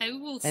 I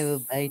will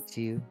bite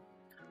you.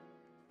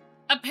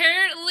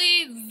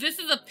 Apparently, this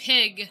is a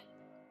pig.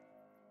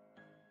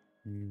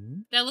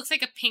 Hmm? That looks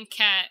like a pink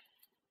cat.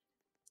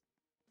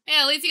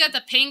 Yeah, at least you got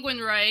the penguin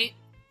right.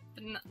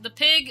 The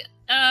pig,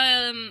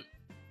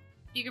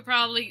 you could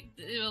probably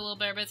do a little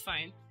better, but it's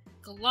fine.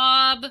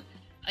 Glob,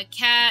 a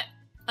cat,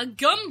 a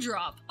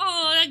gumdrop.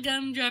 Oh, that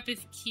gumdrop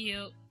is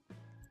cute.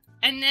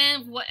 And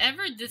then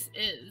whatever this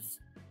is.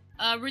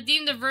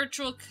 Redeem the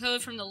virtual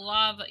code from the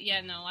lava.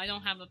 Yeah, no, I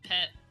don't have a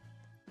pet.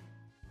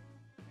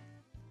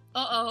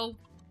 Uh-oh.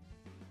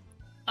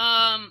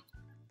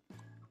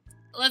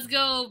 Let's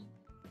go,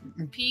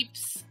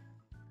 peeps.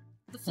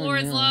 The floor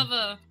is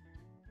lava.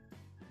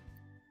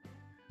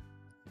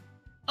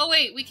 Oh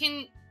wait, we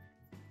can...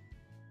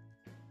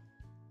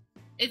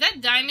 Is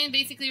that diamond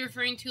basically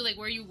referring to like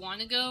where you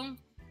want to go?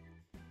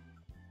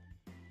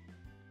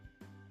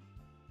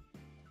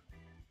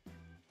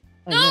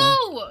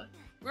 No!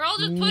 We're all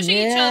just pushing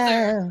each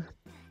other.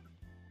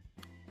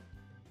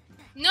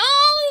 No!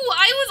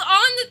 I was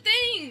on the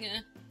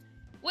thing!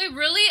 Wait,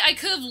 really? I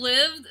could have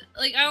lived?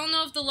 Like, I don't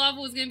know if the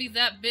lava was gonna be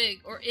that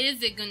big. Or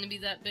is it gonna be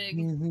that big?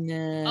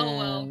 No. Oh,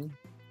 well.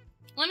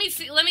 Let me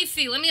see. Let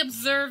me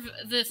observe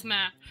this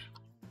map.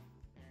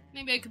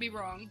 Maybe I could be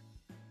wrong.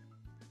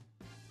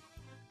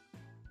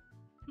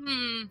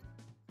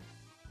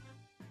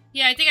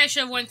 Yeah, I think I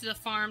should have went to the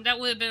farm. That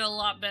would have been a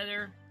lot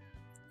better.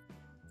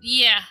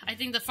 Yeah, I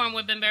think the farm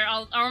would have been better.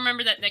 I'll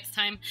remember that next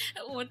time.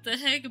 What the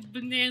heck? A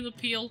banana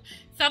peel.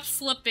 Stop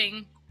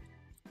slipping.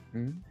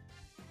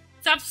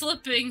 Stop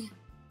slipping.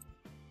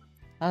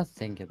 I'll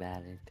think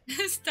about it.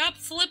 Stop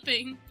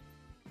slipping.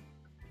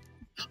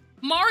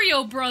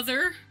 Mario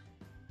brother.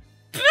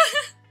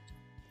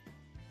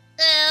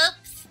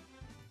 Oops.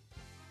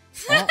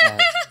 Uh-oh.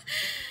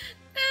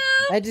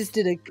 I just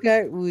did a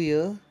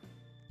cartwheel.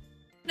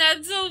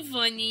 That's so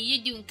funny.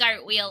 You're doing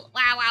cartwheel.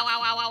 Wow, wow, wow,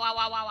 wow, wow, wow,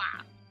 wow, wow,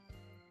 wow.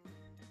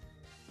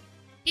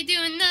 You're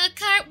doing the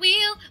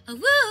cartwheel.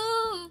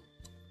 Woo!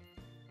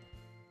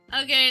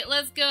 Okay,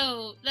 let's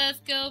go. Let's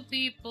go,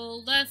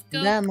 people. Let's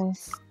go.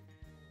 Vamos.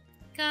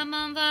 Come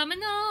on,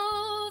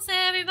 vamonos.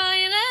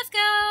 Everybody, let's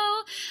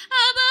go.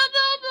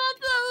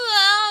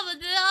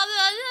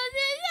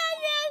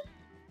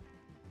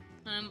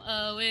 I'm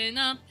going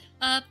up,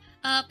 up,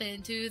 up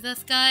into the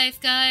sky,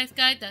 sky,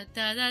 sky. Da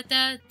da da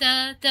da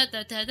da da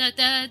da da da da da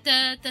da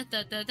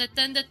da da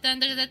da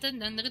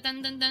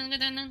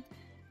da da.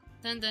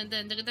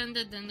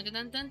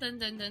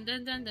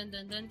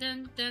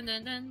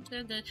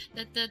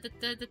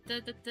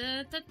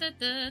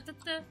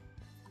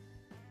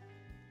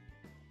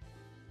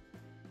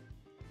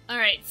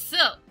 Alright,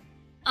 so,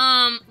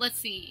 let's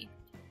see.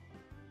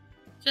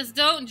 Just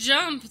don't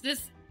jump.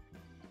 This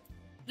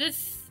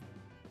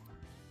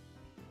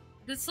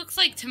looks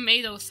like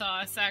tomato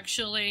sauce,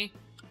 actually.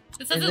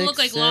 This doesn't look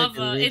like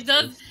lava.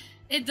 Delicious.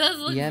 It does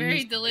look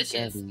very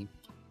delicious.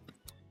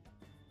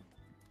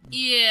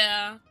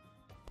 Yeah.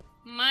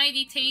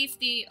 Mighty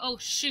tasty. Oh,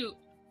 shoot.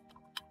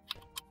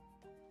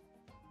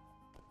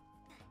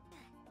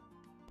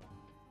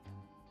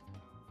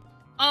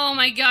 Oh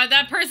my god,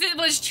 that person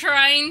was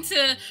trying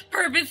to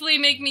purposely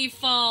make me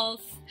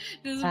false.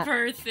 This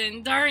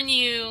person. Darn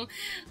you.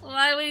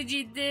 Why would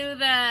you do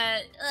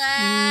that?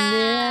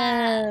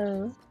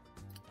 No.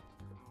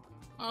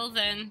 Well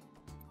then.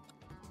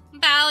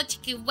 Bow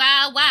chicka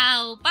wow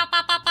wow. Bow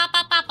bow bow bow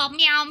bow bow bow.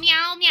 Meow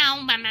meow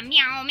meow. Meow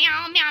meow meow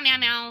meow meow meow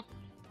meow.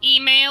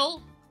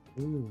 Email.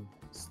 Ooh,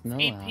 snow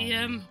 8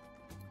 p.m.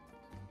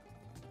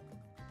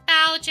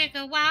 Bow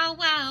chicka wow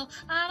wow.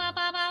 Bow bow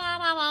bow bow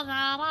bow bow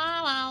bow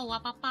bow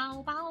bow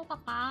bow bow bow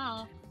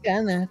bow.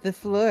 Kana, the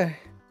floor.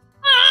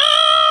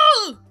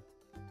 Oh!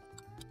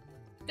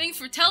 Thanks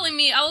for telling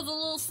me. I was a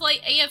little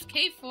slight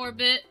AFK for a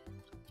bit.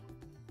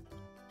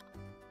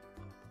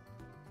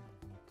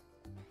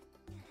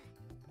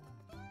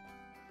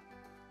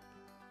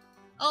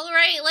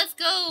 Alright, let's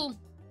go.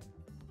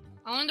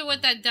 I wonder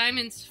what that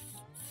diamond's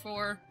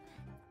for.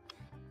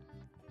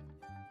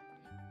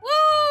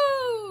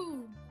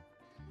 Woo!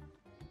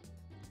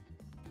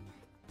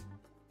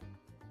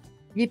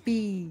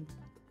 Yippee!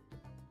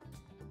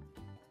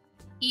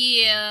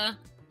 Yeah.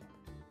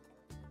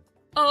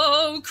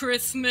 Oh,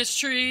 Christmas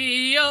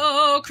tree,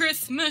 oh,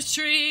 Christmas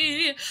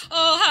tree,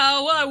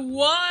 oh,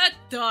 what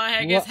the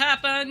heck is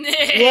happening?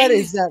 What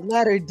is that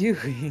ladder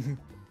doing?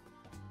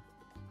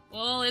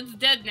 Well, it's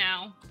dead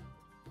now.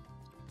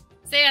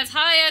 Stay as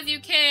high as you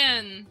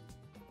can.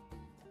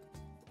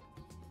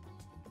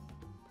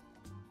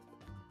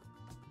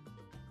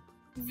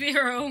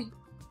 Zero.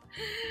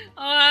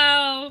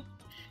 Wow.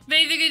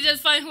 Basically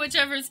just find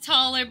whichever's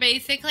taller,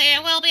 basically.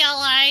 It will be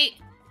alright.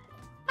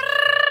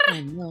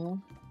 Oh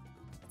no.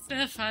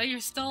 Sif, you're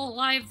still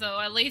alive though.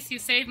 At least you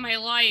saved my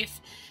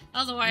life.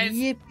 Otherwise,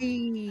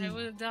 Yippee! I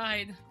would have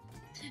died.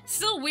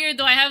 Still weird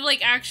though, I have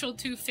like actual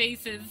two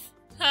faces.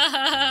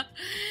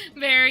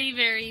 Very,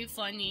 very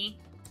funny.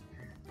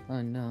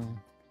 Oh no.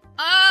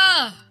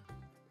 Ah!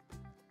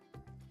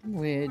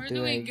 Where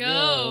do we I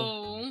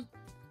go?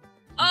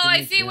 Oh,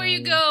 I see where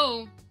you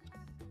go.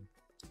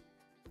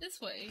 This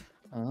way.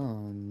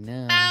 Oh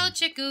no. Ow,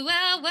 chicka,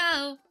 wow,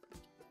 wow.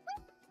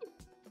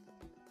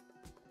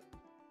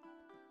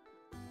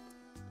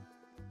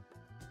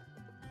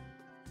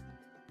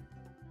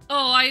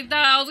 Oh, I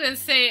thought I was gonna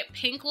say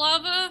pink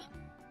lava?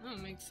 That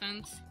makes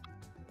sense.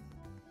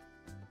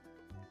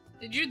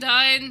 Did you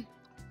die?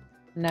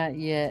 Not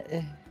yet.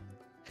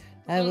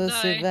 I Don't will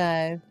die.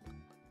 survive.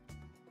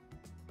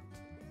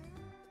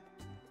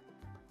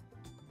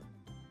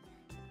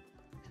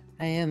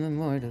 I am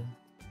immortal.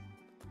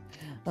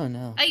 Oh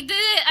no. I did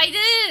it! I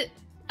did it!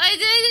 I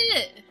did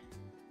it!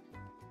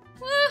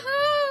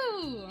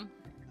 Woohoo!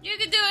 You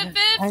can do it,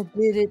 Fifth! I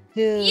did it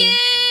too.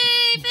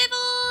 Yay!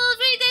 Fibbles!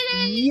 We did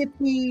it!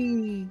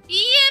 Yippee!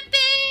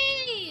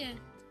 Yippee!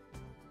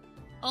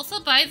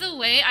 Also, by the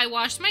way, I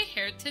washed my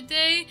hair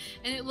today,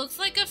 and it looks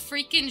like a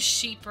freaking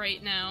sheep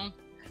right now.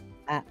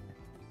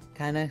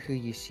 Kana who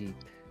you sheep.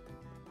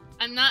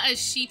 I'm not a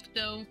sheep,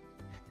 though.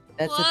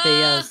 That's what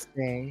they all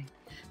say.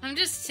 I'm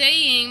just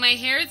saying, my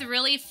hair is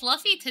really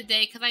fluffy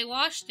today because I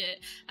washed it.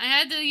 I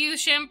had to use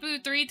shampoo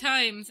 3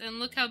 times, and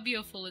look how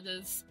beautiful it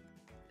is.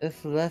 The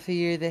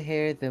fluffier the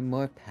hair, the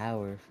more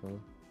powerful.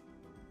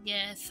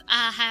 Yes,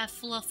 I have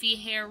fluffy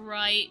hair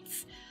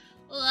rights.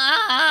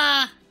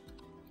 Ah!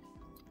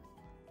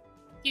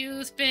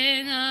 You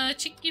spin a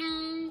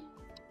chicken.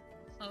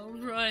 Oh,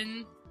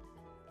 run.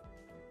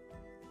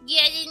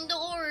 Get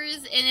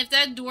indoors! And if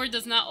that door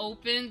does not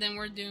open, then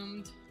we're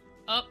doomed.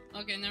 Oh,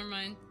 okay, never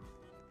mind.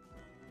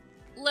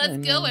 Let's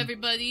go,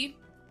 everybody.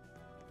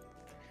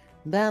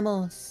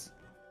 Vamos.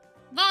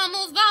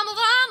 Vamos, vamos,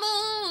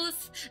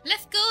 vamos!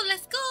 Let's go,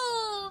 let's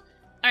go!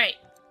 Alright.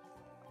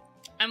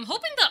 I'm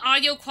hoping the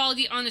audio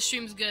quality on the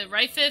stream is good,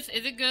 right, Fifth?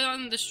 Is it good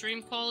on the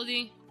stream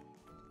quality?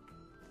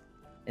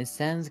 It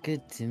sounds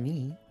good to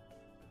me.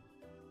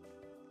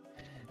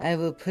 I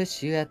will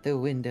push you out the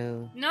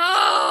window.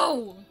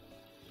 No!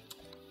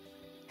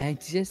 I'm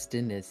just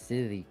in a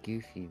silly,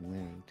 goofy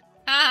mood.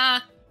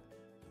 Ah!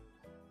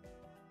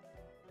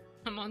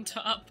 I'm on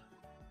top.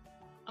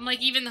 I'm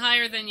like even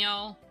higher than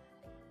y'all.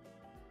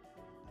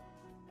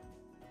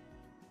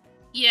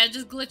 Yeah,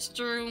 just glitch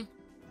through.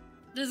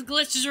 Just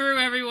glitch through,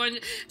 everyone.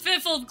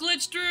 Fiffle,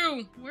 glitch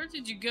through! Where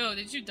did you go?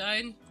 Did you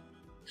die?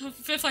 Oh,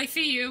 Fiff, I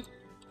see you.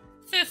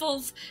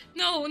 Fiffles!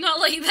 No, not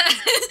like that!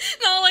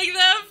 Not like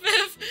that,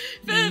 Fiff!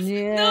 Fiff!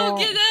 Yeah. No,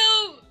 get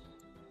out!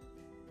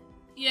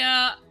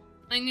 Yeah,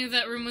 I knew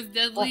that room was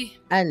deadly.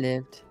 Oh, I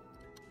lived.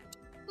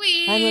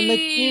 Whee! I'm a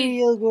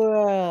material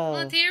girl.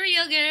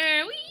 Material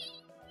girl!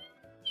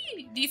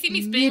 Whee! Do you see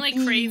me spinning like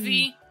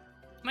crazy?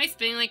 Am I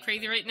spinning like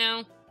crazy right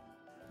now?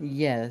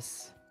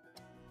 Yes.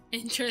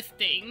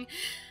 Interesting.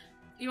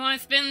 You want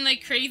to spin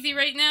like crazy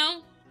right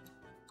now?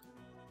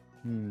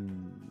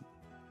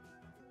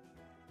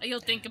 You'll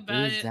think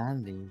about it.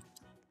 Zombies.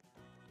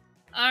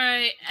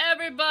 Alright,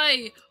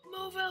 everybody,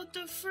 move out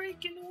the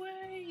freaking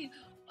way!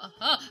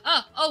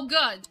 Oh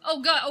god!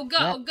 Oh god! Oh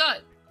god! Oh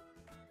god!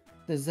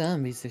 The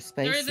zombies are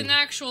spicy. There is an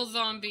actual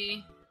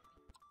zombie.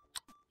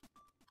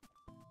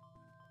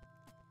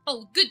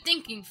 Oh, good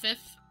thinking,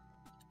 Fifth.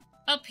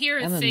 Up here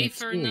is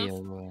safer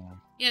enough.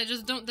 Yeah,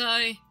 just don't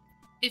die.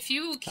 If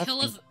you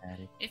kill us,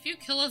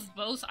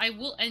 both, I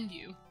will end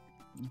you.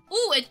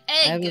 Ooh, an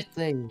egg!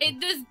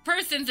 This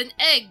person's an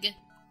egg!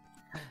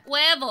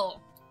 Huevo!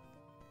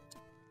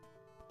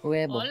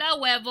 Huevo. Hola,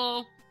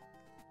 huevo!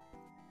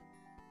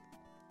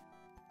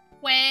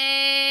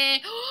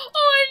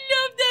 Oh, I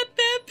love that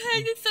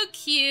backpack. It's so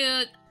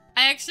cute.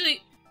 I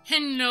actually...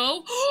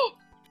 Hello?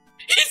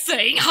 He's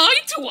saying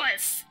hi to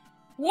us!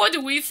 What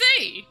do we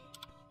say?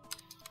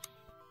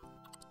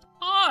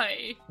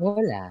 Hi.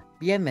 Hola.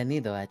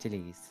 Bienvenido a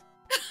Chili's.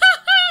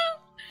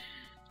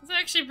 It's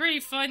actually pretty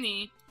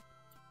funny.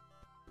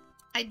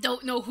 I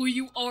don't know who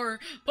you are,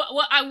 but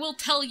what I will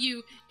tell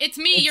you, it's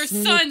me, your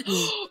son!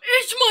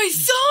 It's my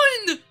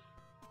son!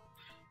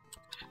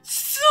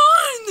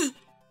 Son!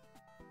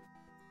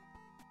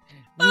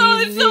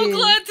 Oh, I'm so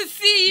glad to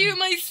see you,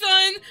 my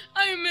son!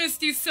 I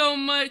missed you so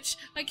much.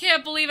 I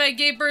can't believe I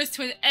gave birth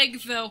to an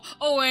egg, though.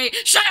 Oh, wait.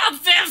 Shut up,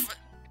 Viv!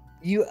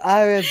 You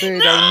are a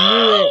bird,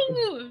 I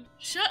knew it!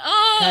 Shut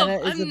up! Kana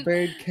is a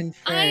bird I'm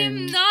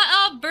confirmed.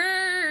 not a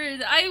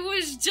bird!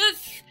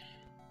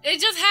 It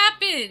just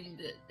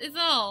happened! It's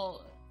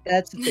all.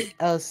 That's what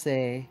I'll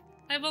say.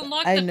 I've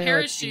unlocked I the know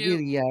parachute. you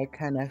really are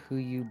Kana who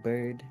you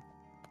bird.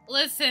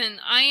 Listen,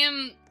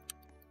 I'm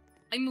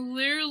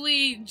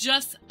literally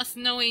just a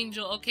snow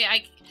angel,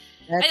 okay?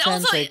 That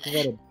sounds also, like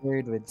what a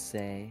bird would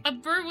say. a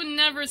bird would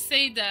never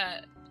say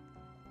that.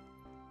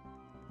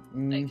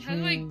 Like, how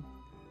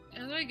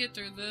do I get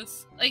through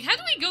this? Like, how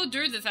do we go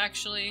through this,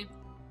 actually?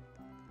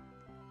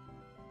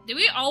 Did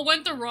we all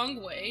went the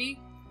wrong way?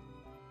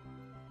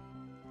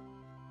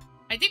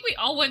 I think we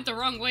all went the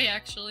wrong way,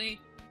 actually.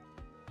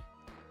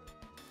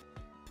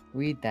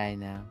 We die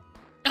now.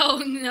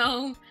 Oh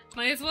no,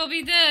 might as well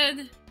be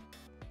dead.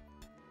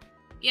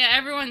 Yeah,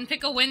 everyone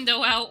pick a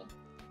window out.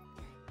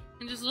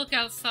 And just look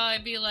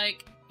outside, be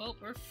like, oh,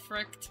 we're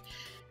fricked.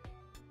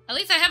 At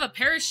least I have a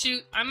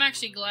parachute. I'm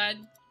actually glad.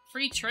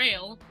 Free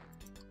trail.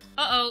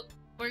 Uh-oh,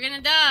 we're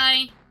gonna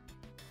die.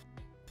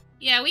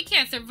 Yeah, we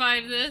can't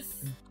survive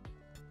this.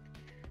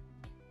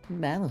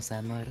 Vamos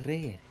a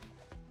morir.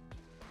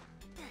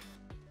 No,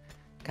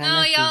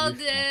 Kana who y'all you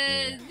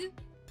dead. fucking-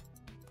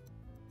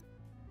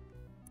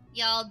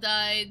 Y'all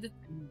died.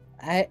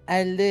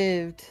 I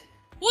lived.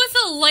 What's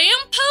a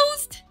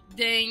lamppost?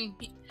 Dang.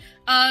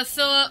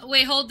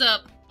 Wait, hold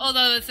up. Hold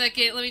on a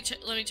second. Let me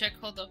check.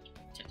 Hold up.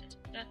 Check.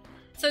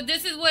 So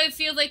this is what it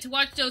feels like to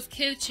watch those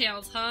kids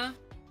channels, huh?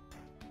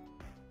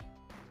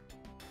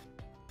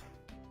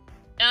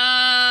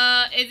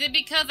 Is it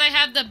because I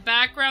have the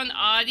background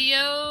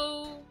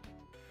audio?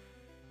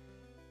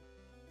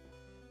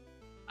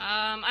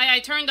 I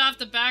turned off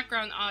the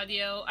background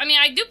audio. I mean,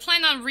 I do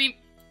plan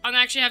on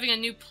actually having a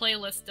new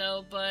playlist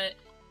though, but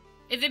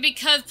is it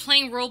because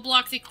playing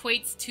Roblox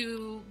equates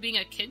to being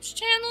a kids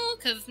channel?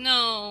 Cause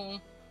no,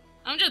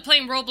 I'm just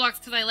playing Roblox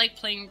because I like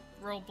playing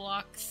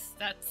Roblox.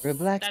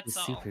 Roblox that's is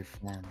all. super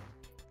fun.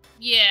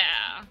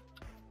 Yeah.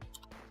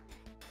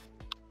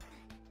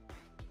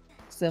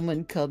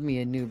 Someone called me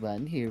a noob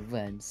on here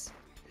once.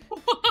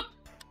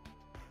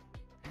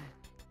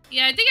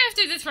 Yeah, I think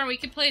after this round we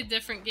could play a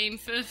different game,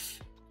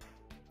 Fifth.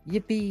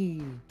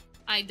 Yippee!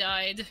 I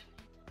died.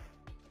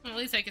 Well, at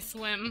least I could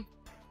swim.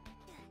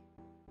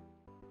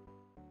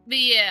 But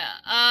yeah,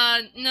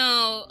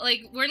 no,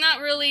 like, we're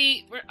not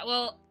really,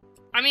 well,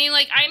 I mean,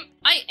 like,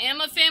 I am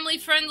a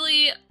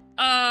family-friendly,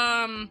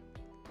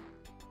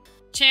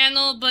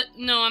 channel, but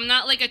no, I'm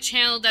not, like, a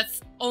channel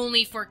that's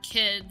only for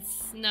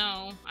kids.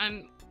 No,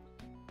 I'm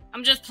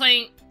just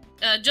playing,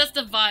 just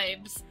the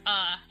vibes.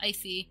 I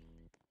see.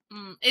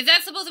 Is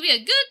that supposed to be a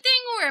good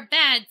thing or a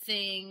bad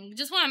thing?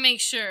 Just want to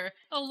make sure.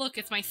 Oh, look,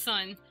 it's my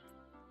son.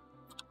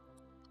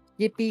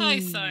 Yippee! Hi,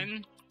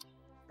 son.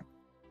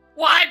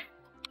 What?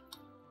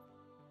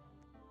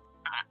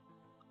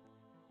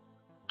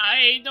 I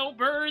ain't no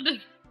bird.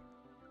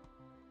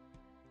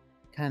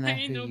 Kana I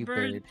ain't who no you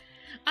bird. bird.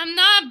 I'm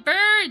not a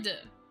bird.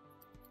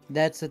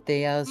 That's what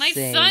they all My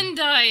say. son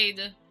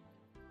died.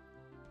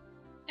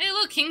 Hey,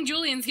 look, King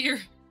Julian's here.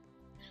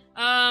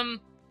 Well,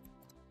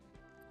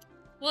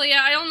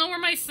 yeah, I don't know where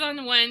my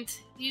son went.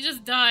 He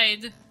just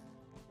died.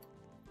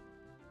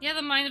 Yeah,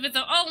 the mind of its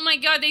own. Oh my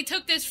god, they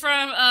took this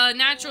from,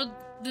 natural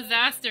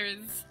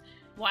disasters.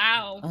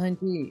 Wow. Oh,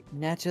 indeed.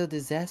 Natural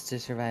disaster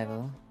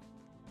survival.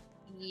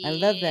 Yeah. I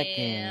love that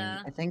game.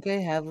 I think I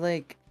have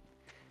like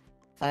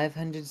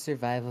 500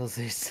 survivals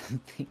or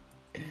something.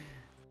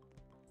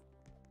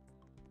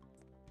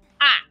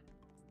 Ah!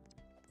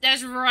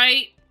 That's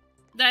right.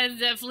 That is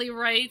definitely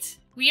right.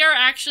 We are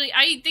actually,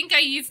 I think I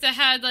used to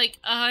have like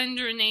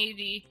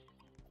 180,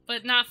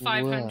 but not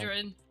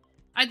 500. Whoa.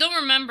 I don't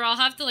remember, I'll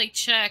have to like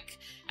check.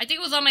 I think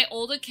it was on my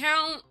old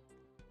account,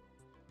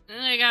 and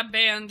then I got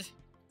banned.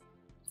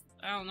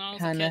 I don't know.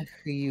 Kana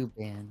who you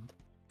banned.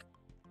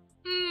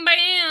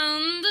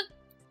 Banned!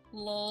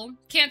 Lol.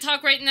 Can't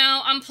talk right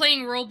now, I'm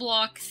playing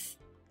Roblox.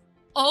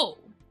 Oh,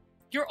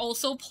 you're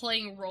also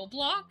playing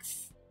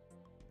Roblox?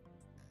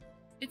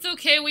 It's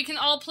okay, we can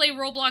all play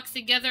Roblox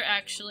together,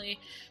 actually.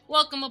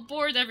 Welcome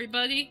aboard,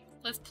 everybody.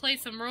 Let's play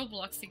some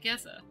Roblox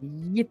together.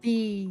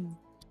 Yippee!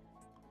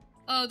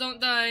 Oh, don't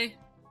die.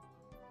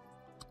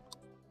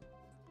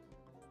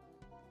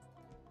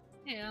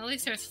 Yeah, at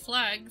least there's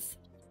flags.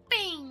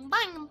 Bang!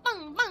 Bang!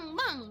 Bang! Bang!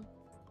 Bang!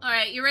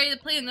 Alright, you ready to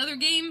play another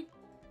game?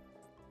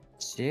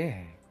 Sure.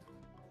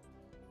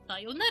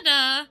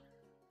 Sayonara!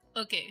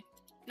 Okay,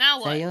 now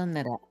what?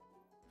 Sayonara.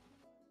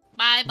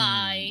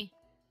 Bye-bye.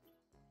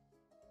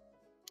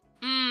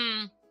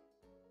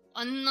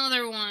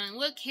 Another one.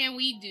 What can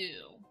we do?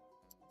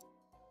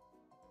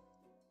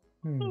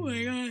 Oh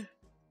my god.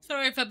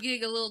 Sorry if I'm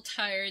getting a little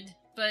tired,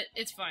 but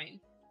it's fine.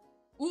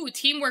 Ooh,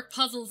 Teamwork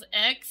Puzzles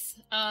X.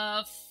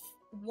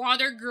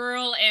 Water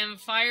Girl and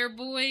Fire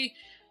Boy.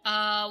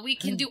 We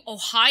can do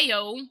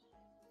Ohio.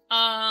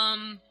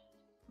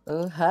 Ohio?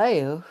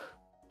 Ohio?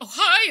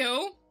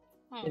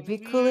 Oh, It'd be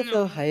cool if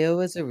Ohio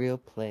was a real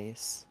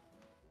place.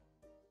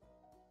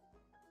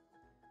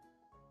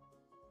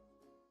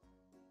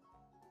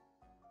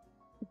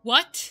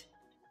 What?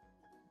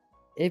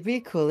 It'd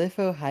be cool if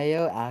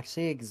Ohio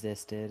actually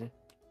existed.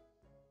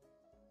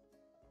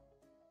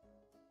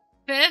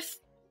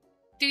 Fifth,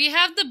 do you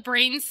have the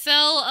brain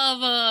cell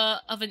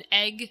of an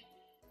egg?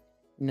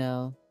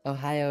 No,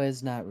 Ohio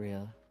is not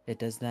real. It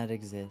does not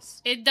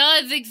exist. It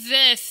does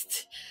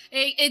exist.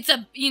 It's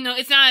a,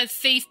 it's not a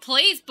safe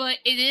place, but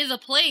it is a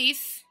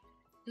place.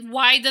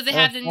 Why does it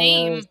have the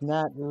name? It's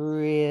not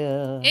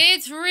real.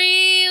 It's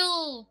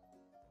real.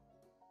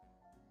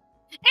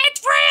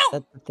 It's real.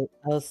 That's what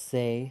I'll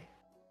say.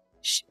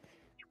 Shh.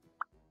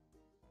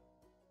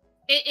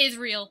 It is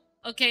real.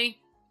 Okay,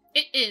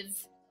 it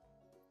is.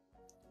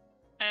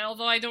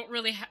 Although I don't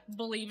really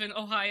believe in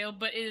Ohio,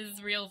 but it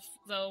is real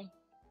though.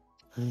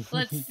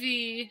 Let's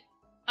see.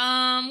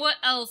 What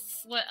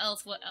else?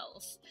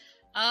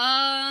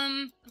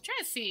 I'm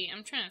trying to see.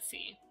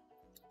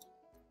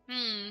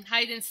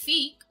 Hide and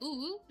seek.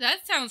 Ooh,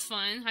 that sounds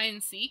fun. Hide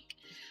and seek.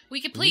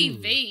 We could play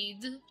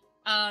evade.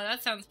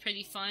 That sounds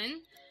pretty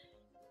fun.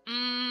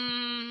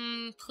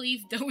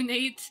 Please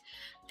donate.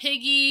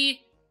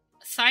 Piggy.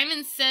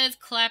 Simon says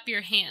clap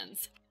your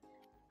hands.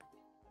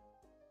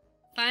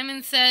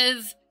 Simon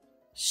says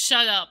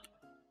shut up.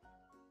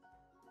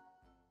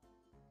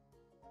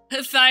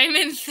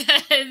 Simon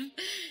says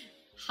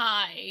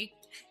hi.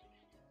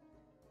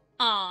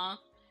 Aw.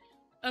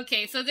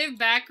 Okay, so there's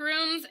back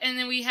rooms, and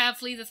then we have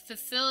flee the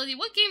facility.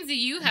 What games do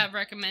you have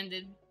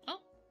recommended?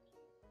 Oh.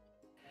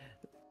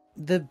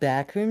 The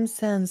back room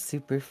sounds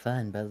super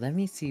fun, but let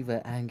me see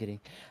what I'm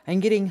getting. I'm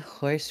getting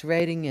Horse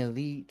Riding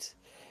Elite,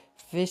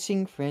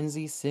 Fishing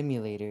Frenzy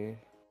Simulator,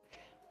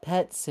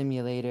 Pet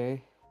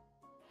Simulator,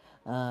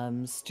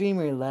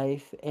 Streamer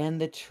Life, and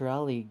the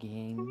Trolley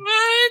Game.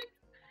 What?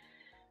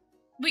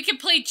 We can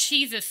play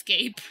Cheese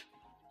Escape.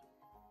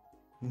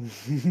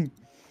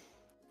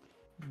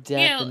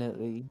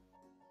 Definitely. Yeah,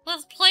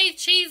 let's play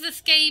Cheese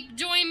Escape.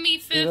 Join me,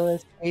 Fifth. It'll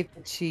escape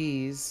the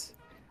cheese.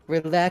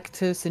 We're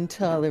lactose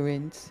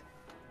intolerant.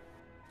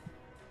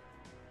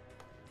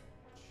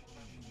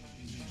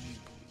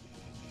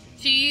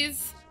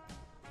 Cheese.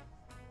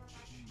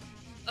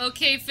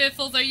 Okay,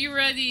 Fiffles, are you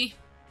ready?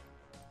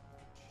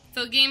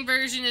 So game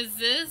version is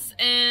this,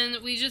 and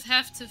we just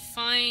have to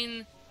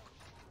find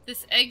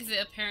this exit,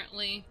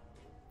 apparently.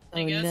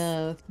 I guess.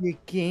 No, your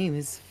game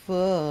is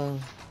full.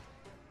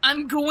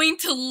 I'm going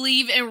to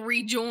leave and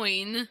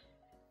rejoin.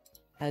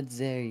 How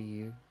dare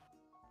you?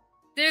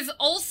 There's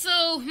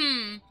also,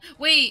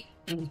 wait,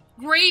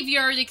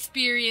 graveyard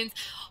experience.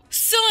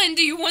 Son,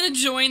 do you want to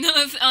join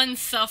us on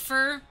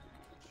Suffer?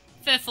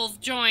 Fiffles,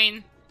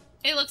 join.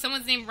 Hey, look,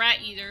 someone's named Rat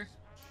Eater.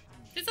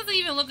 This doesn't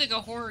even look like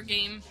a horror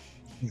game.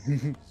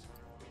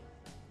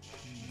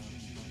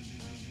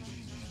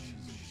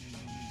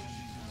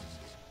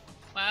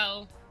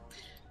 Wow.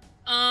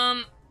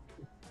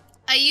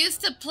 I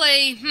used to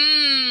play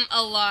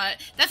a lot.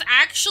 That's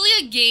actually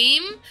a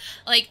game.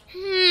 Like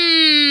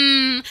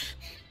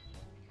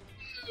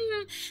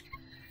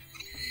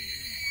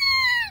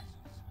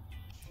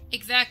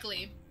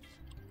Exactly.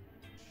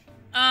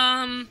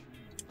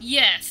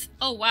 Yes.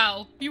 Oh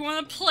wow. You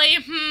wanna play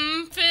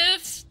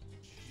Fifth?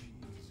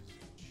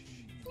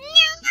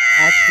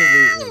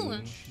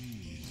 Absolutely.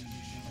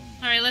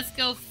 Alright, let's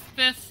go,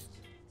 Fifth.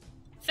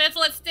 Fifth,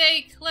 let's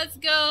take. Let's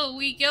go.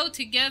 We go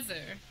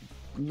together.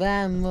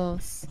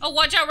 Vamos. Oh,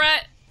 watch out,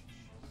 rat.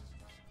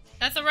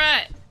 That's a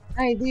rat.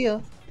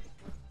 Ideal.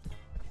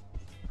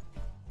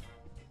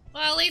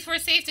 Well, at least we're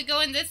safe to go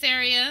in this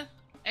area.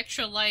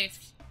 Extra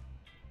life.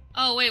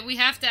 Oh, wait, we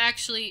have to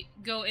actually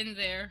go in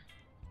there.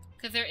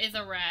 Because there is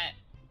a rat.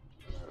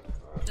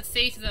 The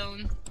safe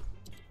zone.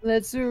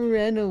 Let's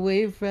run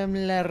away from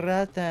La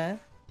Rata.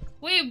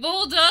 Wait,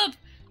 hold up!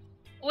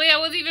 Wait, I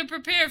wasn't even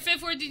prepared.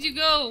 Fifth, where did you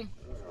go?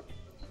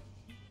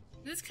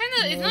 This kind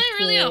of, it's not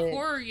really a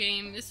horror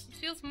game. This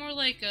feels more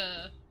like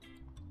a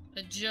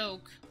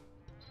joke.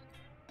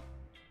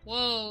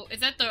 Whoa,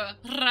 is that the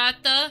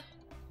rata?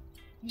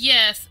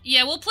 Yes.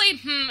 Yeah, we'll play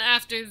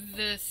after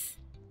this.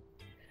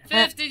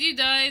 Fifth, did you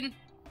die?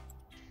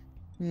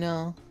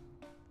 No.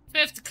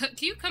 Fifth, can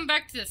you come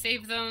back to the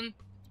safe zone?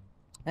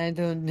 I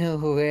don't know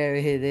where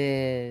it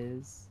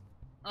is.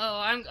 Oh,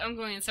 I'm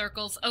going in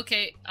circles.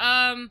 Okay,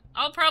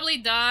 I'll probably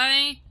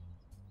die.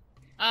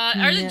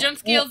 Are the jump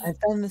scales? I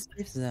found the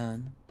safe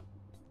zone.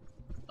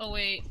 Oh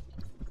wait.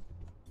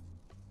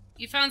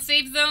 You found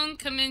safe zone?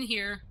 Come in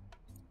here.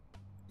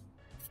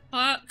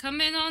 Come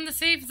in on the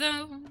safe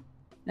zone.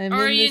 Or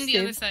are you in the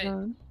other side?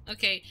 Zone.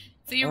 Okay,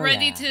 so you're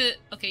ready to.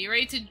 Okay, you're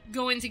ready to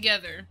go in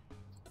together.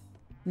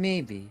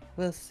 Maybe.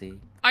 We'll see.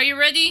 Are you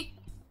ready?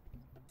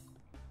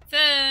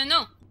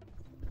 No.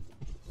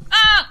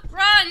 Ah!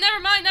 Run!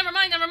 Never mind.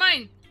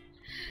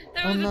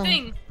 That was the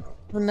thing.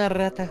 Una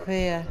rata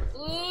fea.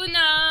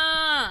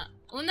 Una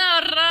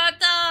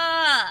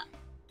rata.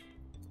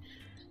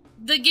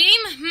 The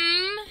game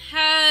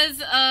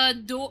has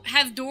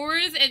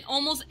doors, and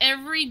almost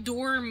every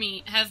door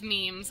has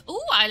memes.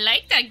 Ooh, I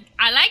like that.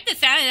 I like the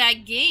sound of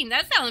that game.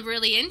 That sounds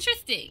really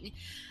interesting.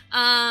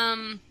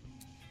 I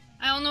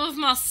don't know if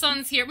my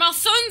son's here. My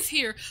son's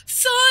here.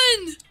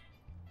 Son,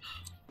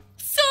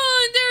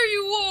 there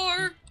you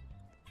are.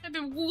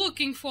 been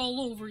looking for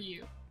all over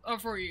you.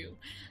 For you.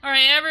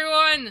 Alright,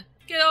 everyone!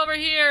 Get over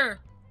here!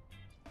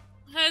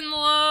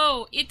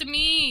 Hello! It's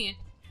me!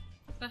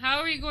 But how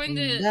are you going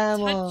to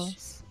touch?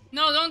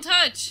 No, don't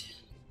touch!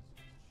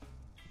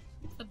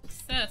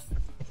 Obsessed.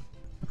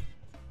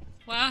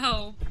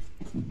 Wow.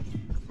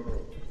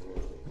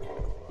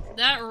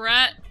 That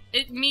rat,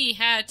 me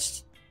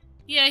hatched.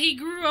 Yeah, he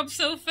grew up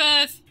so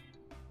fast.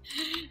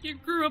 You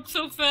grew up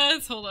so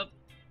fast. Hold up.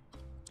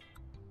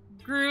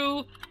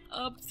 Grew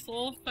up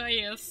so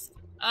fast.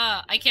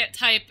 I can't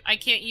type. I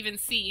can't even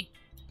see.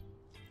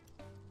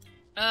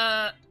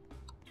 Darn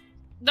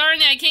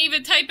it, I can't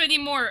even type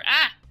anymore.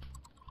 Ah!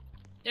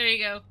 There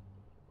you go.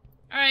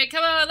 Alright,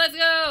 come on, let's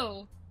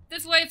go!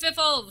 This way,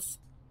 Fiffles!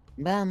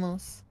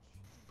 Vamos.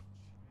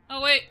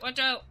 Oh wait, watch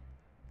out.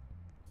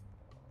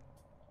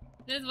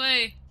 This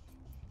way.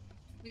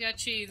 We got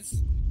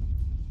cheese.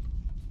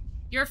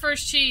 Your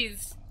first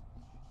cheese.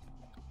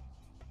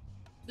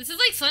 This is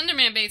like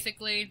Slenderman,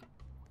 basically.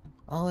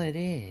 Oh, it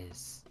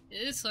is.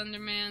 It is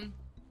Slenderman.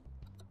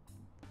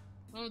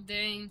 Oh,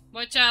 dang.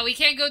 Watch out, we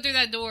can't go through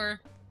that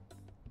door.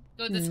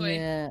 Go this way.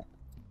 Yeah.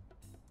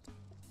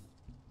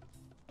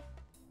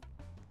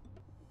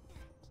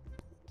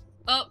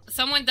 Oh,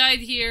 someone died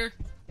here.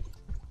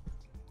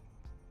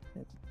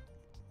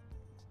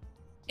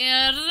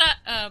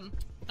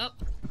 Oh.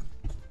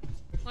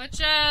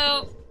 Watch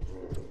out!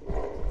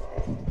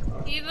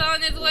 He's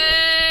on his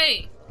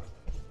way!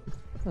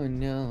 Oh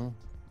no.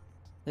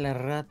 La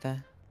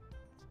rata.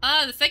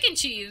 Ah, the second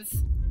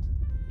cheese.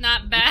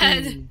 Not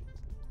bad.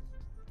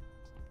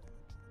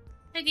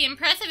 Pretty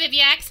impressive if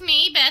you ask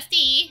me,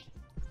 bestie.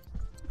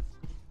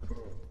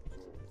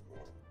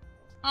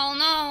 Oh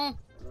no.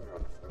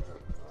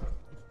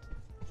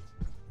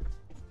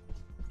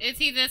 Is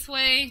he this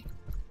way?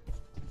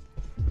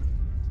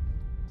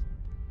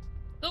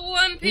 The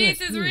One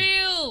Piece is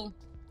real!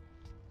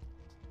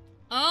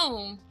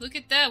 Oh, look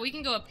at that. We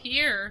can go up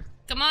here.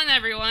 Come on,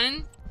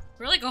 everyone.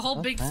 We're like a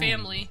whole big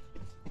family.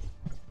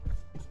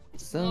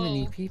 So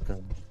many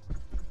people.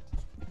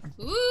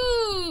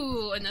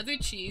 Ooh, another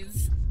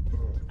cheese.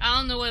 I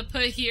don't know what to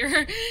put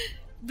here.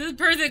 This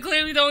person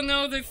clearly don't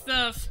know this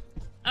stuff.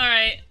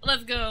 Alright,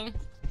 let's go.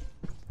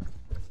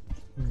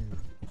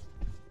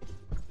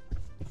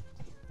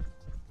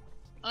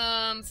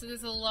 So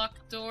there's a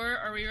locked door.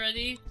 Are we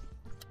ready?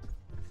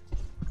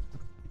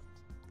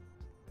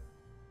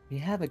 We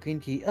have a green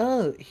key.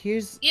 Oh,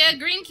 here's... Yeah,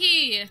 green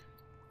key!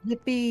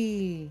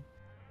 Yippee!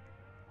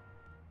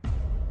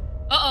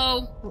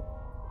 Uh-oh.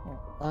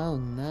 Oh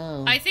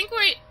no. I think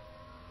we're...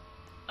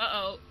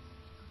 Uh-oh.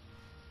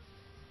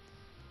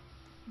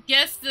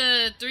 Guess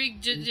the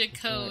 3-digit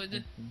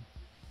code.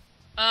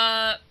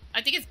 I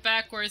think it's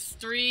backwards.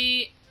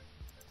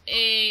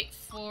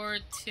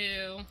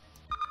 3842.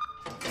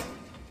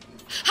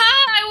 Ha!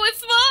 I was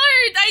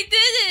smart! I did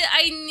it!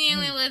 I knew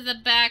it was a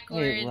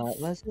backwards. Wait, what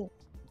was it?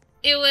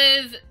 It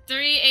was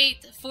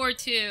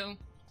 3842.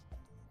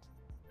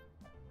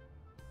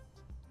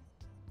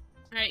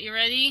 Alright, you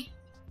ready?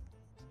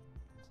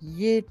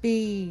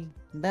 Yippee!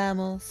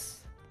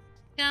 Vamos.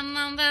 Come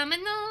on,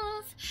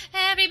 vamonos.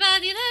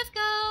 Everybody, let's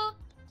go.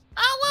 Oh,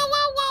 whoa,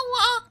 whoa, whoa,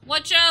 whoa.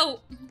 Watch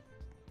out.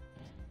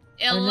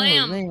 El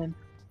lamp.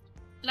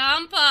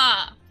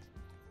 Lampa.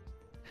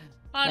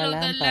 Follow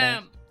the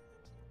lamp.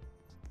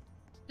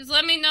 Just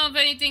let me know if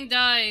anything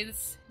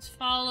dies. Just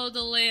follow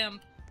the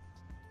lamp.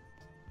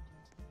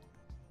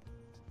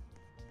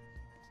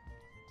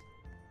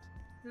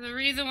 There's a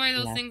reason why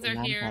those things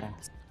are here.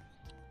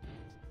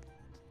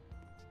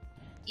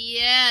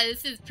 Yeah,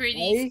 this is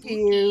pretty spooky.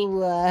 You're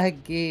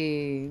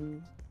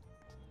walking.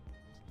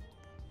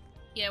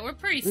 Yeah, we're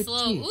pretty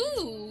slow.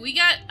 Ooh, we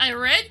got a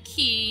red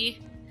key.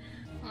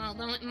 Well,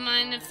 don't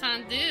mind if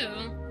I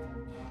do.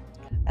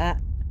 I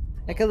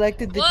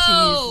collected the cheese.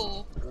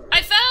 Whoa!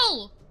 I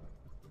fell!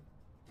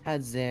 How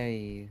dare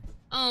you?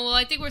 Oh, well,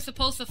 I think we're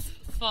supposed to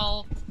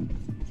fall.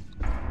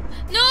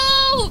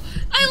 No!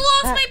 I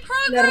lost my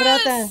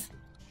progress!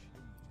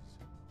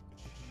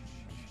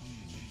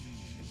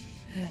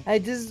 I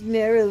just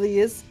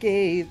narrowly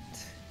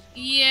escaped.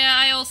 Yeah,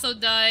 I also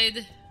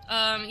died.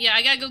 Yeah,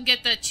 I gotta go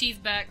get that cheese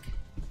back.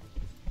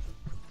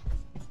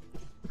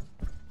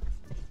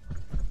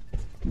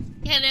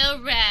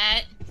 Hello,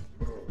 rat.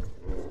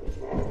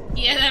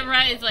 Yeah, that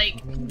rat is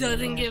like,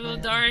 doesn't give a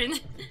darn.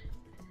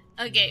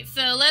 Okay,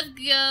 so let's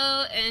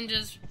go and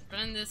just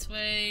run this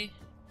way.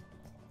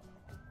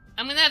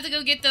 I'm gonna have to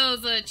go get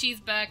those cheese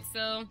back,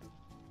 so...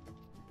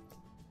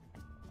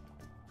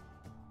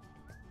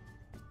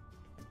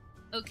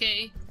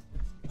 Okay.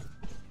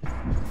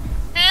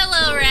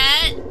 Hello,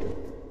 rat!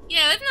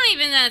 Yeah, it's not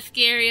even that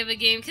scary of a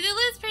game, because it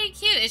looks pretty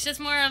cute. It's just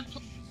more of...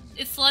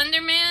 It's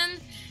Slenderman,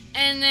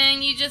 and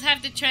then you just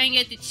have to try and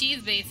get the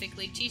cheese,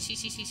 basically. Cheese,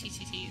 cheese, cheese, cheese, cheese,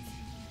 cheese, cheese.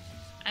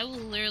 I will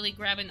literally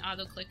grab an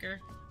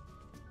auto-clicker.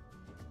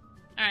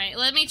 Alright,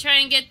 let me try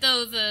and get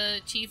those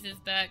cheeses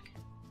back.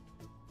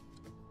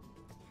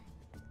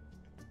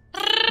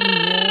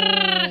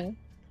 No.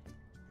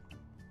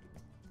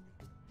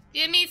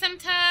 Give me some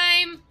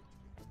time.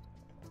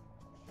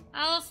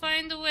 I'll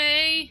find a way.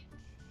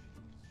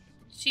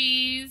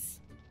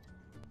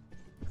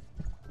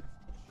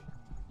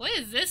 What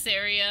is this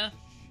area?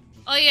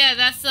 Oh yeah,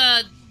 that's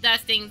that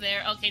thing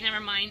there. Okay, never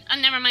mind.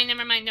 Never mind.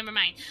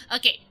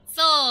 Okay,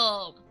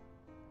 so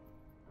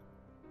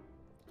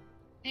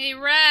hey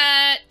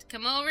rat,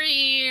 come over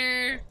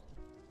here.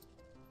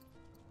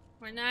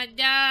 We're not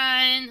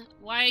done.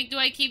 Why do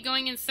I keep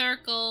going in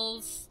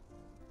circles?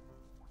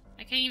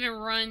 I can't even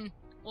run.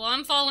 Well,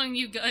 I'm following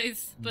you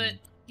guys, but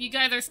you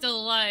guys are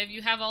still alive.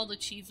 You have all the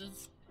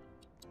cheeses.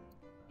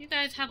 You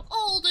guys have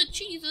all the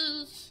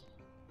cheeses.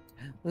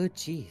 Oh,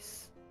 jeez.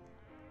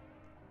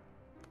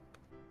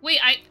 Wait,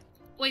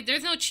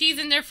 there's no cheese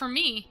in there for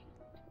me.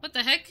 What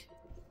the heck?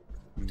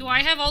 Do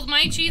I have all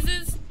my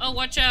cheeses? Oh,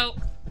 watch out.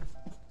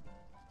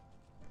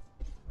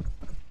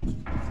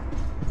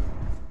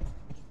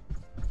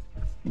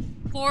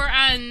 Four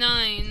out of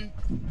 9.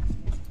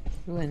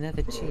 Ooh,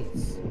 another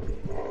cheese.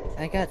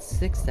 I got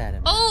 6 out of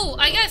 9. Oh,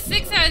 I got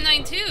 6 out of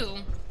 9 too.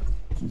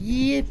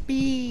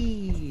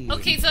 Yippee!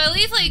 Okay, so at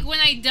least like when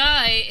I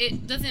die,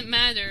 it doesn't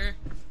matter.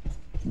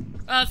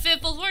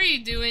 Fiffles, what are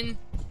you doing?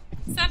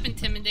 Stop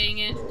intimidating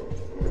it.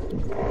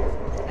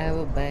 I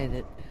will bite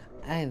it.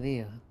 I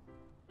will.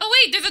 Oh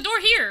wait, there's a door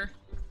here.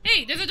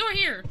 Hey, there's a door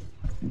here.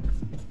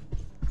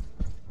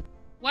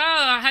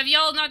 Wow, have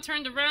y'all not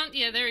turned around?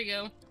 Yeah, there we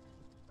go.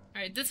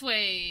 Alright, this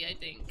way, I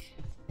think.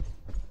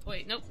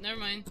 Wait, nope, never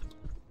mind.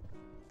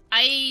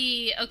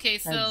 Okay,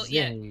 so,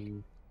 yeah.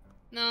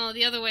 No,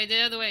 the other way.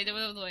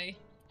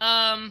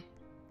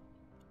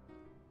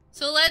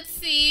 So let's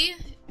see.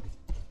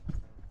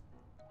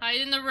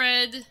 Hide in the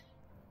red.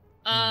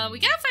 We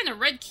gotta find a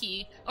red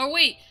key. Or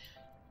wait,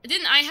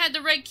 didn't I had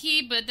the red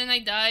key, but then I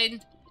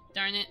died?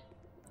 Darn it.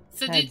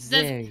 So okay,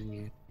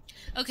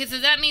 so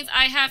that means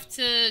I have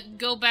to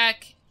go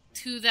back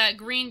to that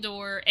green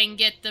door and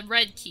get the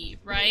red key,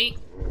 right?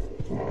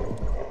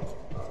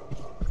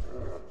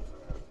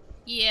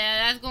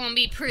 Yeah, that's gonna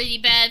be pretty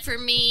bad for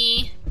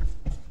me.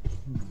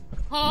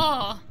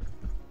 Oh.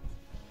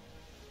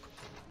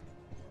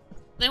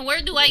 Then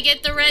where do I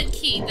get the red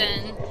key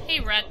then?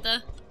 Hey,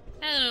 Rata.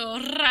 Hello,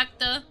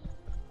 Rata.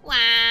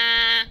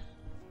 Wah.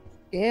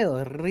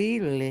 Ew,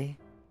 really?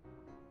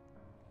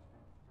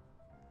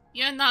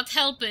 You're not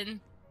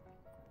helping.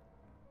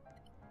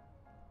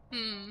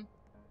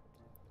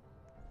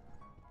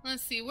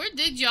 Let's see, where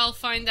did y'all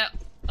find that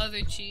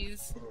other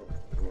cheese?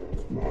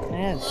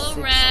 Hello,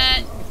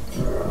 rat.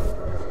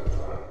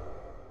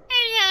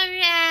 Hello,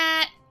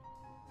 rat.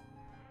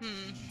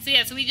 So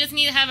yeah, so we just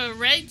need to have a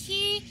red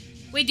key?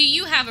 Wait, do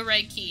you have a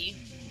red key?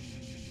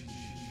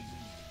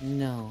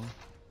 No.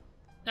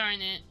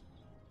 Darn it.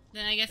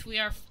 Then I guess we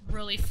are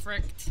really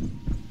fricked.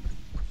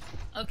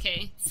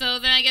 Okay, so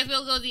then I guess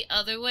we'll go the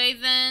other way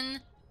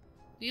then.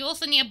 We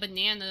also need a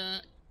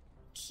banana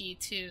key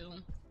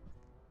too.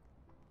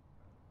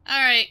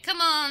 Alright, come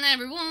on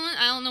everyone.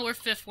 I don't know where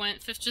Fifth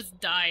went. Fifth just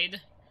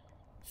died.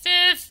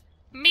 Fifth!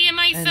 Me and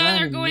my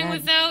son are going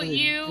without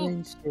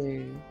you.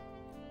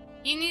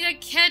 You need to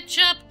catch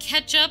up.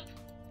 Ketchup.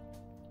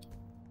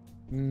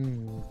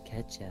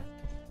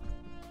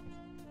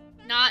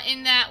 Not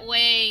in that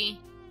way.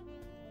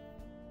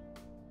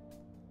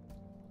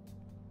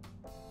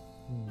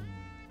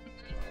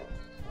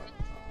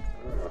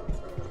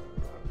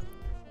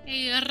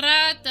 Hey,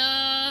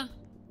 Rata.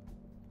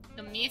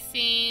 I'm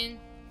missing.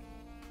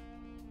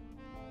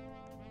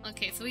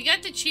 Okay, so we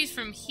got the cheese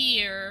from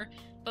here,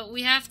 but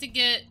we have to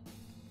get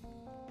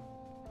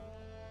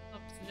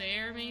up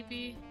there,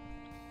 maybe?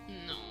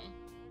 No.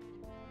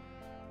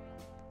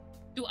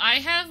 Do I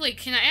have, like,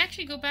 can I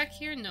actually go back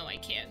here? No, I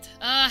can't.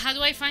 How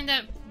do I find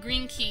that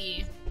green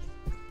key?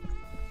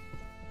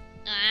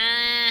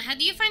 How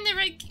do you find the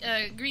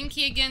red, green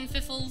key again,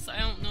 Fiffles? I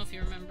don't know if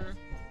you remember.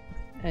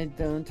 I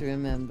don't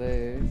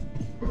remember.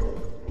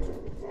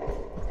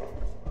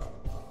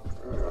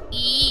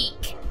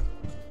 Eek.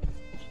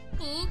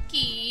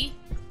 Spooky.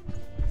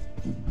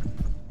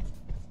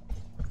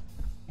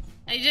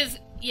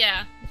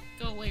 Yeah.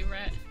 Go away,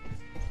 rat.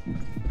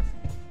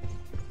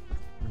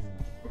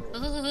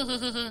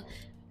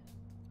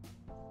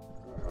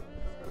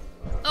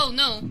 Oh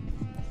no.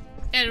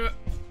 The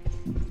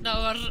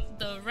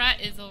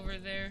rat is over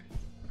there.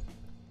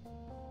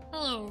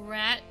 Hello,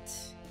 rat.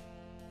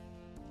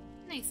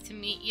 Nice to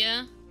meet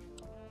ya.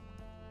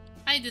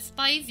 I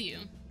despise you.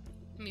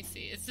 Let me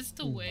see. Is this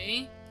the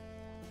way?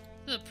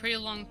 This is a pretty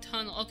long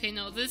tunnel. Okay,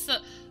 no, this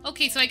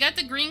okay, so I got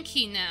the green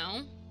key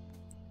now.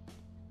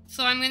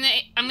 So I'm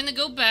gonna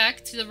go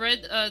back to the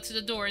red to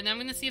the door, and I'm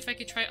gonna see if I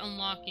could try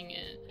unlocking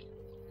it.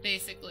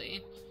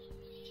 Basically.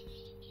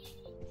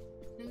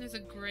 I think there's a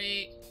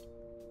great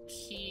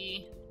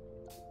key.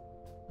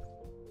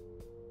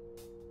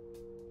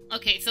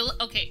 Okay, so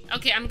okay,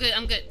 I'm good.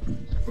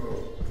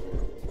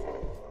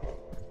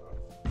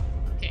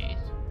 Okay.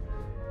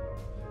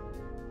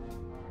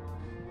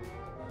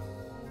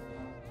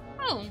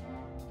 Oh.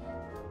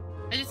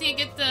 I just need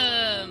to get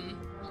the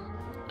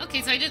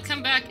okay, so I just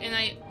come back and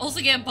I also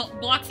get a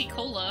Bloxy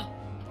Cola.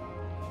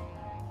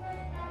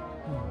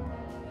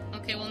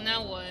 Okay, well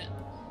now what?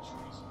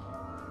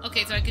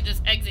 Okay, so I could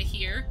just exit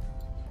here.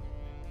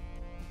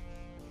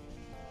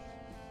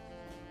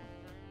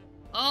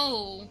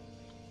 Oh.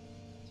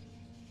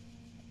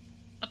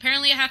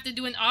 Apparently I have to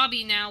do an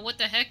obby now. What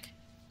the heck?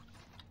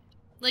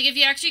 Like, if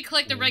you actually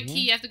collect the red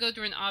key, you have to go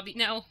through an obby.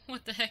 No,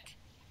 what the heck?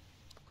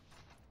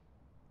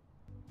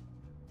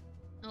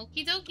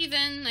 Okie dokie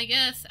then, I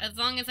guess. As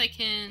long as I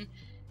can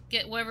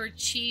get whatever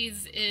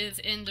cheese is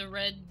in the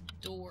red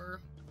door.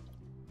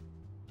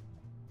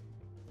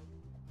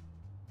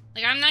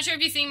 Like, I'm not sure if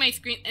you're seeing my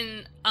screen,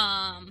 and,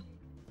 not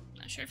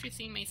sure if you're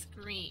seeing my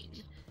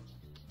screen.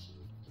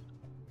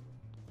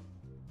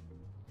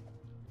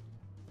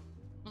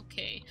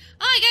 Okay.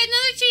 Oh, I got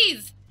another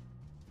cheese!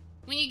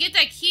 When you get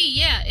that key,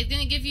 yeah, it's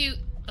gonna give you...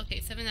 Okay,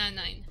 7 out of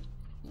 9.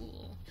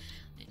 Cool.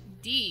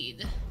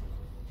 Indeed.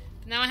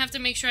 Now I have to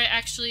make sure I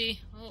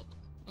actually... Oh,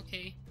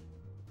 okay.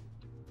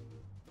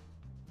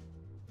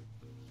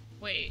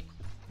 Wait.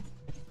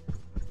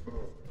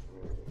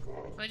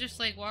 Do I just,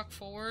 like, walk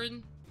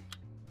forward?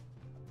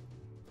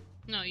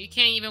 No, you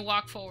can't even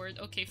walk forward.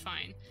 Okay,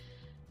 fine.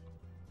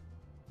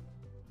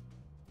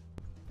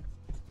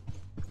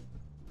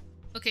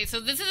 Okay, so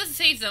this is a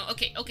safe zone.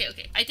 Okay.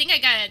 I think I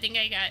got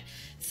it.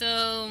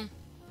 So...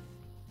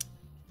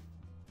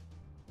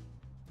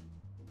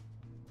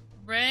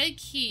 red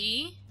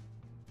key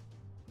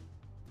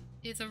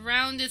is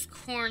around this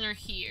corner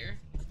here.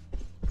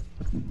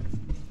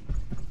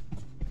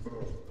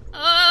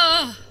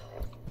 Oh!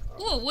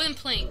 Ooh, a wooden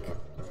plank.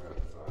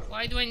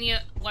 Why do I need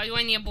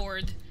a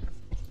board?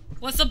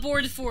 What's a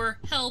board for?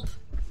 Help.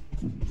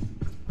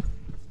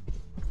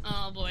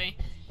 Oh boy.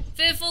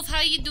 Fiffles,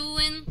 how you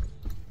doing?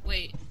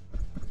 Wait.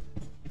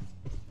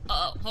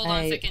 Uh-oh, hold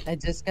on a second. I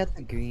just got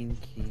the green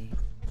key.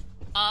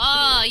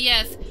 Ah,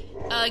 yes.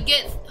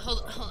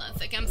 Hold on a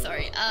second, I'm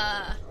sorry.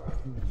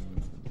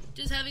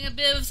 Just having a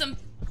bit of some,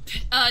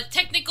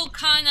 technical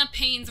Kana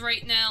pains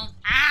right now.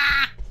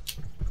 Ah!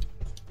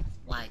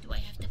 Why do I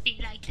have to be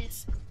like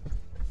this?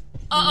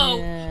 Uh-oh.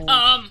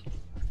 Yeah.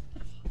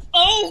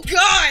 Oh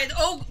god!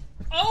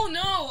 Oh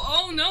no.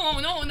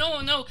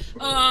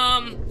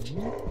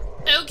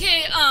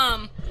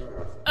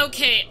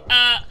 Okay,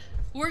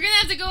 we're gonna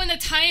have to go into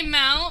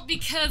timeout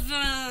because,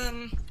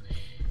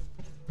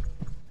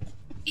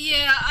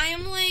 yeah,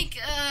 I'm like,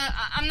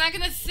 I'm not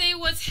gonna say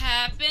what's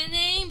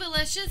happening, but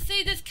let's just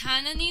say this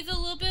kinda needs a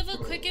little bit of a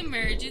quick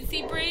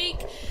emergency break,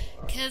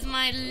 cause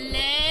my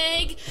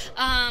leg,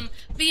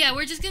 but yeah,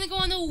 we're just gonna go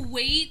on a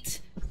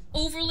wait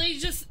overlay,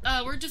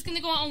 we're just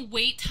gonna go on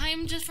wait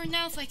time just for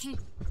now, so I can,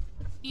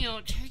 you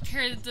know, take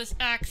care of this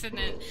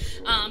accident.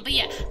 But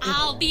yeah,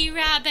 I'll be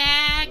right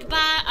back.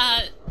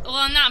 Bye.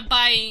 Well, not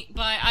bye,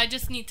 but I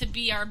just need to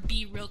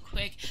BRB real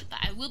quick. But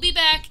I will be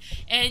back.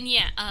 And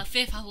yeah,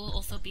 Fifth, I will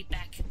also be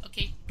back.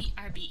 Okay,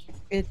 BRB.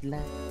 Good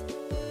luck.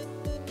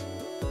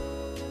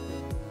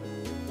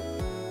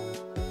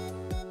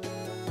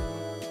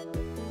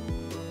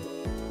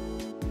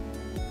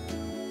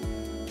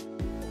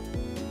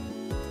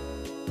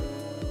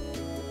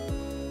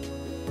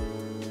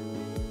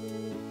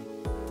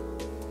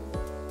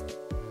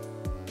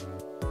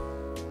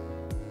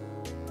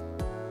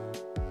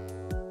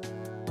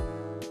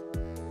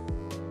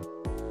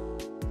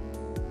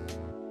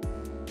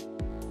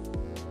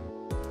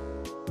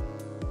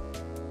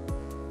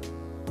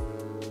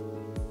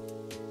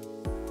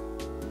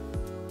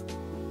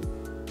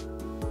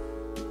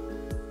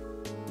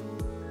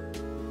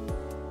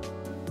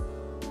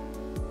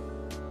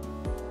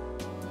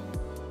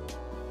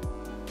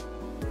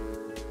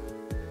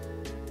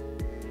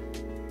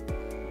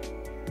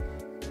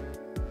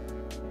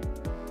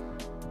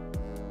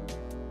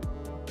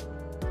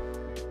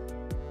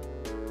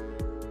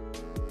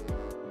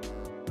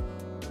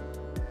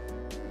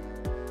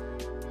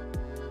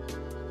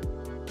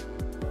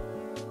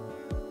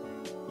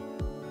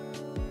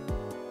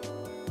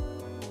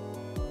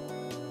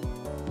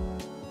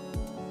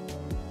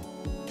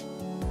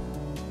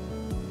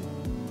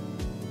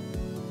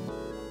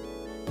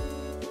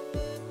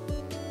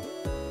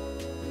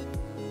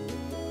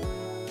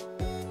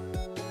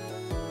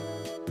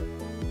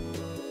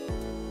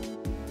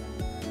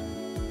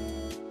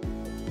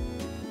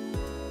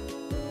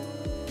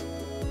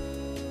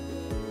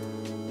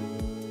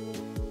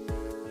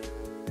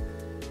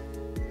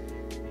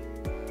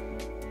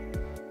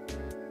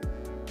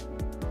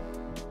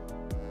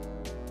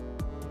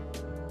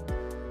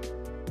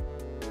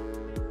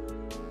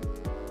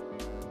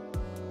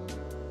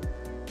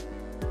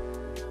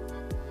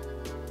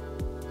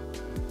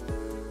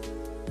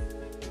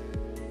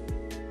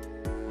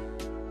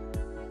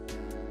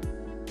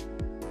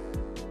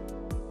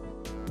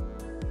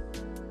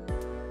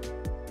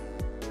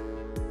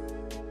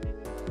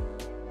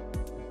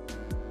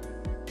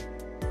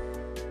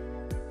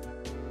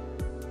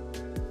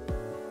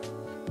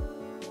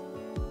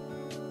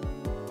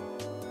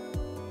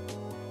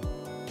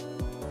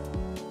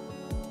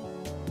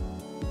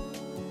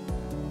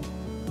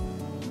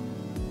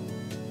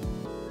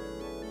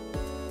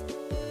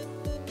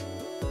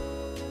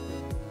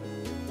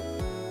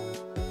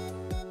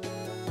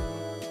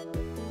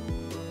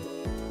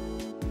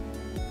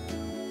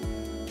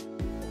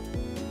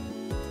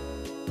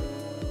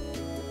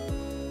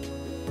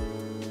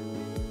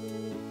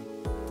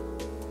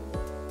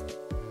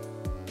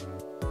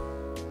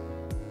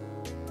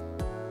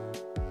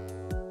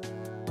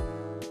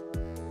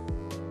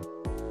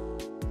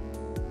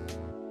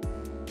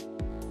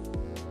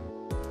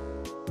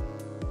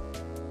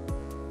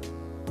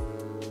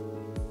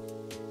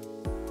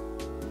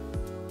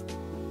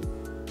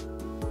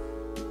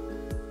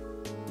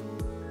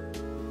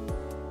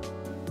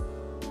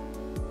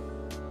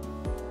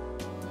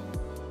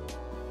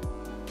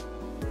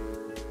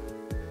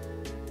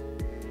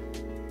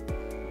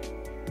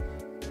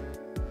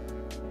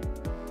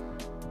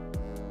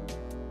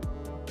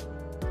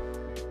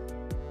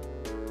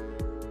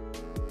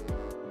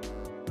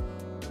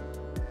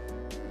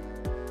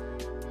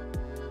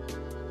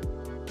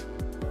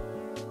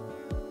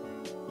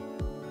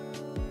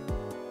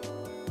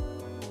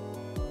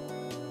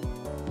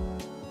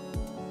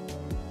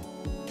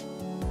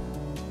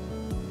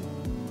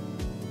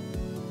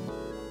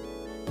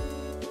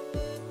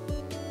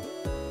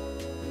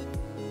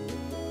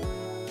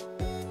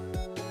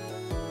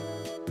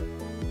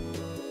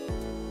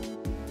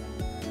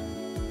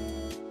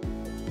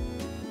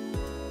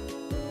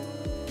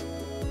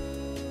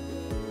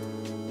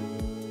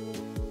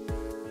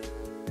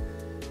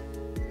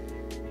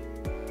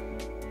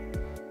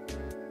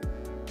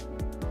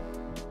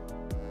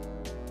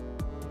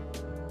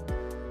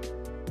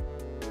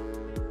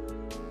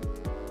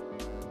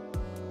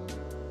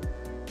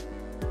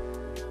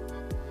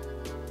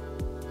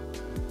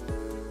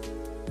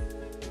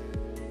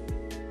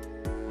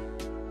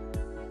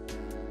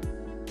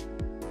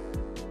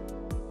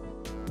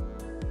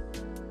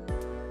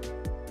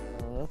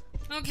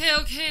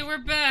 Okay, we're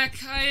back.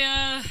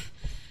 I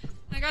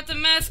got the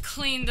mess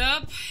cleaned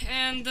up,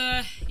 and,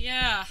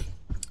 yeah.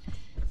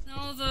 That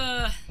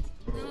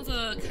was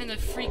a kind of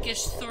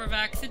freakish sort of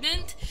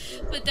accident,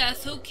 but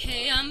that's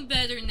okay, I'm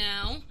better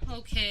now,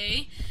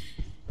 okay.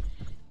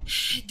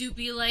 Do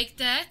be like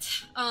that.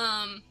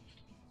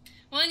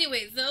 Well,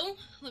 anyways, though,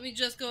 let me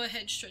just go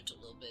ahead and stretch a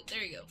little bit.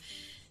 There you go.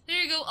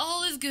 There you go,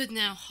 all is good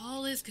now,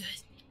 all is good.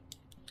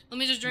 Let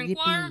me just drink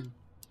water.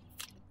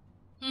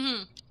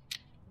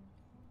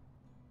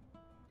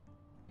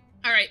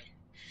 Alright.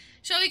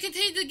 Shall we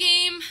continue the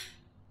game?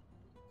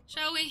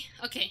 Shall we?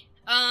 Okay.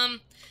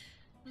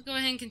 Let's go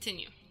ahead and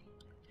continue.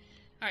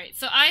 Alright,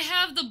 so I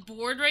have the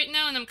board right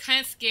now, and I'm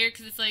kind of scared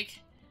because it's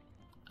like,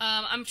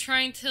 I'm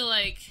trying to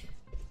like...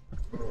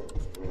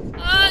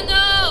 Oh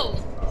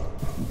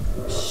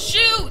no!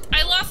 Shoot!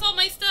 I lost all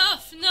my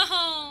stuff!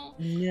 No!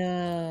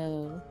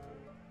 No.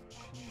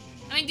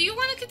 I mean, do you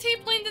want to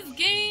continue playing this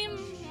game?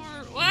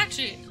 Or, well,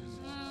 actually,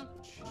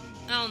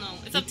 I don't know.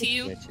 It's up to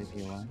you. Switch if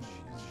you want.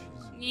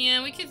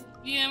 Yeah, we could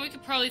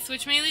probably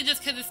switch, mainly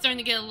just because it's starting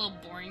to get a little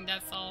boring,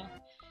 that's all.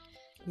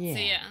 Yeah. So,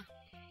 yeah.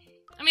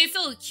 I mean, it's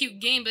still a cute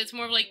game, but it's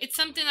more of like, it's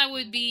something I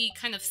would be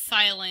kind of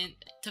silent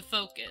to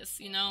focus,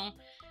 you know?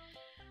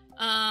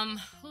 Oh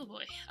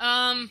boy.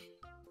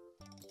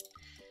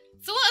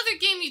 So what other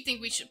game do you think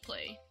we should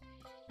play?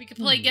 We could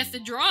play Guess the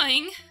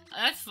Drawing.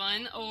 That's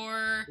fun.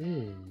 Or...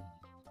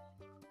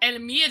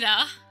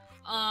 Elmira.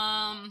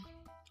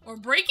 Or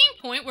Breaking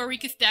Point, where we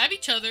could stab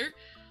each other.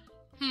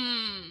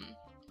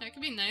 That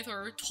could be nice.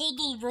 Or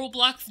Total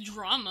Roblox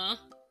Drama.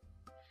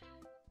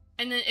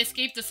 And then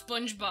Escape the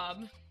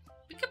SpongeBob.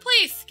 We could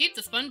play Escape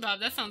the SpongeBob.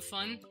 That sounds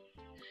fun.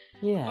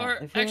 Yeah, Or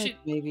I feel actually-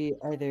 like maybe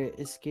either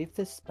Escape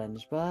the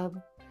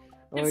SpongeBob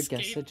or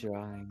Guess the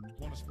Drawing.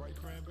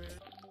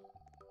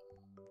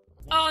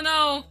 Oh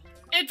no!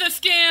 It's a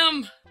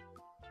scam!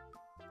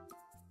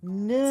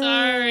 No!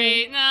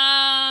 Sorry.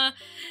 Nah.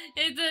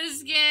 It's a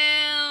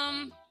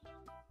scam.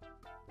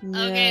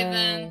 No. Okay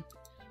then.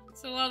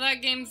 So while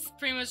that game's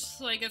pretty much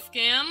like a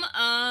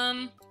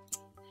scam,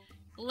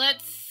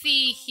 let's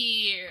see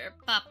here.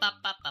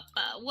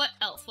 What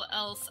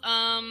else?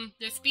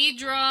 There's speed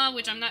draw,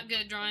 which I'm not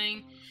good at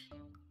drawing.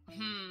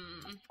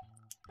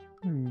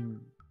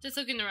 Just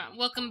looking around.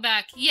 Welcome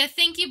back. Yeah,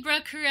 thank you,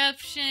 bro.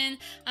 Corruption.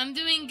 I'm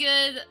doing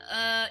good.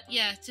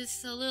 Yeah,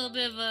 just a little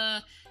bit of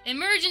a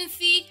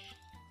emergency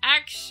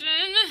action.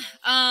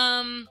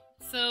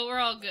 So we're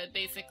all good,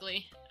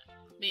 basically.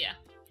 But yeah.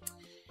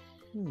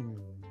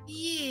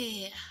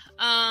 Yeah.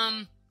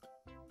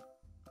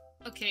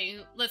 Okay,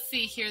 let's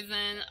see here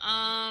then.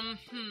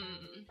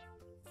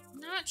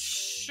 Not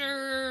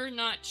sure.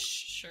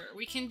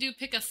 We can do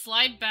pick a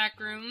slide back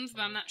rooms,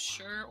 but I'm not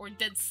sure. Or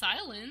dead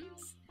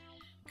silence.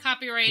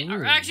 Copyright.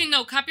 Or actually,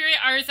 no. Copyright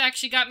artists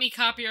actually got me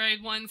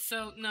copyright once,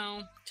 so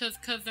no.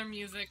 Just because they're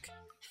music.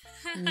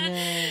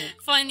 No.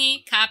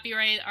 Funny.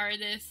 Copyright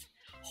artists.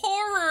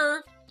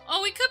 Horror.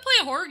 Oh, we could play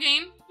a horror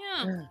game.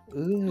 Yeah.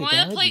 Ooh, Wanna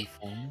that would play- be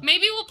fun.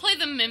 Maybe we'll play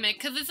the Mimic,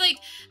 because it's like,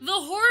 the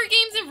horror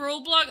games in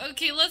Roblox,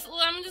 okay,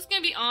 I'm just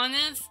gonna be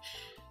honest.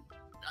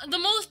 The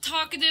most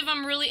talkative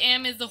I'm really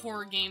am is the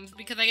horror games,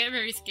 because I get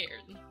very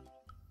scared.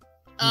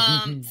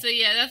 So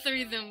yeah, that's the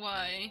reason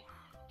why.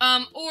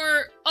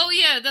 Oh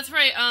yeah, that's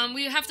right,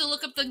 we have to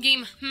look up the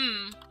game,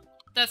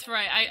 That's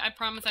right, I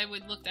promise I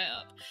would look that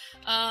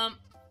up.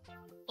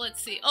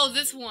 Let's see. Oh,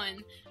 this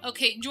one.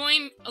 Okay,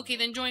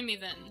 then join me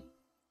then.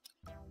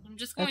 I'm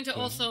just going to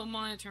also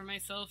monitor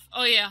myself.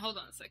 Oh yeah, hold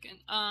on a second.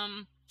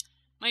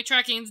 My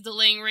tracking's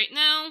delaying right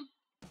now.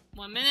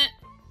 1 minute.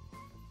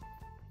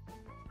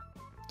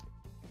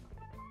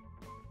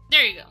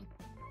 There you go.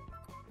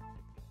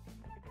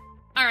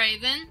 Alright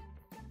then.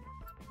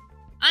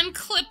 I'm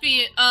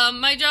Clippy.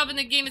 My job in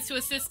the game is to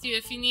assist you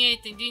if you need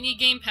anything. Do you need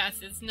game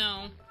passes?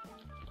 No.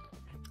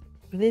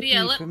 Flippy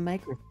yeah, from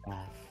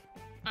Microsoft.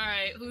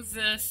 Alright, who's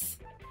this?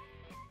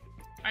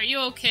 Are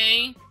you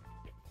okay?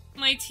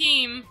 My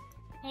team.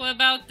 What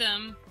about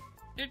them?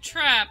 They're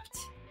trapped.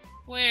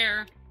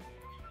 Where?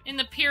 In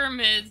the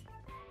pyramid.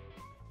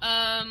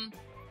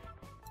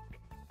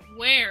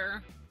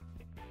 Where?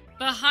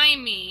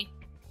 Behind me.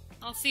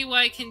 I'll see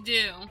what I can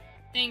do.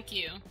 Thank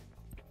you.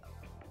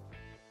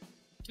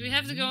 Do we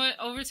have to go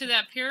over to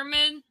that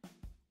pyramid?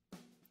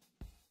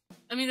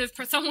 I mean, there's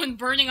someone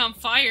burning on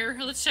fire.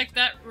 Let's check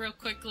that real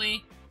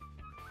quickly.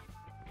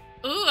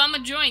 Ooh, I'm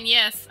gonna join,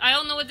 yes. I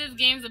don't know what this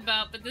game's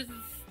about, but this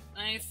is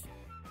nice.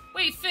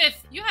 Wait,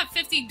 Fifth, you have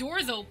 50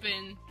 doors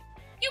open.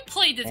 You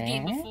played this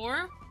game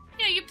before.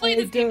 Yeah, you played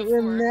this game before.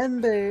 I don't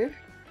remember.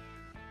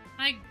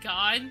 My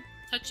god.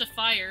 Touch the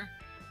fire.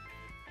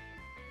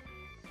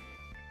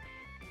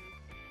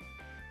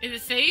 Is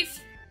it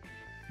safe?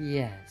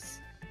 Yes.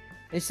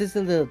 It's just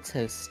a little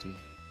toasty.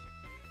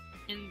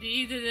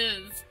 Indeed it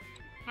is.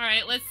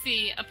 Alright, let's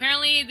see.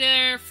 Apparently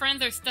their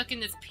friends are stuck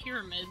in this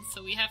pyramid,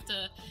 so we have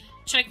to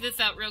check this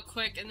out real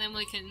quick, and then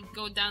we can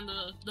go down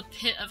to the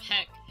pit of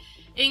heck.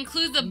 It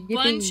includes a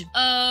bunch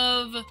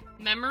of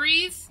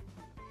memories.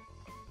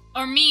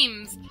 Or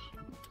memes.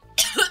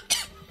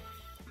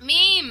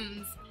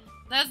 Memes!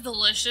 That's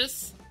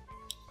delicious.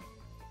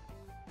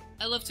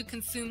 I love to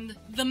consume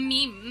the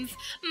memes.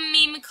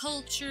 Meme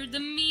culture, the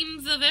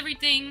memes of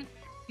everything.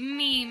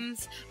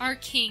 Memes are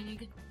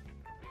king.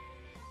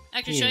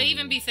 Actually, should I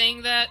even be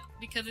saying that?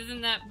 Because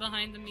isn't that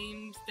behind the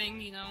memes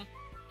thing, you know?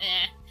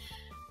 Eh.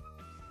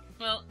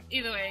 Well,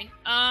 either way.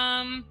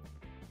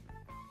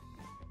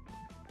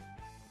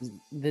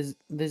 The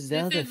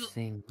Zelda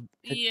thing.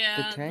 The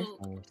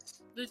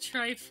Triforce. The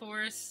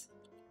Triforce.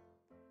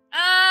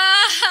 Ah!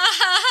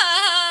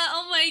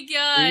 Oh my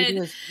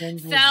god!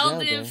 Sal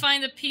didn't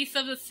find a piece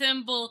of the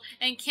symbol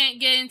and can't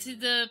get into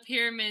the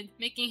pyramid,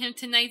 making him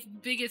tonight's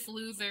biggest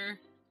loser.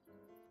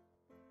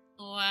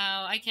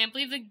 Wow, I can't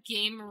believe the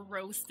game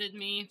roasted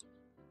me.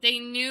 They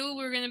knew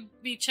we were gonna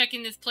be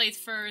checking this place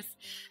first.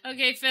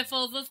 Okay,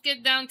 Fiffles, let's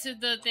get down to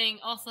the thing.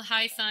 Also,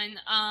 hi,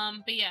 Sun.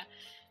 But yeah.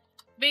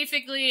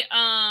 Basically,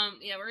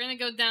 yeah, we're gonna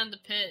go down the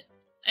pit.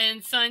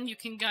 And Sun, you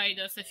can guide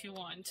us if you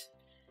want.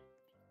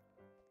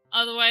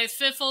 Otherwise,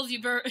 Fiffles,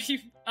 you better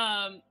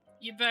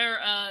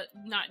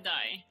not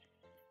die.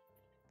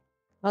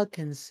 I'll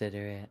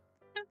consider it.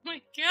 Oh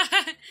my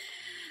god.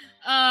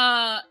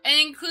 And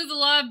includes a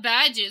lot of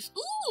badges.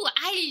 Ooh,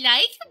 I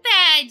like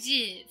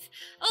badges.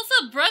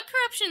 Also, blood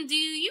corruption, do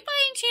you by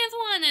any chance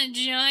want to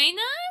join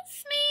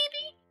us,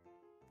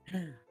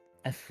 maybe?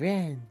 A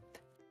friend.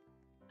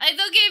 It's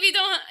okay if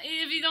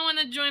you don't want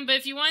to join, but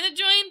if you want to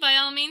join, by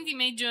all means, you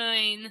may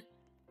join.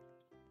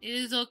 It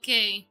is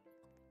okay.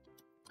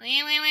 Do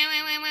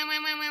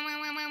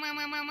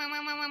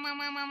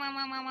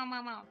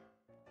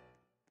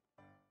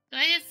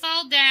I just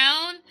fall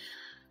down?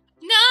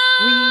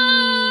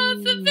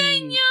 No!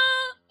 Savannah!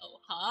 Oh,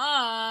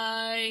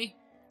 hi!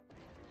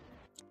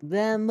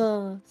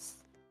 Vamos!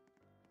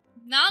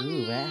 Nom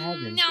Ooh, that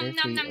happens nom if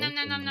nom we nom nom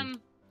nom nom open nom. it.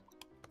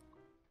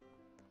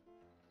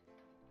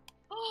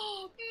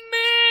 Oh,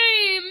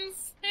 memes!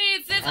 Hey,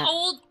 it's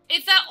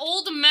that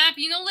old map,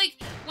 you know,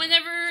 like,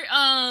 whenever,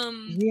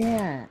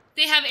 yeah.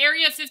 they have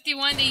Area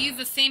 51, they use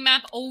the same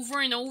map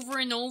over and over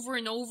and over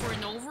and over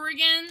and over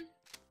again?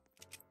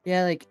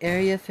 Yeah, like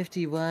Area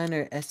 51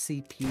 or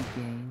SCP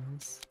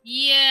games.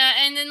 Yeah,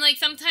 and then like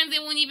sometimes they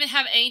won't even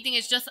have anything.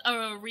 It's just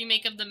a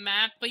remake of the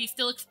map, but you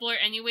still explore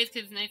it anyways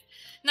because it's nice.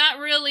 Not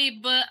really,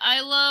 but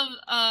I love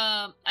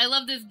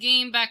this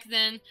game back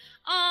then.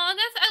 Oh,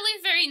 that's at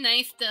least very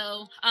nice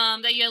though.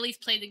 That you at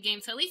least played the game,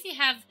 so at least you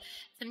have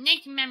some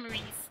nice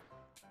memories.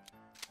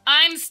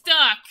 I'm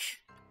stuck.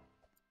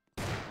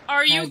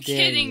 Are you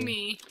kidding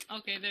me?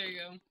 Okay, there you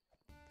go.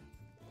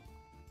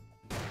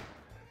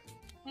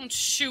 Don't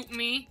shoot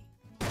me.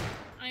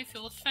 I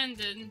feel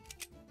offended.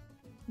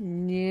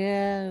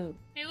 Yeah.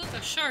 Hey, look,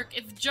 a shark.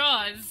 It's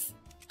Jaws.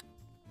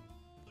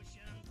 It's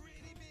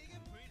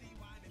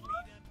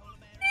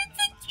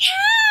a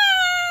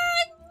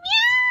cat!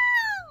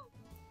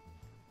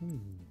 Meow!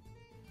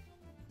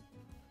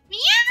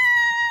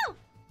 Meow!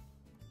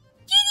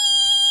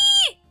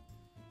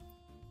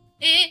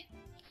 Kitty!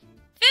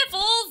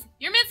 Fiffles!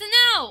 You're missing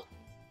out!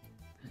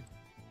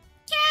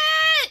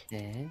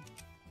 Cat!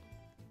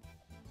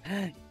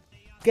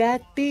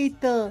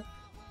 Gatito!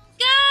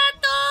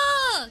 Gato!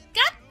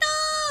 Gato!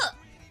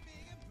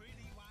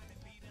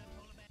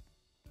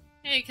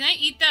 Hey, can I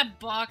eat that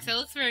box? That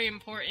looks very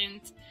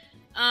important.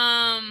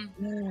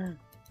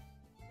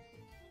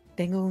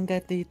 Tengo un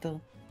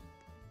gatito.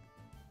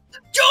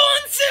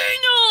 John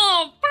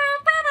Cena!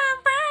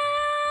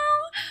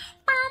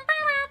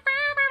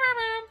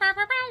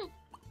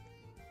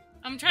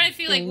 I'm trying to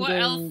see like what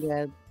else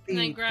can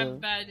I grab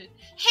bad.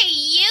 Hey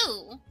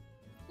you!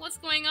 What's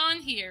going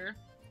on here?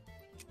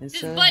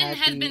 This button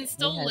has been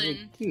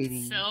stolen.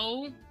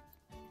 So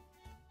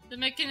the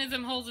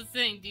mechanism holds a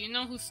thing. Do you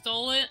know who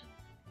stole it?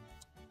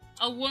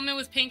 A woman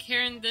with pink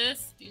hair in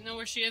this. Do you know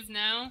where she is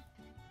now?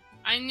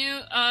 I knew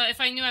if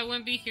I knew I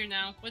wouldn't be here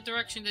now. What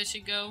direction did she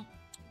go?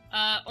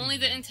 Only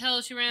the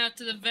intel she ran out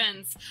to the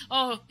vents.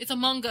 Oh, it's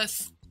Among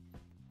Us.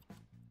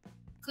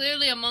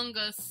 Clearly Among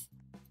Us.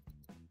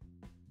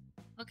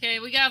 Okay,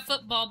 we got a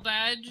football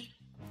badge.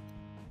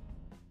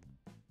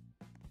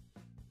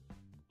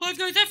 Five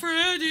Nights at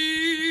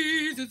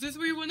Freddy's. Is this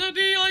where you wanna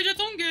be? I just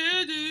don't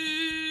get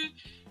it.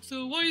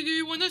 So why do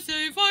you wanna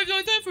say Five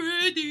Nights at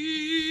Freddy's?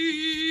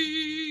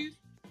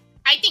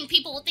 I think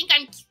people will think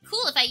I'm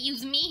cool if I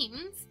use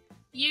memes.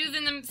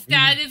 Using the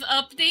status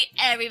update,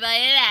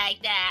 everybody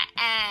like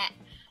that.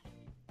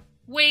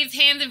 Waves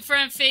hands in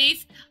front of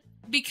face,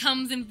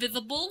 becomes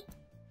invisible.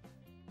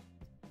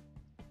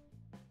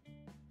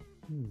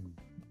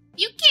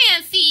 You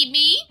can't see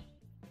me.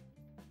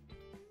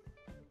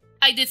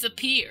 I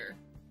disappear.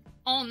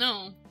 Oh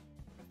no.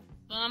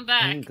 Well, I'm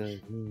back.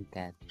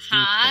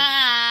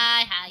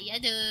 Hi, how you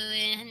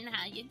doing?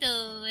 How you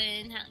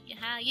doing?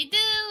 How you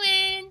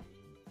doing?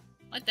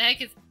 What the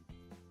heck is...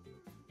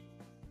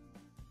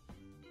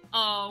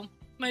 Oh,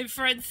 my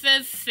friend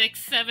says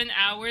 6-7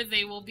 hours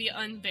they will be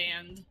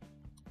unbanned.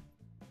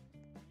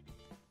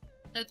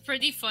 That's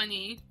pretty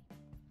funny.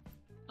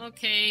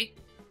 Okay.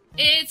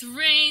 It's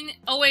rain...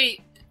 Oh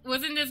wait,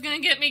 wasn't this gonna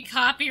get me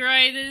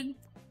copyrighted?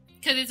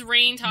 Cause it's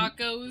rain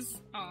tacos?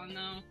 Oh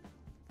no.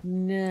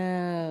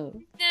 No.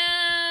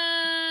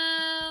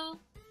 No.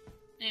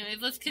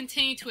 Anyways, let's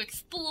continue to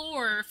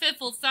explore.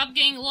 Fiffle, stop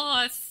getting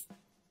lost.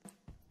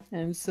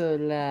 I'm so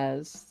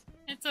lost.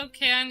 It's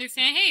okay, I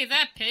understand. Hey, is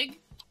that a pig?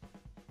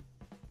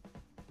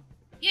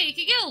 Yeah, you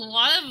could get a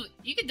lot of...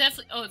 You could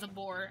definitely... Oh, it's a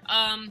boar.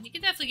 You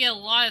could definitely get a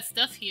lot of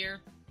stuff here.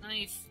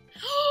 Nice.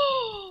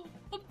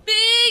 A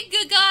big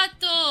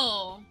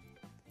gato!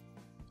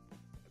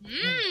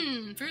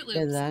 Mmm, Fruit The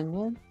Loops. long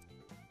one?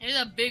 It's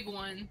a big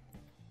one.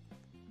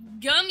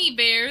 Gummy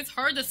bears,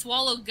 hard to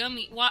swallow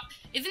gummy... What?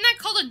 Isn't that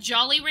called a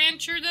Jolly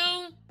Rancher,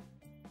 though?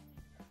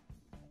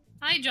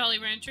 Hi, Jolly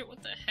Rancher.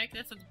 What the heck?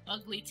 That's an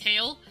ugly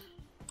tail.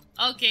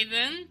 Okay,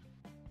 then.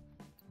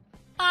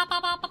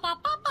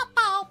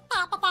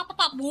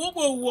 Whoa,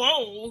 whoa,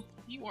 whoa!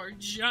 You are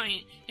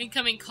giant.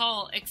 Incoming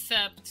call,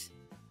 accept.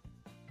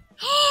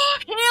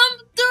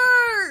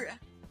 Hamster!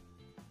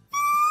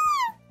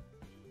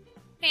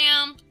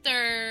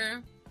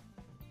 Hamster.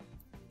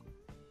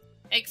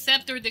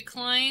 Accept or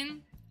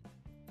decline?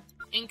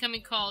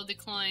 Incoming call,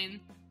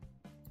 decline.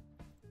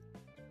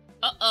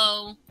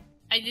 Uh-oh.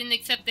 I didn't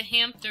accept the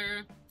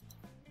hamster.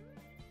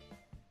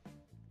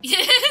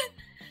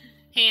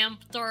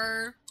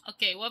 Hamster.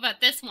 Okay, what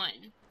about this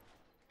one?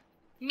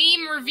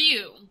 Meme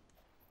review.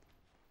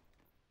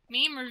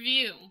 Meme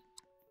review.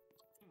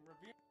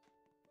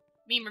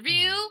 Meme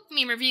review.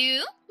 Meme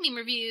review. Meme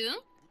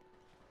review.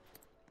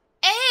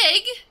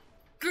 Egg?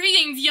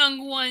 Greetings,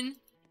 young one.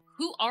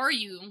 Who are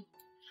you?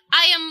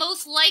 I am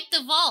most liked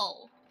of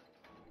all.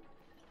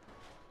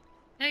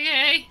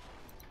 Okay.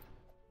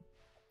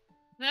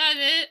 That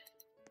it?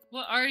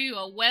 What are you,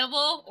 a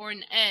huevo or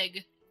an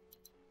egg?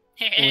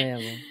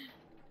 Huevo.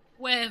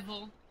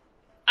 Huevo.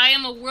 I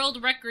am a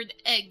world record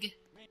egg.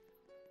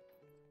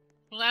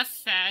 Well, that's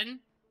sad.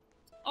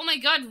 Oh my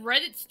god,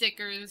 Reddit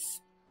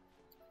stickers.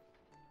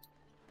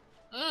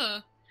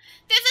 Ugh.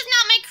 This is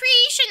not my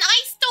creation!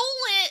 I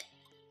stole it!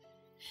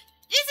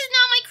 This is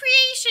not my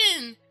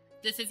creation!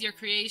 This is your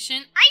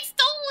creation? I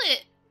stole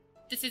it!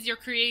 This is your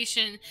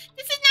creation.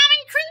 This is not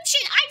my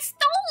creation! I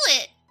stole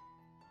it!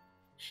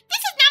 This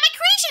is not my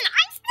creation!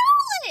 I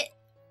stole it!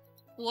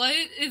 What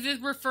is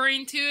it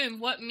referring to and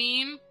what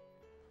meme?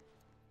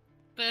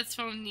 But that's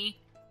phony.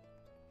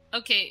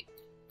 Okay.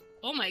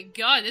 Oh my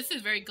god, this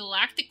is very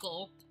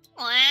galactical.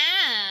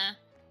 Wow.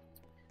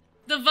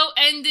 The vote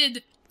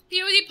ended.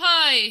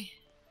 PewDiePie.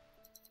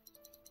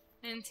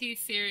 And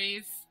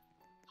T-Series.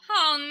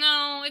 Oh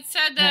no, it's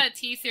sad that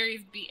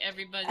T-Series beat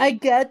everybody. I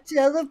got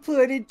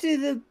teleported to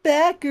the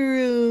back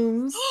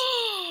rooms.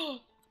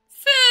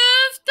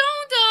 Fifth,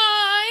 don't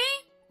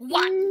die.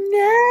 What?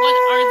 No. What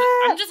are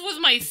the... I'm just with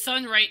my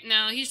son right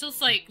now. He's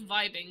just like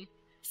vibing.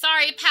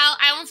 Sorry, pal,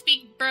 I won't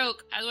speak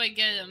broke. How do I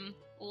get him?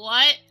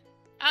 What?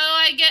 How do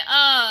I get,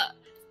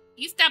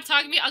 You stop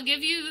talking to me, I'll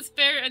give you the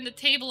spare and the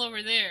table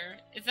over there.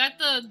 Is that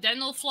the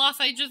dental floss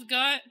I just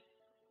got?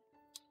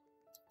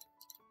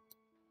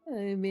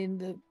 I'm in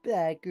the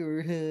back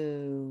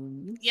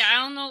room. Yeah, I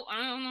don't know,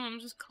 I'm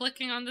just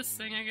clicking on this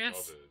thing, I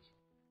guess.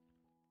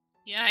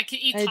 Yeah, I can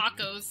eat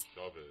tacos.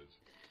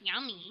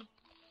 Yummy.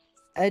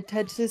 I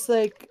touched this,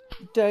 like,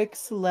 dark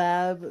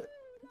slab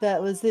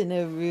that was in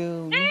a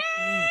room.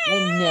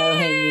 And now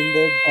I'm in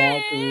the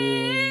back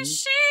room.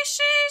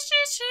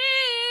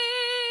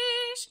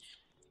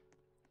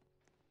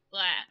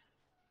 Blah.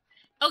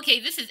 Okay,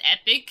 this is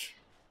epic.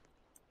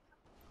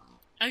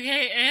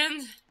 Okay,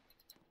 and...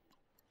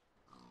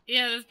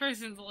 Yeah, this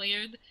person's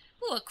layered.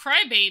 Ooh, a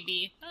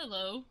crybaby.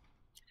 Hello.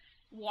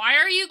 Why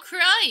are you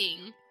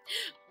crying?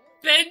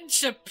 Ben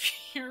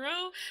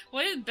Shapiro?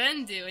 What did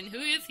Ben do, and who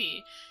is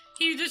he?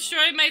 He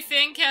destroyed my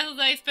sandcastles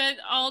I spent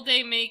all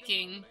day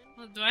making.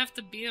 Well, do I have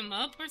to beat him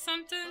up or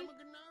something?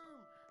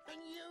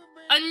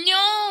 A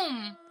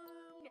gnome!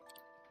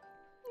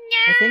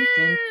 I think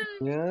Ben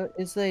Shapiro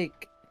is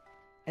like...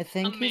 I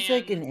think he's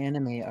like man. an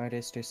anime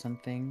artist or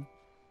something.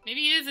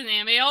 Maybe he is an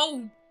anime.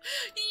 Oh!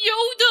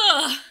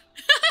 Yoda!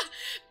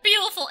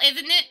 Beautiful,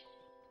 isn't it?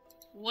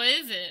 What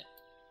is it?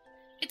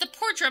 It's a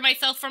portrait of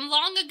myself from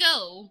long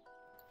ago.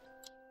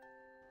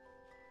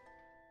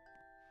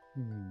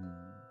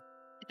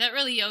 Is that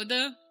really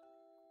Yoda?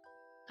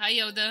 Hi,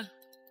 Yoda.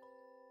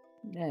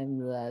 I'm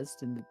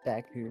lost in the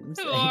back rooms.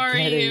 Who are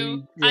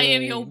you? I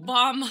am your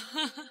Obama.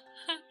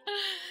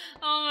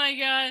 Oh my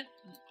god.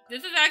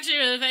 This is actually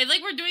really fun. It's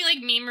like we're doing like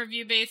meme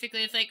review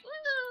basically. It's like,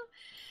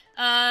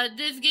 woo!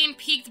 This game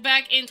peaked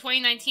back in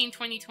 2019,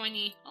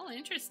 2020. Oh,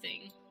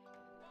 interesting.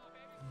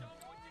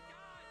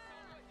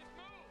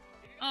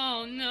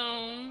 Oh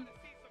no.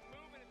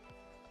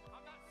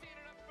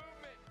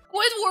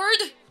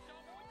 Squidward!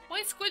 Why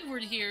is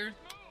Squidward here?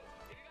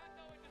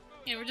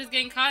 Yeah, we're just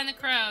getting caught in the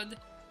crowd.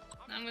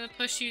 I'm gonna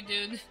push you,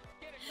 dude.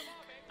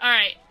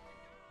 Alright.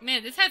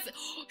 Man, this has...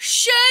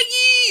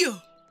 Shaggy!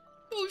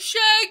 Oh,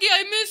 Shaggy,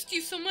 I missed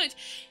you so much.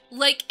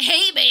 Like,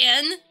 hey,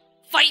 man.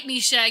 Fight me,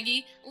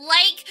 Shaggy.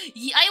 Like,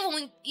 I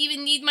won't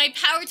even need my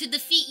power to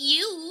defeat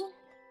you.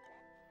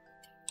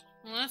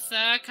 Well, that's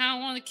sad. I kind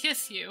of want to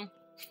kiss you.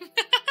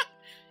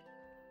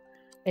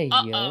 Hey,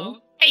 Uh-oh.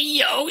 yo. Hey,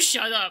 yo,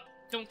 shut up.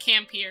 Don't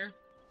camp here.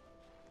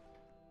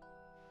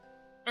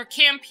 Or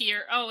camp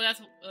here. Oh, that's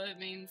what it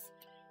means.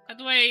 How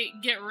do I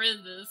get rid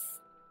of this?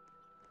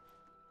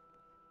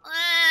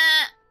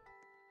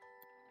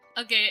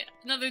 Okay,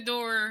 another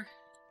door.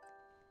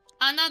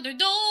 Another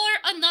door,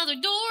 another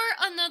door,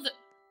 another...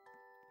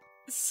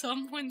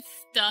 Someone's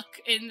stuck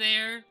in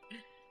there.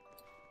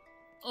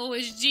 Oh,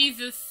 it's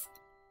Jesus.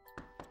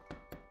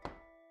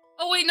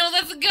 Oh wait, no,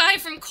 that's the guy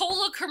from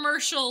Cola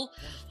commercial.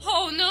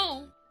 Oh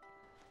no.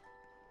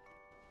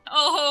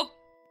 Oh.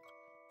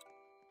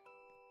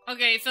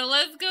 Okay, so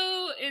let's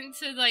go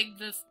into, like,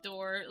 this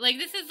door. Like,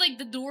 this is, like,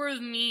 the door of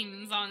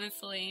memes,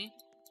 honestly.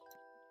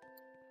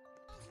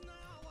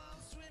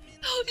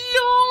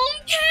 Long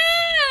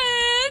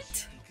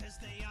cat!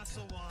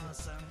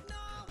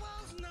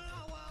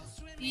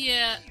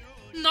 Yeah.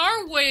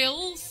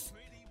 Narwhals.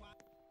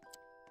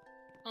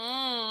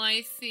 Oh,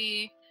 I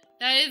see.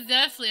 That is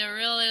definitely a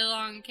really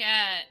long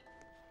cat.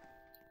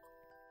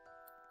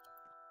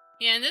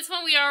 Yeah, and this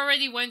one we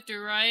already went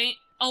through, right?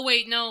 Oh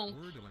wait, no.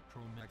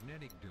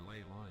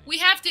 We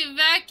have to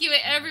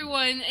evacuate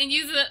everyone and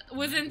use it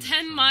within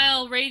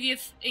 10-mile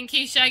radius in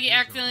case Shaggy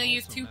accidentally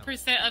used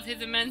 2% of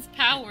his immense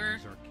power.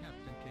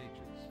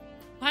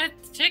 What?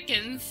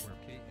 Chickens?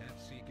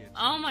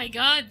 Oh my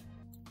god.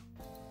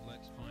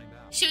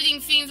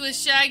 Shooting scenes with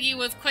Shaggy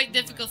was quite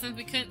difficult since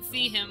we couldn't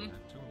see him.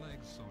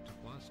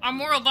 Our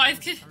moral bias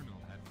could...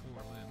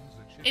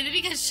 Is it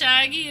because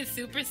Shaggy is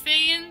Super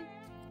Saiyan?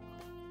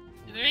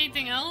 Is there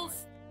anything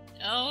else?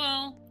 Oh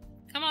well.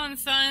 Come on,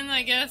 son,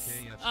 I guess.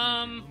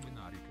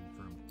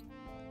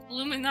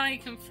 Illuminati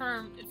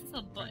confirmed. Is this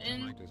a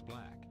button?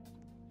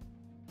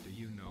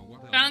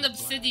 Found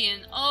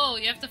obsidian. Oh,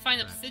 you have to find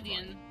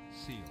obsidian.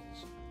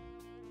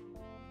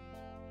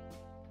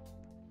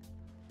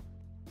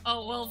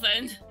 Oh, well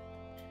then.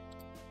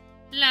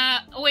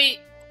 Wait.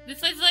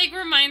 This is like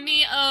remind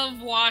me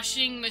of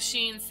Washing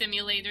Machine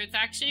Simulator. It's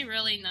actually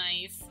really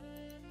nice.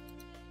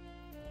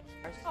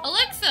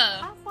 Alexa!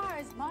 How far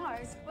is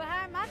Mars? Well,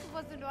 how am I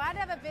supposed to know? I've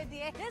never been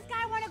there. This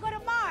guy want to go to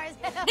Mars.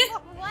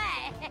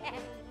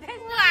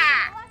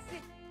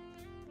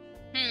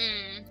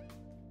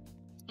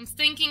 I'm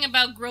thinking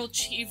about grilled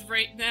cheese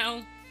right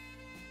now.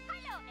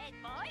 Hello, Ed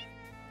boys.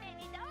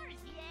 Any doors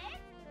yet?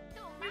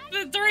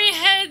 The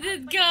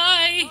three-headed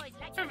guy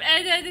from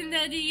Ed, Edd and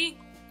Eddy.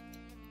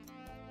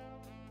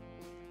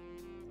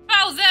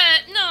 How's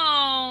that?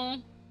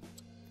 No.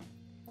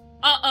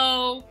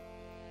 Uh-oh.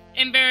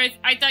 Embarrassed.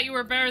 I thought you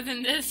were better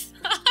than this.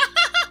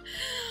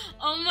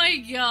 Oh my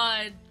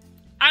god.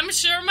 I'm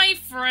sure my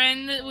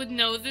friend would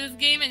know this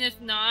game, and if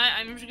not,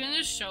 I'm just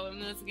gonna show him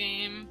this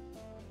game.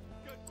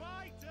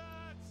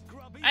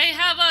 I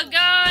have a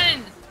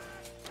gun!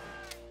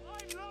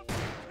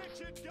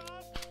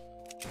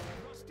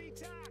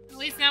 At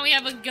least now we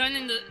have a gun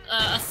in the,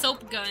 a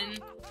soap gun.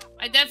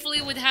 I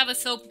definitely would have a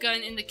soap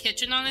gun in the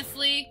kitchen,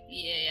 honestly.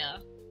 Yeah.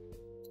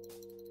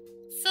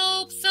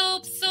 Soap,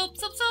 soap, soap,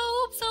 soap,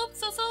 soap, soap,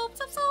 soap, soap,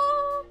 soap,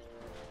 soap.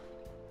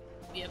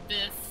 The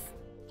abyss.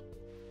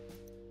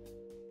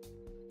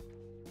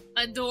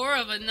 A door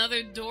of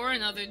another door,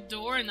 another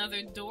door,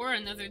 another door,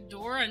 another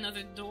door,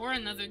 another door,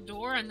 another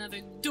door,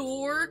 another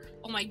door.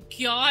 Oh my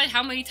god,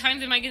 how many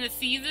times am I gonna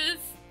see this?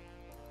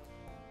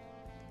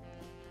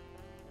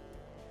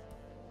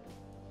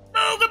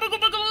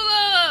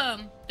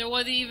 There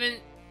wasn't even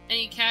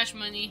any cash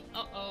money.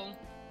 Uh-oh.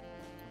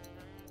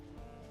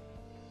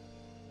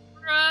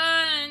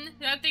 Run!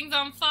 That thing's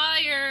on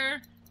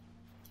fire!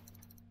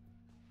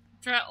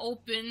 Try to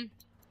open.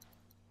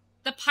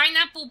 The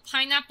pineapple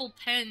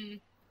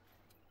pen.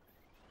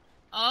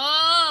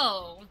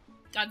 Oh!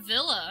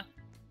 Godzilla.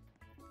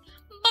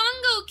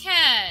 Bongo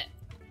cat!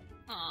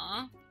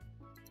 Aw.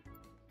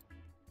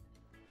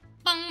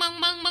 Bong bong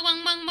bong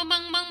bong bong bong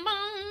bong bong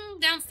bong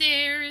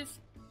downstairs.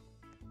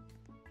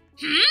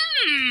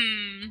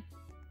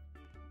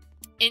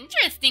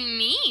 Interesting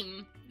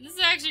meme. This is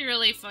actually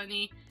really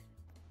funny.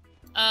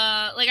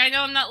 Like, I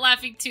know I'm not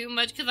laughing too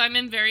much because I'm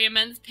in very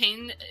immense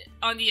pain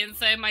on the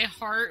inside of my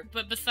heart,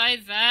 but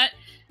besides that,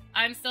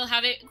 I'm still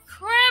having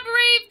crab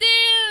rave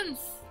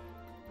dance!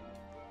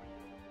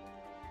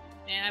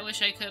 Man, I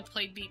wish I could have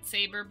played Beat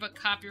Saber, but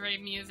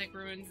copyright music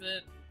ruins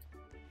it.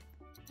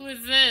 Who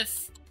is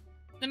this?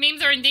 The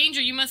memes are in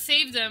danger, you must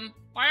save them.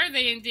 Why are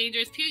they in danger?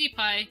 It's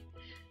PewDiePie.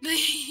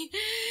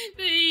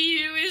 The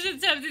EU is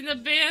attempting to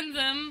ban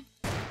them.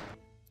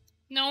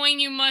 Knowing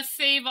you must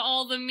save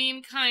all the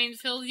meme kind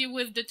fills you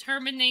with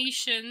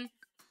determination.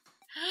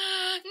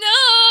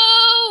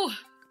 No!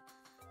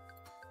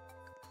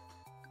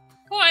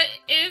 What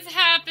is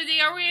happening?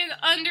 Are we in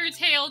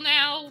Undertale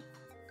now?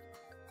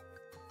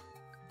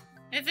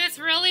 Is this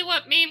really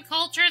what meme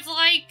culture is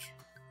like?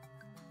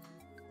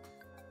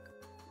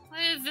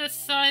 What is this,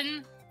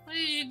 son? What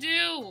did you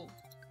do?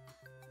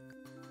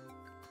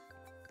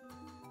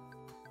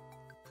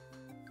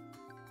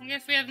 I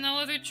guess we have no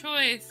other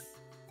choice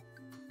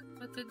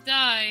but to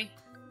die.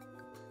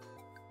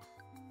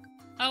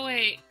 Oh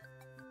wait.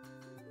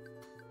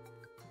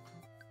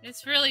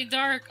 It's really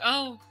dark.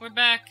 Oh, we're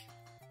back.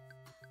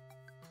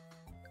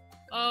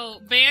 Oh,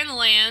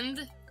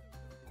 Banland.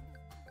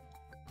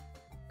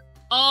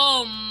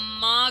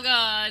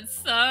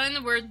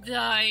 we're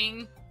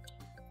dying.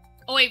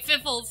 Oh wait,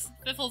 Fiffles.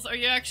 Fiffles, are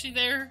you actually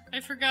there? I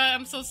forgot.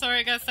 I'm so sorry.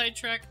 I got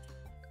sidetracked.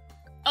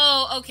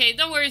 Oh, okay.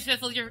 Don't worry,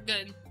 Fiffles. You're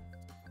good.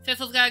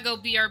 Fiffles gotta go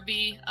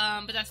BRB.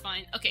 But that's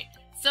fine. Okay.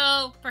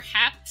 So,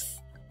 perhaps.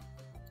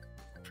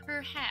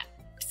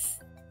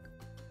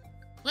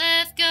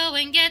 Let's go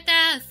and get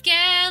that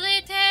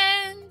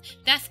skeleton.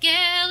 That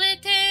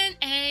skeleton.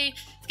 A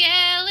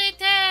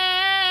skeleton.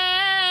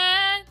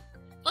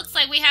 Looks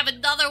like we have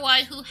another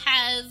one who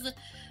has...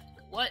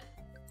 What?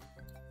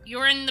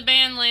 You're in the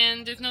band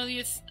land. There's no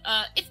use.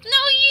 It's no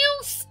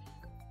use!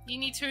 You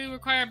need to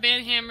require a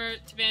band hammer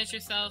to banish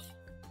yourself.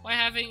 Why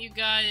haven't you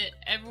got it?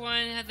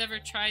 Everyone has ever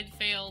tried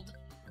failed.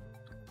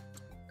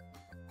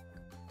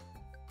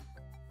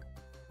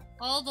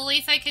 Well, the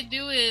least I could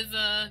do is,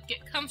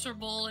 get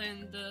comfortable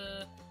and,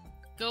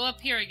 go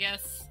up here, I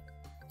guess.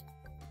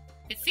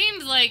 It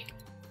seems like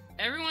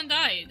everyone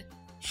died.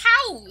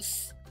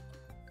 House!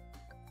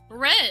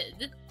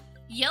 Red.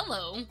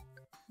 Yellow.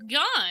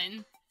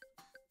 Gone.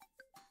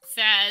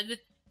 Sad.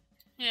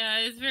 Yeah,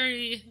 it's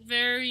very,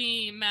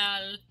 very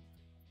mad.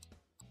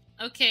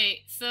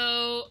 Okay,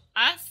 so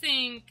I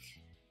think...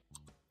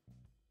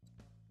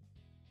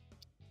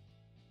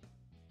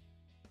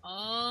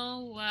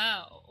 Oh,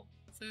 wow.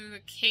 So there's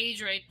a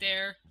cage right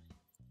there.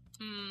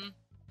 Can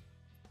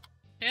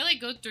I, like,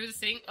 go through this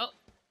thing?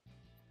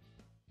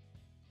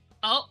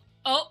 Oh,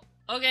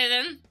 okay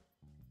then.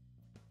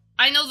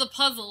 I know the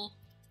puzzle.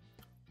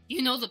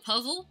 You know the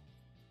puzzle?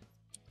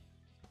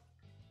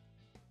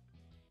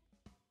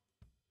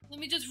 Let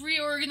me just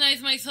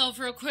reorganize myself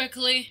real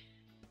quickly.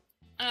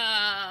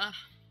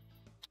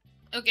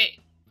 Okay.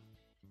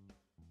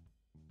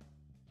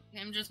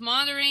 I'm just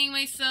monitoring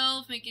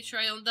myself, making sure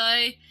I don't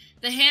die.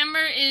 The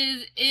hammer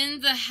is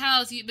in the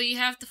house, but you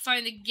have to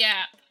find a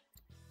gap.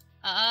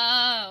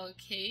 Ah,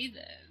 okay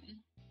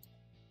then.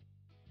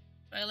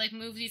 Do I, like,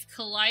 move these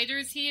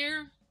colliders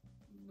here?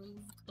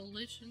 Move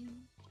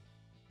collision.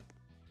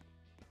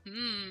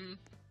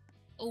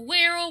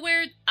 Where, oh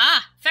where?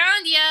 Ah,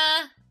 found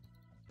ya!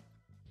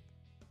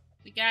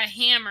 We got a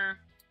hammer.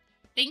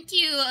 Thank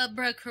you,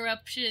 bruh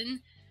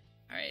corruption.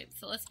 Alright,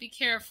 so let's be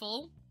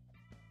careful.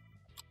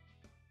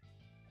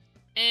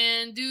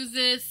 And do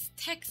this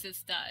Texas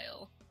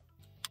style.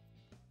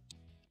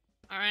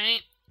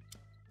 Alright.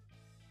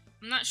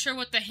 I'm not sure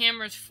what the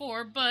hammer's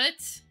for,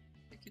 but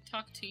I could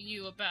talk to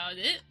you about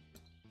it.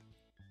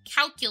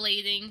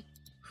 Calculating.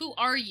 Who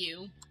are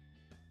you?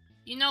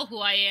 You know who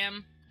I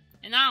am.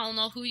 And I don't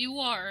know who you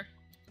are.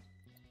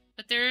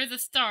 But there is a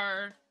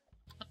star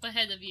up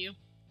ahead of you.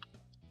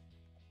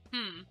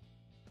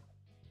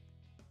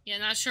 Yeah,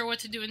 not sure what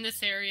to do in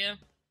this area.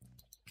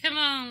 Come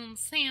on,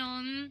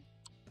 Sam.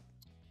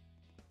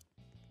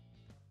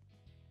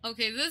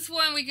 Okay, this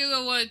one we could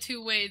go one of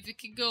two ways. We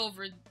could go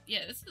over...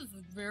 Yeah, this is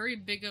very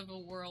big of a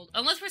world.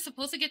 Unless we're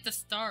supposed to get the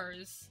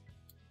stars.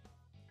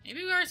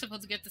 Maybe we are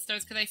supposed to get the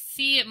stars, because I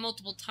see it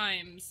multiple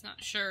times.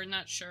 Not sure,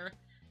 not sure.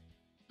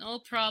 No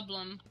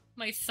problem.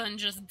 My son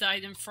just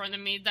died in front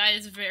of me. That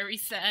is very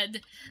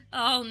sad.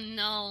 Oh,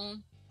 no.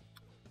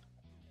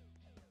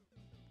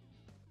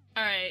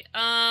 Alright,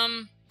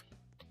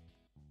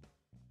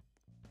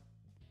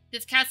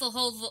 this castle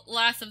holds the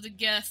last of the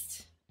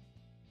guests.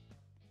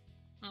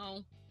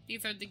 Oh,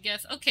 these are the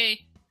guests.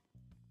 Okay.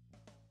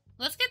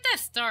 Let's get that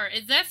star.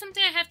 Is that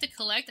something I have to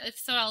collect? If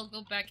so, I'll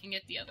go back and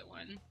get the other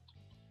one.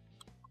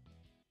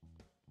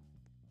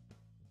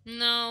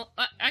 No,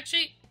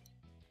 actually...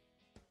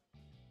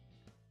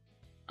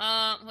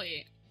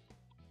 wait.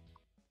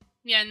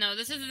 Yeah, no,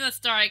 this isn't a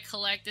star I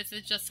collect. This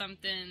is just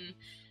something...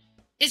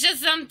 It's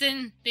just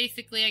something,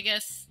 basically, I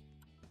guess.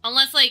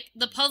 Unless, like,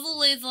 the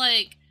puzzle is,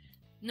 like,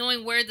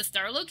 knowing where the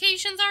star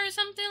locations are or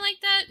something like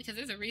that. Because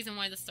there's a reason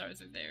why the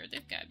stars are there.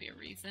 There's gotta be a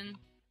reason.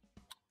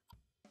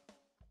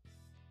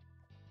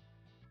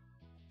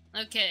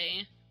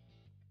 Okay.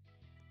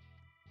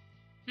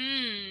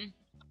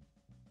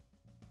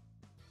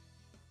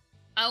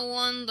 I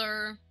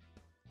wonder...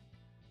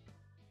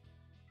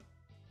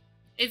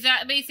 Is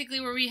that basically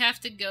where we have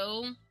to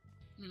go?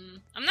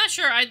 I'm not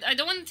sure. I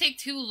don't want to take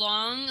too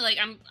long. Like,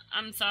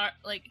 I'm sorry.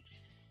 Like,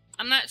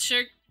 I'm not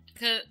sure.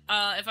 Cause,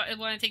 if I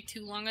want to take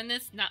too long on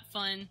this, not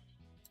fun.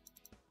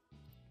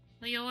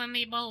 Leo and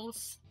me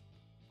both.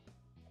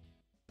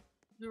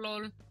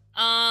 Lol.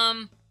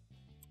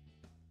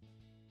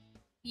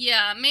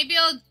 Yeah, maybe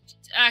I'll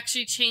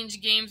actually change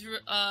games.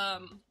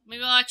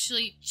 Maybe I'll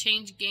actually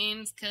change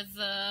games, cause,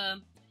 I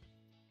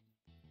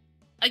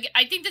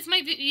think this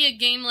might be a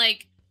game,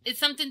 like, it's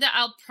something that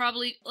I'll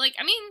probably, like,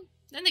 I mean,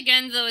 then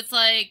again, though, it's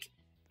like,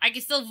 I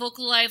can still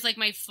vocalize, like,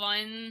 my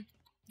fun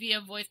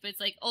via voice, but it's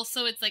like,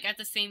 also, it's like, at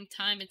the same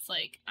time, it's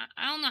like,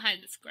 I don't know how to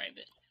describe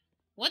it.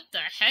 What the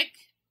heck?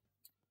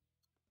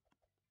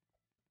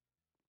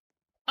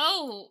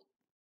 Oh,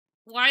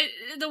 why,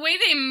 the way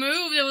they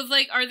moved, it was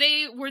like,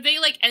 were they,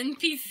 like,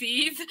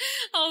 NPCs?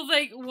 I was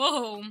like,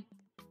 whoa.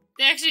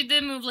 They actually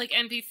did move like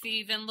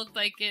NPCs and looked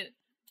like it.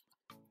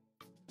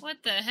 What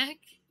the heck?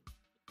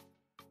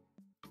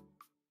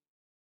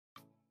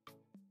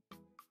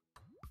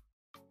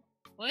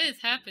 What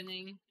is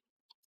happening?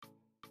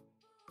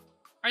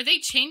 Are they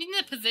changing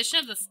the position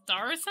of the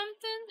star or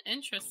something?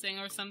 Interesting,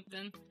 or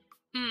something.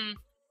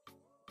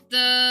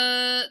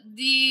 The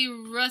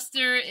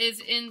Ruster is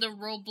in the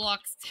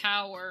Roblox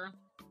tower.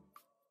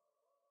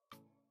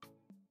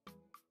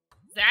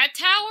 That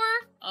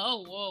tower?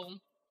 Oh, whoa.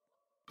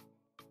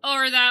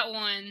 Or that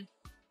one.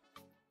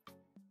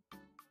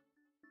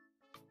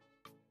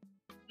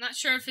 Not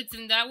sure if it's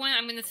in that one.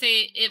 I'm gonna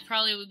say it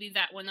probably would be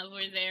that one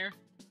over there.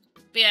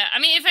 But yeah, I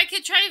mean, if I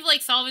could try,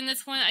 like, solving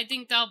this one, I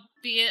think that'll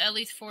be it, at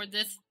least for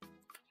this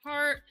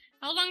part.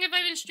 How long have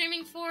I been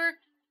streaming for?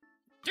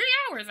 3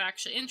 hours,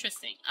 actually.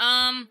 Interesting.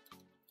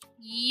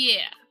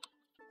 Yeah.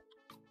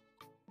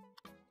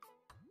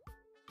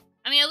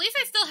 I mean, at least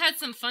I still had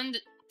some fun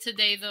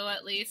today, though,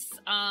 at least.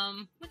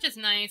 Which is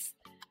nice.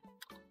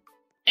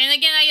 And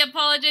again, I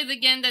apologize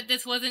again that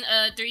this wasn't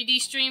a 3D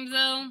stream,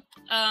 though.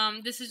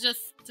 This is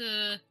just,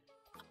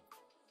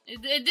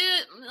 it did,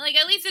 like,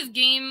 at least this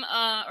game,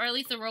 or at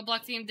least the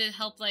Roblox game did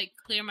help, like,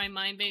 clear my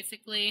mind,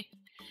 basically.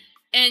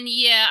 And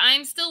yeah,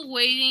 I'm still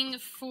waiting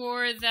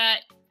for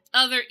that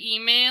other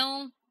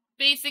email,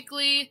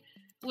 basically,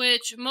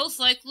 which most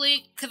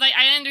likely, because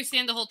I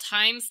understand the whole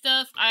time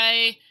stuff,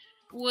 I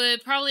would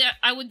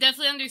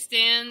definitely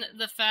understand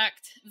the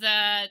fact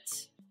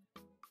that,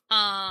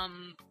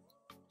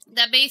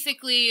 that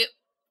basically,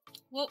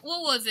 what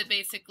was it,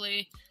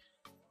 basically?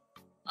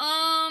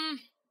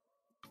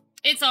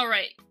 It's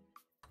alright.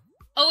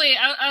 Oh wait,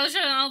 I was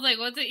like,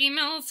 what the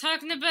email was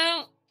talking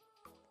about?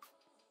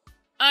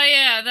 Oh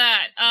yeah,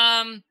 that,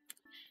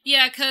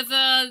 yeah, cause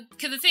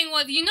the thing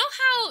was, you know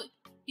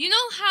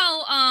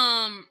how,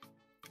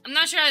 I'm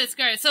not sure how to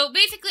describe it. So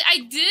basically,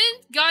 I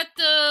got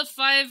the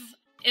 5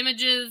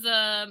 images,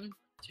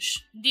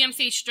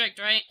 DMCA strict,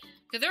 right?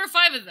 Cause there were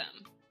 5 of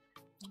them.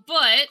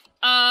 But,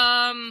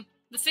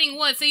 the thing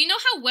was, so you know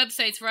how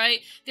websites, right?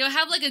 They'll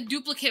have, like, a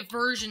duplicate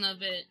version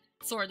of it,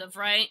 sort of,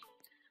 right?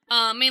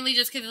 Mainly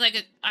just because it's,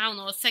 like, I don't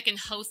know, a second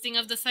hosting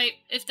of the site,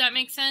 if that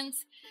makes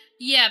sense.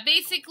 Yeah,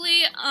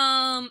 basically,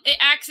 it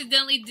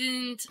accidentally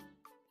didn't,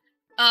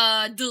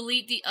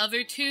 delete the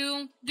other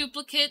 2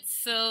 duplicates,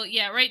 so,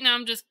 yeah, right now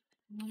I'm just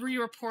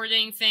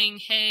re-reporting, saying,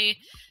 hey,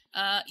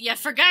 yeah,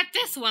 forgot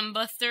this one,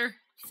 Buster.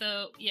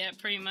 So, yeah,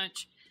 pretty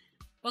much.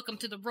 Welcome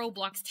to the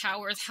Roblox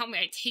Towers. How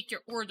may I take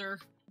your order?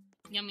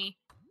 Yummy.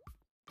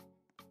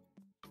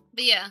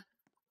 But yeah.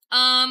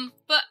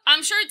 But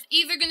I'm sure it's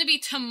either gonna be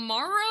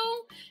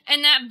tomorrow,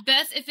 and at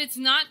best, if it's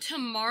not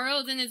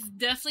tomorrow, then it's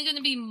definitely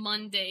gonna be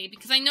Monday.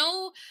 Because I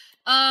know,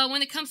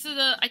 when it comes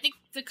to I think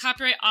the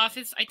Copyright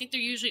Office, I think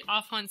they're usually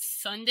off on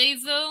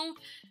Sundays, though.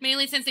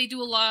 Mainly since they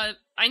do a lot of,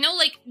 I know,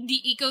 like,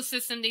 the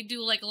ecosystem, they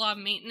do, like, a lot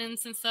of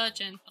maintenance and such,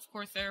 and, of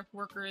course, their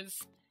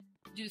workers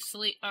do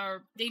sleep,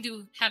 or they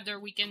do have their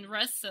weekend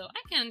rest, so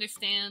I can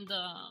understand,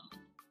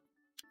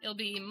 it'll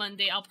be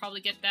Monday. I'll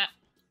probably get that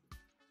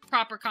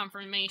proper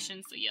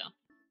confirmation, so yeah.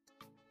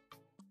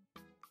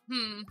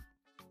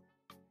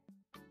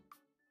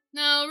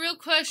 Now, real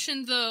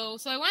question, though.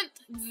 So I went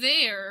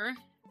there.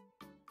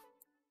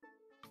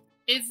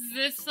 Is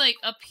this, like,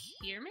 up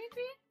here,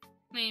 maybe?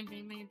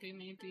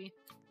 Maybe.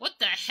 What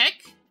the heck?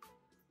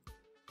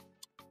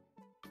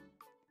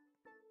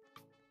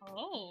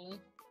 Oh.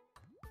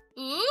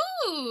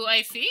 Ooh,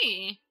 I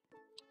see.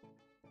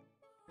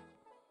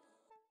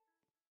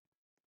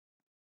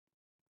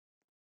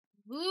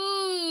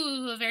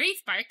 Ooh, very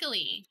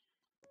sparkly.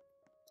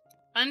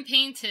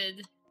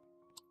 Unpainted.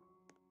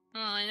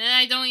 Oh, and then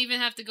I don't even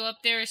have to go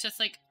up there, it's just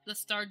like the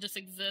star just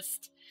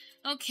exists.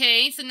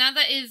 Okay, so now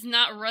that is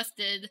not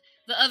rusted,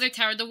 the other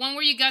tower, the one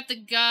where you got the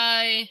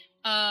guy,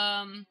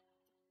 the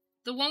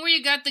one where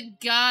you got the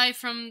guy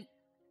from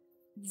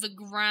the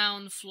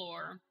ground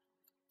floor.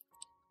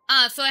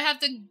 Ah, so I have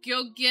to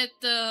go get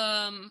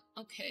the,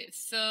 okay,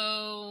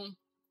 so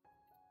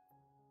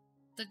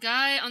the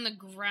guy on the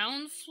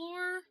ground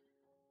floor?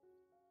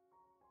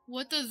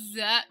 What does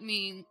that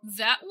mean?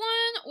 That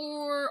one,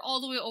 or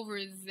all the way over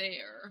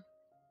there?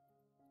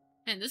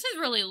 Man, this is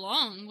really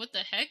long. What the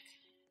heck?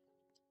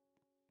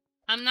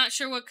 I'm not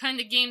sure what kind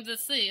of game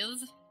this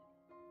is.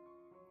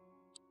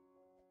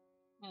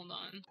 Hold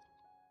on.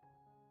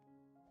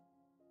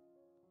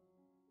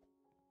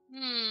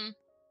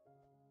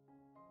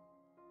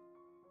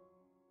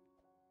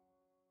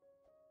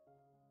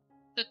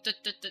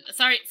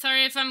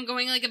 Sorry if I'm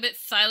going, like, a bit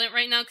silent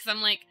right now, because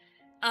I'm, like,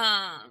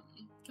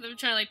 because I'm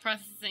trying to, like,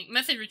 process the thing.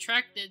 Message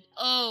retracted.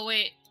 Oh,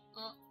 wait.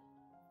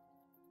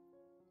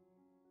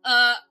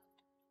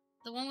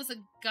 The one with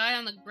the guy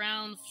on the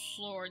ground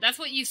floor. That's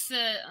what you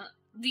said.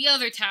 The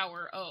other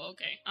tower. Oh,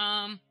 okay.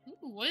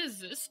 Ooh, what is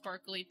this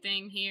sparkly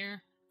thing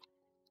here?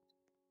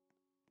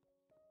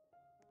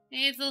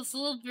 Hey, it's those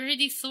little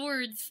pretty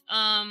swords.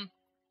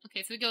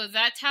 Okay, so we go with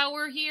that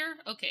tower here?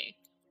 Okay.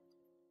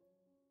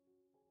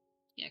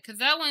 Yeah, because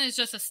that one is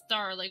just a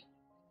star, like,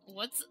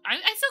 what's... I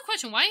still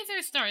question, why is there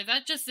a star? Is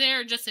that just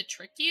there just to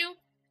trick you?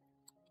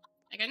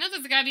 Like, I know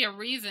there's gotta be a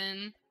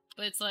reason,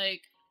 but it's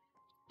like...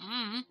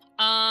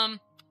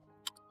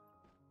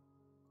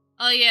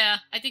 Oh yeah,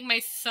 I think my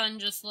son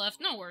just left.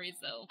 No worries,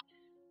 though.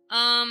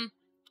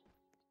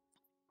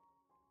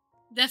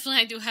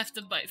 Definitely I do have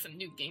to buy some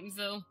new games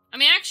though. I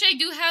mean, actually I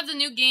do have the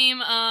new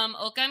game,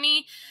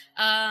 Okami.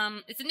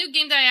 It's a new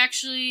game that I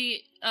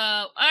actually,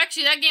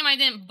 actually that game I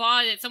didn't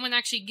buy it. Someone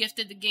actually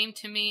gifted the game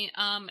to me.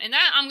 And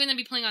that I'm gonna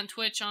be playing on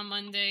Twitch on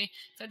Monday.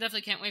 So I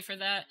definitely can't wait for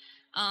that.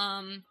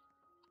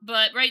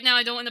 But right now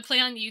I don't want to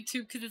play on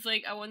YouTube because it's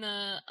like, I want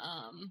to,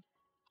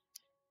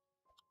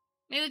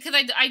 maybe because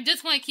I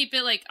just want to keep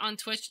it like on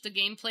Twitch, the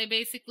gameplay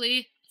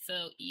basically.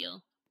 So,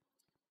 eel.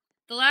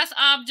 The last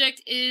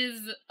object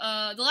is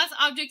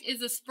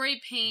a spray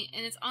paint,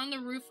 and it's on the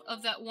roof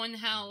of that one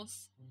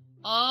house.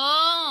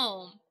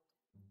 Oh!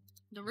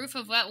 The roof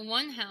of that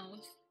one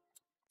house.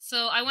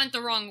 So I went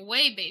the wrong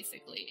way,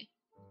 basically.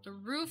 The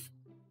roof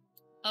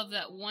of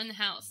that one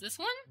house. This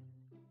one?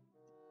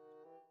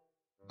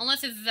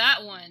 Unless it's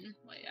that one.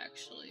 Wait,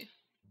 actually.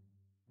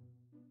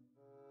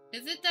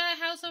 Is it that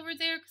house over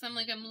there? Because I'm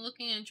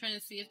looking and trying to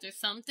see if there's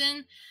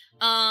something.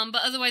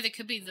 But otherwise it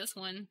could be this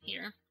one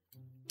here.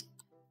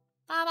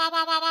 But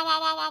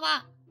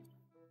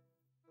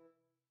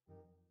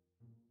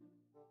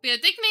yeah, I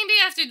think maybe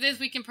after this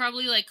we can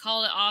probably like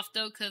call it off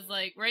though, cause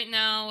like right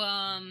now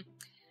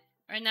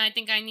I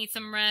think I need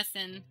some rest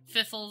and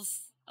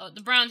Fiffle's the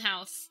brown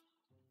house.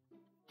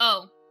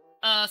 Oh,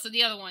 so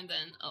the other one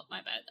then. Oh, my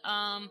bad.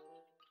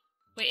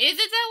 Wait, is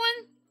it that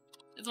one?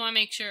 Just want to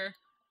make sure.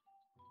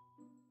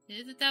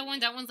 Is it that one?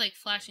 That one's like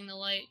flashing the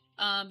light.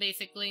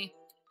 Basically.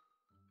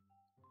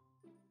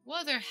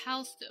 What other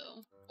house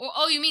though?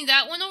 Oh, you mean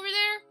that one over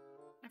there?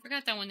 I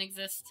forgot that one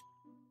exists.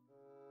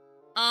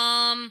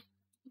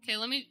 Okay,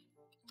 let me...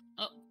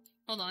 Oh,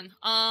 hold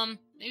on.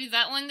 Maybe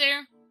that one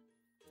there?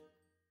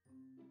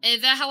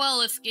 Is that how I'll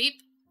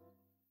escape?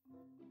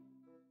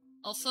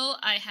 Also,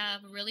 I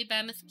have really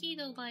bad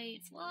mosquito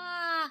bites.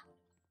 Wah!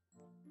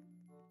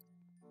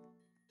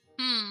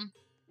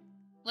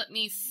 Let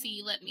me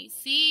see.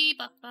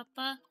 Ba, ba,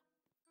 ba.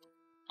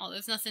 Oh,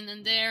 there's nothing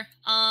in there.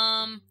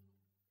 Ba,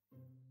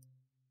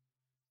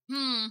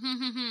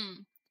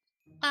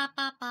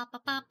 ba, ba, ba,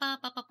 ba, ba,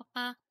 ba, ba,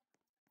 ba.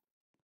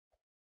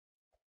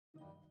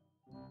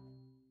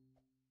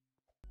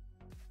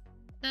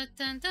 Dun,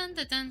 dun, dun,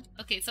 dun, dun.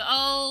 Okay, so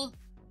I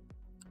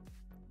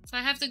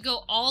have to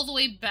go all the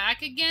way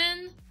back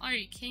again? Are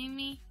you kidding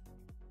me?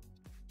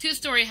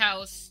 2-story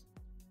house.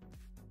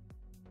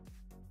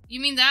 You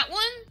mean that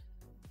one?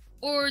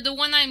 Or the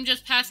one I'm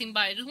just passing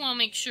by? I just want to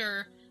make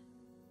sure.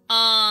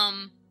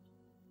 Wow.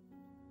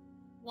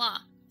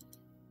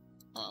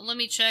 Hold on, let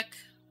me check.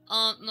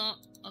 No.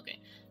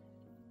 Okay.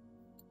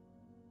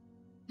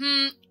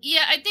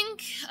 Yeah, I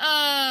think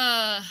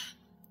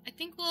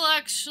we'll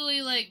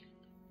actually, like...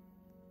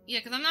 Yeah,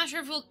 because I'm not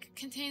sure if we'll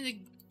continue the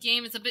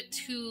game. It's a bit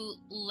too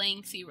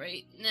lengthy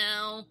right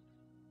now.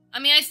 I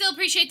mean, I still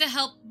appreciate the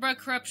help, bruh,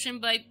 corruption,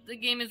 but the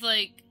game is,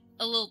 like,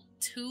 a little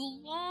too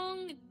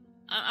long.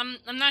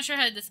 I'm not sure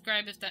how to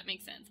describe if that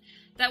makes sense.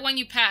 That one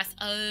you pass.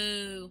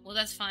 Oh, well,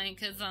 that's fine,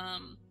 because I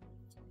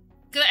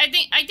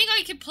think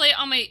I could play it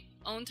on my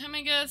own time,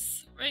 I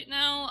guess, right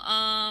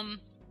now.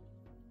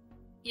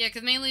 Yeah,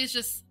 because mainly it's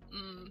just,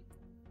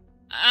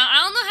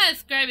 I don't know how to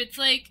describe it. It's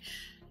like,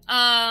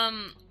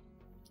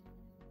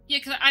 yeah,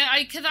 cause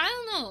I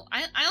don't know.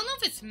 I don't know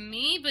if it's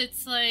me, but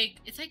it's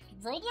like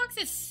Roblox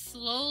is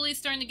slowly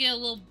starting to get a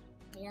little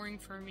boring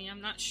for me.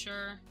 I'm not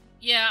sure.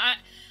 Yeah,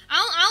 I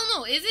don't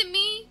know. Is it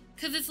me?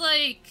 Cause it's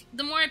like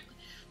the more I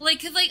like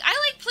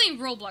playing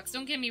Roblox.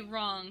 Don't get me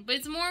wrong, but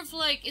it's more of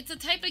like it's a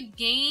type of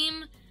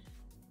game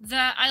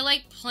that I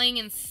like playing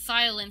in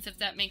silence, if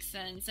that makes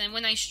sense. And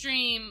when I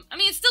stream, I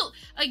mean, it's still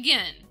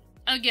again,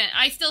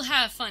 I still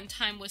have fun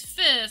time with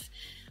Fifth.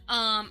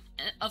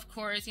 Of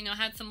course, you know,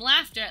 had some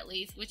laughter at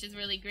least, which is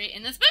really great.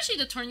 And especially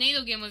the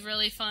tornado game was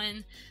really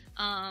fun.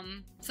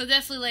 So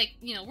definitely, like,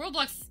 you know,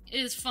 Roblox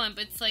is fun,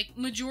 but it's like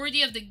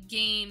majority of the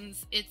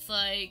games, it's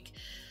like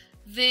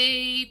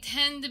they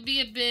tend to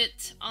be a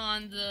bit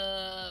on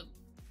the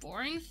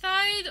boring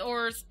side,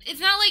 or it's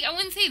not like, I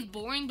wouldn't say it's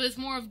boring, but it's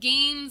more of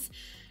games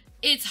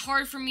it's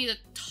hard for me to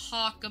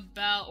talk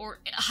about or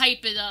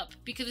hype it up,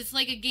 because it's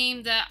like a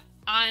game that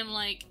I'm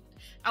like,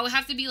 I would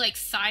have to be like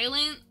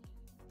silent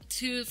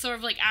to sort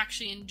of like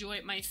actually enjoy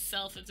it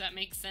myself, if that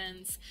makes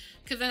sense,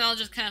 because then I'll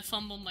just kind of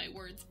fumble my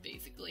words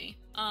basically.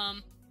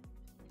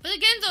 But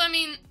again though, I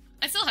mean,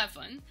 I still have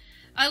fun.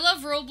 I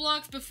love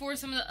Roblox before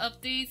some of the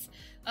updates,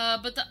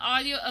 but the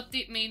audio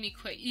update made me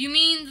quit. You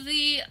mean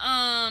the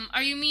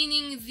are you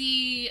meaning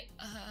the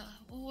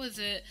what was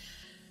it?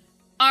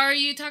 Are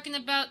you talking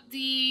about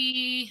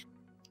the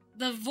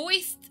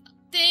voice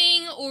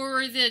thing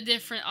or the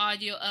different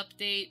audio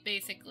update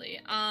basically?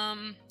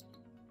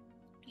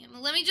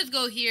 Let me just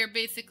go here,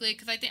 basically,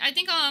 because I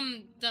think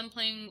I'm done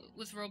playing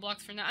with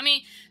Roblox for now. I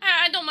mean,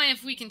 I don't mind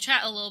if we can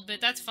chat a little bit.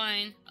 That's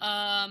fine.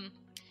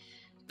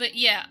 But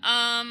yeah,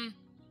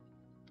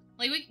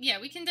 like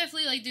we can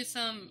definitely like do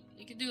some.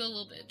 We could do a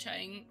little bit of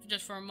chatting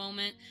just for a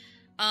moment.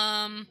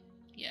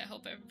 Yeah,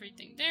 hope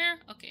everything there.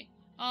 Okay,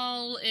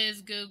 all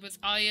is good with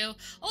audio.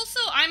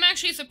 Also, I'm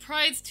actually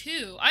surprised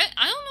too. I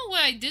don't know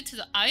what I did to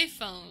the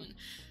iPhone.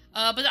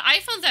 But the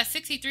iPhone's at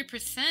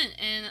 63%,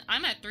 and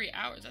I'm at 3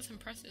 hours. That's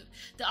impressive.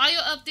 The audio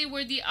update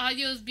where the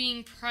audio is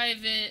being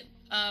private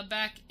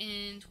back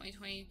in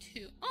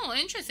 2022. Oh,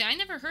 interesting. I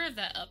never heard of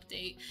that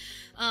update.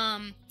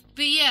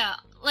 But yeah,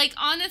 like,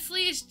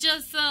 honestly, it's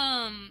just,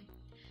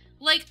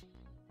 like,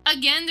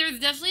 again, there's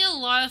definitely a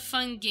lot of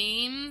fun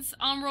games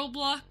on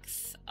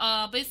Roblox.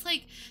 But it's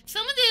like,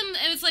 some of them,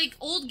 it's like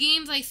old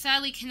games I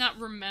sadly cannot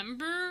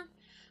remember.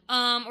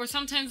 Or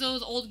sometimes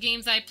those old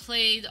games I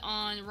played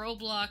on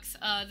Roblox,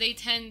 they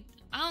tend,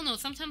 I don't know,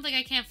 sometimes like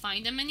I can't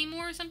find them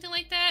anymore or something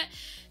like that.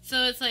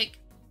 So it's like,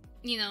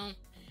 you know,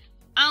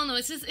 I don't know,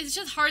 it's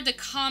just hard to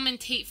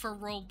commentate for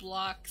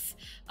Roblox.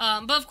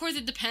 But of course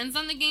it depends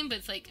on the game, but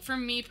it's like, for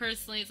me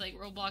personally, it's like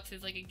Roblox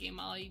is like a game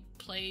I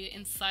play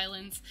in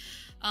silence.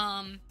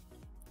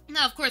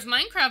 Now of course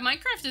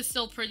Minecraft is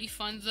still pretty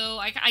fun though.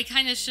 I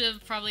kind of should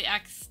have probably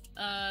asked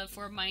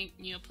for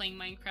playing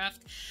Minecraft.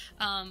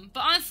 But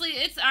honestly,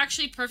 it's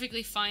actually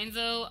perfectly fine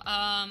though,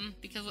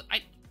 because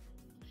I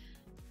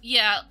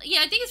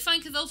think it's fine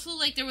because also,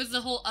 like, there was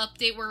the whole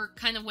update we're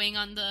kind of waiting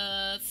on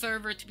the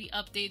server to be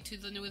updated to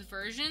the newest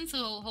version,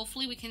 so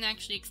hopefully we can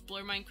actually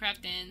explore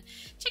Minecraft and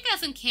check out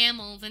some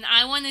camels, and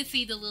I want to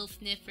see the little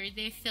sniffers.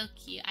 They're so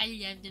cute. I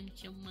love them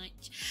so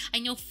much. I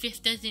know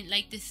Fifth doesn't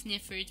like the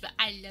sniffers, but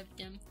I love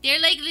them. They're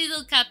like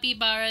little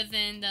capybaras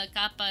and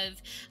kappas,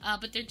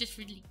 but they're just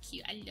really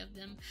cute. I love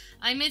them.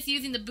 I miss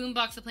using the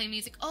boombox to play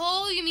music.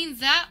 Oh, you mean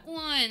that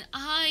one?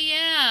 Ah,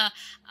 yeah.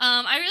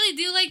 I really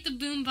do like the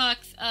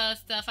boombox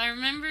stuff. I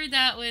remember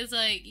that was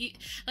like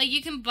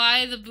you can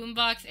buy the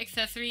boombox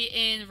accessory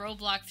in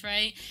Roblox,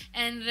 right?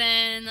 And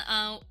then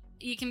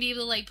you can be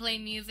able to like play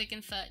music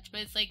and such, but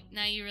it's like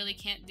now you really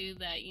can't do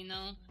that, you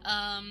know?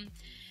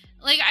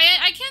 Like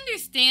I can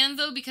understand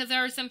though, because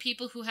there are some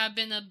people who have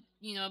been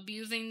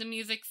abusing the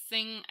music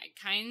thing. I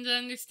kind of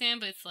understand,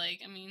 but it's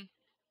like, I mean,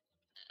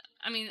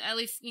 at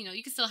least, you know,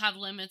 you can still have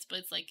limits, but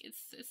it's like,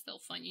 it's still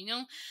fun, you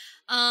know?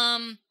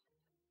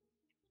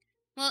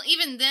 Well,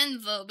 even then,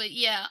 though, but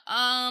yeah, but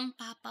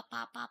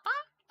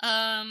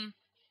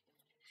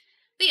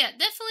yeah,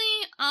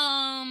 definitely,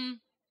 I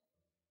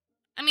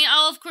mean,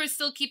 I'll of course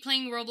still keep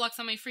playing Roblox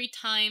on my free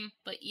time,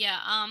 but yeah,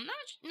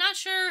 not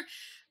sure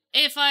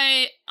if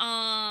I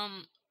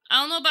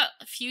don't know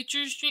about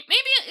future stream.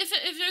 Maybe if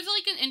there's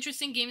like an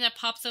interesting game that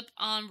pops up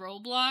on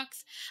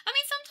Roblox. I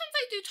mean, sometimes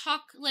I do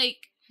talk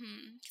like,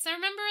 because I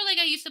remember like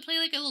I used to play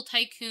like a little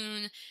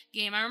tycoon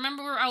game. I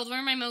remember where I was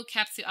wearing my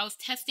mocap suit. I was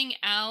testing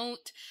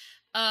out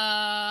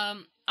my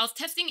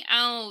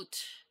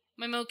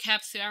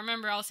mocap suit. I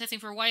remember I was testing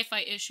for Wi-Fi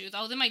issues.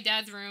 I was in my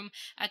dad's room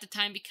at the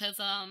time because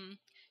I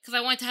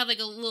wanted to have like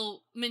a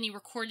little mini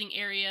recording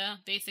area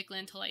basically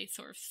until I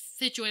sort of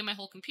situated my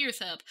whole computer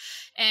setup.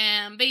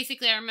 And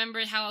basically I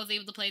remembered how I was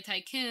able to play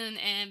Tycoon,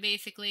 and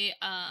basically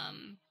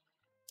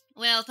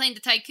when I was playing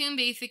the Tycoon,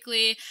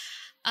 basically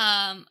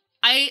I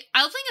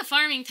was playing a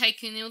farming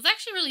tycoon, and it was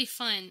actually really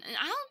fun. And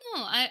I don't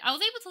know, I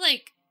was able to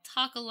like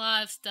talk a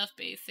lot of stuff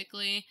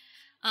basically.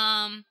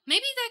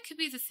 Maybe that could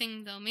be the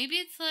thing though. Maybe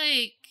it's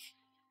like,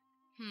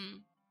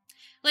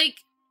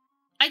 like,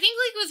 I think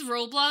like with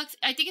Roblox,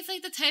 I think it's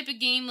like the type of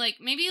game, like,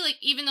 maybe like,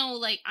 even though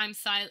like I'm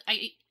silent,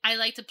 I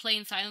like to play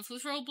in silence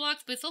with Roblox,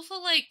 but it's also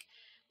like,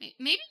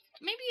 maybe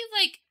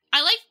like,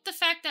 I like the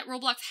fact that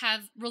Roblox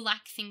has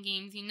relaxing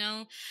games, you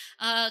know?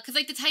 Because,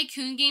 like, the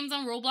Tycoon games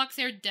on Roblox,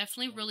 they're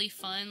definitely really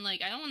fun.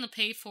 Like, I don't want to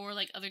pay for,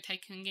 like, other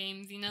Tycoon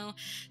games, you know?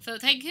 So,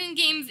 Tycoon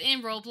games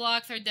in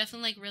Roblox are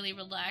definitely, like, really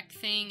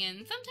relaxing. And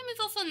sometimes it's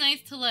also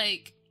nice to,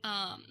 like,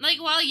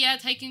 while, yeah,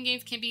 Tycoon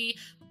games can be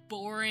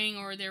boring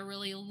or they're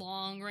really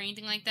long or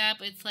anything like that,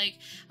 but it's like,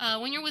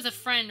 when you're with a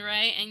friend,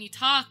 right? And you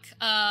talk,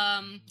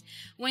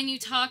 when you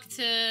talk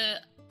to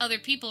other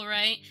people,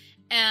 right?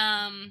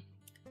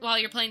 While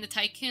you're playing the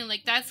Tycoon,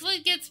 like, that's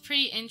what gets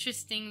pretty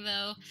interesting,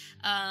 though,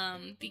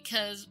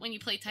 because when you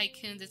play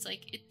Tycoons, it's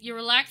like, you're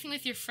relaxing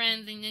with your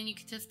friends, and then you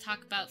can just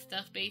talk about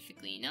stuff,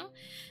 basically, you know?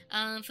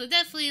 So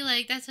definitely,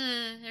 like, that's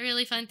a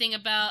really fun thing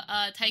about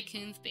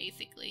Tycoons,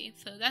 basically.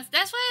 So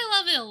that's why I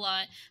love it a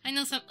lot. I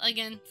know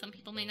some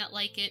people may not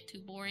like it, too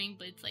boring,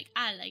 but it's like,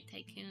 I like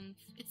Tycoons.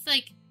 It's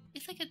like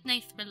a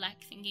nice,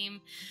 relaxing game.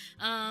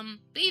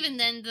 But even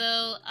then,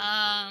 though,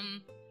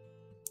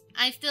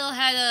 I still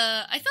had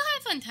a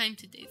fun time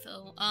today,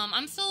 though.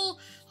 I'm still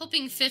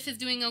hoping Fifth is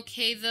doing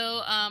okay,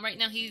 though. Right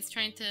now he's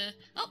trying to...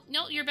 Oh,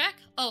 no, you're back.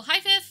 Oh, hi,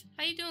 Fifth.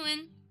 How you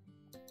doing?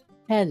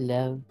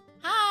 Hello.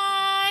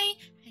 Hi.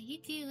 How you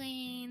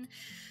doing?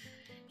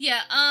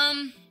 Yeah, I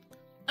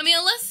mean,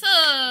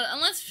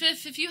 unless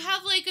Fifth, if you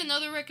have, like,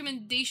 another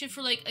recommendation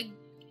for, like, a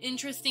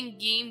interesting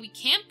game, we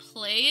can't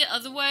play it.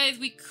 Otherwise,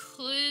 we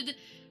could,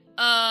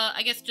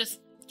 I guess, just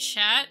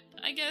chat,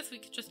 I guess. We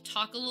could just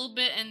talk a little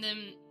bit, and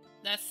then...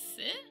 that's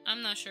it?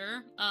 I'm not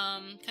sure.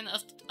 Kind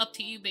of up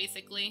to you,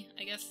 basically,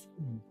 I guess.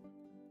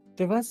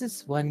 There was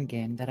this one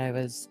game that I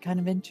was kind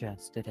of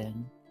interested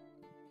in.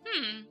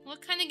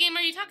 What kind of game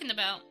are you talking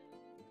about?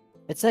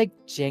 It's like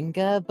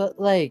Jenga, but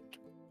like...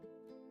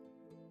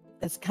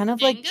 it's kind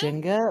of like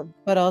Jenga,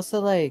 but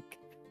also like...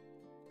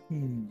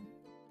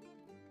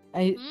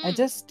 I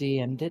just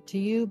DM'd it to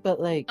you, but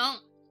like. Oh,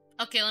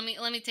 okay. Let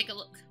me take a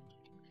look.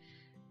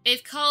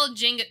 It's called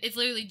Jenga. It's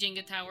literally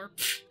Jenga Tower.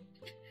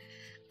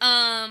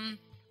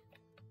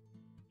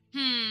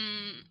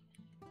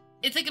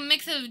 It's like a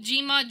mix of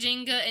Gmod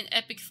Jenga and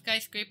epic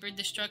skyscraper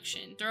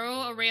destruction.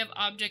 Throw an array of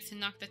objects and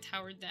knock the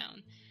tower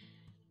down.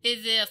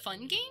 Is it a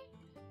fun game?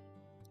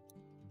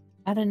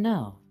 I don't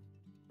know.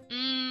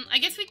 I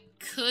guess we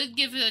could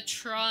give it a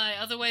try.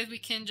 Otherwise, we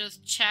can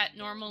just chat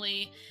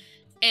normally.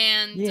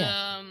 And,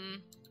 yeah,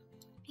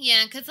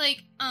 cause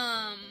like,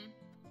 I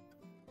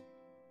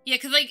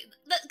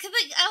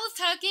was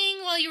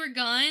talking while you were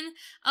gone.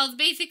 I was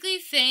basically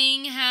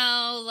saying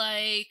how,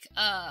 like,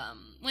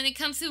 when it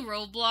comes to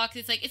Roblox,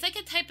 it's like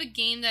a type of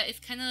game that is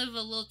kind of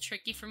a little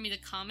tricky for me to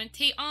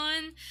commentate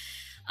on.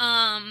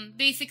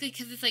 Basically,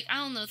 because it's like, I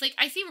don't know, it's like,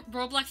 I see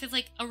Roblox as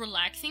like a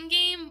relaxing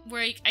game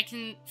where I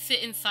can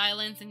sit in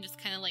silence and just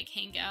kind of like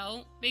hang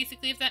out,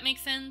 basically, if that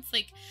makes sense.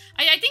 Like,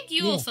 I think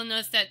you also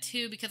noticed that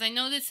too, because I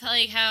noticed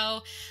like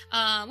how,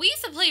 we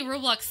used to play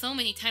Roblox so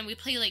many times. We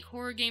play like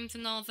horror games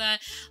and all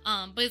that,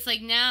 but it's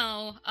like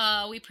now,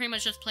 we pretty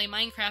much just play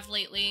Minecraft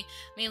lately,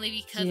 mainly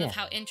because of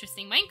how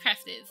interesting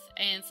Minecraft is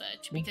and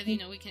such, because, you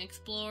know, we can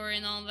explore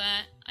and all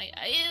that.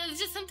 It's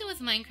just something with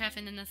Minecraft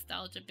and the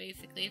nostalgia,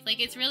 basically. It's like,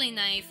 it's really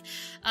nice.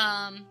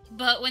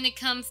 But when it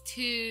comes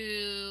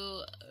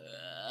to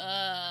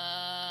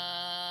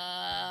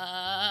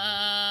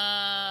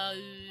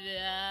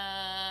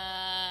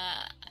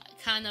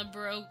Kana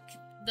broke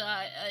the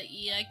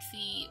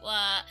exe.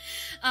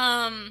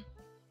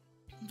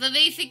 But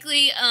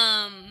basically,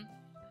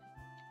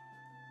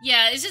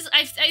 yeah, it's just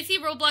I see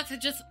Roblox as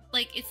just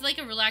like, it's like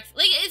a relaxed,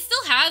 like, it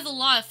still has a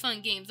lot of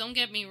fun games, don't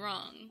get me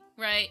wrong,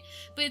 right?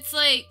 But it's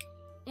like,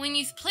 when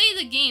you play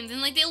the games,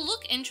 and like, they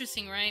look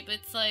interesting, right? But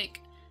it's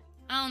like,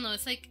 I don't know,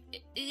 it's like,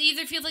 it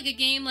either feels like a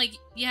game like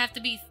you have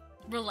to be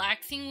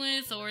relaxing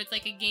with, or it's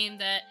like a game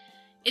that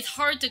it's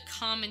hard to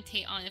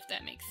commentate on, if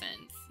that makes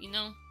sense, you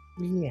know?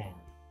 Yeah.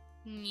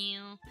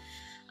 Yeah.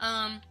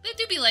 They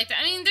do be like that.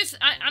 I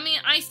mean,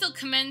 I still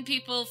commend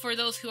people for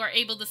those who are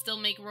able to still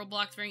make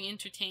Roblox very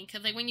entertaining.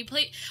 Because, like, when you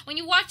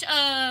watch,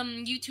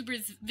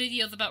 YouTubers'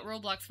 videos about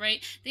Roblox,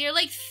 right? They are,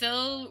 like,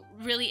 so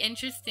really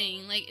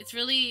interesting. Like, it's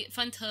really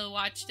fun to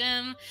watch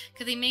them.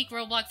 Because they make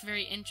Roblox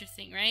very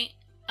interesting, right?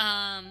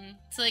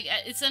 So, like,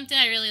 it's something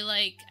I really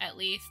like, at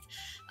least.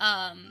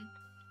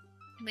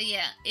 But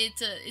yeah,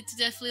 it's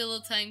definitely a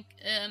little time,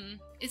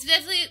 it's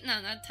definitely,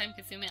 no, not time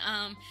consuming.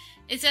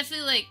 It's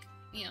definitely, like,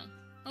 you know,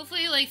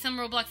 hopefully, like, some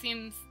Roblox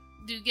games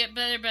do get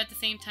better, but at the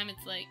same time,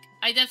 it's like,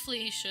 I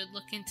definitely should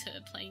look into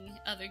playing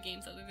other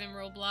games other than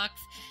Roblox,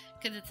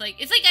 because it's like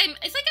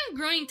I'm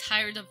growing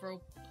tired of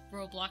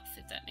Roblox,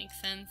 if that makes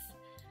sense,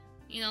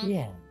 you know?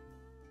 Yeah.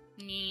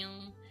 Yeah.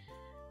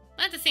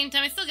 But at the same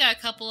time, I still got a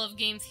couple of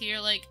games here,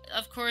 like,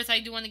 of course, I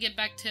do want to get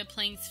back to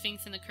playing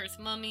Sphinx and the Cursed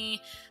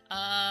Mummy,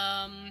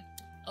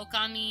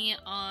 Okami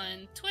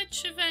on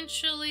Twitch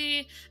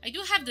eventually. I do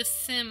have The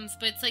Sims,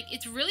 but it's like,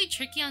 it's really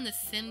tricky on The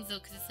Sims though,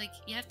 because it's like,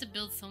 you have to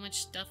build so much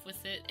stuff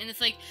with it, and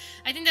it's like,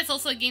 I think that's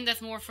also a game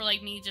that's more for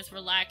like me just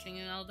relaxing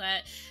and all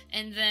that.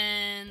 And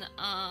then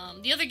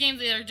the other games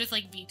that are just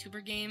like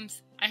VTuber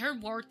games, I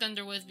heard War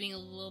Thunder was being a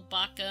little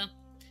baka,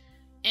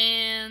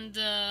 and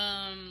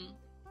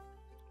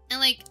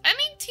like, I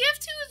mean,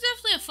 TF2 is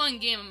definitely a fun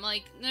game. I'm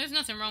like, there's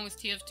nothing wrong with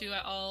TF2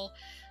 at all.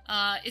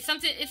 It's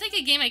like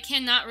a game I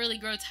cannot really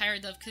grow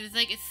tired of, because it's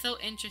like, it's so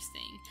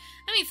interesting.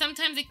 I mean,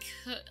 sometimes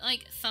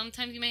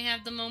sometimes you may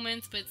have the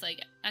moments, but it's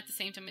like, at the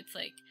same time, it's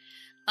like,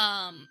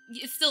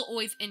 it's still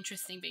always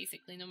interesting,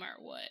 basically, no matter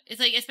what. It's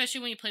like,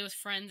 especially when you play with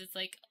friends, it's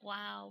like,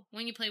 wow.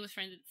 When you play with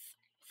friends, it's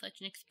such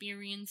an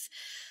experience.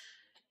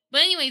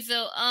 But anyways,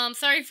 though,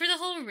 sorry for the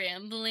whole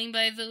rambling,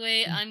 by the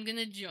way. I'm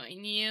gonna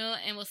join you,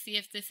 and we'll see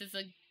if this is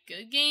a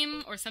good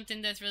game, or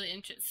something that's really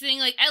interesting.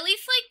 Like, at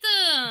least, like,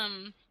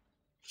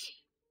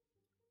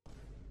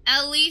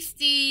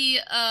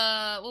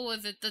 what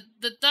was it?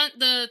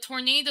 The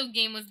tornado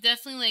game was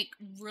definitely, like,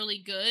 really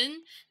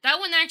good. That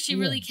one actually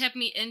really kept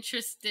me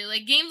interested.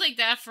 Like, games like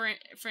that, for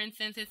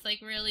instance, it's,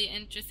 like, really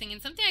interesting,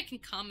 and something I can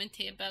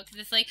commentate about, because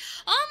it's like,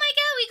 oh my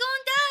god, we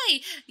gonna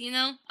die! You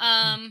know?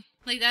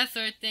 Like, that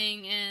sort of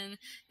thing, and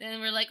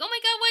then we're like, oh my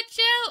god, watch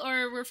out!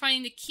 Or we're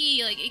finding the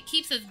key. Like, it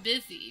keeps us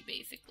busy,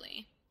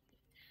 basically.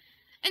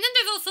 And then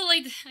there's also,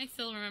 like, I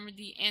still remember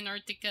the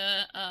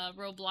Antarctica,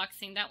 Roblox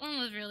thing. That one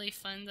was really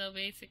fun, though,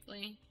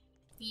 basically.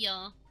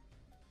 Yeah.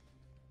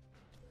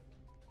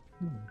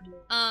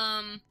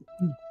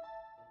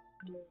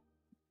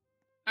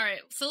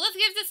 Alright, so let's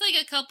give this, like,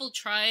 a couple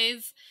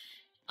tries.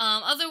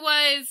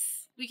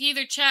 Otherwise, we can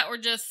either chat or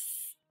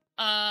just,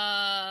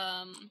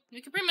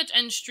 we can pretty much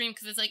end stream,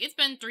 because it's, like, it's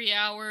been 3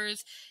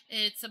 hours.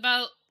 It's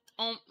about,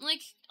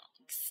 like,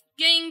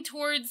 getting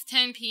towards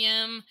 10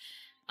 p.m.,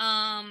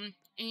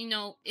 and, you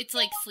know, it's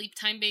like sleep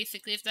time,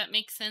 basically, if that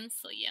makes sense,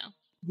 so yeah.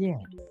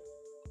 Yeah.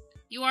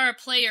 You are a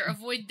player.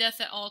 Avoid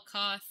death at all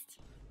costs.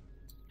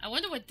 I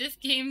wonder what this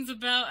game's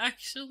about,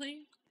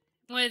 actually.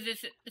 What is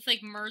this? It's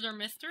like murder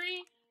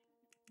mystery?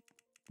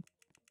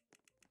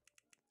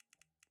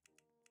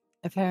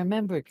 If I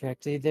remember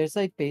correctly, there's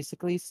like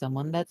basically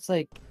someone that's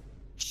like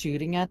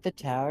shooting at the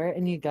tower,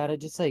 and you gotta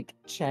just like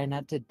try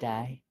not to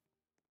die.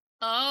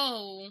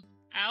 Oh,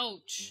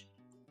 ouch.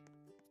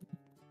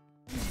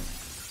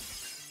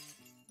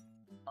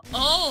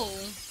 Oh.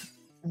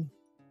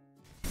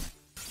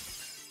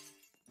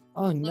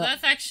 Oh no! Well,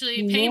 that's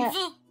actually Yeah.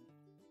 painful.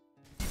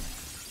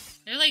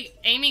 They're like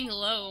aiming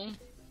low.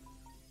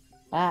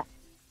 Ah,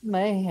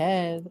 my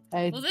head!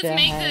 I Will this died.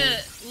 make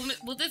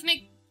will this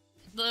make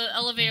the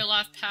elevator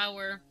lost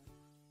power?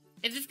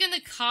 Is this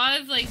gonna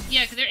cause like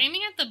yeah? Because they're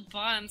aiming at the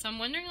bottom, so I'm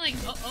wondering like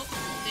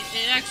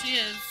it actually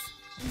is.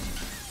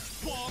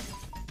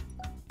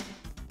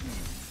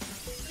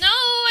 No,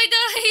 I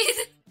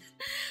died.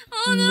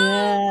 Oh no!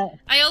 Yeah.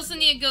 I also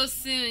need to go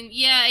soon.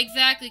 Yeah,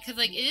 exactly. Because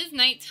like it is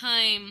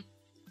nighttime.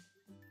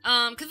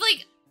 Cause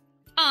like,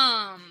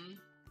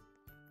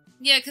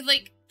 yeah, cause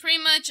like pretty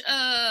much,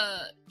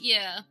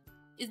 yeah,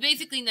 it's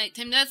basically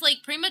nighttime. That's like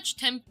pretty much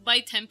 10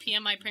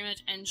 p.m. I pretty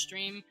much end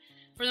stream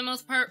for the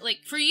most part.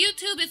 Like for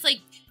YouTube, it's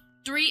like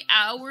 3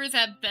 hours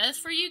at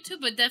best for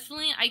YouTube, but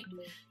definitely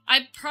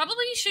I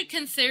probably should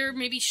consider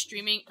maybe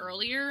streaming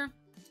earlier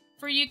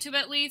for YouTube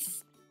at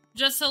least,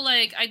 just so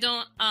like I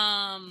don't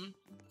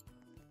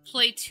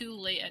play too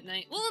late at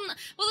night. Well,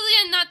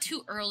 yeah, not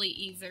too early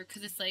either,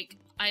 because it's like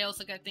I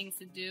also got things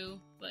to do.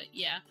 But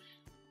yeah,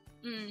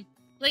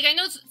 like I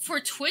know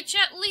for Twitch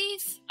at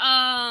least,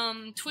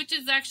 Twitch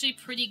is actually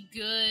pretty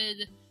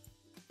good,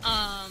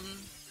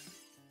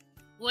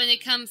 when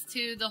it comes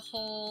to the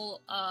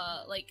whole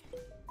like,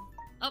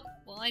 oh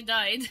well, I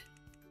died.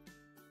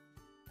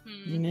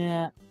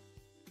 Yeah.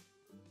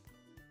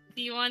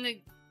 Do you want to?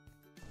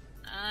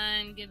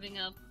 I'm giving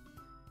up.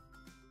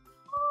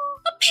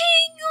 A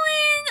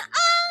penguin!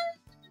 Oh,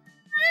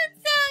 that's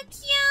so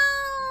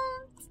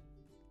cute!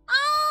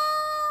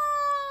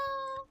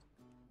 Oh,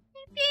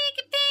 big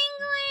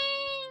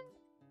penguin!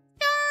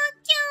 So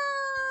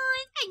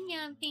cute! I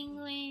love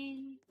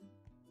penguins.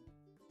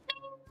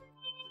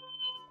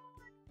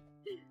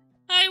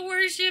 I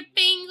worship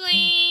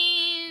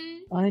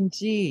penguins!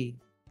 OMG.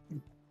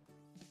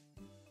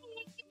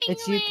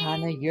 It's you,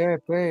 Kana. You're a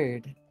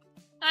bird.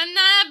 I'm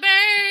not a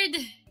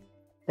bird!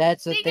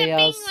 That's what Big they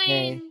all say.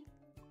 penguin!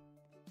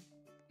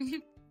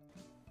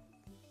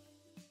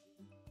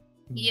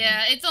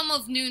 Yeah, it's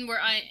almost noon where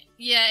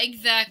yeah,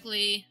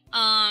 exactly. So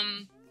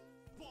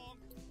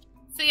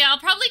yeah, I'll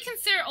probably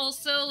consider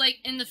also, like,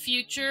 in the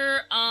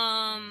future,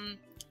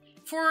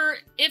 for,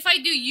 if I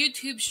do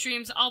YouTube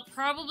streams, I'll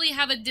probably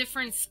have a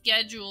different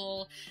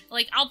schedule.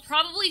 Like, I'll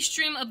probably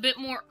stream a bit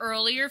more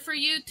earlier for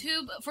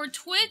YouTube. For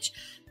Twitch,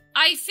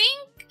 I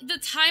think the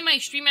time I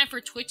stream at for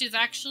Twitch is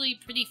actually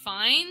pretty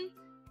fine.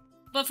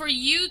 But for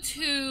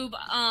YouTube,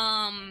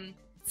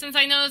 since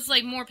I know it's,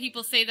 like, more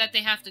people say that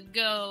they have to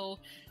go,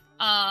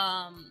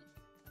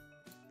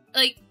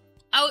 like,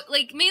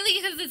 mainly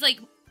because it's,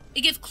 like,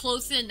 it gets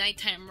close to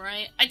nighttime,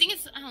 right? I think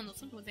it's, I don't know,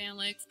 something with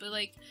Alex, but,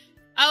 like,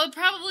 I would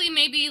probably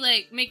maybe,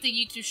 like, make the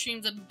YouTube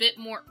streams a bit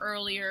more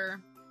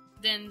earlier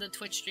than the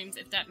Twitch streams,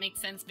 if that makes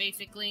sense,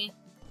 basically.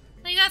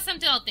 Like, that's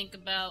something I'll think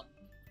about.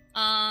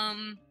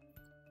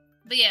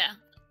 But yeah.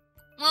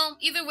 Well,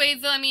 either way,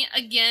 though, I mean,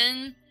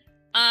 again,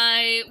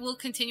 I will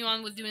continue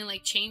on with doing,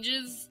 like,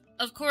 changes.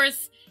 Of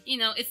course, you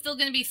know, it's still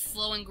gonna be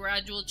slow and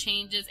gradual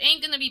changes.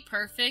 Ain't gonna be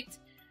perfect.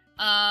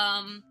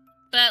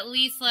 But at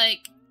least,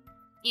 like,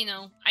 you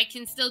know, I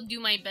can still do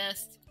my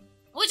best.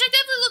 Which I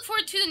definitely look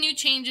forward to the new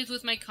changes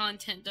with my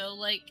content, though.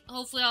 Like,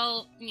 hopefully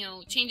I'll, you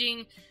know,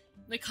 changing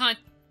the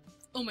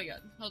oh my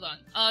god, hold on.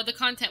 The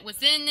content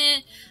within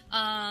it,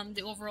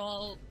 the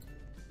overall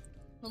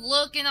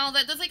look and all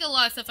that. There's, like, a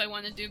lot of stuff I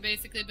want to do,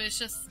 basically, but it's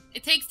just,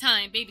 it takes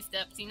time, baby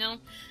steps, you know?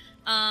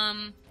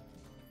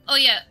 Oh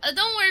yeah,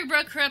 don't worry,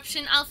 bro,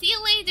 Corruption. I'll see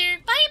you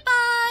later.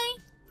 Bye-bye!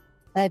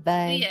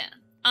 Bye-bye. Yeah,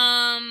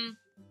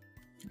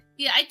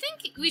 yeah, I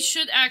think we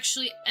should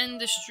actually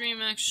end the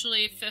stream,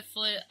 actually,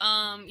 Fifthlet.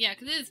 Yeah,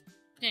 because it is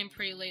getting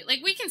pretty late. Like,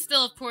 we can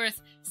still, of course,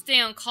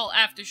 stay on call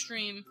after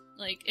stream,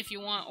 like, if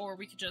you want, or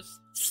we could just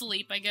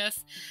sleep, I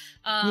guess.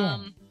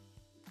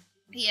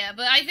 Yeah,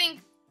 but I think,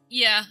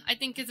 yeah, I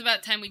think it's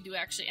about time we do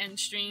actually end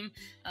stream.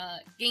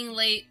 Getting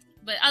late,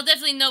 but I'll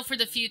definitely note for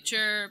the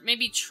future,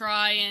 maybe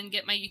try and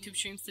get my YouTube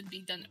streams to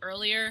be done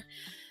earlier.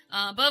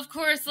 But of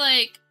course,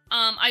 like,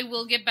 I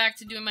will get back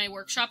to doing my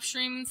workshop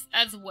streams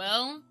as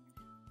well.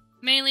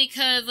 Mainly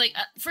because, like,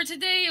 for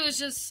today, it was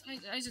just,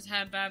 I just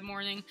had a bad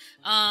morning.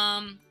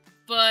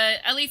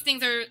 But at least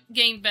things are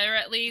getting better,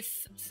 at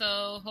least.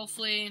 So,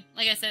 hopefully,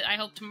 like I said, I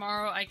hope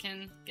tomorrow I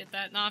can get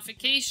that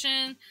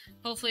notification.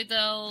 Hopefully,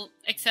 they'll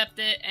accept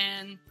it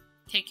and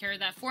take care of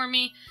that for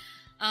me.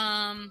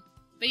 But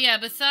yeah,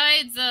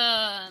 besides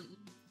that,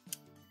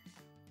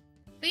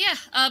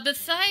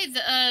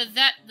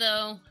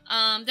 though,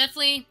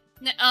 definitely...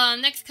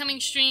 next coming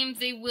streams,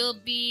 they will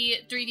be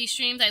 3D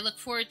streams. I look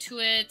forward to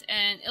it,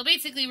 and it'll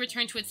basically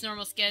return to its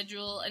normal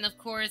schedule. And of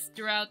course,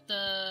 throughout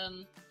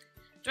the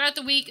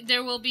week,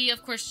 there will be,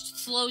 of course,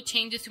 slow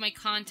changes to my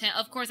content.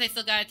 Of course, I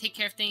still gotta take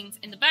care of things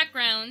in the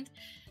background,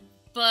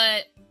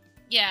 but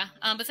yeah,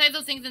 besides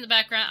those things in the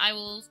background, I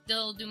will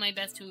still do my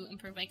best to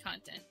improve my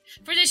content.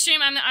 For this stream,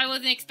 I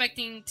wasn't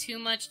expecting too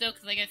much, though,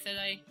 because like I said,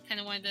 I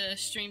kind of wanted to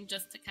stream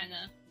just to kind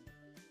of,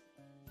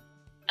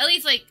 at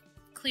least, like,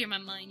 clear my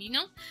mind, you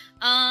know?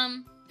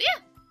 But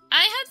yeah,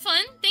 I had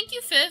fun. Thank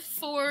you, Fifth,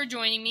 for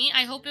joining me.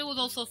 I hope it was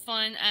also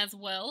fun as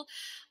well.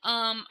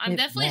 I'm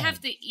definitely have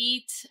to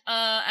eat,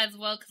 as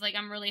well, because, like,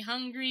 I'm really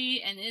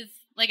hungry, and it's,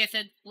 like I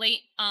said,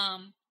 late,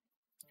 but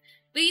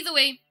either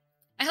way,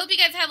 I hope you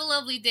guys have a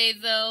lovely day,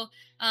 though.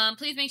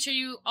 Please make sure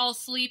you all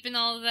sleep and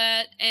all of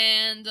that.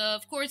 And,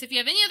 of course, if you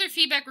have any other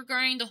feedback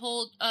regarding the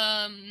whole,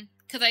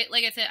 because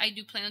like I said, I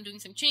do plan on doing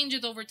some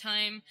changes over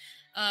time,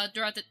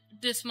 throughout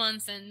this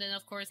month, and then,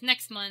 of course,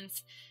 next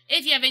month.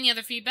 If you have any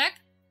other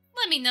feedback,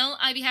 let me know.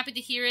 I'd be happy to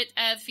hear it,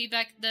 as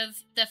feedback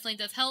definitely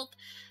does help.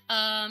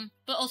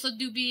 But also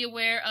do be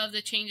aware of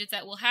the changes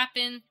that will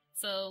happen,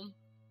 so,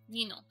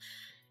 you know.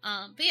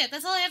 But yeah,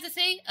 that's all I have to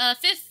say.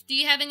 Fifth, do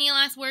you have any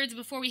last words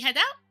before we head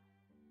out?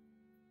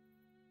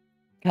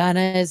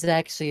 Kana is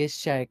actually a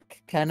shark.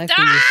 Kana Stop!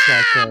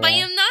 Fuyuko. I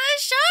am not a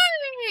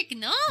shark!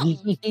 No!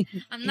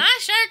 I'm not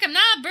a shark, I'm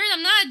not a bird,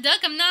 I'm not a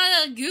duck, I'm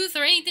not a goose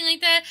or anything like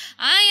that.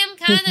 I am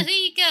Kana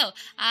Fuyuko.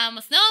 I'm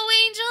a snow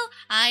angel,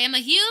 I am a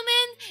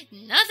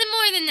human, nothing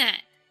more than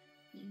that.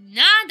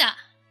 Nada.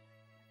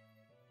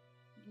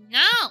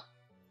 No.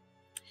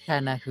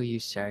 Kana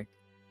Fuyuko.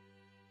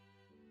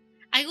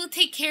 I will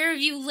take care of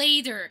you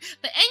later.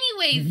 But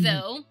anyways,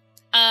 though,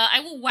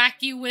 I will whack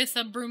you with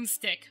a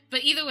broomstick.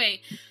 But either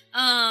way,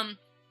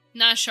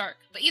 not a shark.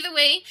 But either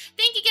way,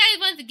 thank you guys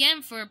once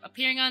again for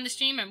appearing on the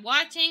stream and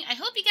watching. I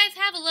hope you guys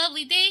have a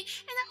lovely day,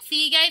 and I'll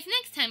see you guys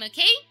next time,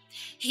 okay?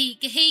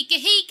 Hika, hika,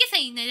 hika,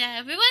 sayonara,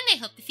 everyone. I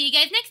hope to see you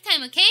guys next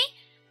time, okay?